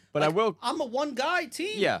 And But like, I'm a one guy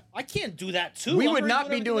team. Yeah. I can't do that too. We I'm would already not be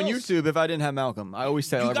everything doing else. YouTube if I didn't have Malcolm. I always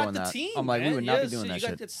tell You everyone got the that. team. I'm like, man. we would not Yeah, be doing so that you shit.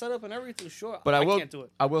 got it set up and everything. Sure, But I will. can't do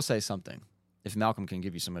it. I will say something. If Malcolm can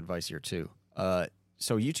give you some advice here too.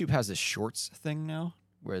 So YouTube has this shorts thing now,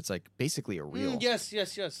 where it's like basically a reel. Yes.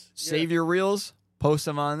 Save your reels, post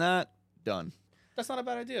them on that. Done. That's not a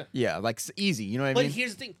bad idea. Yeah, like easy. You know what But I mean?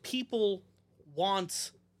 here's the thing: people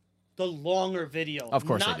want the longer video. Of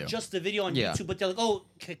course they not do. just the video on Yeah. YouTube, but they're like, "Oh,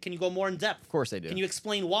 can you go more in depth? Of course they do. Can you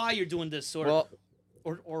explain why you're doing this, or well,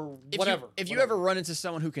 or if whatever?" You, if you whatever. ever run into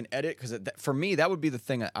someone who can edit, because for me that would be the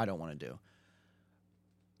thing that I don't want to do.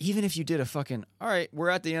 Even if you did a fucking all right, we're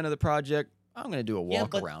at the end of the project. I'm gonna do a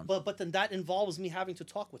walk around. But then that involves me having to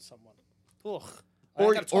talk with someone. Ugh.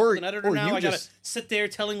 Or- I gotta talk or- with an editor or now. you I gotta just- sit there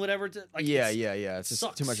telling whatever. Like, yeah. it's- It's just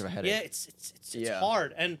sucks. too much of a headache. Yeah, it's Yeah.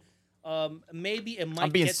 hard, and maybe it might. I'm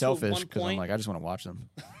being get selfish to one because I'm point. like I just want to watch them.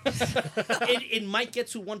 it might get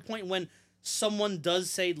to one point when someone does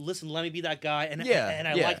say, "Listen, let me be that guy," and I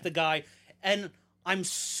yeah. like the guy, and I'm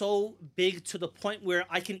so big to the point where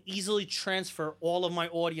I can easily transfer all of my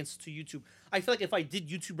audience to YouTube. I feel like if I did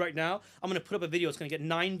YouTube right now, I'm gonna put up a video. It's gonna get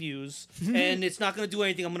 9 views, and it's not gonna do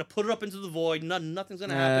anything. I'm gonna put it up into the void. Nothing's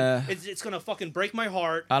gonna happen. It's gonna fucking break my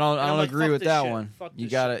heart. I don't And I'm like, agree fuck with this that shit. one. Fuck You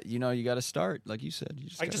this gotta shit. you gotta start like you said.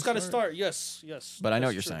 I just gotta start. Yes. But I know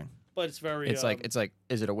what That's you're true. saying. But it's very. It's like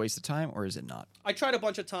is it a waste of time or is it not? I tried a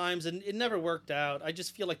bunch of times and it never worked out. I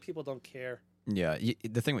just feel like people don't care. Yeah,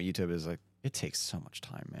 the thing with YouTube is like it takes so much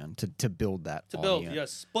time, man, to build that. To build, audience.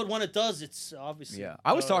 yes. But when it does, it's obviously. Yeah,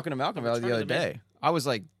 I was talking to Malcolm about it the other return is amazing. day. I was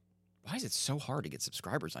like, why is it so hard to get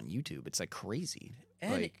subscribers on YouTube? It's like crazy.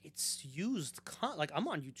 And Like- it's used like I'm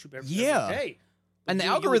on YouTube every Yeah. day. But And the you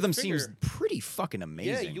would algorithm figure- seems pretty fucking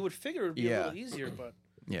amazing. Yeah, you would figure it'd be a Yeah. little easier, but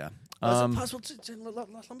Yeah. is it possible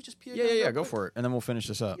let me just pee again Yeah. real Go quick? for it, and then we'll finish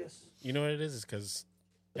this up. Yes. You know what it is? It's because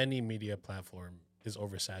any media platform is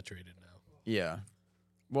oversaturated now. Yeah.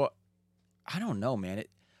 Well, I don't know, man.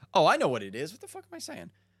 Oh, I know what it is. What the fuck am I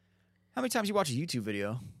saying? How many times you watch a YouTube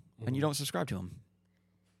video and you don't subscribe to them?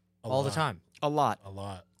 All the lot. time. A lot. A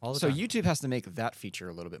lot. All the So time. YouTube has to make that feature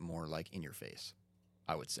a little bit more like in your face,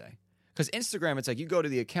 I would say. Because Instagram, it's like you go to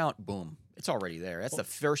the account, boom, it's already there. That's the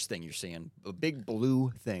first thing you're seeing, a big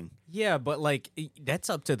blue thing. Yeah, but like that's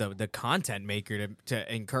up to the content maker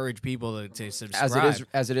to encourage people to subscribe.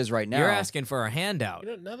 As it is right now. You're asking for a handout.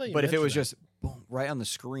 You know, now that you But if it mention was that, just boom, right on the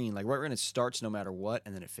screen, like right when it starts, no matter what,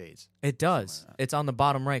 and then it fades. It does. Something like that. It's on the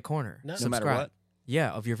bottom right corner. No No matter Subscribe. what.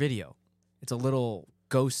 Yeah, of your video. It's a little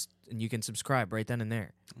ghost, and you can subscribe right then and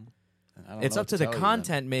there. I don't It's know up what to the tell you, man.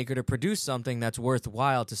 content maker to produce something that's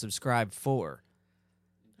worthwhile to subscribe for.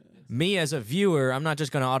 Me as a viewer, I'm not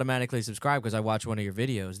just going to automatically subscribe because I watch one of your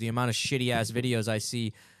videos. The amount of shitty ass videos I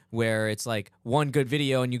see where it's like one good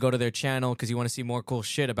video and you go to their channel because you want to see more cool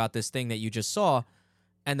shit about this thing that you just saw,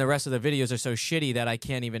 and the rest of the videos are so shitty that I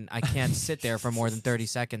can't sit there for more than 30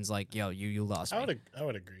 seconds. Like, yo, you lost me. I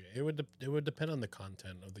would agree. It would depend on the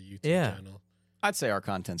content of the YouTube Yeah. channel. I'd say our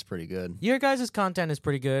content's pretty good. Your guys' content is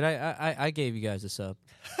pretty good. I gave you guys a sub.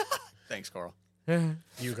 Thanks, Carl.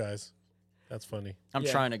 You guys, that's funny. I'm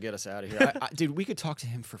Yeah. trying to get us out of here. Dude, we could talk to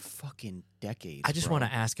him for fucking decades. I just bro. want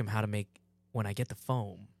to ask him how to make when I get the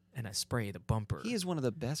foam and I spray the bumper. He is one of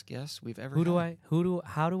the best guests we've ever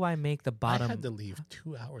How do I make the bottom? I had to leave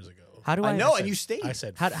 2 hours ago. How do I? I know, I and you said- stayed. I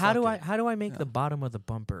said, How "Fuck do it." how do I make Yeah. the bottom of the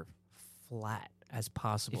bumper flat as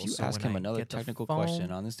possible? If you so ask when him I another get the technical foam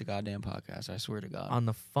question on this goddamn podcast, I swear to God, on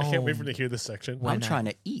the foam, I can't wait for to hear this section. When I'm I- trying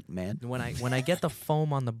to eat, man. when I get the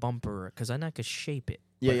foam on the bumper because I not gonna shape it.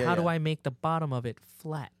 Yeah, But yeah, how do yeah. I make the bottom of it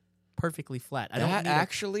flat, perfectly flat? I don't That need a-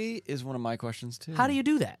 actually is one of my questions too. How do you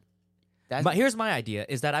do that? That, But here's my idea: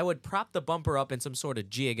 is that I would prop the bumper up in some sort of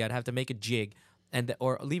jig. I'd have to make a jig,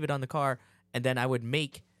 or leave it on the car, and then I would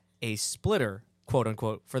make a splitter, quote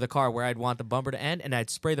unquote, for the car where I'd want the bumper to end, and I'd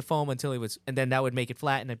spray the foam until it was, and then that would make it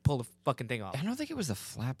flat, and I'd pull the fucking thing off. I don't think it was the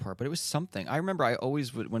flat part, but it was something. I remember I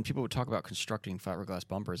always would, when people would talk about constructing fiberglass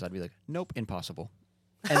bumpers, I'd be like, nope, impossible.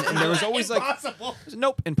 And there was always like, Impossible.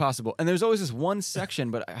 nope, impossible. And there's always this one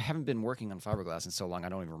section, but I haven't been working on fiberglass in so long, I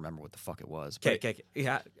don't even remember what the fuck it was. But,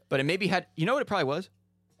 Yeah. but it maybe had, you know what it probably was?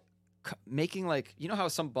 Making like, you know how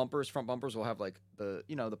some bumpers, front bumpers will have like the,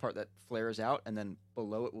 you know, the part that flares out and then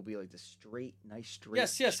below it will be like the straight, nice straight,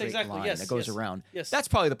 Yes, straight exactly, line yes, that goes yes, around. yes. That's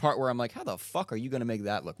probably the part where I'm like, how the fuck are you going to make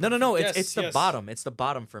that look? No. perfect? It's the yes. bottom. It's the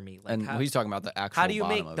bottom for me. Like And how, he's talking about the actual how do you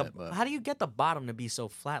bottom make of the it, but how do you get the bottom to be so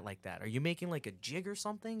flat like that? Are you making like a jig or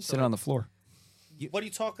something? sit on the floor. What are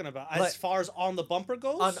you talking about? As Like- far as on the bumper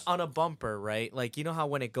goes? on a bumper, right? Like you know how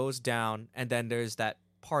when it goes down and then there's that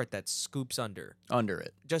part that scoops under Under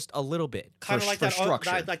it. just a little bit. Kind of for- like for that,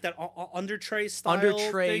 structure. like that under tray style. Under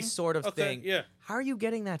tray thing? sort of Okay, thing. Yeah. How are you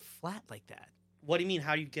getting that flat like that? What do you mean?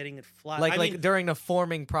 How are you getting it flat? Like I like mean, during the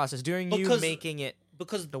forming process, during you Because- making it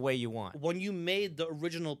because the way you want. when you made the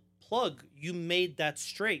original plug, you made that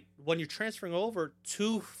straight. When you're transferring over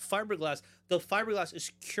to fiberglass, the fiberglass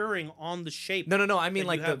is curing on the shape. No. I mean that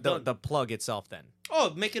like you have done. the plug itself then.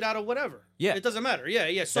 Oh, make it out of whatever. Yeah. It doesn't matter.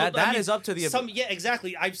 Yeah. So That I mean, is up to the yeah,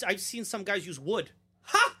 exactly. I've seen some guys use wood.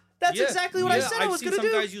 Ha! That's Yeah, exactly what I yeah, said I was seen gonna some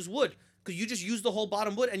do. guys use wood because you just use the whole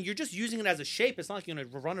bottom wood and you're just using it as a shape. It's not like you're gonna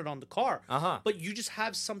run it on the car. Uh-huh. But you just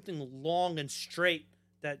have something long and straight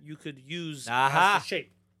that you could use Aha. as the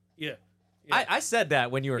shape. Yeah. Yeah. I said that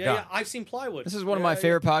when you were yeah, gone. yeah, I've seen plywood. This is one of my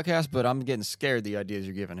favorite podcasts, but I'm getting scared the ideas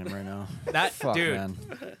you're giving him right now. That Fuck, dude. man.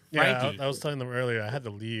 Yeah, Frankie. I was telling them earlier. I had to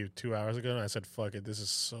leave 2 hours ago, and I said, "Fuck it, this is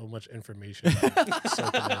so much information."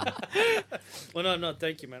 Soaking in. Well, no,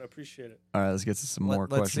 thank you, man. I appreciate it. All right, let's get to some more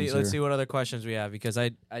Let's questions see. Let's see here. what other questions we have because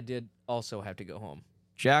I did also have to go home.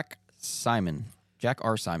 Jack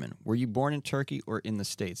R. Simon. Were you born in Turkey or in the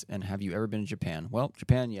States? And have you ever been to Japan? Well,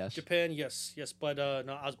 Japan, yes. Japan, yes, but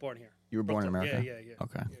no, I was born here. You were born in Brooklyn. America? Yeah.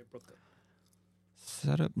 Okay. Yeah, Brooklyn.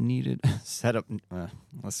 Setup needed.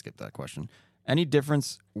 Let's skip that question. Any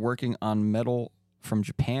difference working on metal from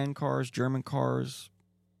Japan cars, German cars?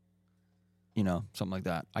 You know, something like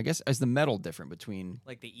that. I guess is the metal different between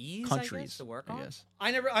Like the ease countries? to work I on. guess.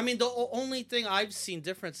 I mean, the only thing I've seen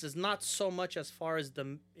difference is not so much as far as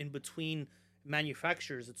the in between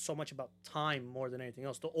manufacturers. It's so much about time more than anything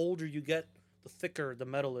else. The older you get the thicker the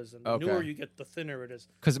metal is, and the Okay. newer you get, the thinner it is.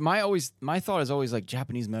 Because my thought is always like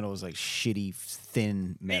Japanese metal is like shitty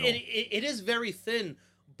thin metal. It is very thin,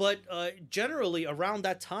 but generally around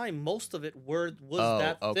that time, most of it was Oh,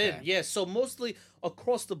 that okay. thin. Yeah, so mostly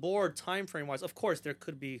across the board, time frame wise, of course, there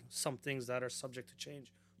could be some things that are subject to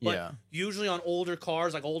change. But Yeah. usually on older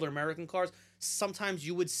cars, like older American cars, sometimes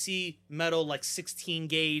you would see metal like 16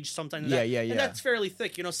 gauge, sometimes Yeah, that, yeah, and yeah. that's fairly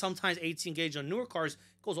thick. You know, sometimes 18 gauge on newer cars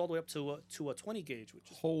goes all the way up to a 20 gauge,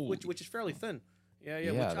 which is fairly thin. Yeah,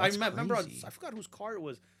 yeah. Yeah, which that's remember crazy. I forgot whose car it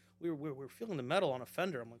was. We were feeling the metal on a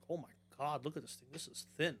fender. I'm like, oh my god, look at this thing. This is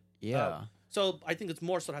thin. Yeah. So I think it's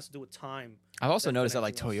more so it has to do with time. I've also than noticed that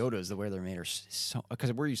like anything else. Toyotas, the way they're made are so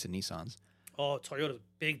because we're used to Nissans. Oh, Toyota's a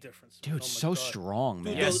big difference. Dude, Oh my so God. strong,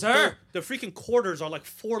 man. Dude, Yes, the- sir. The freaking quarters are like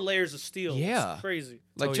 4 layers of steel. Yeah. It's crazy.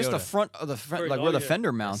 Like just the Toyota. front of the front, Very- like oh, where the yeah.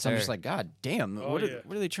 fender mounts. I'm sir. just like, God damn, Oh, what yeah.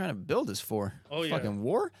 are they trying to build this for? Oh, yeah. Fucking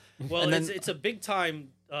war? Well, And it's then- it's a big time.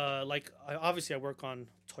 Obviously I work on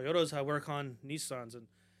Toyotas. I work on Nissans, and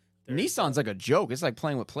there's, Nissan's like a joke. It's like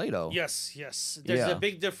playing with Play-Doh. Yes, yes. There's Yeah. a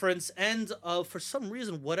big difference, and for some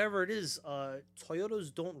reason, whatever it is,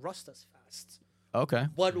 Toyotas don't rust as fast. Okay.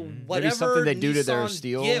 But whatever something they do to their Nissan-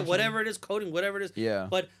 steel or yeah, something? whatever it is, coating, whatever it is. Yeah.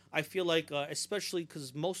 But I feel like, especially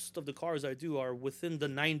because most of the cars I do are within the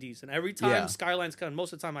 90s, and every time Yeah. Skylines come,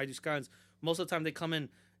 most of the time I do Skylines, most of the time they come in.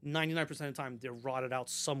 99% of the time, they're rotted out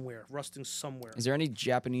somewhere, rusting somewhere. Is there any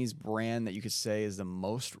Japanese brand that you could say is the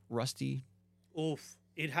most rusty? Oof.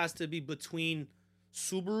 It has to be between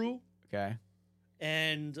Subaru Okay.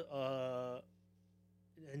 and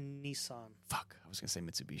Nissan. Fuck. I was gonna say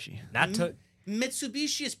Mitsubishi. Not to.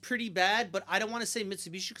 Mitsubishi is pretty bad, but I don't want to say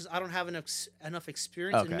Mitsubishi because I don't have enough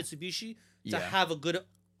experience in Okay. Mitsubishi to Yeah. have a good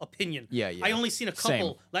opinion. Yeah, yeah. I only seen a Same.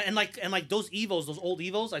 couple, like those Evos, those old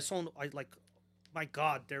Evos. I saw, my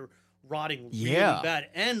God, they're rotting really Yeah. bad.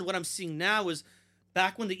 And what I'm seeing now is,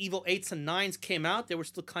 back when the Evo 8s and 9s came out, they were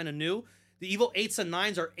still kind of new. The Evo 8s and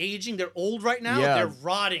 9s are aging. They're old right now. Yeah. They're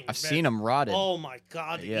rotting. I've man. seen them rotted. Oh my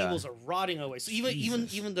God, the Yeah. Evos are rotting away. So even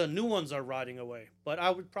Jesus. the new ones are rotting away. But I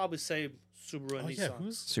would probably say Subaru and Oh yeah, Nissan.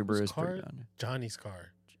 Subaru whose is pretty car? good. Johnny's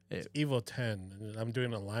car. It's It- Evo 10. And I'm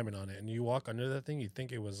doing alignment on it, and you walk under that thing, you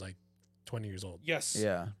think it was like 20 years old. Yes.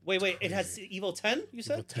 Yeah. Wait. It has Evo 10. You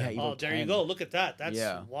said. Evo 10. Yeah, Oh, Evo there you 10. go. Look at that. That's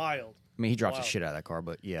Yeah. wild. I mean, he drops Wow. the shit out of that car,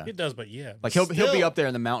 but yeah. It does, but yeah. Like he'll be Still- up there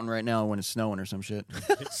in the mountain right now when it's snowing or some shit.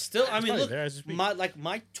 Still, I mean, probably look, there as we speak.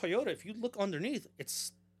 my Toyota. If you look underneath,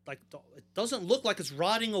 it's like it doesn't look like it's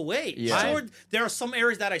rotting away. Yeah. Sure, there are some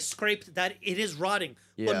areas that I scraped that it is rotting.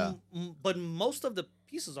 Yeah. But most of the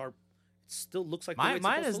pieces are. It still looks like the way it's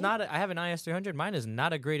Mine supposed is to not. I have an IS300. Mine is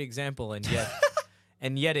not a great example,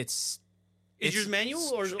 and yet it's. Is yours manual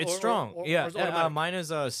or it's strong? or is it automatic? Mine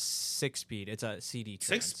is a 6-speed. It's a CD.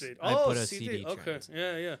 Trans. 6-speed. I Oh, put a CD. CD. Okay. trans.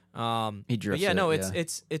 Yeah, yeah. He But drifts yeah, it, no, yeah.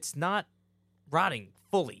 it's not rotting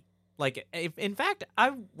fully. Like, if, in fact,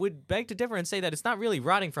 I would beg to differ and say that it's not really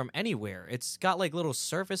rotting from anywhere. It's got like little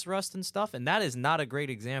surface rust and stuff, and that is not a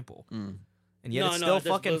great example. Mm. And yet No, it's no, still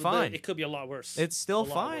that's- fucking but fine. It could be a lot worse. It's still A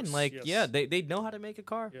lot fine. worse, Like, yes. yeah, they know how to make a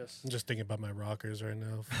car. Yes. I'm just thinking about my rockers right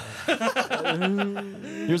now.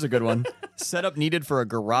 Here's a good one. Setup needed for a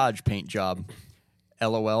garage paint job.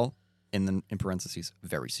 LOL in parentheses.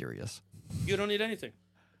 Very serious. You don't need anything.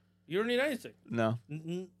 You don't need anything. No.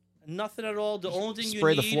 Nothing at all. The only thing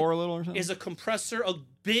Spray you the need floor a little or something. is a compressor, a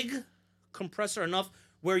big compressor enough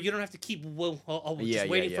where you don't have to keep Yeah, just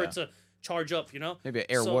waiting for yeah. it to charge up. You know. Maybe an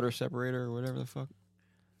air So- water separator or whatever the fuck.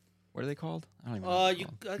 What are they called? I don't even know. What You, they're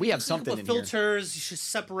called. I We think have you can something put in here. filters,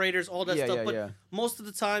 separators, all that Yeah, stuff. yeah, but yeah. most of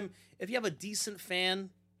the time, if you have a decent fan,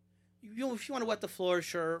 if you want to wet the floor,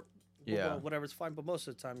 sure, Yeah. whatever's fine. But most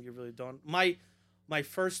of the time, you really don't. My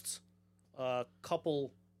first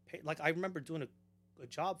couple, like I remember doing a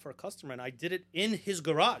job for a customer, and I did it in his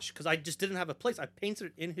garage because I just didn't have a place. I painted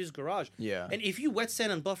it in his garage. Yeah. And if you wet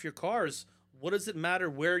sand and buff your cars, what does it matter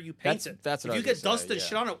where you paint it? That's what if I you was get gonna dust say, and yeah.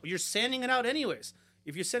 shit on it, you're sanding it out anyways.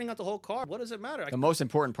 If you're sanding out the whole car, what does it matter? The most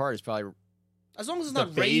important part is probably As long as it's the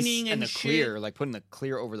not base raining and the shit. clear, like putting the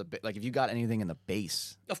clear over the like if you got anything in the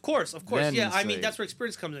base. Of course. Then Yeah, it's I mean like- that's where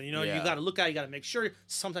experience comes in. You know, Yeah. you got to look at it, you got to make sure.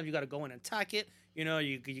 Sometimes you got to go in and tack it. You know,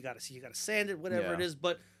 you got to see, you got to sand it, whatever Yeah. it is.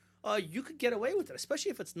 But you could get away with it, especially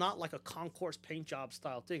if it's not like a concourse paint job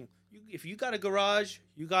style thing. If you got a garage,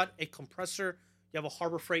 you got a compressor, you have a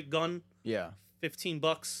Harbor Freight gun, Yeah.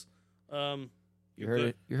 $15. You You're heard good.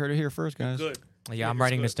 it. You heard it here first, guys. Good. Yeah, I'm it's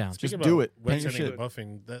writing good. this down. Speaking Just do about it. wet Paint your sanding shit.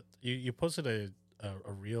 and buffing, that you posted a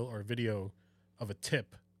reel or a video of a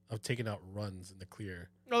tip of taking out runs in the clear,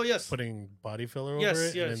 Oh yes. putting body filler Yes, over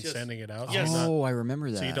it, yes, and then yes. sanding it out. Yes. So, you're not- Oh, I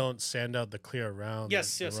remember that. so you don't sand out the clear around.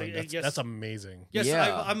 Yes, the yes, run. That's, yes. that's amazing. Yes,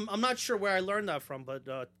 Yeah. I'm not sure where I learned that from, but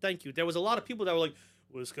thank you. There was a lot of people that were like,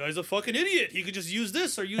 well, this guy's a fucking idiot. He could just use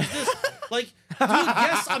this or use this. Like, dude,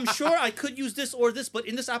 yes, I'm sure I could use this or this, but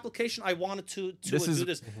in this application, I wanted to do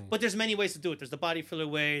this. But there's many ways to do it. There's the body filler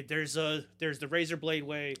way. There's the razor blade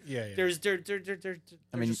way. Yeah, yeah. There's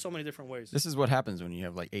mean, just so many different ways. This is what happens when you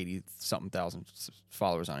have like 80-something thousand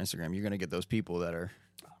followers on Instagram. You're gonna get those people that are,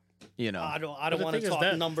 you know. I don't the want to thing is talk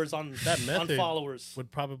that- numbers on that on method followers.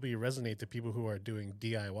 Would probably resonate to people who are doing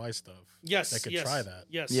DIY stuff. Yes, that could yes, try that.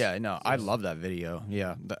 Yes. Yeah, no, I love that video.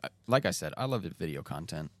 Yeah, like I said, I love the video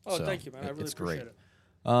content. Oh, so thank you, man. I really it's appreciate great.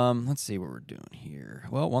 it. Let's see what we're doing here.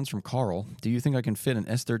 Well, one's from Carl. Do you think I can fit an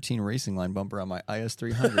S13 racing line bumper on my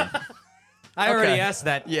IS300? I already Okay. asked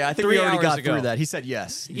that. Yeah, I think 3 we already hours got ago. through that. He said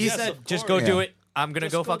yes. He Yes, said, of "Just course. go do Yeah. it." I'm gonna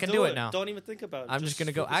Just go fucking do it now. Don't even think about it. I'm just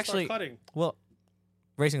gonna go. start Actually, cutting. well,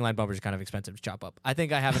 racing line bumpers are kind of expensive to chop up. I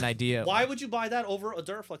think I have an idea. Why would you buy that over a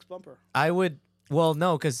Duraflex bumper? I would. Well,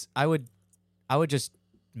 no, because I would just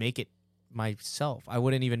make it myself. I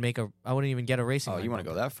wouldn't even get a racing. Oh, line you want to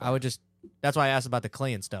bumper. go that far? I would just. That's why I asked about the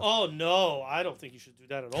clay and stuff. Oh no, I don't think you should do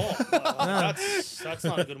that at all. That's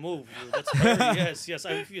not a good move. Dude. That's very, yes.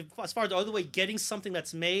 As far as the other way, getting something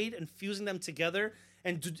that's made and fusing them together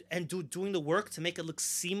and doing the work to make it look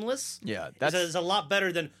seamless. Yeah, is a lot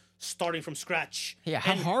better than starting from scratch. Yeah,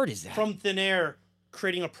 how and hard is that? From thin air,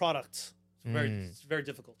 creating a product. It's very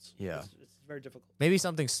difficult. Yeah. It's very difficult. Maybe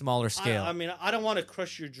something smaller scale. I mean, I don't want to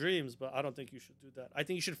crush your dreams, but I don't think you should do that. I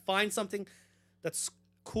think you should find something that's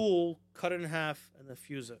cool, cut it in half, and then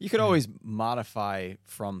fuse it. You could always modify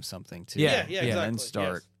from something too. Yeah, yeah, And exactly. then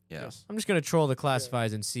start. Yes. Yeah. Yes. I'm just gonna troll the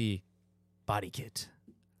classifieds and see body kit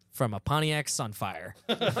from a Pontiac Sunfire.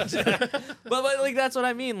 but like that's what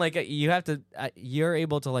I mean. Like you have to, you're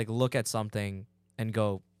able to like look at something and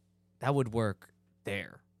go, that would work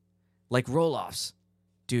there. Like roll-offs,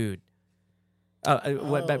 dude.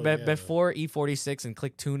 yeah. Before E46 and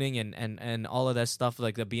click tuning and all of that stuff,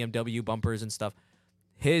 like the BMW bumpers and stuff,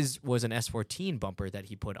 his was an S14 bumper that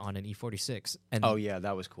he put on an E46. And Oh yeah,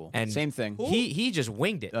 that was cool. And Same thing. he just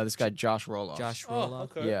winged it. This guy Josh Roloff. Josh Oh, Roloff.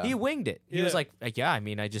 okay. Yeah. He winged it. He was Yeah. like, yeah, I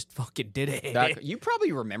mean, I just fucking did it. That, you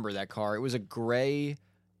probably remember that car. It was a gray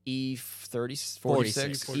E46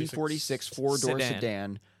 E46 four-door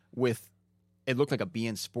sedan with, it looked like a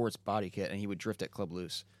BN Sports body kit, and he would drift at Club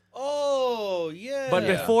Loose. Oh yeah. But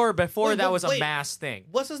Yeah. before Wait, that wait, was a wait. mass thing.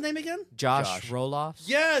 What's his name again? Josh Josh. Roloff.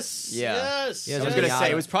 Yes. Yeah. Yes. Yeah, I was Yes. gonna Yeah.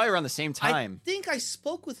 say it was probably around the same I time. think I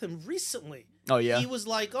spoke with him recently. Oh yeah. He was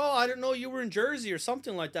like, "Oh, I didn't know you were in Jersey or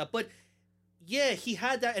something like that." But yeah, he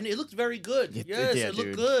had that, and it looked very good. It- Yes, yeah, it looked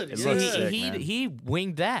dude. good. It yeah. looked he, sick, he, man. he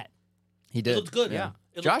winged that. He It did. looked good. Yeah.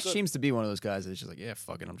 It looked Josh good. seems to be one of those guys that's just like, yeah,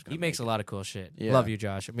 fuck it, I'm just gonna. He makes make a lot of cool shit. Yeah. Love you,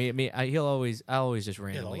 Josh. I always just Yeah, all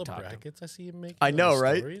randomly the talk to him. brackets I see him making. I on know, the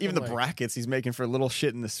right? stories, Even I'm the like, brackets he's making for little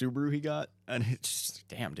shit in the Subaru he got, and it's just,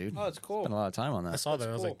 damn, dude. Oh, it's cool. Spent a lot of time on I that. saw that. That's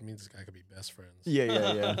I was cool. like, me and this guy could be best friends.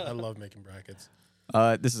 Yeah. I love making brackets.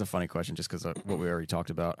 This is a funny question, just because what we already talked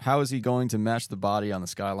about. How is he going to match the body on the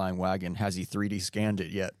Skyline wagon? Has he 3D scanned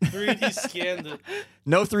it yet? 3D scanned it.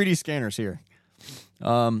 No 3D scanners here.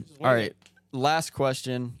 All wing right. it. Last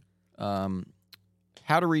question.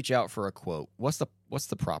 How to reach out for a quote? What's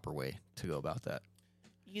the proper way to go about that?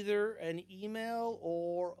 Either an email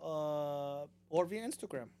or via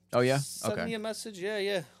Instagram. Oh yeah. Send Okay. me a message.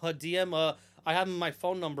 Yeah. A DM. I have my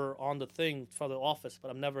phone number on the thing for the office,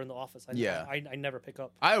 but I'm never in the office. Yeah. I never pick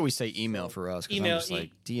up. I always say email So, for us because email- I'm just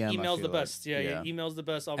like DM. I Email's feel the like- best. Yeah. Email's the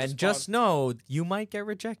best. I'll And respond. just know you might get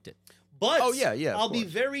rejected. But Oh, yeah, of I'll be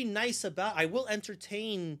course. very nice about. I will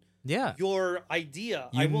entertain Yeah. your idea.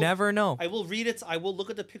 You I will, never know. I will read it. I will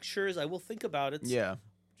look at the pictures. I will think about it. Yeah.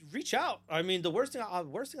 Reach out. I mean, the worst thing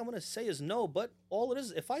I'm going to say is no. But all it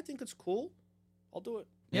is, if I think it's cool, I'll do it.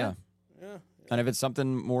 Yeah. Yeah. And if it's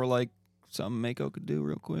something more like something Mako could do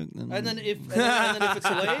real quick, then And then if if it's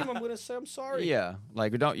lame, I'm going to say I'm sorry. yeah,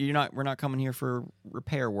 like we're not coming here for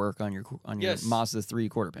repair work on your Yes. Mazda 3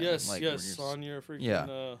 quarter panel. Yes. Like, Yes. On your freaking.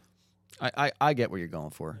 Yeah. I get what you're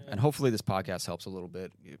going for, Yeah. and hopefully this podcast helps a little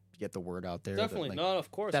bit. You get the word out there. that, Definitely. like, No,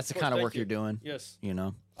 of course. that's the course. kind of Thank work you. you're doing. Yes. You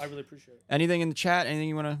know. I really appreciate it. Anything in the chat? Anything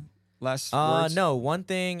you want to last words? No, one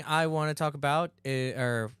thing I want to talk about,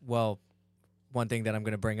 one thing that I'm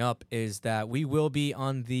going to bring up is that we will be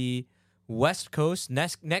on the West Coast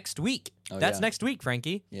next week. Oh, That's yeah. next week,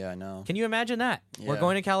 Frankie. Yeah, I know. Can you imagine that? We're Yeah.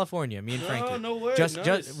 going to California, me and Frankie. Oh, no way. Just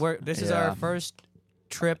Nice. this is Yeah. our first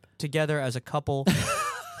trip together as a couple.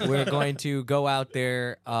 We're going to go out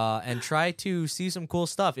there and try to see some cool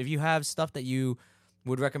stuff. If you have stuff that you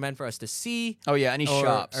would recommend for us to see. Oh yeah, any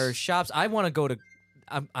shops or shops. I want to go to.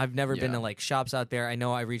 I've never been Yeah. to like shops out there. I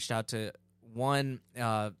know I reached out to one.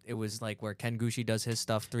 It was like where Ken Gucci does his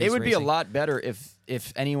stuff. It would be a lot better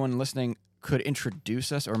if anyone listening could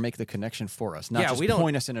introduce us or make the connection for us, not just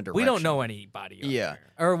point us in a direction. We don't know anybody. Out Yeah.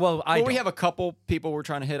 there. Or well, we have a couple people we're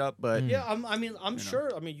trying to hit up, but Yeah, I'm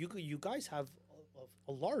sure. I mean, you guys have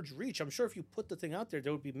a large reach. I'm sure if you put the thing out there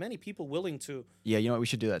would be many people willing to. yeah, you know what? We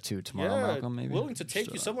should do that too tomorrow, Malcolm. Maybe willing to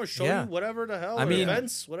take you somewhere, show Yeah. you whatever the hell. I mean,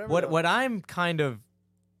 events, whatever. What I'm kind of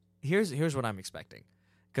here's what I'm expecting,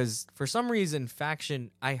 because for some reason Faction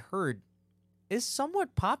I heard is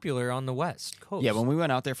somewhat popular on the West Coast. Yeah, when we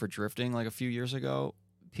went out there for drifting like a few years ago,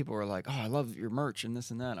 people were like, "Oh, I love your merch and this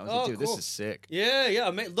and that." I was like, "Dude, cool. this is sick." Yeah.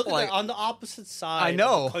 I mean, look Like, at that on the opposite side. I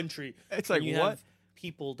know. Of the country. It's when like, you what? have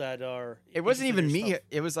people that are. It wasn't into even your me. stuff.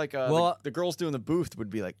 It was like Well, the girls doing the booth would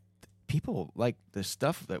be like, "People like the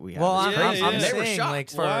stuff that we have." Well, It's Yeah, I'm, crazy." I'm And they were saying, shocked. like,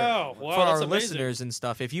 for, Wow, for that's our amazing. listeners and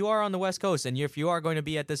stuff, if you are on the West Coast and if you are going to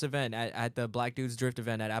be at this event, at the Black Dudes Drift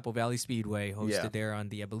event at Apple Valley Speedway, hosted Yeah. there on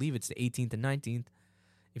I believe it's the 18th and 19th,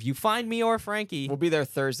 if you find me or Frankie, We'll be there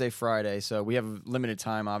Thursday, Friday, so we have limited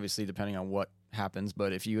time, obviously, depending on what happens.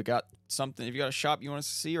 But if you got something, if you got a shop you want us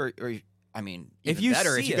to see, or I mean, If even you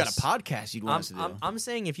better, if see you got us, a podcast you'd want us to do. I'm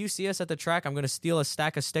saying if you see us at the track, I'm going to steal a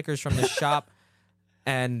stack of stickers from the shop.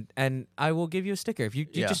 And I will give you a sticker. If you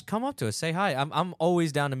Yeah. just come up to us, say hi. I'm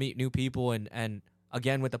always down to meet new people and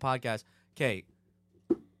again with the podcast. Okay,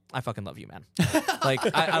 I fucking love you, man. Like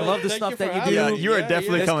I love the Thank stuff you for that you having do. Yeah, me. you are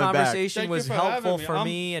definitely This coming back. conversation Thank you was for having helpful me. for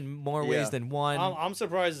me in more ways than one. I'm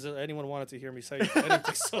surprised that anyone wanted to hear me say anything.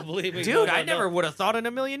 So believe me, Dude, no, I no. never would have thought in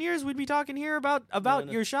a million years we'd be talking here about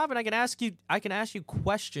No. your shop, and I can ask you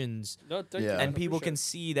questions, No, thank Yeah. you. and I people appreciate can it.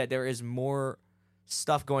 see that there is more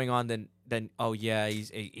stuff going on than oh yeah,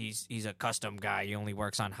 he's a custom guy. He only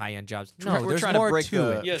works on high end jobs. No, we're there's trying more to break to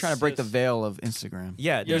the it. Yes, trying to break the yes. veil of Instagram.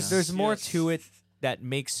 Yeah, Yes, there's more yes. to it that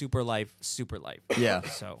makes Super Life Super Life. Yeah,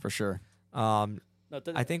 So for sure. No,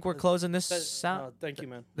 I think we're closing this no, thank you,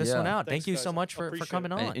 man. this Yeah. one out. Thanks, Thank you guys. so much for Appreciate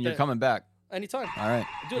coming it. on. And you're coming back. Anytime. All right.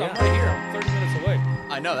 Dude, Yeah. I'm right here. I'm 30 minutes away.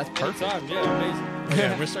 I know that's perfect. Anytime. Yeah, amazing. Oh,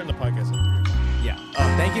 yeah, we're starting the podcast. in 3 years.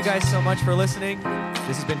 Yeah. Thank you guys so much for listening.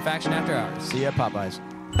 This has been Faction After Hours. See ya, Popeyes.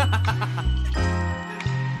 Thank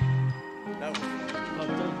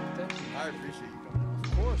you. I appreciate you coming on.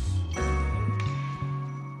 Of course.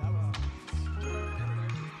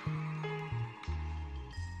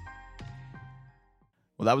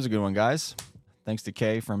 Well, that was a good one, guys. Thanks to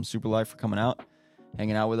Kay from SUPRLIFE for coming out,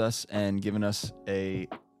 hanging out with us, and giving us a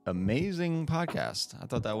amazing podcast. I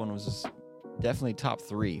thought that one was definitely top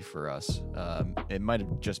 3 for us. It might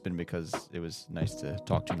have just been because it was nice to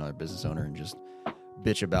talk to another business owner and just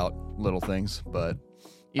bitch about little things. But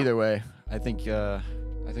either way, I think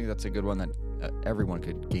that's a good one that everyone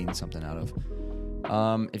could gain something out of.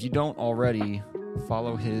 If you don't already,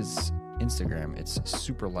 follow his Instagram. It's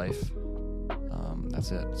SUPRLIFE.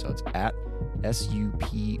 That's it. So it's at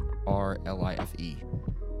SUPRLIFE,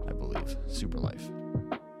 I believe. SUPRLIFE.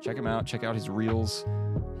 Check him out. Check out his reels.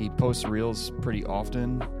 He posts reels pretty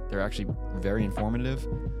often. They're actually very informative.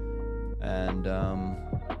 And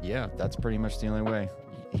yeah, that's pretty much the only way.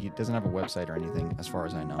 He doesn't have a website or anything, as far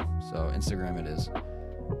as I know. So Instagram it is.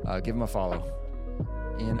 Give him a follow.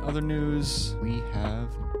 In other news, we have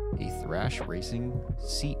a Thrash Racing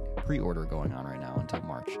seat pre-order going on right now until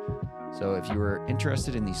March. So if you were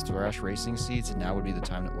interested in these Thrash Racing seats, now would be the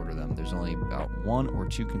time to order them. There's only about 1 or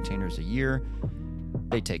 2 containers a year.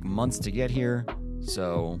 They take months to get here.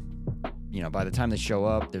 So, by the time they show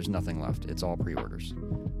up, there's nothing left. It's all pre-orders.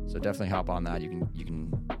 So definitely hop on that. You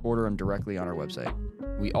can order them directly on our website.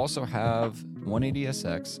 We also have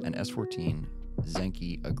 180SX and S14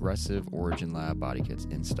 Zenki Aggressive Origin Lab body kits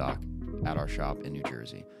in stock at our shop in New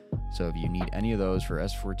Jersey. So if you need any of those for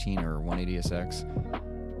S14 or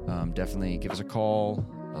 180SX, definitely give us a call,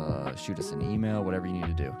 shoot us an email, whatever you need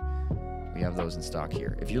to do. We have those in stock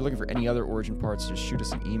here. If you're looking for any other Origin parts, just shoot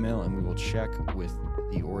us an email and we will check with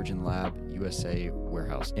the Origin Lab USA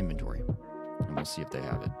warehouse inventory and we'll see if they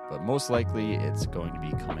have it. But most likely it's going to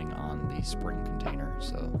be coming on the spring container,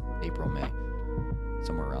 so April, May,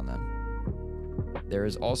 somewhere around then. There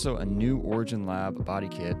is also a new Origin Lab body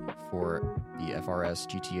kit for the FRS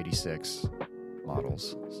GT86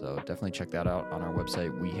 models, so definitely check that out on our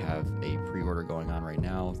website. We have a pre-order going on right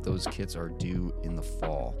now. Those kits are due in the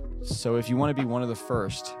fall. So if you want to be one of the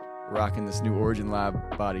first rocking this new Origin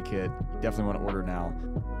Lab body kit, you definitely want to order now.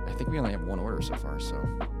 I think we only have 1 order so far,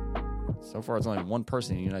 so far it's only 1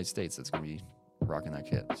 person in the United States that's going to be rocking that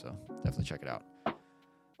kit, so definitely check it out.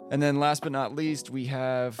 And then last but not least, we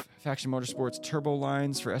have Faction Motorsports turbo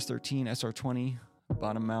lines for S13, SR20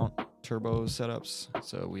 bottom mount turbo setups.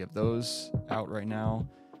 So we have those out right now.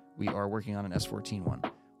 We are working on an S14 one.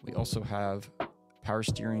 We also have power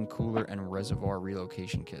steering, cooler, and reservoir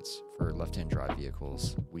relocation kits for left-hand drive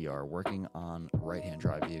vehicles. We are working on right-hand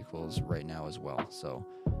drive vehicles right now as well. So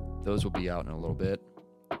those will be out in a little bit.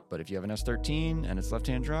 But if you have an S13 and it's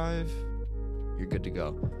left-hand drive, you're good to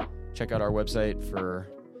go. Check out our website for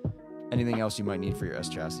anything else you might need for your S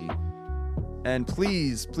chassis. And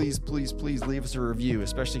please, please, please, please leave us a review,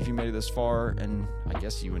 especially if you made it this far and I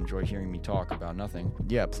guess you enjoy hearing me talk about nothing.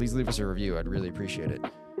 Yeah, please leave us a review. I'd really appreciate it.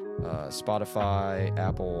 Spotify,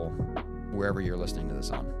 Apple, wherever you're listening to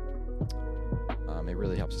this on. It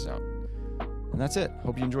really helps us out. And that's it.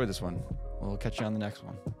 Hope you enjoyed this one. We'll catch you on the next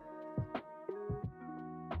one.